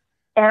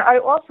I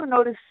also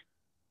noticed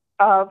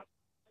a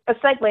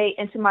segue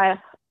into my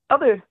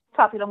other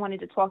topic I wanted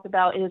to talk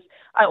about is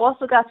I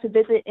also got to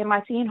visit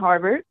MIT and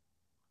Harvard.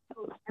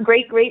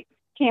 Great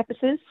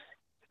campuses.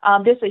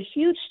 There's a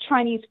huge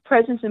Chinese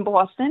presence in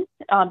Boston.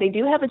 They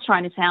do have a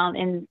Chinatown,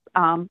 and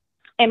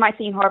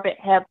MIT and Harvard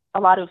have a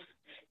lot of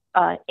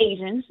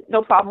Asians.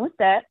 No problem with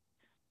that.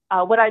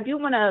 What I do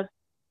want to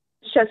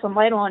shed some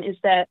light on is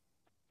that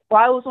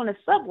while I was on the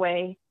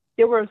subway,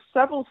 there were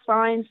several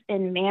signs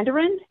in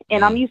Mandarin,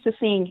 and I'm used to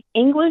seeing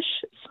English,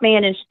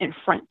 Spanish, and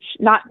French,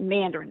 not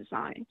Mandarin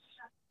signs.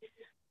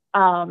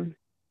 And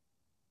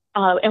while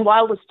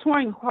I was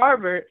touring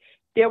Harvard,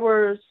 there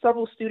were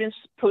several students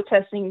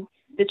protesting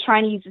the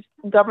Chinese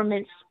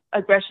government's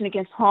aggression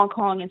against Hong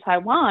Kong and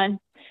Taiwan.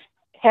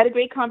 Had a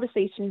great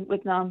conversation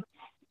with them,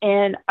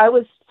 and I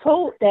was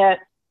told that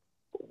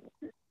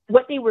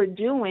what they were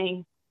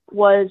doing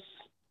was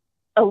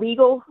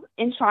illegal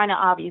in China,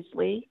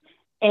 obviously,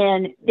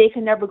 and they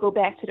can never go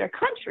back to their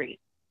country.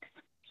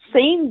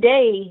 Same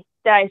day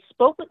that I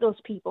spoke with those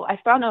people, I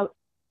found an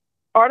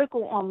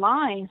article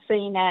online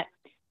saying that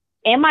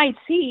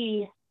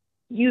MIT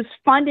used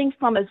funding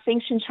from a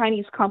sanctioned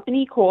Chinese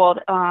company called,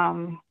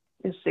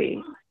 let's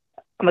see,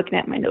 I'm looking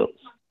at my notes.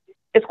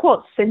 It's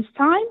called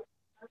SenseTime.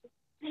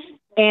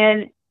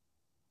 And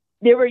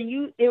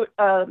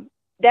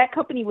that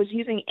company was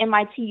using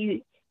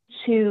MIT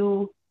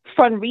to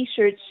fund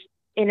research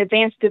in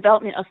advanced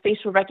development of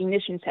facial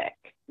recognition tech.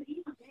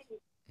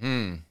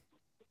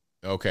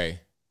 Okay.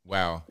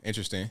 Wow.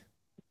 Interesting.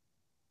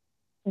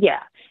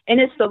 Yeah. And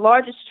it's the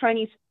largest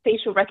Chinese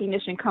facial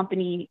recognition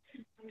company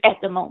at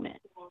the moment.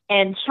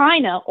 And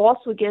China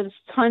also gives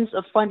tons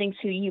of funding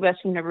to U.S.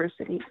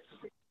 universities.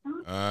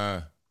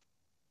 Wow.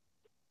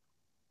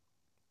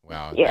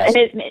 Yeah,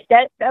 and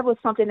that was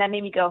something that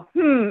made me go,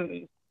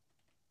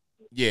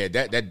 Yeah,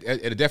 that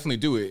it'll definitely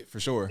do it for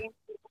sure.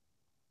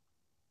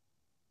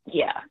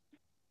 Yeah.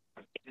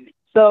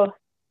 So,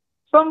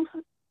 some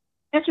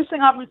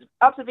interesting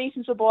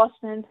observations of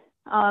Boston.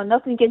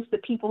 Nothing against the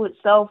people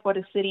itself or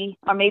the city,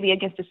 or maybe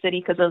against the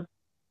city because of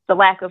the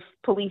lack of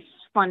police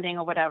funding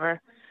or whatever.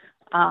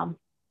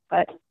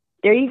 But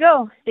there you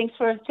go. Thanks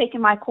for taking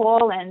my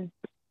call and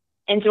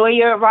enjoy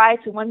your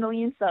ride to 1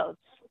 million subs.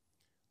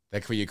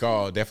 Thank you for your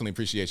call. Definitely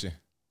appreciate you.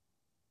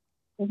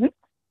 Mm-hmm.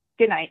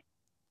 Good night.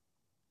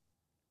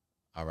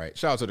 All right.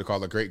 Shout out to the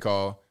caller. Great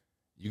call.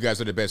 You guys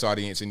are the best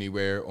audience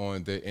anywhere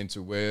on the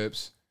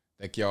interwebs.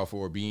 Thank y'all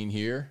for being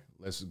here.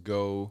 Let's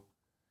go.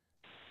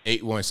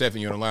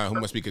 817, you're on the line. Who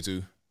am I speaking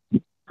to?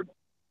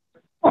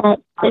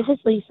 This is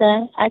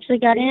Lisa. I actually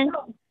got in.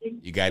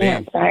 You got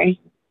in? Sorry.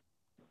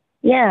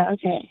 Yeah,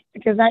 okay.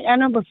 Because I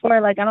know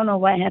before, I don't know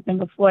what happened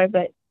before,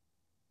 but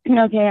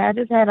okay, I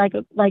just had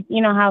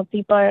how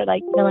people are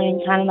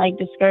feeling kind of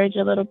discouraged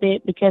a little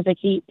bit because they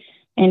keep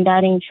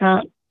indicting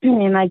Trump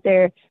and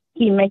they're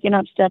keep making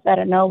up stuff out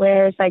of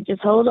nowhere. It's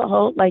just hold,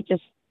 how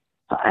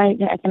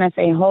can I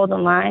say, hold the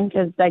line,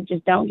 because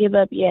just don't give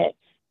up yet.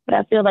 But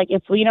I feel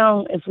if we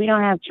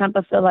don't have Trump,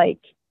 I feel if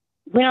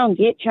we don't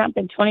get Trump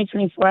in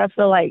 2024, I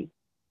feel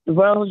the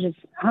world just,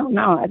 I don't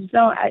know. I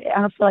feel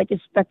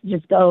it's about to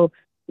just go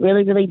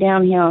really, really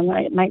downhill.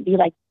 It might be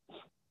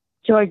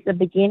towards the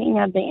beginning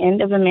of the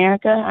end of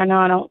America. I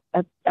know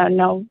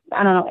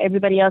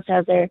everybody else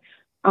has their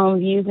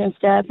views and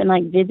stuff, and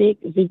like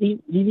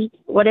Vivek,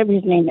 whatever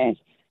his name is.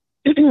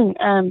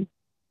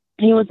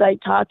 He was like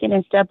talking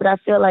and stuff, but I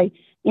feel like,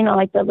 you know,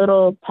 like the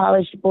little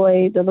polished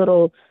boy, the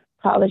little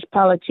polished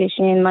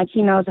politician, like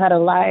he knows how to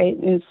lie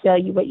and sell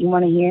you what you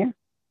want to hear.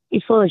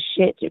 He's full of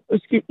shit.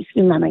 Excuse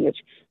my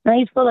language. No,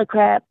 he's full of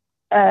crap.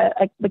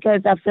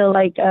 Because I feel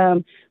like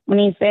when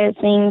he says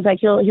things, like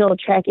he'll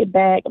track it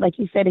back. Like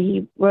he said,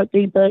 he wrote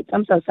 3 books.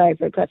 I'm so sorry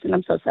for cussing.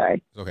 I'm so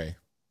sorry. It's okay.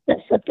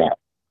 Let's flip that.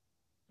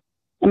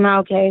 Am I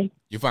okay?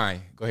 You're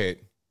fine. Go ahead.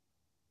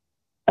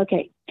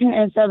 Okay.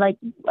 And so like,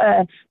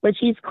 but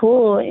he's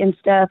cool and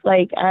stuff.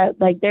 Like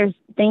there's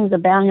things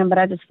about him, but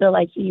I just feel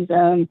like he's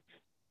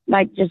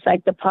like just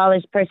like the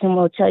polished person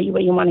will tell you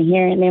what you want to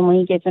hear, and then when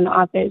he gets in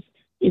office,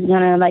 he's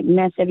gonna like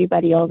mess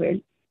everybody over.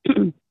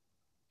 And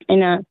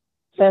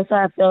so that's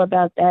how I feel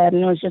about that.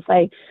 And it was just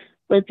like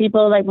with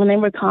people, like when they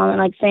were calling,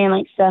 like saying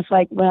like stuff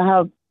like, well,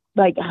 how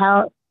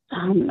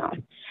I don't know,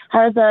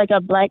 how is that like a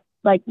black,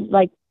 like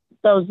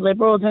those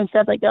liberals and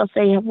stuff, like they'll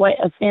say what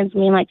offends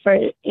me. Like for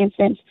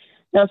instance,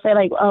 they'll say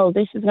like, oh,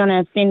 this is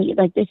gonna offend you,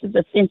 like this is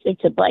offensive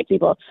to black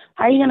people.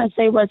 How are you gonna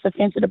say what's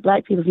offensive to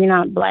black people if you're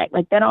not black?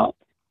 Like that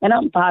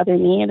don't bother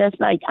me. That's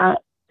like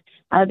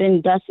I've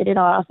been dusted it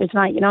off. It's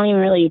not, you don't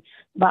even really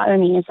bother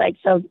me. It's like,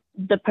 so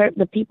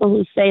the people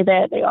who say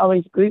that, they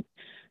always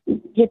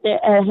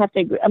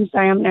I'm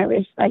sorry, I'm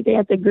nervous. Like they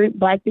have to group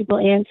black people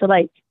into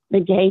like the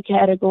gay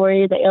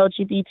category, the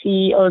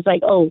LGBT, or it's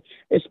like, oh,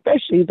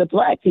 especially the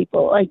black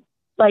people.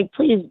 Like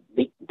please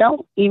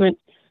don't even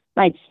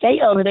like stay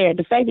over there.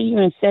 The fact that you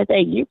even said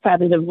that, you're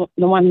probably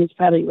the one who's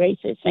probably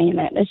racist saying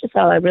that. That's just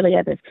all I really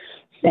had to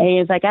say.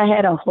 Is like I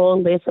had a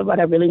whole list of what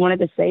I really wanted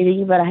to say to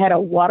you, but I had a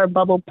water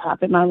bubble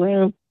pop in my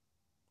room.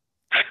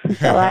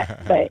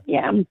 But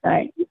yeah, I'm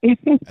sorry.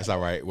 That's all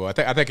right. Well,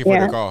 I thank you for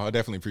the call. I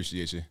definitely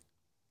appreciate you.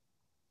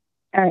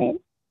 All right.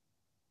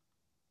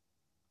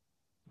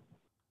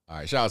 All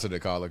right. Shout out to the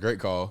caller. Great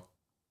call.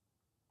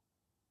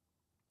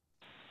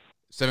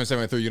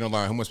 773, you're on the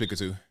line. Who am I speaking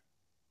to?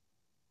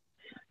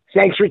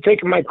 Thanks for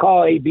taking my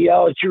call,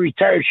 ABL. It's your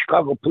retired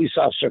Chicago police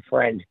officer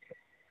friend.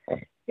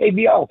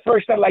 ABL,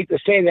 first I'd like to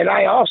say that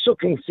I also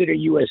consider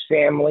you as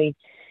family.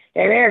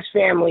 And as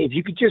family, if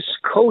you could just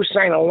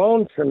co-sign a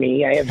loan for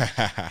me, I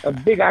have a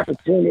big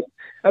opportunity,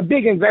 a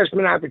big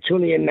investment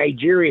opportunity in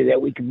Nigeria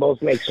that we could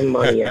both make some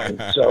money on.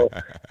 So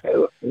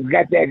we've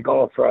got that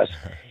going for us.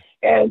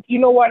 And you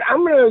know what?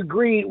 I'm going to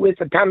agree with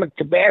Atomic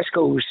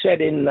Tabasco, who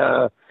said in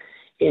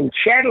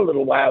chat a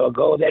little while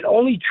ago that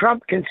only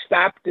Trump can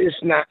stop this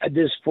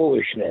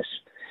foolishness.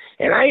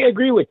 And I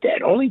agree with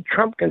that. Only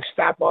Trump can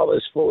stop all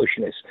this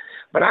foolishness.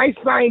 But I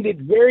find it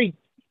very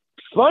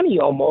funny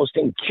almost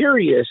and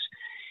curious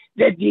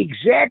that the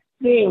exact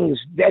things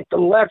that the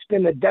left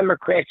and the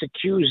Democrats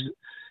accuse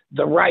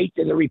the right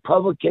and the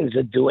Republicans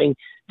of doing,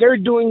 they're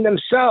doing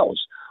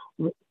themselves.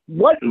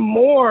 What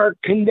more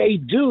can they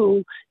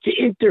do to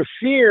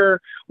interfere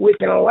with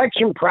an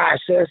election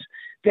process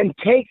than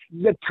take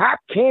the top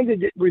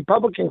candidate,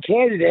 Republican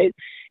candidate,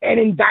 and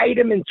indict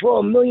him and throw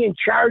a million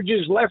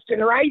charges left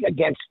and right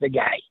against the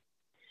guy?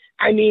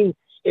 I mean,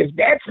 if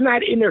that's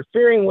not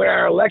interfering with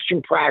our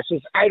election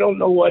process, I don't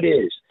know what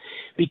is.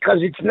 Because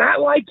it's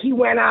not like he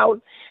went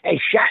out and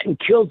shot and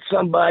killed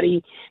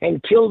somebody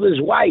and killed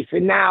his wife,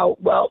 and now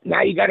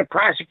you got to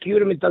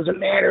prosecute him. It doesn't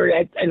matter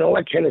that an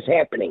election is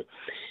happening.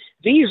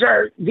 These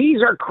are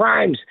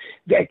crimes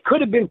that could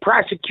have been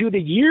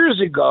prosecuted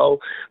years ago,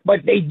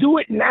 but they do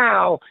it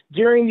now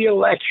during the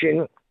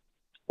election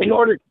in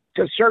order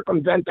to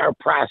circumvent our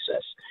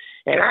process.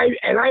 And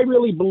I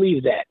really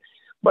believe that.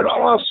 But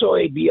also,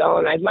 ABL,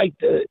 and I'd like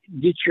to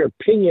get your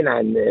opinion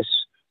on this,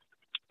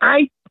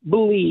 I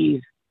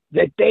believe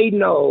that they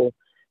know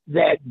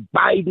that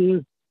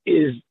Biden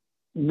is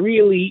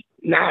really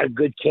not a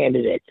good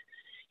candidate.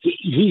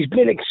 He's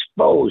been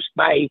exposed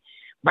by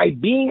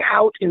being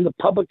out in the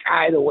public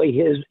eye the way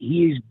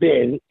he's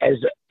been as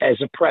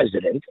a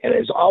president, and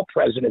as all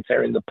presidents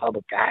are in the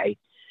public eye.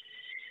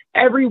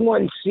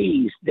 Everyone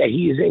sees that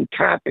he is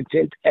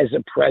incompetent as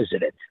a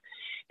president.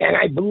 And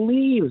I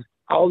believe,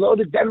 although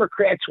the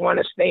Democrats want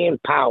to stay in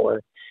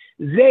power,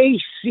 they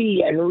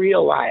see and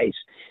realize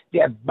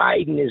that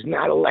Biden is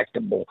not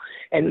electable.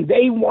 And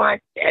they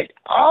want at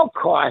all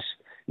costs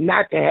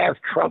not to have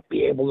Trump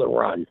be able to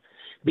run,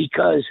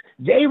 because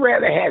they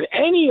rather have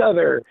any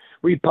other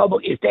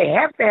Republican. If they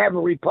have to have a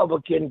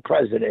Republican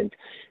president,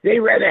 they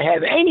rather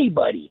have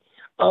anybody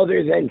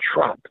other than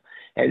Trump.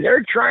 And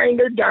they're trying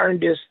their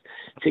darndest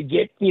to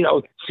get,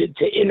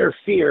 to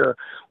interfere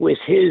with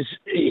his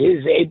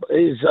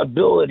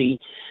ability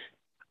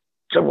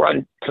to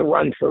run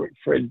for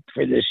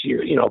this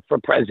year, for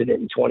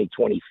president in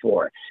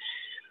 2024.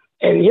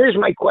 And here's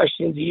my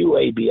question to you,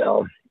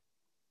 ABL.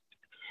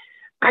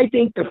 I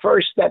think the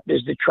first step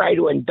is to try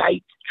to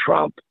indict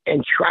Trump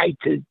and try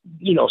to,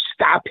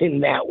 stop him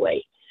that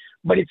way.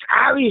 But it's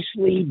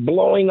obviously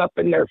blowing up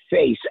in their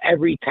face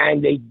every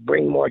time they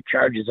bring more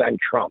charges on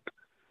Trump.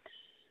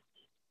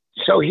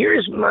 So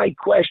here's my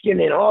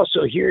question, and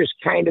also here's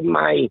kind of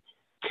my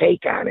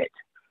take on it.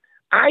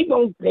 I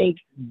don't think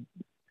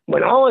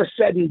when all is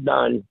said and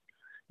done,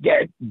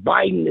 that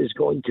Biden is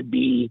going to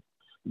be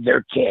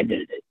their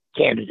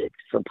candidate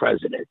for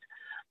president.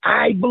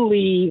 I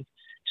believe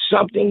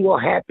something will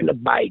happen to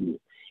Biden.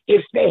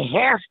 If they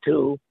have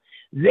to,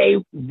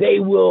 they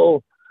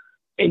will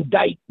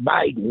indict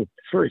Biden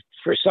for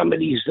some of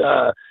these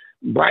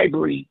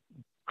bribery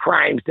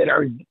crimes that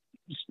are,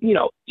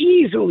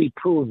 easily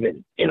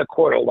proven in a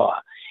court of law.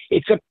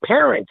 It's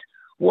apparent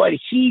what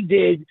he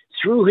did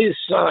through his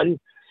son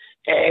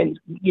and,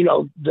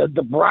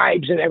 the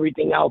bribes and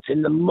everything else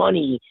and the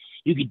money.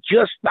 You could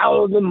just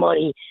follow the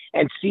money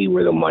and see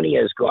where the money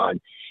has gone.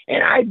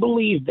 And I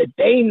believe that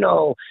they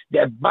know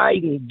that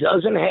Biden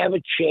doesn't have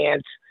a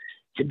chance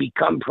to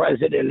become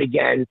president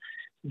again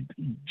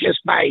just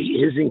by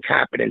his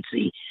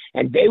incompetency.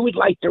 And they would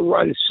like to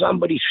run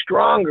somebody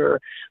stronger.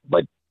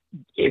 But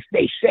if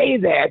they say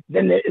that,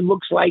 then it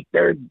looks like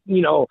they're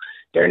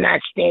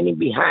not standing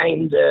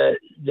behind the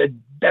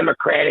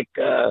Democratic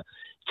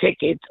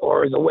ticket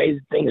or the way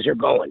things are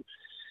going.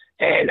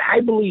 And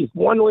I believe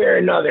one way or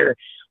another,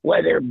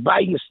 whether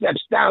Biden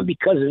steps down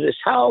because of his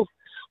health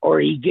or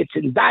he gets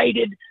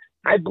indicted,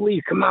 I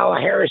believe Kamala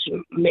Harris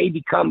may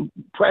become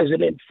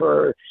president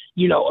for,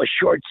 a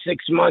short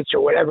 6 months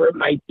or whatever it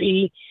might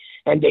be,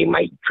 and they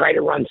might try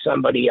to run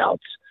somebody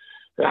else.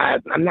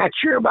 I'm not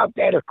sure about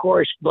that, of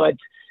course, but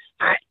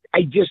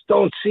I just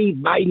don't see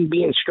Biden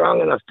being strong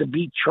enough to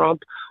beat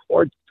Trump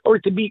or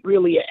to beat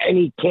really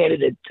any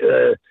candidate,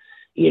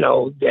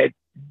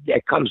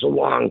 that comes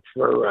along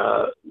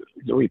for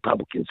the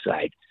Republican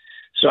side.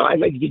 So I'd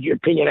like to get your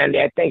opinion on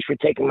that. Thanks for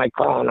taking my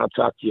call, and I'll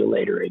talk to you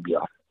later,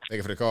 ABL. Thank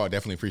you for the call.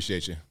 Definitely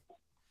appreciate you.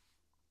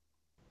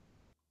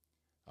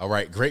 All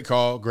right. Great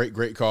call.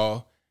 Great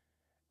call.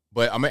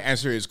 But I'm going to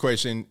answer his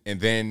question, and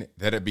then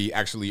that'll be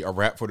actually a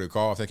wrap for the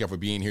call. Thank you for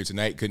being here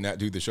tonight. Could not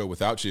do the show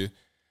without you.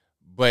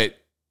 But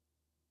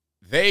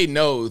they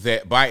know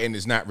that Biden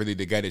is not really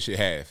the guy they should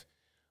have.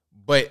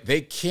 But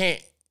they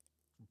can't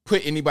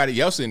put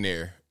anybody else in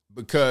there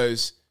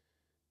because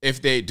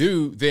if they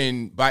do,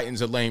 then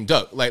Biden's a lame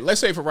duck. Like, let's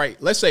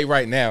say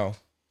right now,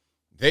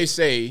 they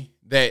say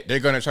that they're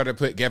going to try to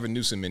put Gavin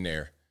Newsom in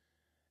there.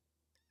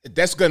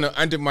 That's going to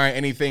undermine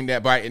anything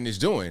that Biden is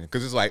doing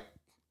because it's like,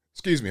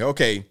 excuse me,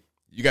 okay,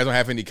 you guys don't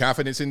have any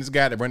confidence in this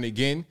guy to run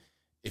again?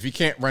 If he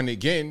can't run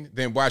again,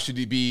 then why should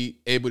he be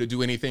able to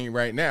do anything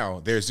right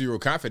now? There's zero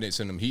confidence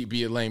in him. He'd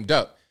be a lame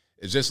duck.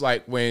 It's just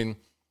like when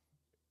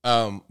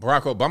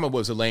Barack Obama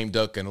was a lame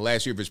duck in the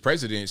last year of his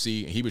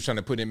presidency, he was trying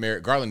to put in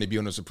Merrick Garland to be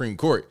on the Supreme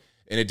Court,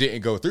 and it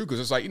didn't go through because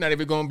it's like, you're not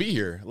even going to be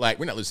here. Like,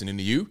 we're not listening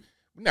to you.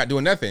 We're not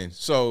doing nothing.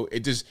 So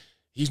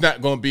he's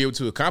not going to be able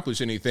to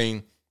accomplish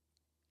anything,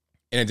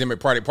 and the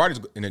Democratic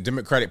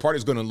Party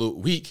is going to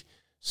look weak,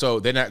 so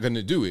they're not going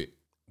to do it.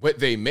 What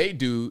they may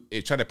do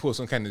is try to pull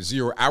some kind of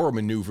 0-hour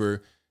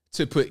maneuver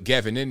to put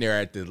Gavin in there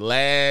at the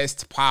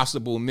last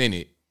possible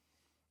minute.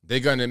 They're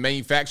going to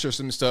manufacture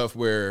some stuff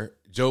where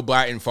Joe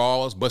Biden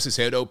falls, busts his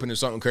head open or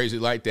something crazy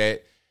like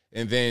that.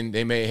 And then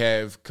they may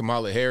have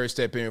Kamala Harris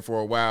step in for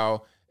a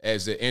while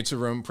as the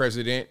interim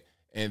president.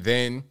 And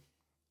then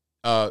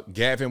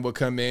Gavin will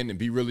come in and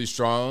be really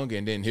strong.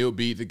 And then he'll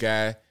be the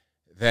guy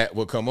that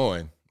will come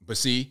on. But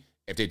see,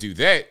 if they do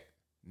that,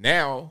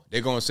 now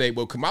they're going to say,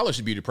 well, Kamala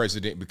should be the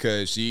president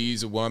because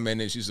she's a woman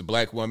and she's a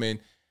black woman.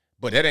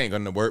 But that ain't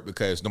going to work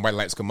because nobody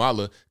likes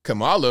Kamala.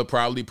 Kamala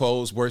probably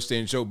polls worse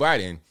than Joe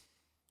Biden.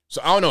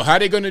 So I don't know how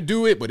they're going to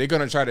do it, but they're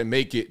going to try to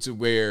make it to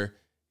where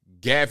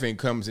Gavin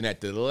comes in at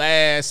the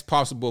last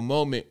possible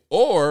moment,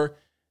 or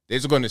they're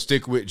just going to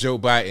stick with Joe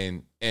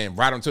Biden and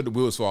ride until the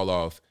wheels fall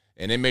off.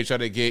 And they may try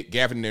to get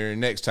Gavin there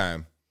next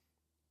time.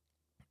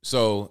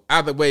 So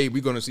either way,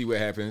 we're going to see what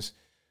happens.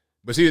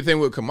 But see, the thing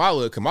with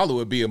Kamala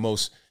would be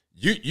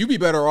you'd be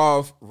better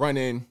off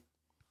running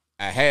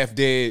a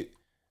half-dead,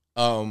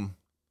 well,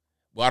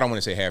 I don't want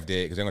to say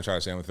half-dead because they're going to try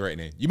to say I'm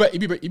threatening.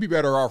 You'd be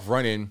better off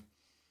running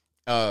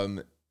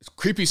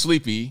creepy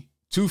sleepy,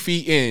 2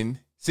 feet in,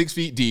 6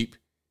 feet deep.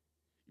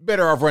 You're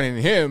better off running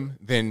him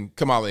than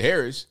Kamala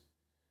Harris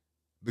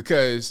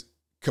because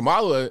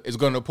Kamala is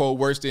going to poll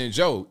worse than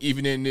Joe.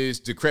 Even in this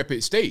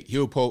decrepit state,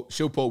 she'll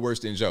poll worse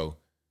than Joe.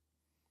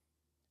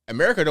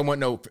 America don't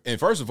want and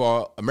first of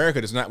all,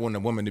 America does not want a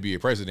woman to be a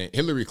president.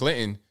 Hillary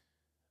Clinton,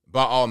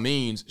 by all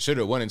means, should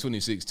have won in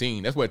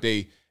 2016. That's what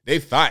they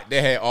thought.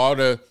 They had all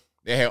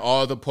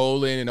the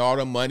polling and all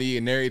the money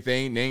and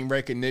everything, name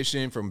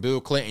recognition from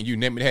Bill Clinton, you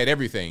name it, had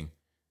everything.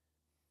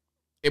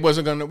 It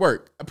wasn't going to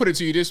work. I put it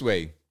to you this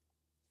way.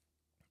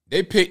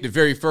 They picked the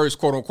very first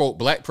quote-unquote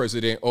black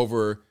president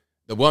over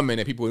the woman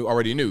that people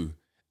already knew.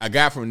 A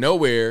guy from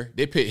nowhere,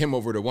 they picked him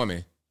over the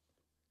woman.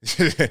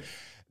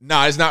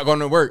 Nah, it's not going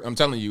to work. I'm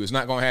telling you, it's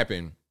not going to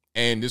happen.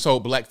 And this whole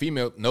black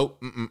female, nope,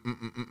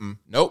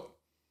 nope.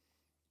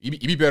 You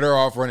be better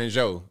off running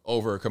Joe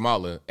over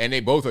Kamala, and they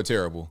both are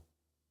terrible.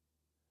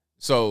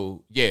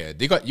 So yeah,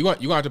 you're going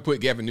to have to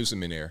put Gavin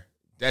Newsom in there.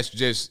 That's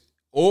just,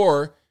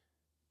 or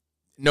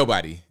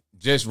nobody.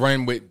 Just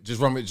run with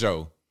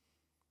Joe.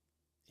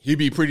 He'd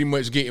be pretty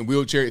much getting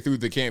wheelchaired through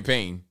the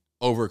campaign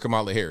over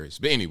Kamala Harris.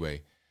 But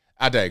anyway,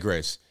 I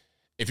digress.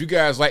 If you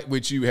guys like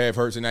what you have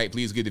heard tonight,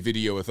 please give the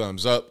video a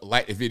thumbs up,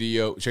 like the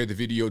video, share the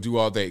video, do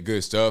all that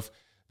good stuff.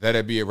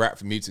 That'll be a wrap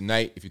for me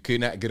tonight. If you could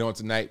not get on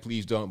tonight,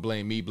 please don't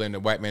blame me. Blame the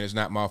white man. It's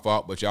not my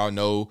fault, but y'all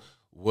know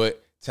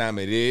what time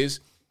it is.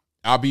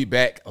 I'll be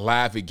back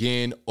live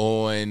again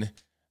on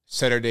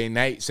Saturday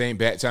night. Same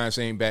bat time,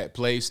 same bat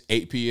place,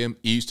 8 p.m.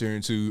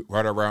 Eastern to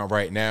right around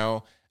right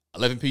now,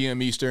 11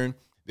 p.m. Eastern.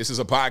 This is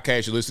a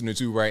podcast you're listening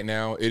to right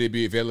now. It'll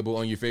be available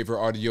on your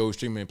favorite audio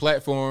streaming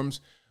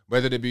platforms,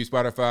 whether it be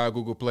Spotify,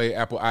 Google Play,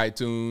 Apple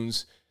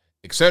iTunes,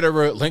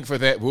 etc. Link for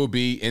that will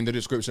be in the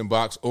description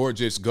box, or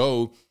just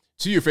go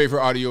to your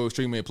favorite audio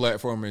streaming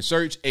platform and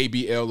search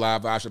ABL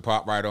Live. I should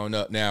pop right on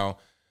up. Now,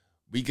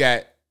 we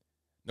got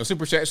no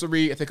super chats to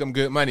read. I think I'm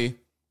good money.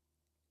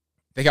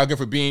 Thank y'all again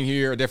for being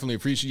here. I definitely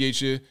appreciate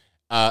you.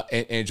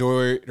 And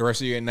enjoy the rest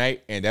of your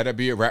night. And that'll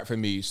be a wrap for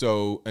me.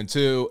 So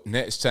until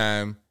next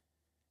time,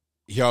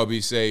 y'all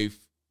be safe.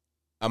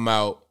 I'm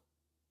out.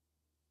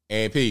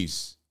 And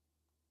peace.